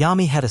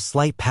 Yami had a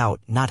slight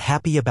pout, not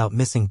happy about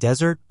missing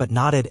desert, but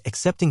nodded,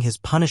 accepting his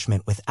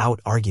punishment without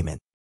argument.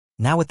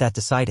 Now with that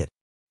decided,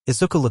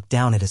 Izuku looked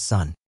down at his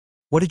son.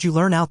 What did you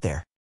learn out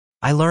there?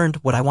 I learned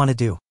what I want to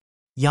do.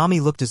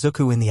 Yami looked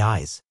Izuku in the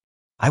eyes.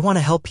 I want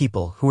to help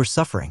people who are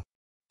suffering.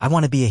 I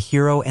want to be a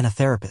hero and a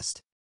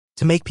therapist.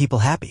 To make people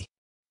happy.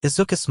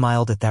 Izuku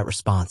smiled at that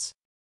response.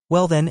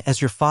 Well then,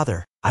 as your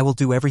father, I will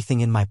do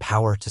everything in my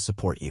power to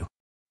support you.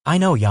 I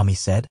know, Yami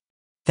said.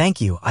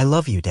 Thank you, I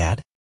love you,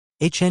 Dad.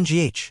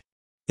 HNGH.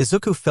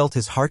 Izuku felt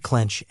his heart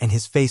clench and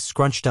his face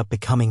scrunched up,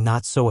 becoming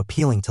not so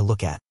appealing to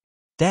look at.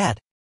 Dad.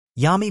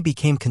 Yami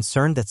became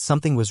concerned that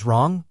something was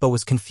wrong, but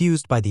was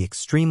confused by the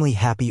extremely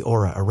happy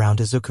aura around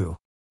Izuku.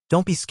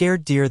 Don't be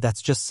scared, dear,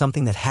 that's just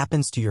something that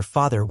happens to your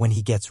father when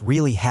he gets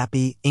really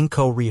happy,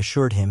 Inko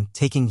reassured him,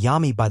 taking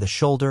Yami by the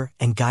shoulder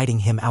and guiding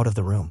him out of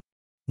the room.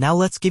 Now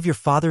let's give your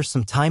father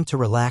some time to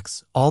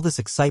relax, all this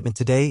excitement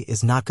today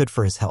is not good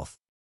for his health.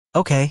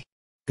 Okay.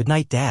 Good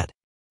night, Dad.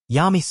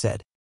 Yami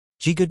said.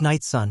 Gee, good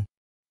night, son.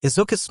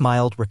 Izuku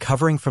smiled,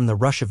 recovering from the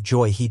rush of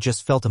joy he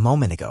just felt a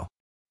moment ago.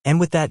 And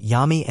with that,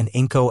 Yami and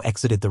Inko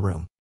exited the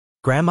room.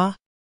 Grandma?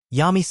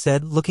 Yami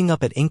said, looking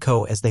up at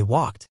Inko as they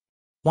walked.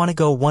 Want to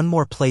go one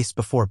more place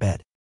before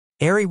bed?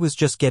 Eri was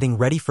just getting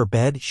ready for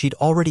bed. She'd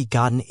already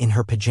gotten in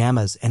her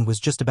pajamas and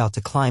was just about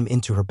to climb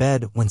into her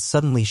bed when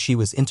suddenly she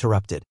was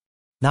interrupted.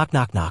 Knock,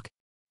 knock, knock.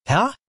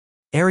 Huh?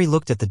 Eri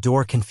looked at the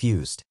door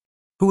confused.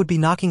 Who would be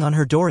knocking on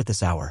her door at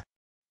this hour?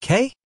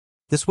 Kay?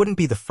 This wouldn't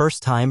be the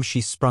first time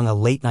she sprung a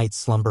late-night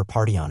slumber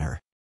party on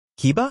her.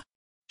 Kiba?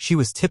 She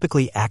was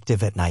typically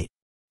active at night.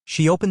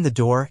 She opened the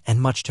door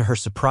and much to her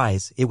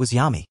surprise, it was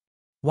Yami.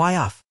 Why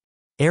off?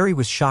 Eri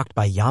was shocked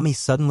by Yami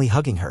suddenly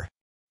hugging her.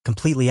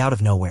 Completely out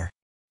of nowhere.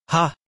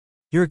 Ha!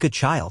 You're a good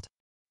child.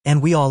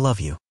 And we all love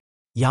you.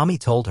 Yami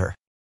told her.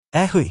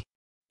 Hui.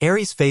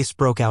 Eri's face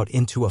broke out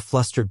into a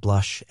flustered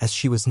blush as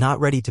she was not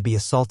ready to be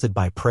assaulted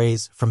by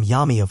praise from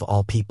Yami of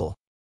all people.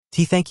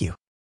 Thank you.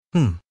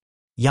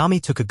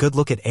 Yami took a good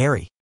look at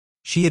Eri.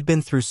 She had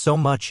been through so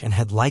much and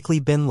had likely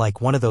been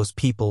like one of those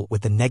people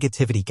with the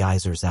negativity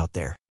geysers out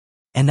there.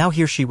 And now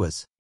here she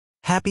was.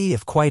 Happy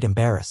if quite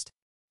embarrassed.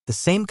 The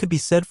same could be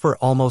said for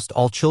almost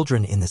all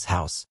children in this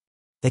house.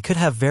 They could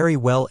have very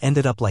well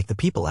ended up like the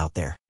people out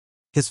there.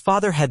 His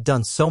father had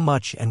done so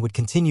much and would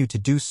continue to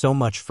do so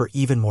much for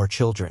even more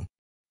children.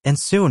 And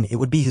soon it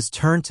would be his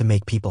turn to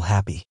make people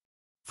happy.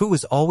 Fu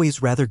was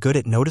always rather good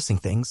at noticing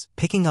things,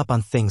 picking up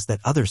on things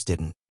that others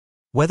didn't.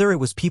 Whether it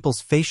was people's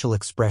facial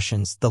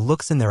expressions, the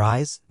looks in their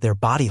eyes, their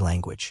body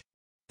language.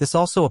 This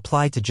also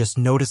applied to just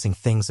noticing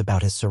things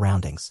about his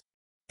surroundings.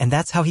 And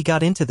that's how he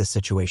got into this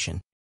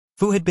situation.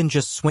 Fu had been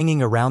just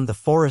swinging around the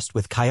forest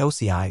with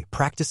Kyosei,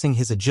 practicing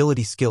his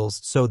agility skills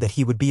so that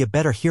he would be a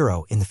better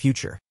hero in the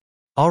future.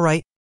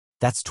 Alright,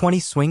 that's 20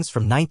 swings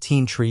from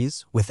 19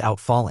 trees without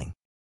falling.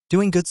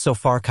 Doing good so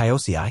far,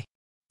 Kyosei.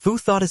 Fu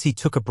thought as he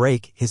took a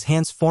break, his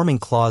hands forming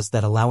claws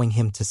that allowing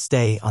him to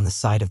stay on the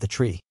side of the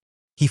tree.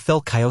 He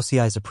felt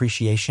Kyosei's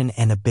appreciation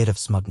and a bit of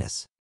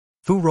smugness.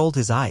 Fu rolled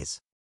his eyes.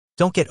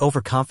 Don't get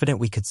overconfident,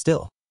 we could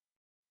still.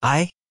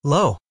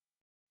 Low.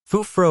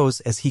 Fu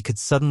froze as he could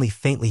suddenly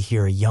faintly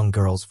hear a young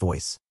girl's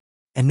voice.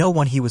 And no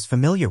one he was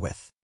familiar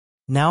with.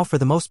 Now, for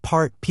the most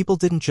part, people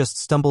didn't just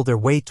stumble their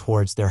way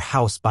towards their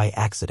house by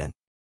accident.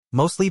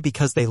 Mostly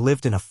because they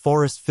lived in a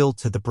forest filled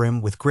to the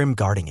brim with Grim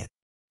guarding it.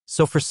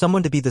 So for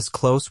someone to be this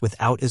close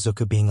without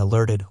Izuku being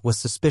alerted was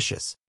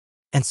suspicious.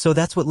 And so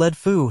that's what led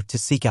Fu to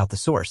seek out the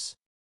source.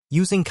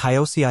 Using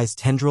Kyosei's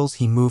tendrils,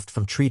 he moved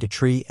from tree to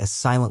tree as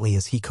silently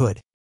as he could,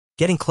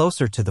 getting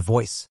closer to the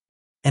voice.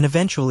 And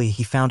eventually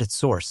he found its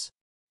source.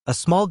 A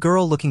small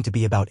girl looking to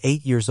be about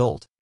 8 years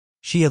old.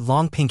 She had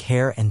long pink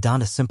hair and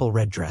donned a simple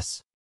red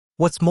dress.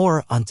 What's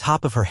more, on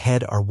top of her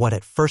head are what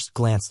at first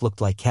glance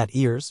looked like cat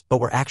ears but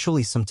were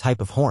actually some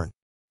type of horn.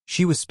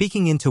 She was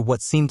speaking into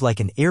what seemed like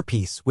an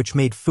earpiece, which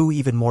made Fu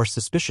even more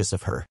suspicious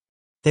of her.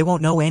 They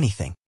won't know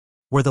anything.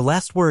 were the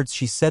last words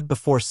she said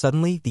before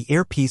suddenly the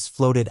earpiece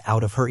floated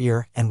out of her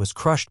ear and was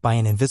crushed by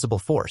an invisible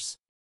force.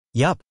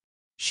 Yup.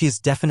 She is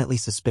definitely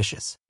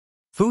suspicious.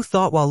 Fu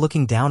thought while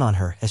looking down on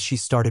her as she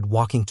started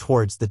walking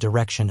towards the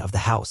direction of the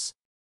house.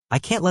 I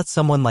can't let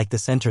someone like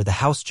this enter the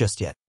house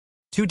just yet.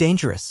 Too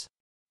dangerous.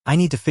 I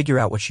need to figure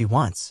out what she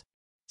wants.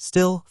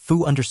 Still,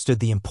 Fu understood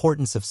the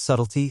importance of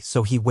subtlety,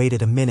 so he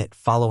waited a minute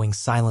following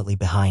silently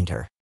behind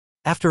her.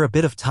 After a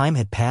bit of time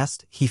had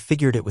passed, he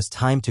figured it was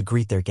time to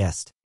greet their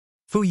guest.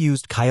 Fu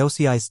used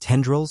Kyosei's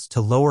tendrils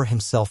to lower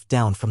himself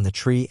down from the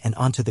tree and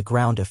onto the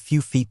ground a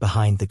few feet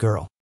behind the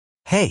girl.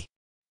 Hey!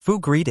 Fu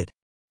greeted.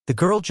 The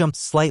girl jumped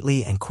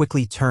slightly and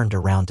quickly turned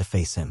around to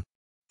face him.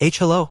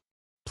 Hello?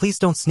 Please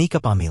don't sneak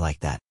up on me like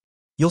that.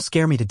 You'll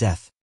scare me to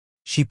death.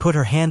 She put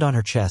her hand on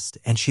her chest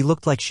and she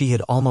looked like she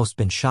had almost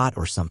been shot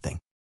or something.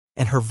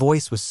 And her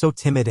voice was so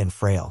timid and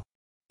frail.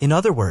 In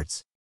other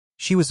words,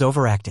 she was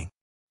overacting.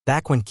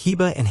 Back when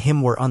Kiba and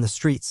him were on the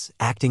streets,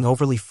 acting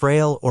overly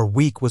frail or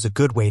weak was a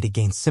good way to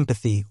gain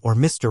sympathy or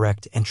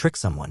misdirect and trick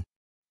someone.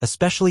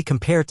 Especially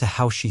compared to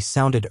how she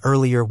sounded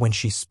earlier when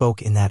she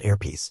spoke in that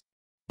earpiece.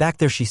 Back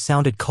there she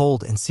sounded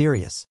cold and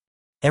serious.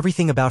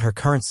 Everything about her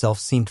current self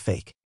seemed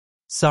fake.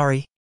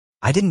 Sorry.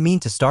 I didn't mean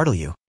to startle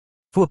you.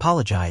 Fu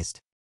apologized.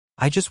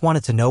 I just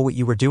wanted to know what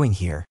you were doing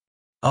here.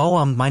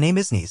 Oh, my name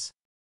is Nies.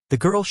 The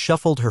girl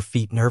shuffled her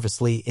feet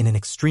nervously in an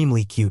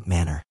extremely cute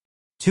manner.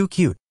 Too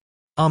cute.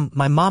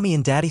 My mommy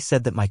and daddy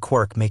said that my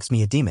quirk makes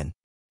me a demon.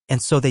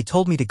 And so they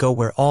told me to go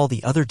where all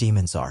the other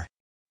demons are.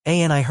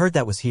 And I heard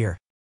that was here.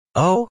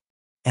 Oh?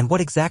 And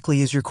what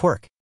exactly is your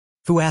quirk?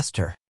 Fu asked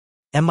her.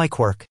 My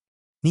quirk?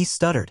 Nies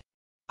stuttered.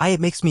 It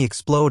makes me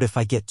explode if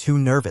I get too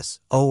nervous,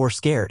 or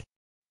scared.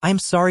 I'm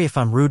sorry if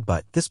I'm rude,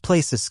 but this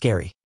place is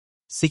scary.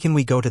 See, can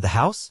we go to the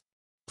house?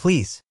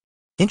 Please.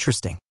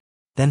 Interesting.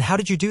 Then how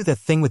did you do that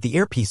thing with the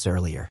earpiece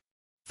earlier?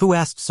 Fu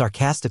asked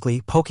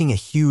sarcastically, poking a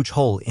huge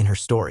hole in her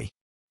story.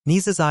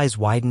 Nies's eyes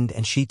widened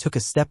and she took a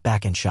step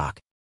back in shock.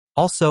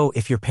 Also,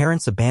 if your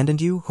parents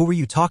abandoned you, who were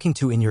you talking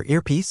to in your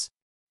earpiece?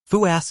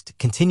 Fu asked,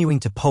 continuing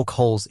to poke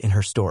holes in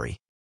her story.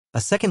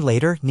 A second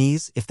later,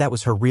 Nies, if that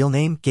was her real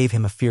name, gave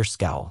him a fierce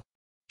scowl,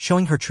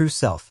 showing her true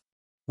self,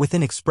 with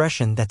an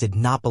expression that did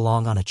not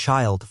belong on a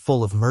child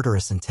full of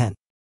murderous intent.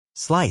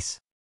 Slice.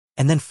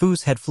 And then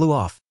Fu's head flew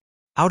off.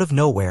 Out of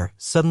nowhere,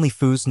 suddenly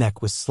Fu's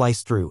neck was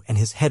sliced through and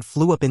his head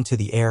flew up into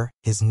the air,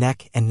 his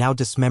neck and now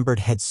dismembered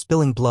head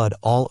spilling blood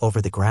all over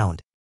the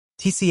ground.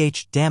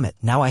 TCH, damn it,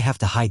 now I have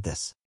to hide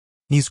this.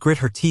 Nies grit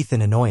her teeth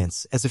in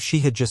annoyance as if she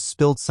had just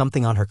spilled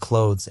something on her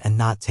clothes and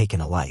not taken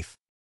a life.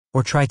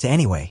 Or tried to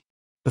anyway.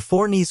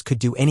 Before Nies could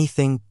do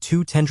anything,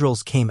 two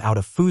tendrils came out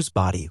of Fu's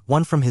body,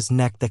 one from his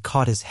neck that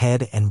caught his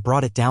head and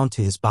brought it down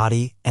to his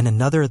body, and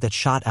another that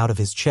shot out of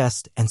his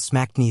chest and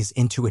smacked Nies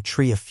into a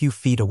tree a few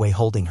feet away,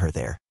 holding her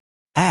there.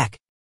 Ack!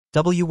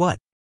 What?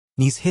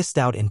 Nies hissed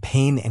out in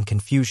pain and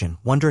confusion,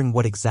 wondering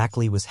what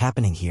exactly was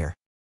happening here.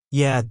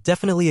 Yeah,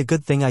 definitely a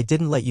good thing I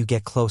didn't let you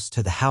get close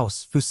to the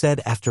house, Fu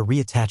said after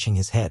reattaching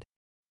his head.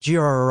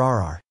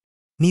 Grrrr.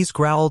 Nies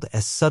growled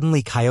as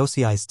suddenly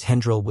Kyosei's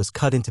tendril was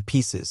cut into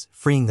pieces,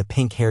 freeing the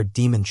pink-haired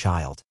demon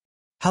child.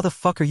 How the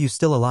fuck are you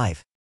still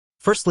alive?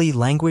 Firstly,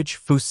 language,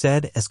 Fu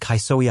said as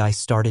Kyosei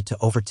started to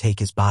overtake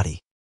his body,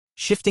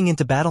 shifting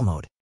into battle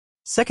mode.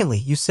 Secondly,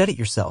 you said it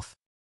yourself.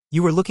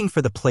 You were looking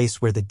for the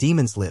place where the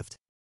demons lived.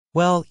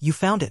 Well, you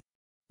found it.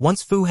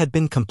 Once Fu had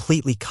been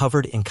completely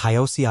covered in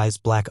Kyosei's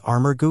black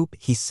armor goop,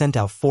 he sent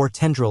out 4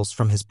 tendrils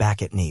from his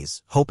back at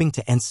Nies, hoping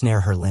to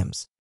ensnare her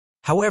limbs.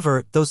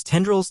 However, those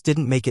tendrils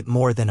didn't make it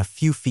more than a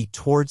few feet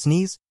towards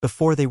Nies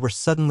before they were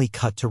suddenly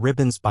cut to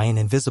ribbons by an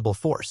invisible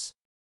force.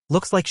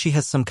 Looks like she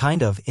has some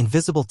kind of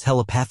invisible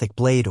telepathic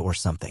blade or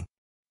something.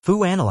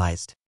 Fu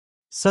analyzed.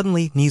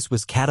 Suddenly, Nies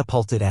was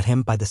catapulted at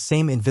him by the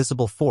same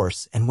invisible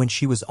force, and when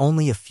she was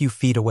only a few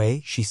feet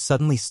away, she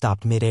suddenly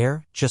stopped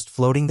mid-air, just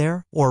floating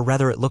there, or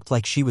rather it looked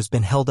like she was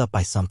been held up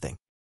by something.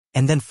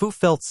 And then Fu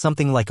felt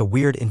something like a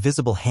weird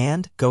invisible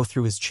hand go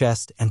through his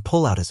chest and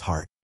pull out his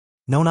heart.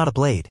 No, not a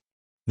blade.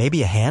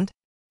 Maybe a hand?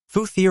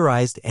 Fu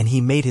theorized, and he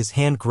made his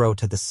hand grow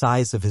to the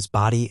size of his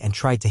body and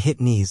tried to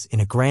hit Nies in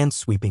a grand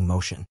sweeping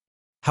motion.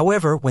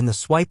 However, when the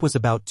swipe was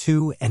about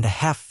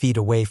 2.5 feet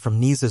away from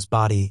Nies's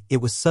body,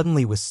 it was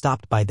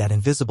stopped by that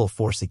invisible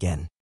force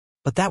again.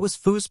 But that was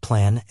Fu's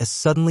plan, as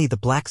suddenly the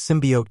black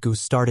symbiote goo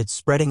started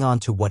spreading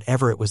onto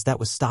whatever it was that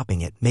was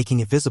stopping it, making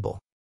it visible.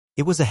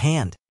 It was a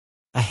hand.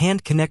 A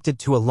hand connected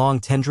to a long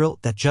tendril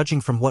that, judging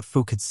from what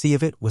Fu could see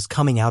of it, was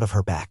coming out of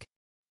her back.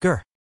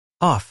 Grr.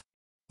 Off.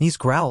 Nies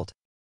growled.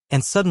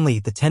 And suddenly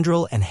the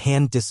tendril and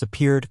hand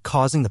disappeared,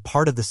 causing the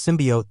part of the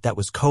symbiote that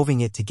was covering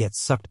it to get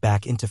sucked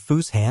back into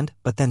Fu's hand,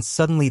 but then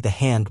suddenly the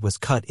hand was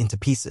cut into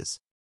pieces.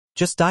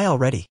 Just die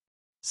already.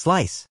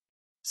 Slice.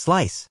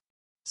 Slice.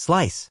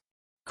 Slice.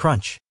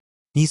 Crunch.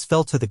 Nies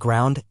fell to the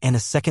ground, and a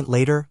second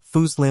later,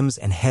 Fu's limbs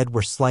and head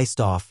were sliced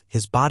off,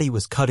 his body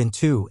was cut in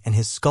two, and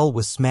his skull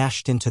was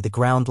smashed into the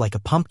ground like a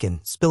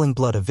pumpkin, spilling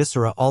blood of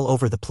viscera all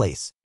over the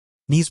place.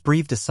 Nies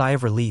breathed a sigh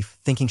of relief,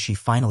 thinking she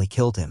finally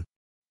killed him.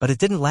 But it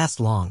didn't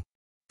last long.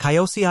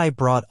 Kyodon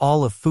brought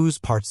all of Fu's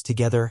parts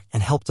together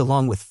and helped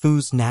along with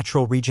Fu's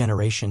natural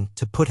regeneration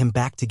to put him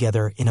back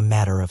together in a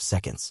matter of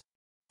seconds.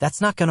 That's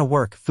not gonna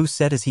work, Fu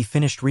said as he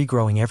finished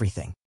regrowing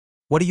everything.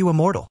 What are you,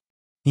 immortal?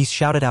 He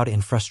shouted out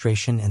in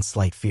frustration and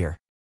slight fear.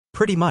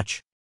 Pretty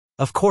much.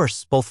 Of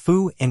course, both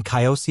Fu and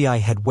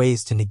Kyodon had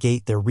ways to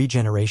negate their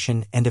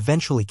regeneration and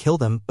eventually kill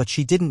them, but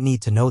she didn't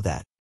need to know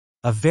that.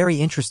 A very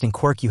interesting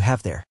quirk you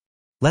have there.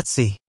 Let's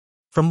see.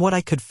 From what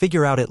I could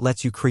figure out, it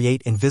lets you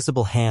create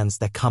invisible hands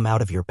that come out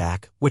of your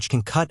back, which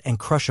can cut and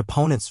crush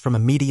opponents from a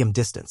medium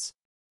distance.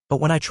 But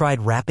when I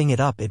tried wrapping it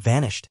up, it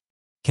vanished.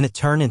 Can it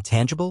turn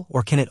intangible,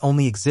 or can it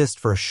only exist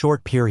for a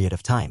short period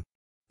of time?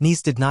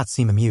 Nice did not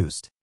seem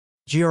amused.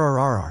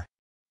 Grrrr.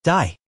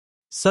 Die.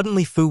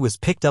 Suddenly Fu was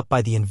picked up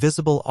by the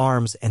invisible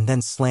arms and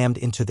then slammed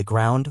into the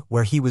ground,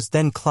 where he was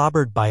then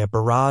clobbered by a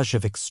barrage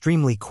of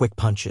extremely quick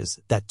punches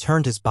that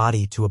turned his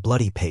body to a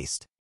bloody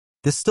paste.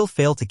 This still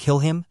failed to kill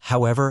him,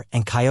 however,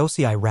 and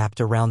Kyodon wrapped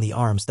around the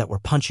arms that were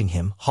punching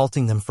him,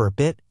 halting them for a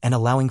bit and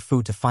allowing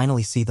Fu to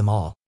finally see them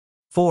all.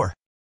 4.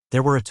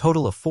 There were a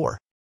total of 4.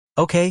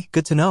 Okay,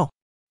 good to know.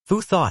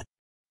 Fu thought.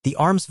 The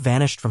arms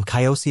vanished from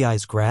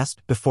Kyodon's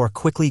grasp before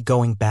quickly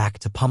going back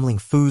to pummeling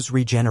Fu's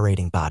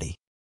regenerating body.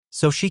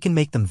 So she can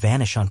make them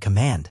vanish on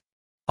command.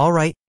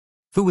 Alright.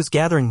 Fu was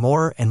gathering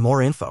more and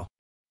more info,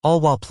 all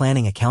while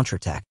planning a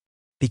counterattack.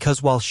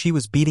 Because while she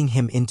was beating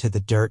him into the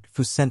dirt,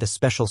 Fu sent a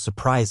special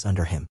surprise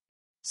under him.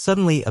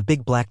 Suddenly, a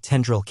big black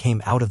tendril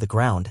came out of the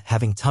ground,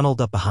 having tunneled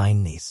up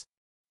behind Nice.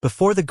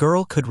 Before the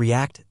girl could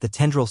react, the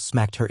tendril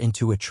smacked her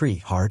into a tree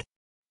hard.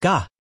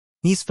 Gah!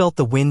 Nice felt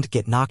the wind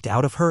get knocked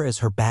out of her as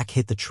her back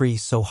hit the tree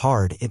so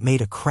hard it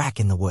made a crack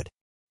in the wood.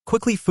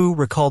 Quickly, Fu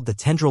recalled the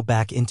tendril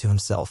back into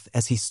himself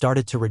as he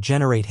started to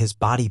regenerate his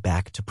body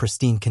back to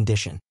pristine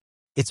condition.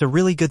 It's a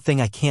really good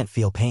thing I can't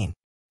feel pain.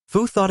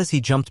 Fu thought as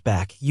he jumped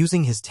back,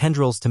 using his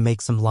tendrils to make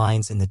some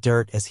lines in the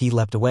dirt as he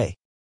leapt away.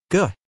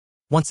 Gah!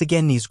 Once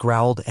again, Nice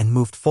growled and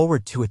moved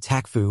forward to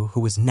attack Fu,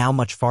 who was now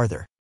much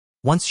farther.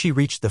 Once she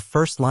reached the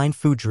first line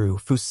Fu drew,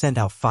 Fu sent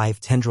out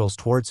 5 tendrils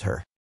towards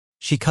her.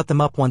 She cut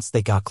them up once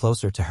they got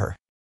closer to her.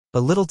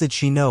 But little did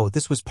she know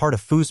this was part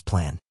of Fu's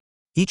plan.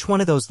 Each one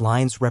of those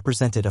lines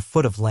represented a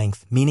foot of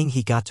length, meaning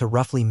he got to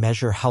roughly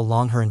measure how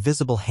long her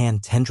invisible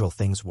hand tendril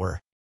things were.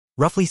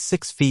 Roughly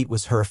 6 feet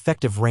was her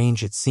effective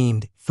range, it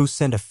seemed. Fu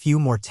sent a few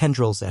more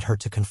tendrils at her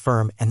to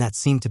confirm, and that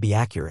seemed to be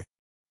accurate.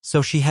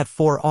 So she had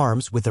 4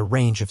 arms with a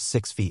range of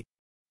 6 feet.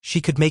 She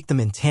could make them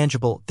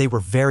intangible, they were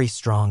very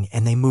strong,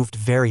 and they moved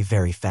very,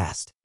 very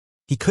fast.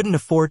 He couldn't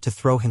afford to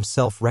throw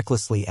himself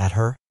recklessly at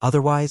her,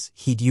 otherwise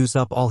he'd use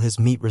up all his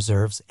meat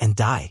reserves and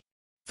die.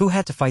 Fu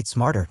had to fight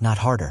smarter, not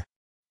harder.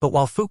 But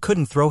while Fu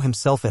couldn't throw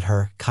himself at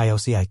her,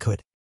 Kyodon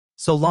could.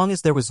 So long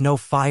as there was no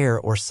fire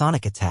or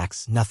sonic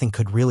attacks, nothing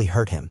could really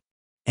hurt him.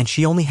 And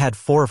she only had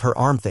 4 of her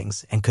arm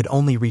things and could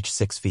only reach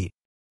 6 feet.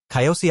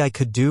 Kyodon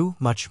could do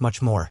much,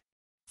 much more.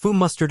 Fu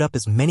mustered up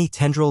as many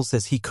tendrils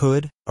as he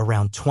could,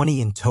 around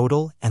 20 in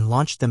total, and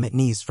launched them at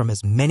Nice from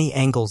as many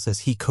angles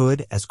as he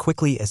could, as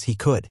quickly as he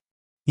could.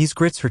 Nice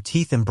grits her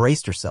teeth and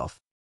braced herself.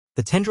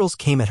 The tendrils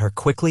came at her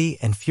quickly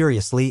and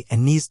furiously,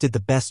 and Nice did the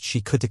best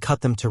she could to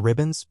cut them to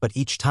ribbons, but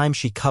each time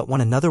she cut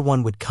one, another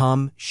one would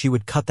come, she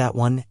would cut that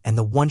one, and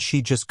the one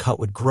she just cut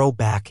would grow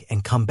back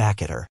and come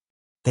back at her.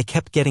 They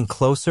kept getting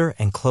closer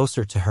and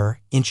closer to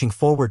her, inching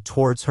forward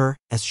towards her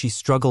as she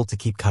struggled to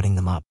keep cutting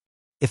them up.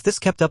 If this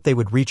kept up, they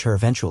would reach her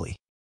eventually.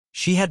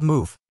 She had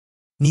move.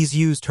 Nice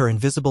used her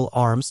invisible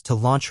arms to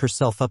launch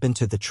herself up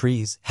into the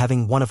trees,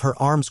 having one of her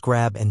arms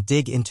grab and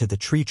dig into the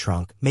tree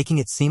trunk, making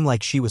it seem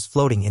like she was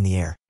floating in the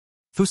air.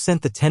 Fu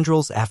sent the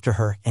tendrils after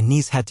her, and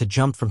Nice had to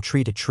jump from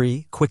tree to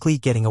tree, quickly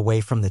getting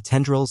away from the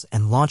tendrils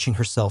and launching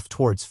herself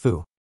towards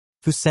Fu.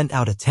 Fu sent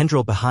out a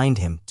tendril behind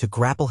him to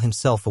grapple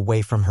himself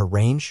away from her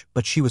range,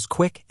 but she was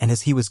quick, and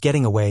as he was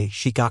getting away,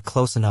 she got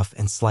close enough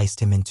and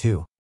sliced him in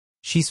two.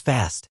 She's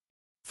fast.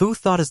 Fu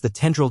thought as the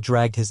tendril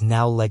dragged his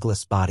now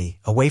legless body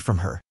away from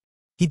her.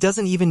 He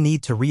doesn't even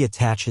need to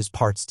reattach his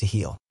parts to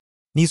heal.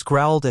 Nice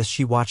growled as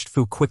she watched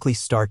Fu quickly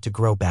start to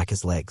grow back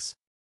his legs.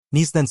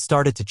 Nice then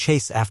started to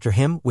chase after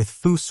him, with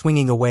Fu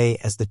swinging away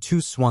as the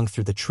two swung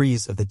through the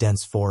trees of the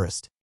dense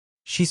forest.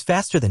 She's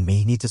faster than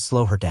me, need to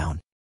slow her down.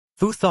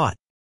 Fu thought.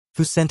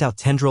 Fu sent out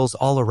tendrils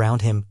all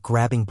around him,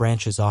 grabbing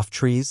branches off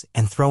trees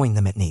and throwing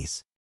them at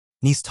Nice.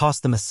 Nice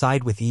tossed them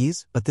aside with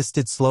ease, but this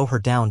did slow her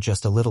down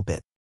just a little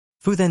bit.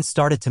 Fu then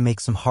started to make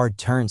some hard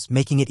turns,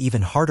 making it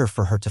even harder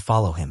for her to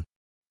follow him.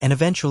 And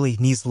eventually,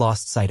 Nice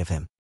lost sight of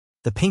him.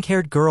 The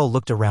pink-haired girl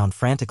looked around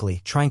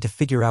frantically, trying to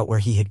figure out where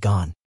he had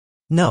gone.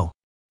 No.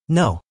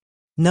 No.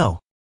 No.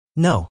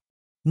 No.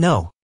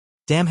 No.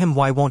 Damn him,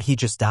 why won't he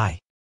just die?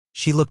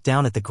 She looked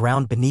down at the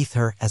ground beneath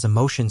her as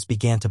emotions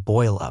began to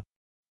boil up.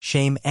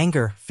 Shame,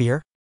 anger,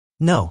 fear?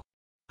 No.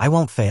 I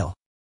won't fail.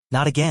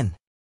 Not again.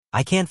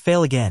 I can't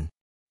fail again.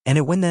 And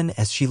it when then,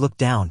 as she looked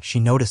down, she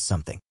noticed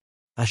something.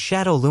 A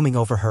shadow looming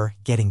over her,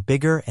 getting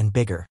bigger and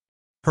bigger.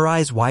 Her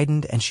eyes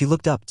widened and she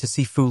looked up to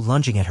see Fu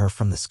lunging at her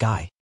from the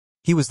sky.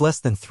 He was less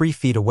than 3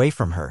 feet away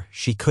from her,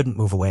 she couldn't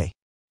move away.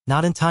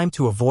 not in time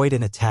to avoid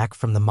an attack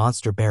from the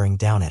monster bearing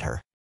down at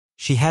her.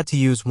 She had to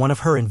use one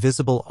of her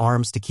invisible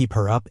arms to keep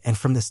her up, and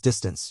from this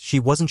distance, she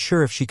wasn't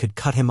sure if she could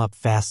cut him up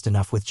fast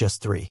enough with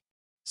just 3.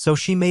 So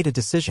she made a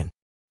decision.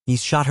 He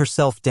shot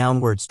herself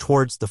downwards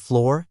towards the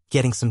floor,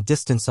 getting some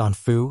distance on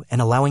Fu and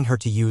allowing her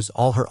to use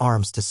all her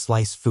arms to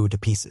slice Fu to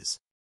pieces.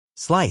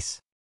 Slice.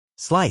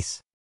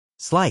 Slice.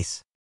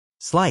 Slice.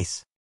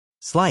 Slice.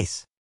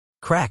 Slice.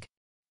 Crack.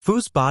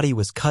 Fu's body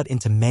was cut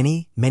into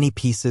many, many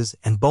pieces,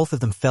 and both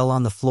of them fell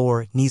on the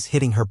floor, knees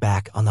hitting her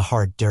back on the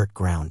hard dirt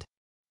ground.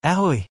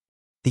 Ahoy!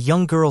 The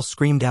young girl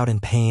screamed out in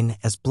pain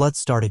as blood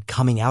started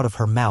coming out of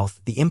her mouth,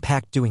 the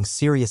impact doing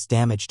serious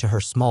damage to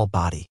her small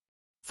body.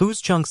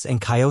 Fu's chunks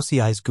and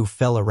Kyosiai's goo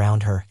fell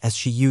around her as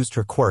she used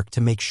her quirk to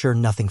make sure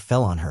nothing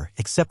fell on her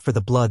except for the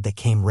blood that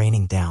came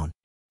raining down.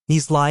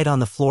 Nis lied on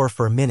the floor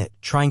for a minute,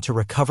 trying to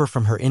recover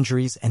from her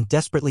injuries and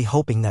desperately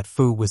hoping that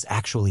Fu was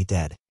actually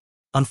dead.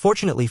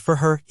 Unfortunately for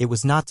her, it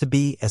was not to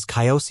be, as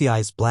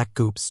Kyosiai's black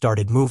goop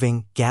started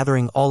moving,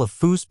 gathering all of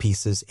Fu's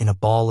pieces in a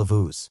ball of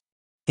ooze.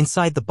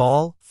 Inside the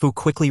ball, Fu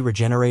quickly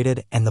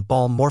regenerated and the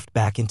ball morphed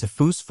back into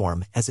Fu's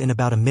form, as in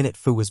about a minute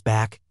Fu was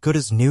back, good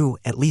as new,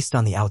 at least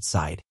on the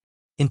outside.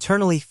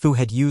 Internally, Fu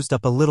had used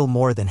up a little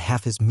more than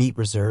half his meat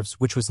reserves,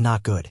 which was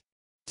not good,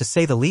 to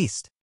say the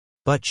least.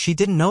 But she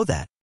didn't know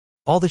that.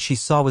 All that she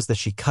saw was that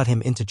she cut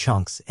him into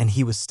chunks and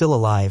he was still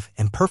alive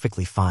and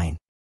perfectly fine,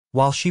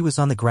 while she was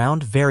on the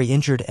ground very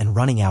injured and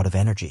running out of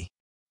energy.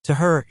 To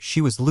her,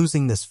 she was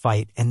losing this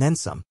fight and then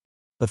some.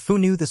 But Fu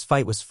knew this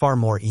fight was far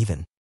more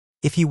even.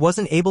 If he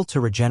wasn't able to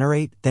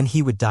regenerate, then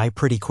he would die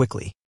pretty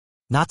quickly.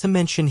 Not to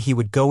mention he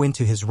would go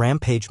into his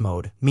rampage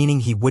mode, meaning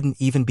he wouldn't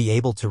even be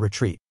able to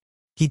retreat.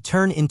 He'd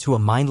turn into a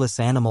mindless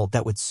animal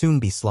that would soon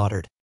be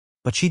slaughtered.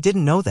 But she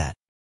didn't know that.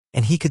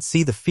 And he could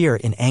see the fear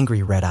in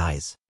angry red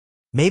eyes.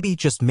 Maybe,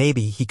 just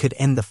maybe, he could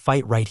end the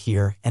fight right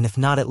here, and if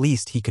not, at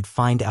least he could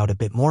find out a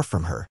bit more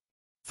from her.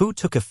 Fu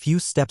took a few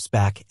steps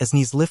back as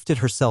Nis lifted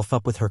herself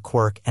up with her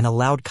quirk and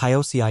allowed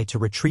Kyosiai to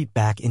retreat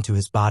back into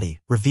his body,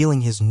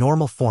 revealing his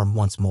normal form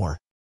once more.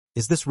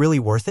 Is this really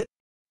worth it?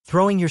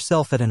 Throwing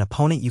yourself at an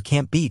opponent you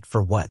can't beat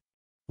for what?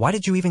 Why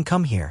did you even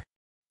come here?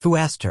 Fu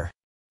asked her.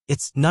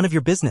 It's none of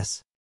your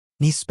business.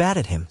 Nis spat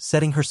at him,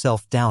 setting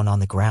herself down on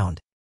the ground.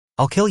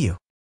 I'll kill you.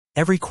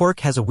 Every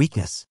quirk has a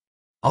weakness.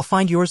 I'll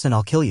find yours and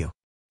I'll kill you.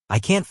 I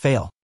can't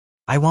fail.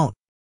 I won't.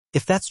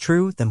 If that's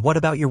true, then what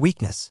about your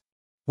weakness?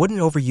 Wouldn't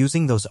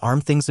overusing those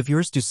arm things of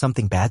yours do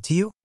something bad to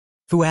you?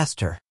 Fu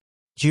asked her.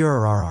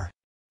 Grrrr.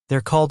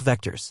 They're called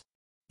vectors.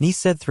 Nis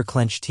said through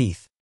clenched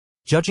teeth.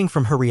 Judging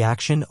from her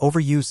reaction,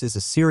 overuse is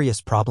a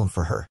serious problem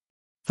for her.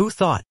 Fu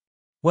thought.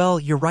 Well,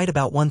 you're right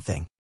about one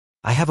thing.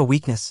 I have a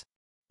weakness.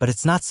 But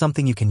it's not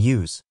something you can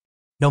use.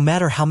 No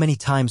matter how many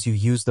times you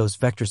use those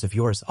vectors of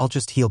yours, I'll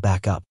just heal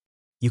back up.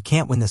 You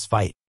can't win this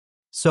fight.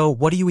 So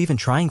what are you even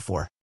trying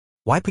for?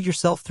 Why put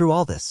yourself through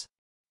all this?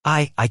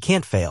 I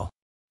can't fail.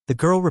 The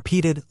girl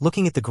repeated,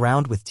 looking at the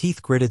ground with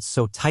teeth gritted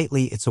so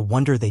tightly it's a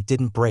wonder they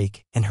didn't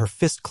break, and her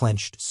fist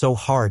clenched so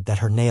hard that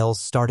her nails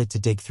started to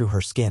dig through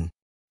her skin.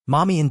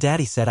 Mommy and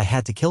Daddy said I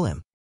had to kill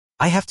him.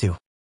 I have to.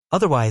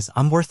 Otherwise,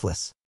 I'm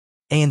worthless.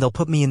 And they'll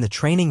put me in the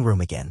training room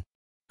again.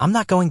 I'm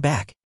not going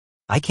back.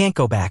 I can't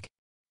go back.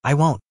 I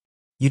won't.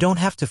 You don't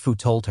have to, Fu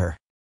told her.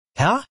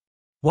 Huh?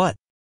 What?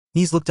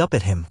 Nis looked up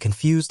at him,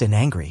 confused and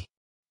angry,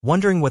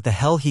 wondering what the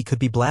hell he could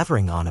be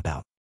blathering on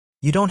about.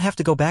 You don't have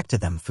to go back to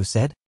them, Fu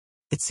said.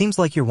 It seems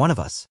like you're one of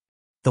us.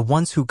 The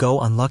ones who go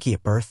unlucky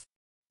at birth.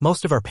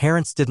 Most of our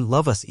parents didn't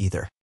love us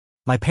either.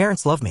 My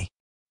parents love me.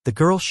 The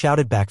girl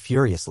shouted back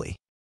furiously.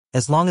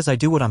 As long as I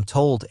do what I'm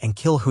told and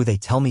kill who they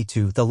tell me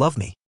to, they'll love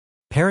me.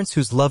 Parents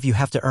whose love you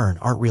have to earn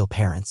aren't real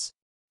parents.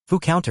 Fu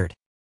countered.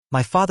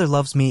 My father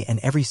loves me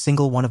and every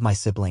single one of my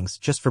siblings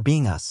just for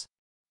being us.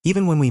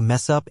 Even when we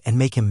mess up and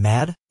make him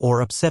mad or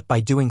upset by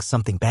doing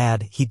something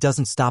bad, he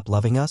doesn't stop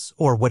loving us,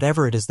 or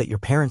whatever it is that your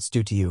parents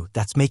do to you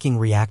that's making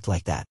react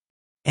like that.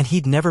 And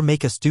he'd never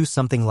make us do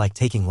something like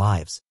taking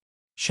lives.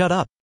 Shut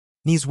up.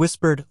 Nis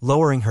whispered,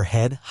 lowering her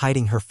head,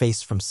 hiding her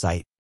face from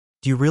sight.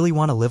 Do you really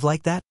want to live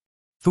like that?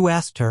 Fu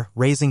asked her,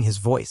 raising his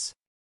voice.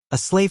 A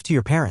slave to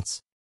your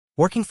parents.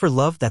 Working for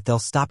love that they'll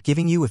stop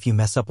giving you if you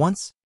mess up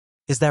once?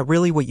 Is that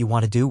really what you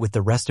want to do with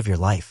the rest of your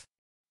life?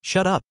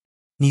 Shut up.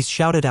 Nis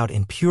shouted out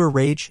in pure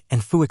rage,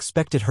 and Fu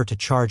expected her to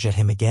charge at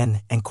him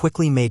again and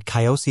quickly made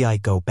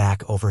Kyosiai go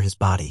back over his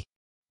body.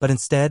 But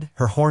instead,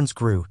 her horns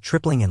grew,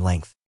 tripling in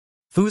length.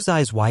 Fu's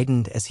eyes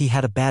widened as he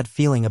had a bad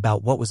feeling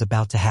about what was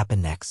about to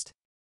happen next.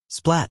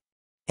 Splat.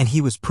 And he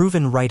was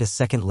proven right a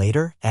second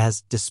later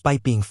as,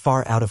 despite being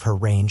far out of her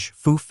range,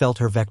 Fu felt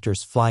her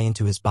vectors fly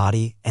into his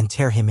body and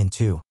tear him in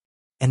two.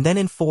 And then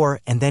in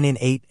 4, and then in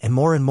 8, and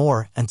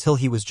more, until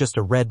he was just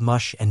a red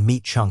mush and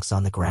meat chunks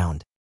on the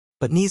ground.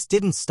 But Nis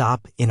didn't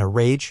stop. In a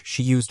rage,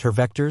 she used her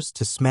vectors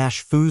to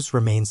smash Fu's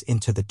remains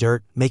into the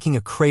dirt, making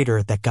a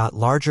crater that got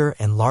larger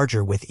and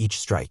larger with each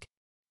strike.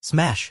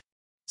 Smash!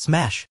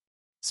 Smash!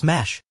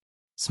 Smash!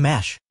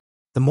 Smash!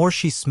 The more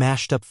she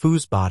smashed up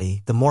Fu's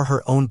body, the more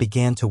her own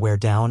began to wear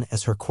down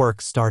as her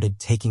quirk started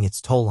taking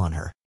its toll on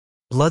her.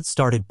 Blood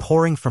started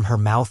pouring from her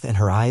mouth and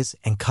her eyes,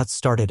 and cuts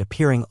started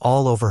appearing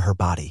all over her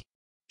body.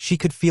 She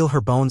could feel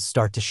her bones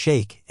start to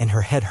shake, and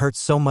her head hurt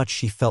so much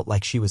she felt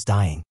like she was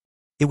dying.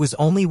 It was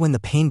only when the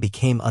pain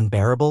became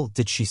unbearable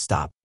did she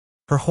stop.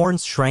 Her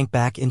horns shrank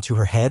back into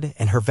her head,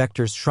 and her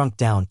vectors shrunk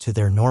down to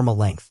their normal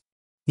length.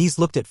 Nis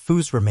looked at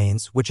Fu's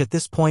remains, which at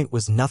this point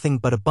was nothing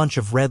but a bunch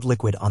of red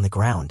liquid on the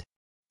ground.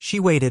 She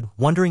waited,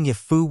 wondering if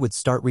Fu would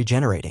start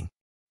regenerating.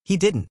 He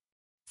didn't.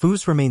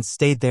 Fu's remains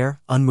stayed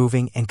there,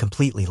 unmoving and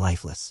completely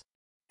lifeless.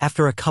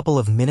 After a couple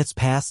of minutes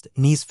passed,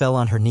 Nis fell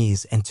on her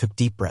knees and took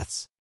deep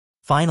breaths.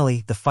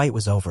 Finally, the fight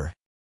was over.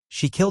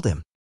 She killed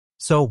him.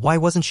 So why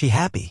wasn't she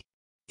happy?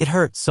 It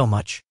hurt so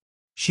much.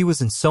 She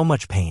was in so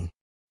much pain.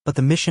 But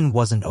the mission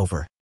wasn't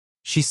over.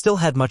 She still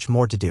had much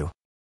more to do.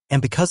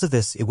 And because of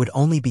this, it would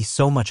only be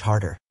so much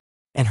harder.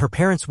 And her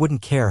parents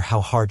wouldn't care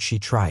how hard she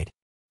tried.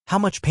 How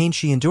much pain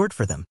she endured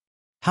for them.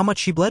 How much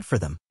she bled for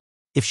them.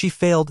 If she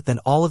failed, then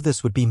all of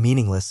this would be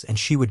meaningless and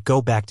she would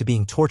go back to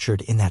being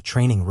tortured in that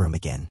training room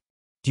again.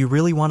 Do you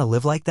really want to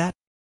live like that?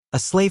 A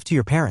slave to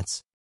your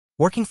parents?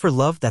 Working for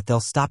love that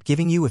they'll stop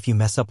giving you if you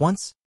mess up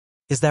once?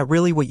 Is that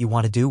really what you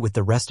want to do with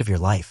the rest of your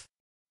life?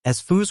 As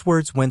Fu's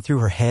words went through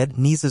her head,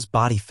 Nis's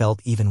body felt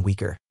even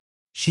weaker.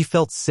 She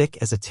felt sick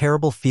as a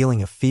terrible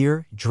feeling of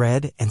fear,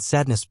 dread, and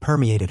sadness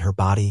permeated her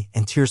body,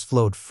 and tears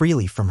flowed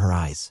freely from her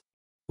eyes.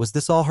 Was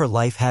this all her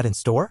life had in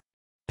store?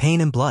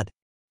 Pain and blood.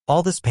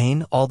 All this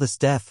pain, all this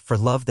death for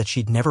love that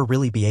she'd never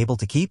really be able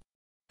to keep?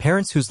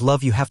 Parents whose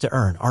love you have to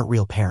earn aren't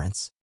real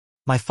parents.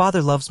 My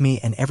father loves me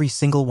and every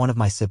single one of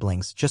my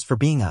siblings just for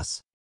being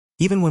us.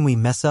 Even when we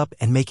mess up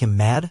and make him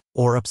mad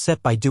or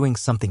upset by doing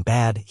something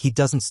bad, he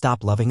doesn't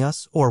stop loving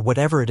us, or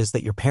whatever it is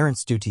that your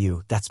parents do to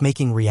you that's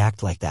making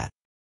react like that.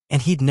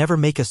 And he'd never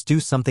make us do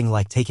something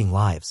like taking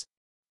lives.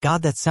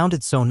 God, that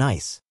sounded so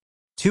nice.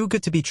 Too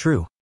good to be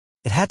true.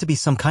 It had to be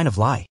some kind of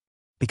lie.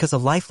 Because a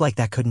life like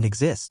that couldn't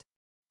exist.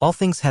 All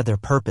things had their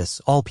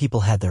purpose, all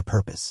people had their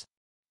purpose.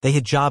 They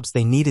had jobs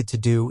they needed to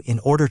do in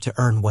order to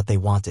earn what they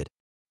wanted.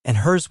 And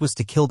hers was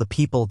to kill the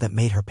people that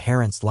made her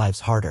parents'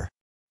 lives harder.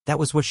 That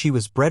was what she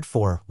was bred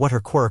for, what her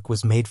quirk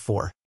was made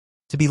for.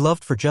 To be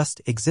loved for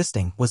just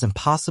existing was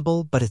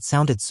impossible, but it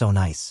sounded so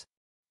nice.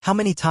 How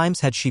many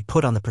times had she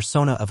put on the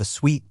persona of a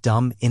sweet,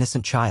 dumb,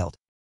 innocent child?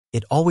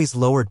 It always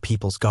lowered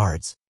people's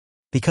guards.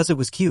 Because it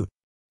was cute.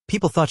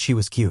 People thought she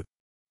was cute.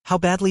 How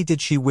badly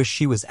did she wish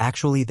she was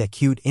actually that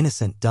cute,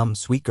 innocent, dumb,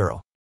 sweet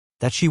girl?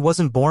 That she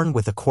wasn't born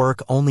with a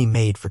quirk only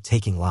made for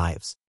taking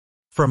lives.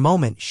 For a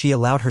moment, she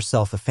allowed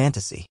herself a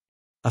fantasy.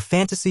 A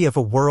fantasy of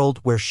a world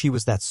where she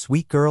was that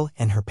sweet girl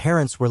and her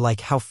parents were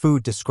like how Fu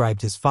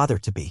described his father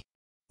to be.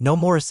 No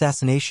more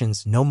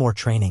assassinations, no more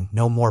training,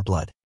 no more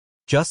blood.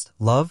 Just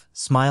love,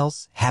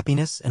 smiles,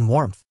 happiness, and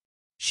warmth.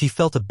 She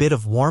felt a bit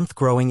of warmth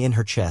growing in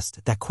her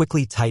chest that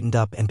quickly tightened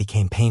up and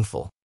became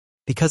painful.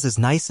 Because as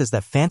nice as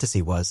that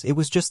fantasy was, it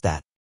was just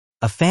that.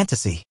 A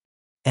fantasy.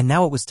 And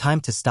now it was time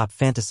to stop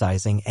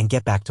fantasizing and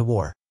get back to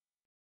war.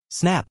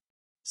 Snap.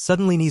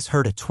 Suddenly Nis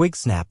heard a twig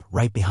snap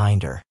right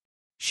behind her.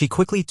 She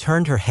quickly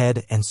turned her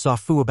head and saw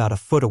Fu about a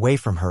foot away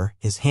from her,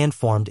 his hand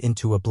formed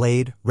into a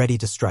blade, ready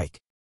to strike.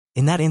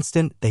 In that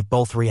instant, they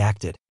both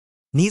reacted.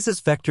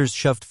 Nis's vectors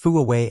shoved Fu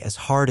away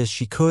as hard as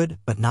she could,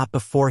 but not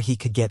before he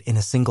could get in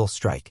a single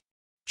strike.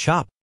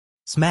 Chop.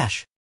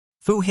 Smash.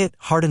 Fu hit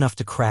hard enough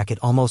to crack it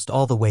almost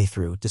all the way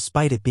through,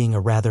 despite it being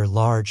a rather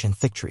large and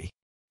thick tree.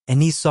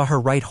 And Nis saw her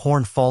right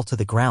horn fall to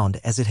the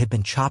ground as it had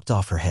been chopped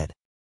off her head.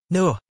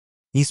 No.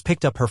 Nis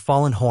picked up her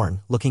fallen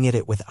horn, looking at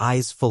it with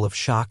eyes full of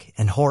shock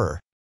and horror.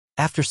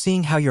 After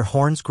seeing how your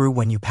horns grew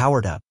when you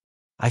powered up,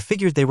 I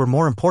figured they were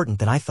more important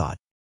than I thought.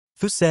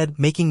 Fu said,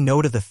 making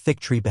note of the thick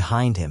tree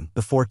behind him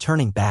before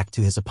turning back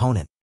to his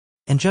opponent.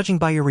 And judging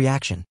by your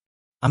reaction,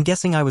 I'm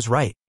guessing I was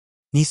right.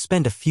 Nis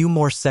spent a few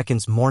more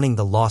seconds mourning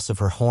the loss of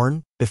her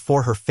horn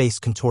before her face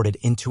contorted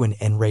into an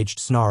enraged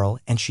snarl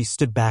and she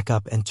stood back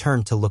up and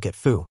turned to look at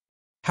Fu.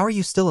 How are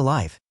you still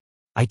alive?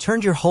 I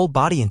turned your whole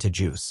body into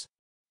juice.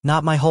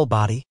 Not my whole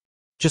body.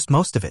 Just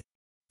most of it.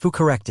 Fu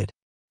corrected.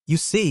 You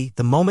see,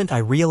 the moment I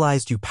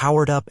realized you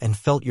powered up and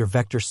felt your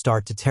vector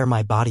start to tear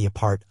my body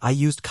apart, I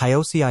used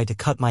Kyodon to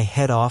cut my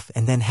head off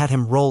and then had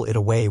him roll it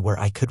away where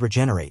I could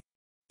regenerate.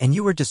 And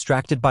you were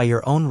distracted by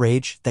your own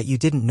rage that you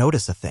didn't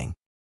notice a thing.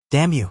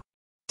 Damn you.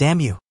 Damn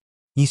you.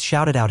 Nis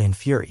shouted out in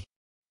fury.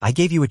 I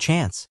gave you a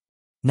chance.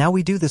 Now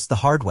we do this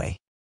the hard way.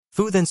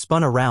 Fu then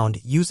spun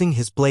around, using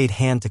his blade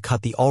hand to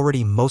cut the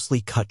already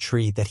mostly cut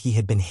tree that he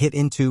had been hit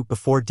into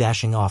before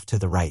dashing off to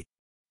the right.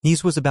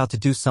 Nis was about to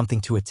do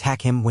something to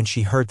attack him when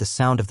she heard the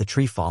sound of the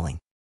tree falling.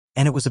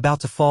 And it was about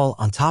to fall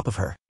on top of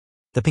her.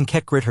 The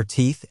Pinkette grit her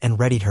teeth and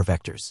readied her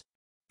vectors.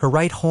 Her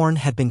right horn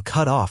had been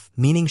cut off,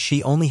 meaning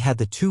she only had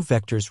the two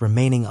vectors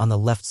remaining on the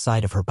left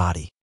side of her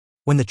body.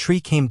 When the tree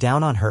came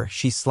down on her,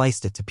 she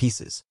sliced it to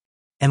pieces.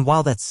 And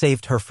while that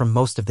saved her from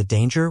most of the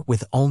danger,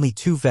 with only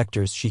two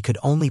vectors she could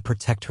only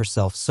protect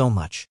herself so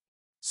much.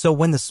 So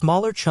when the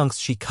smaller chunks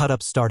she cut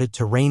up started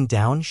to rain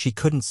down, she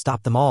couldn't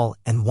stop them all,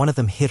 and one of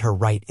them hit her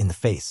right in the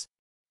face.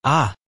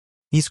 Ah!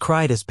 Nis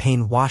cried as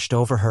pain washed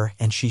over her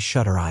and she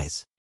shut her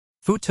eyes.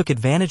 Fu took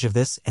advantage of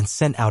this and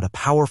sent out a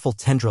powerful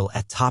tendril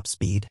at top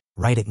speed,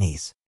 right at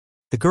knees.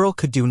 The girl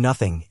could do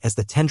nothing as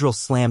the tendril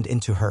slammed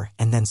into her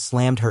and then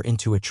slammed her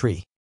into a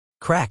tree.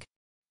 Crack!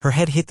 Her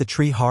head hit the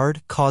tree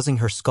hard, causing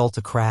her skull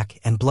to crack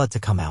and blood to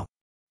come out.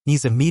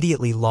 Knees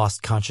immediately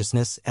lost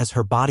consciousness as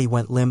her body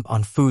went limp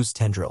on Fu's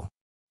tendril.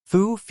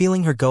 Fu,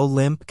 feeling her go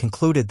limp,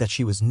 concluded that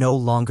she was no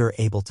longer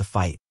able to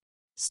fight.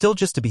 Still,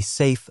 just to be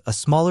safe, a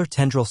smaller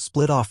tendril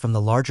split off from the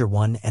larger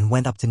one and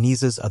went up to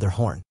Nisa's other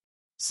horn.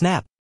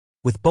 Snap!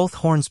 With both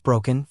horns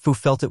broken, Fu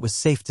felt it was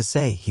safe to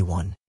say he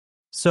won.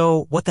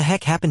 So, what the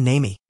heck happened,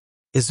 Nami?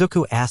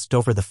 Izuku asked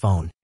over the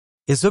phone.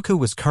 Izuku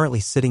was currently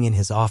sitting in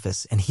his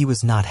office and he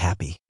was not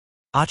happy.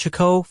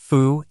 Achiko,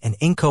 Fu, and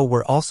Inko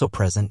were also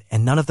present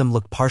and none of them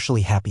looked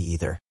partially happy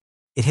either.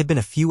 It had been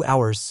a few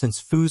hours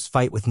since Fu's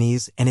fight with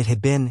Nize and it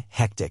had been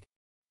hectic.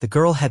 The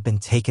girl had been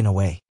taken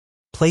away,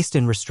 placed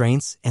in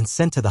restraints, and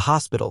sent to the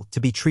hospital to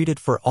be treated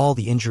for all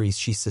the injuries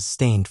she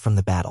sustained from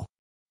the battle.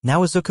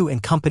 Now Izuku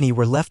and company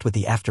were left with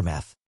the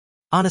aftermath.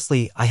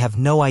 Honestly, I have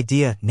no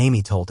idea,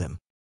 Nami told him.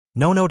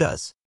 No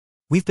does.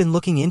 We've been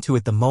looking into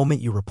it the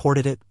moment you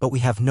reported it, but we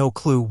have no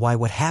clue why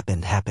what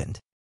happened.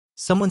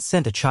 Someone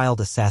sent a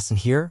child assassin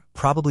here,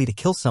 probably to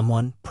kill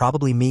someone,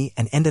 probably me,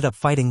 and ended up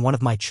fighting one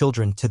of my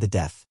children to the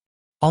death.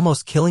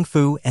 Almost killing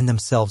Fu and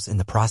themselves in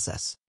the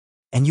process.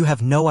 And you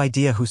have no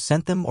idea who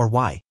sent them or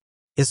why?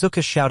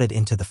 Izuku shouted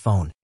into the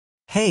phone.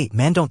 Hey,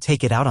 man, don't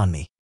take it out on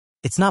me.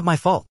 It's not my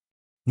fault,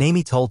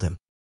 Nami told him.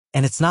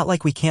 And it's not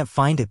like we can't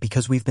find it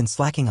because we've been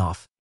slacking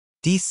off.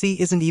 DC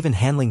isn't even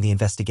handling the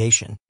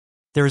investigation.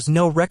 There is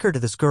no record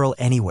of this girl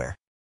anywhere.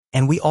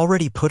 And we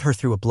already put her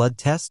through a blood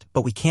test,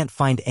 but we can't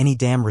find any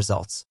damn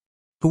results.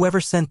 Whoever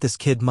sent this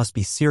kid must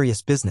be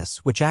serious business,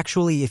 which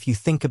actually, if you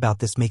think about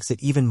this, makes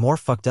it even more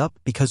fucked up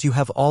because you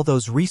have all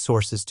those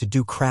resources to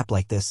do crap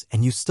like this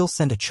and you still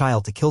send a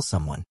child to kill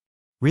someone.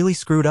 Really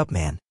screwed up,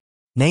 man.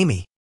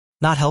 Nami.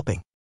 Not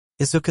helping.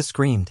 Izuku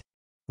screamed.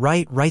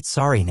 Right,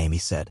 sorry, Nami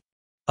said.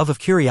 Of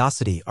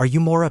curiosity, are you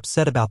more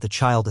upset about the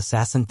child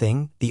assassin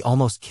thing, the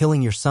almost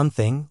killing your son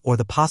thing, or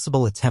the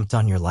possible attempt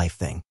on your life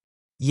thing?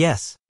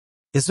 Yes.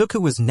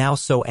 Izuku was now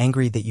so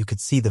angry that you could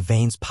see the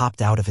veins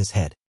popped out of his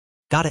head.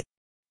 Got it.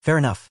 Fair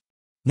enough.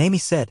 Nami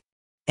said.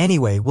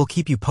 Anyway, we'll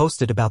keep you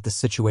posted about the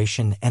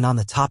situation, and on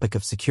the topic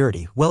of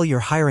security, well, you're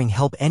hiring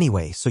help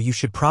anyway, so you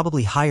should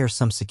probably hire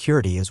some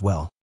security as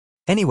well.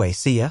 Anyway,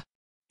 see ya.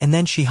 And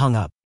then she hung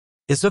up.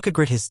 Izuku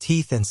grit his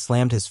teeth and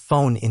slammed his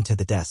phone into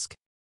the desk.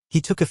 He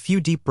took a few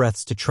deep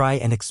breaths to try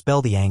and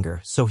expel the anger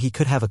so he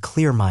could have a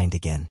clear mind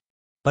again.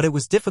 But it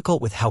was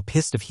difficult with how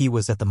pissed off he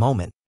was at the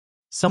moment.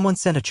 Someone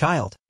sent a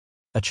child.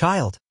 A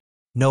child.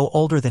 No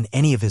older than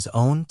any of his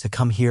own to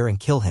come here and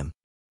kill him.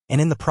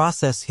 And in the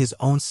process his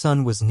own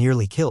son was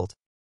nearly killed.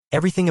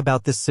 Everything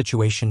about this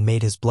situation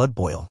made his blood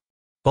boil.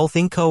 Both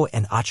Inko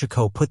and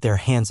Achiko put their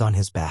hands on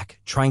his back,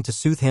 trying to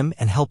soothe him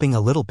and helping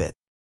a little bit.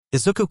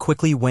 Izuku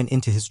quickly went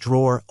into his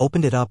drawer,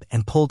 opened it up,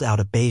 and pulled out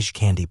a beige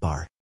candy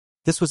bar.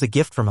 This was a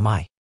gift from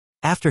Amai.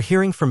 After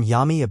hearing from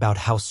Yami about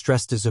how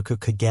stressed Izuku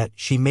could get,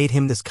 she made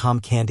him this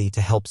calm candy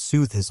to help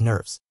soothe his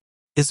nerves.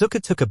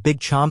 Izuku took a big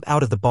chomp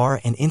out of the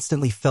bar and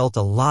instantly felt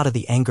a lot of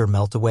the anger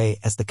melt away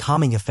as the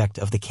calming effect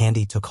of the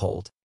candy took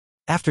hold.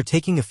 After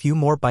taking a few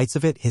more bites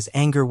of it, his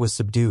anger was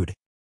subdued.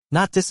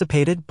 Not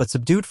dissipated, but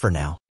subdued for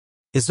now.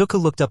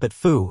 Izuku looked up at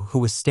Fu, who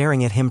was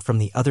staring at him from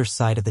the other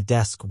side of the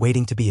desk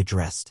waiting to be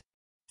addressed.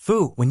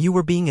 Fu, when you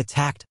were being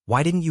attacked,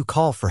 why didn't you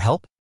call for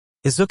help?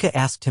 Izuku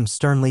asked him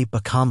sternly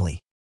but calmly.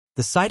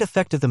 The side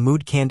effect of the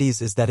mood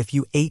candies is that if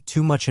you ate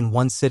too much in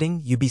one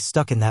sitting, you'd be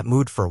stuck in that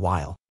mood for a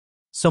while.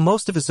 So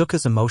most of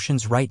Izuku's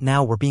emotions right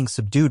now were being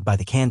subdued by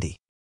the candy.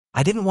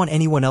 I didn't want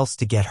anyone else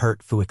to get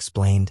hurt, Fu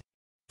explained.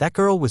 That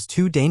girl was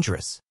too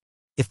dangerous.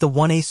 If the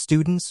 1A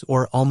students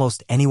or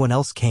almost anyone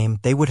else came,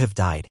 they would have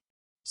died.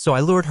 So I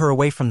lured her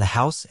away from the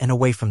house and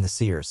away from the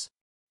seers.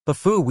 But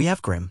Fu, we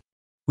have Grim.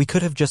 We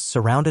could have just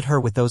surrounded her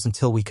with those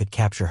until we could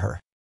capture her.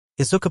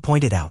 Izuku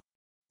pointed out.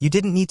 You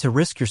didn't need to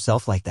risk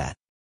yourself like that.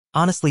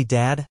 Honestly,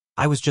 Dad,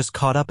 I was just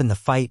caught up in the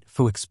fight,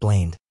 Fu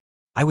explained.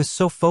 I was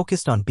so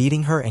focused on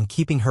beating her and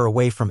keeping her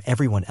away from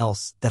everyone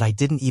else that I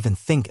didn't even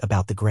think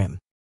about the Grim.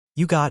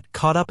 You got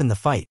caught up in the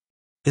fight.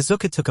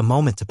 Izuku took a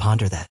moment to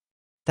ponder that.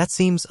 That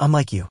seems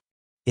unlike you.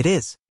 It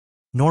is.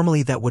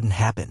 Normally that wouldn't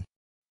happen.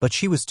 But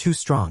she was too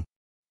strong.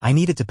 I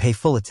needed to pay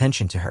full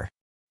attention to her.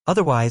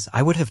 Otherwise,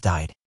 I would have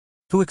died.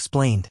 Fu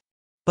explained.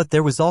 But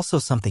there was also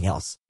something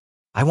else.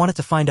 I wanted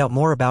to find out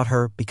more about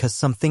her because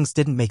some things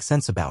didn't make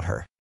sense about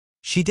her.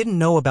 She didn't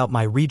know about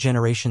my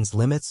regeneration's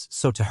limits,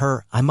 so to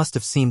her, I must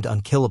have seemed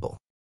unkillable.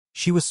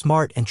 She was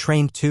smart and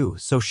trained too,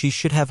 so she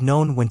should have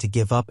known when to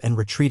give up and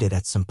retreated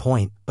at some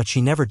point, but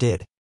she never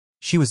did.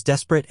 She was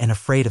desperate and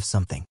afraid of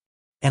something.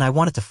 And I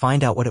wanted to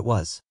find out what it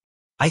was.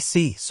 I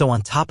see, so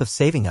on top of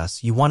saving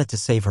us, you wanted to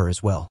save her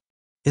as well.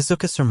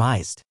 Izuku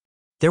surmised.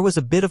 There was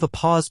a bit of a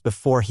pause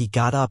before he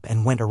got up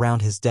and went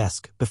around his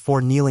desk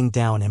before kneeling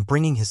down and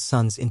bringing his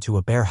sons into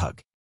a bear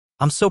hug.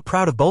 I'm so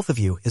proud of both of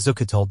you,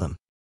 Izuku told them.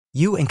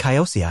 You and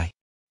Kyosei.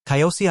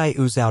 Kyosei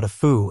oozed out of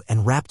Fu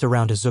and wrapped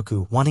around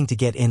Izuku, wanting to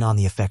get in on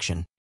the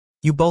affection.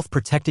 You both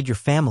protected your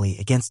family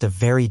against a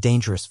very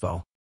dangerous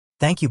foe.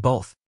 Thank you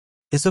both,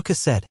 Izuku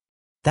said.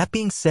 That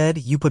being said,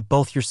 you put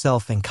both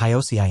yourself and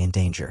Kyosei in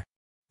danger.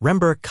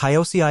 Remember,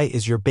 Kyosei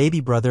is your baby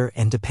brother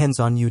and depends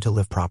on you to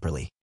live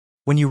properly.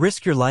 When you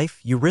risk your life,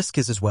 you risk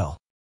his as well.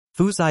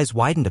 Fu's eyes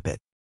widened a bit.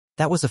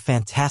 That was a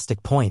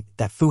fantastic point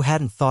that Fu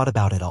hadn't thought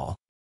about at all.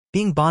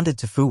 Being bonded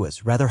to Fu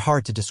was rather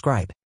hard to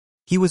describe.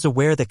 He was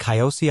aware that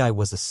Kyosei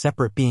was a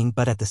separate being,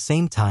 but at the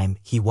same time,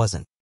 he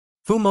wasn't.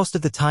 Fu most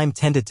of the time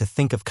tended to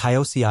think of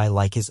Kyosei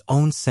like his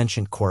own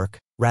sentient quirk,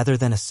 rather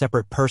than a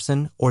separate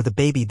person or the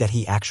baby that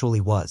he actually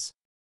was.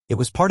 It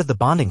was part of the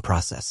bonding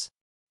process.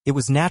 It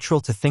was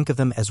natural to think of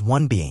them as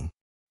one being.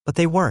 But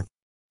they weren't.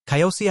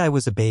 Kyosei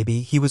was a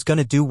baby. He was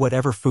gonna do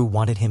whatever Fu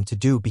wanted him to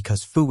do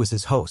because Fu was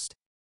his host.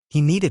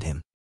 He needed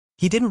him.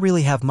 He didn't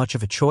really have much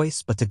of a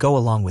choice but to go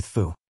along with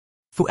Fu.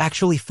 Fu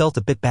actually felt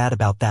a bit bad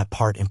about that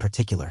part in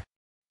particular.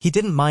 He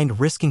didn't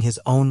mind risking his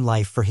own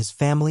life for his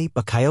family,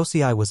 but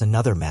Kyosei was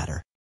another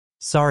matter.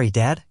 Sorry,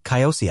 Dad,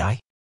 Kyosei.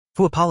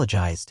 Fu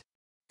apologized.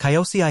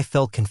 Kyosei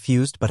felt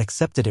confused but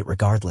accepted it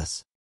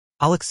regardless.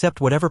 I'll accept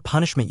whatever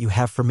punishment you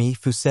have for me,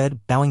 Fu said,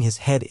 bowing his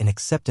head in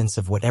acceptance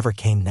of whatever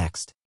came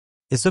next.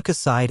 Izuku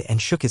sighed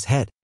and shook his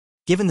head.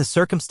 Given the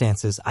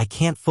circumstances, I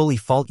can't fully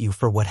fault you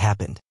for what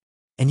happened.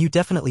 And you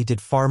definitely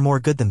did far more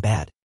good than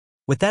bad.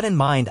 With that in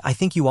mind, I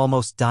think you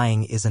almost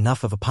dying is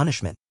enough of a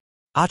punishment.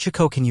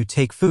 Achiko, can you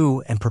take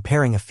Fu and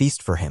preparing a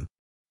feast for him?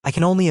 I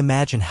can only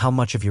imagine how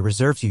much of your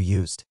reserves you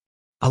used.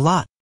 A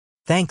lot.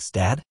 Thanks,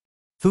 Dad.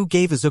 Fu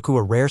gave Izuku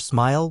a rare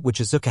smile, which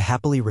Izuku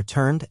happily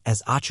returned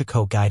as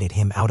Achiko guided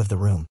him out of the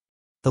room.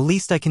 The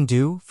least I can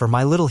do for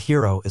my little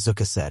hero,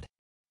 Izuku said.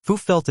 Fu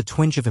felt a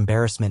twinge of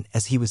embarrassment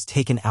as he was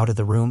taken out of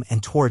the room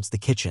and towards the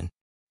kitchen.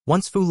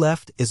 Once Fu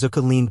left,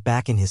 Izuku leaned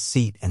back in his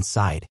seat and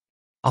sighed.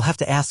 I'll have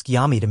to ask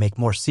Yami to make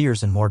more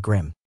sears and more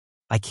grim.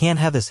 I can't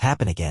have this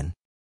happen again.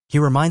 He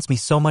reminds me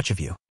so much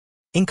of you.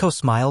 Inko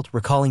smiled,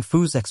 recalling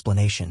Fu's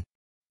explanation.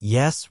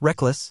 Yes,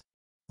 reckless.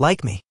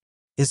 Like me.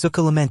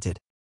 Izuku lamented.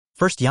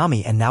 First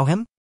Yami and now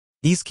him?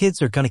 These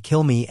kids are gonna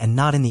kill me and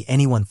not in the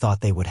anyone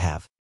thought they would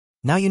have.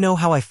 Now you know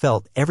how I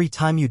felt every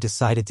time you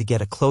decided to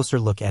get a closer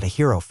look at a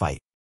hero fight.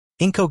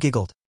 Inko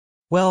giggled.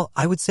 Well,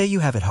 I would say you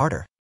have it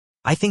harder.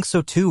 I think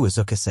so too,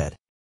 Izuku said.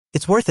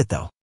 It's worth it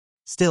though.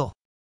 Still,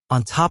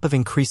 on top of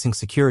increasing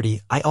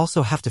security, I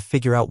also have to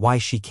figure out why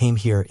she came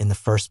here in the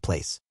first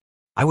place.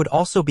 I would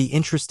also be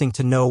interesting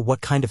to know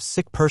what kind of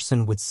sick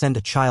person would send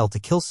a child to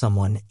kill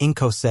someone,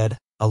 Inko said,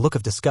 a look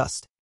of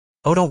disgust.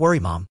 Oh, don't worry,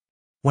 Mom.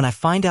 When I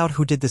find out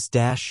who did this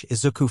dash,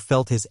 Izuku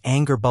felt his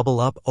anger bubble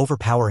up,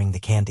 overpowering the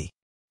candy.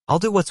 I'll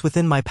do what's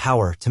within my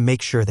power to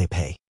make sure they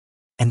pay.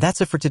 And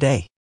that's it for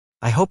today.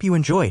 I hope you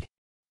enjoyed.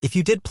 If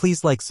you did,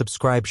 please like,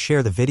 subscribe,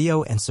 share the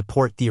video, and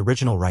support the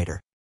original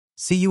writer.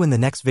 See you in the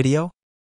next video.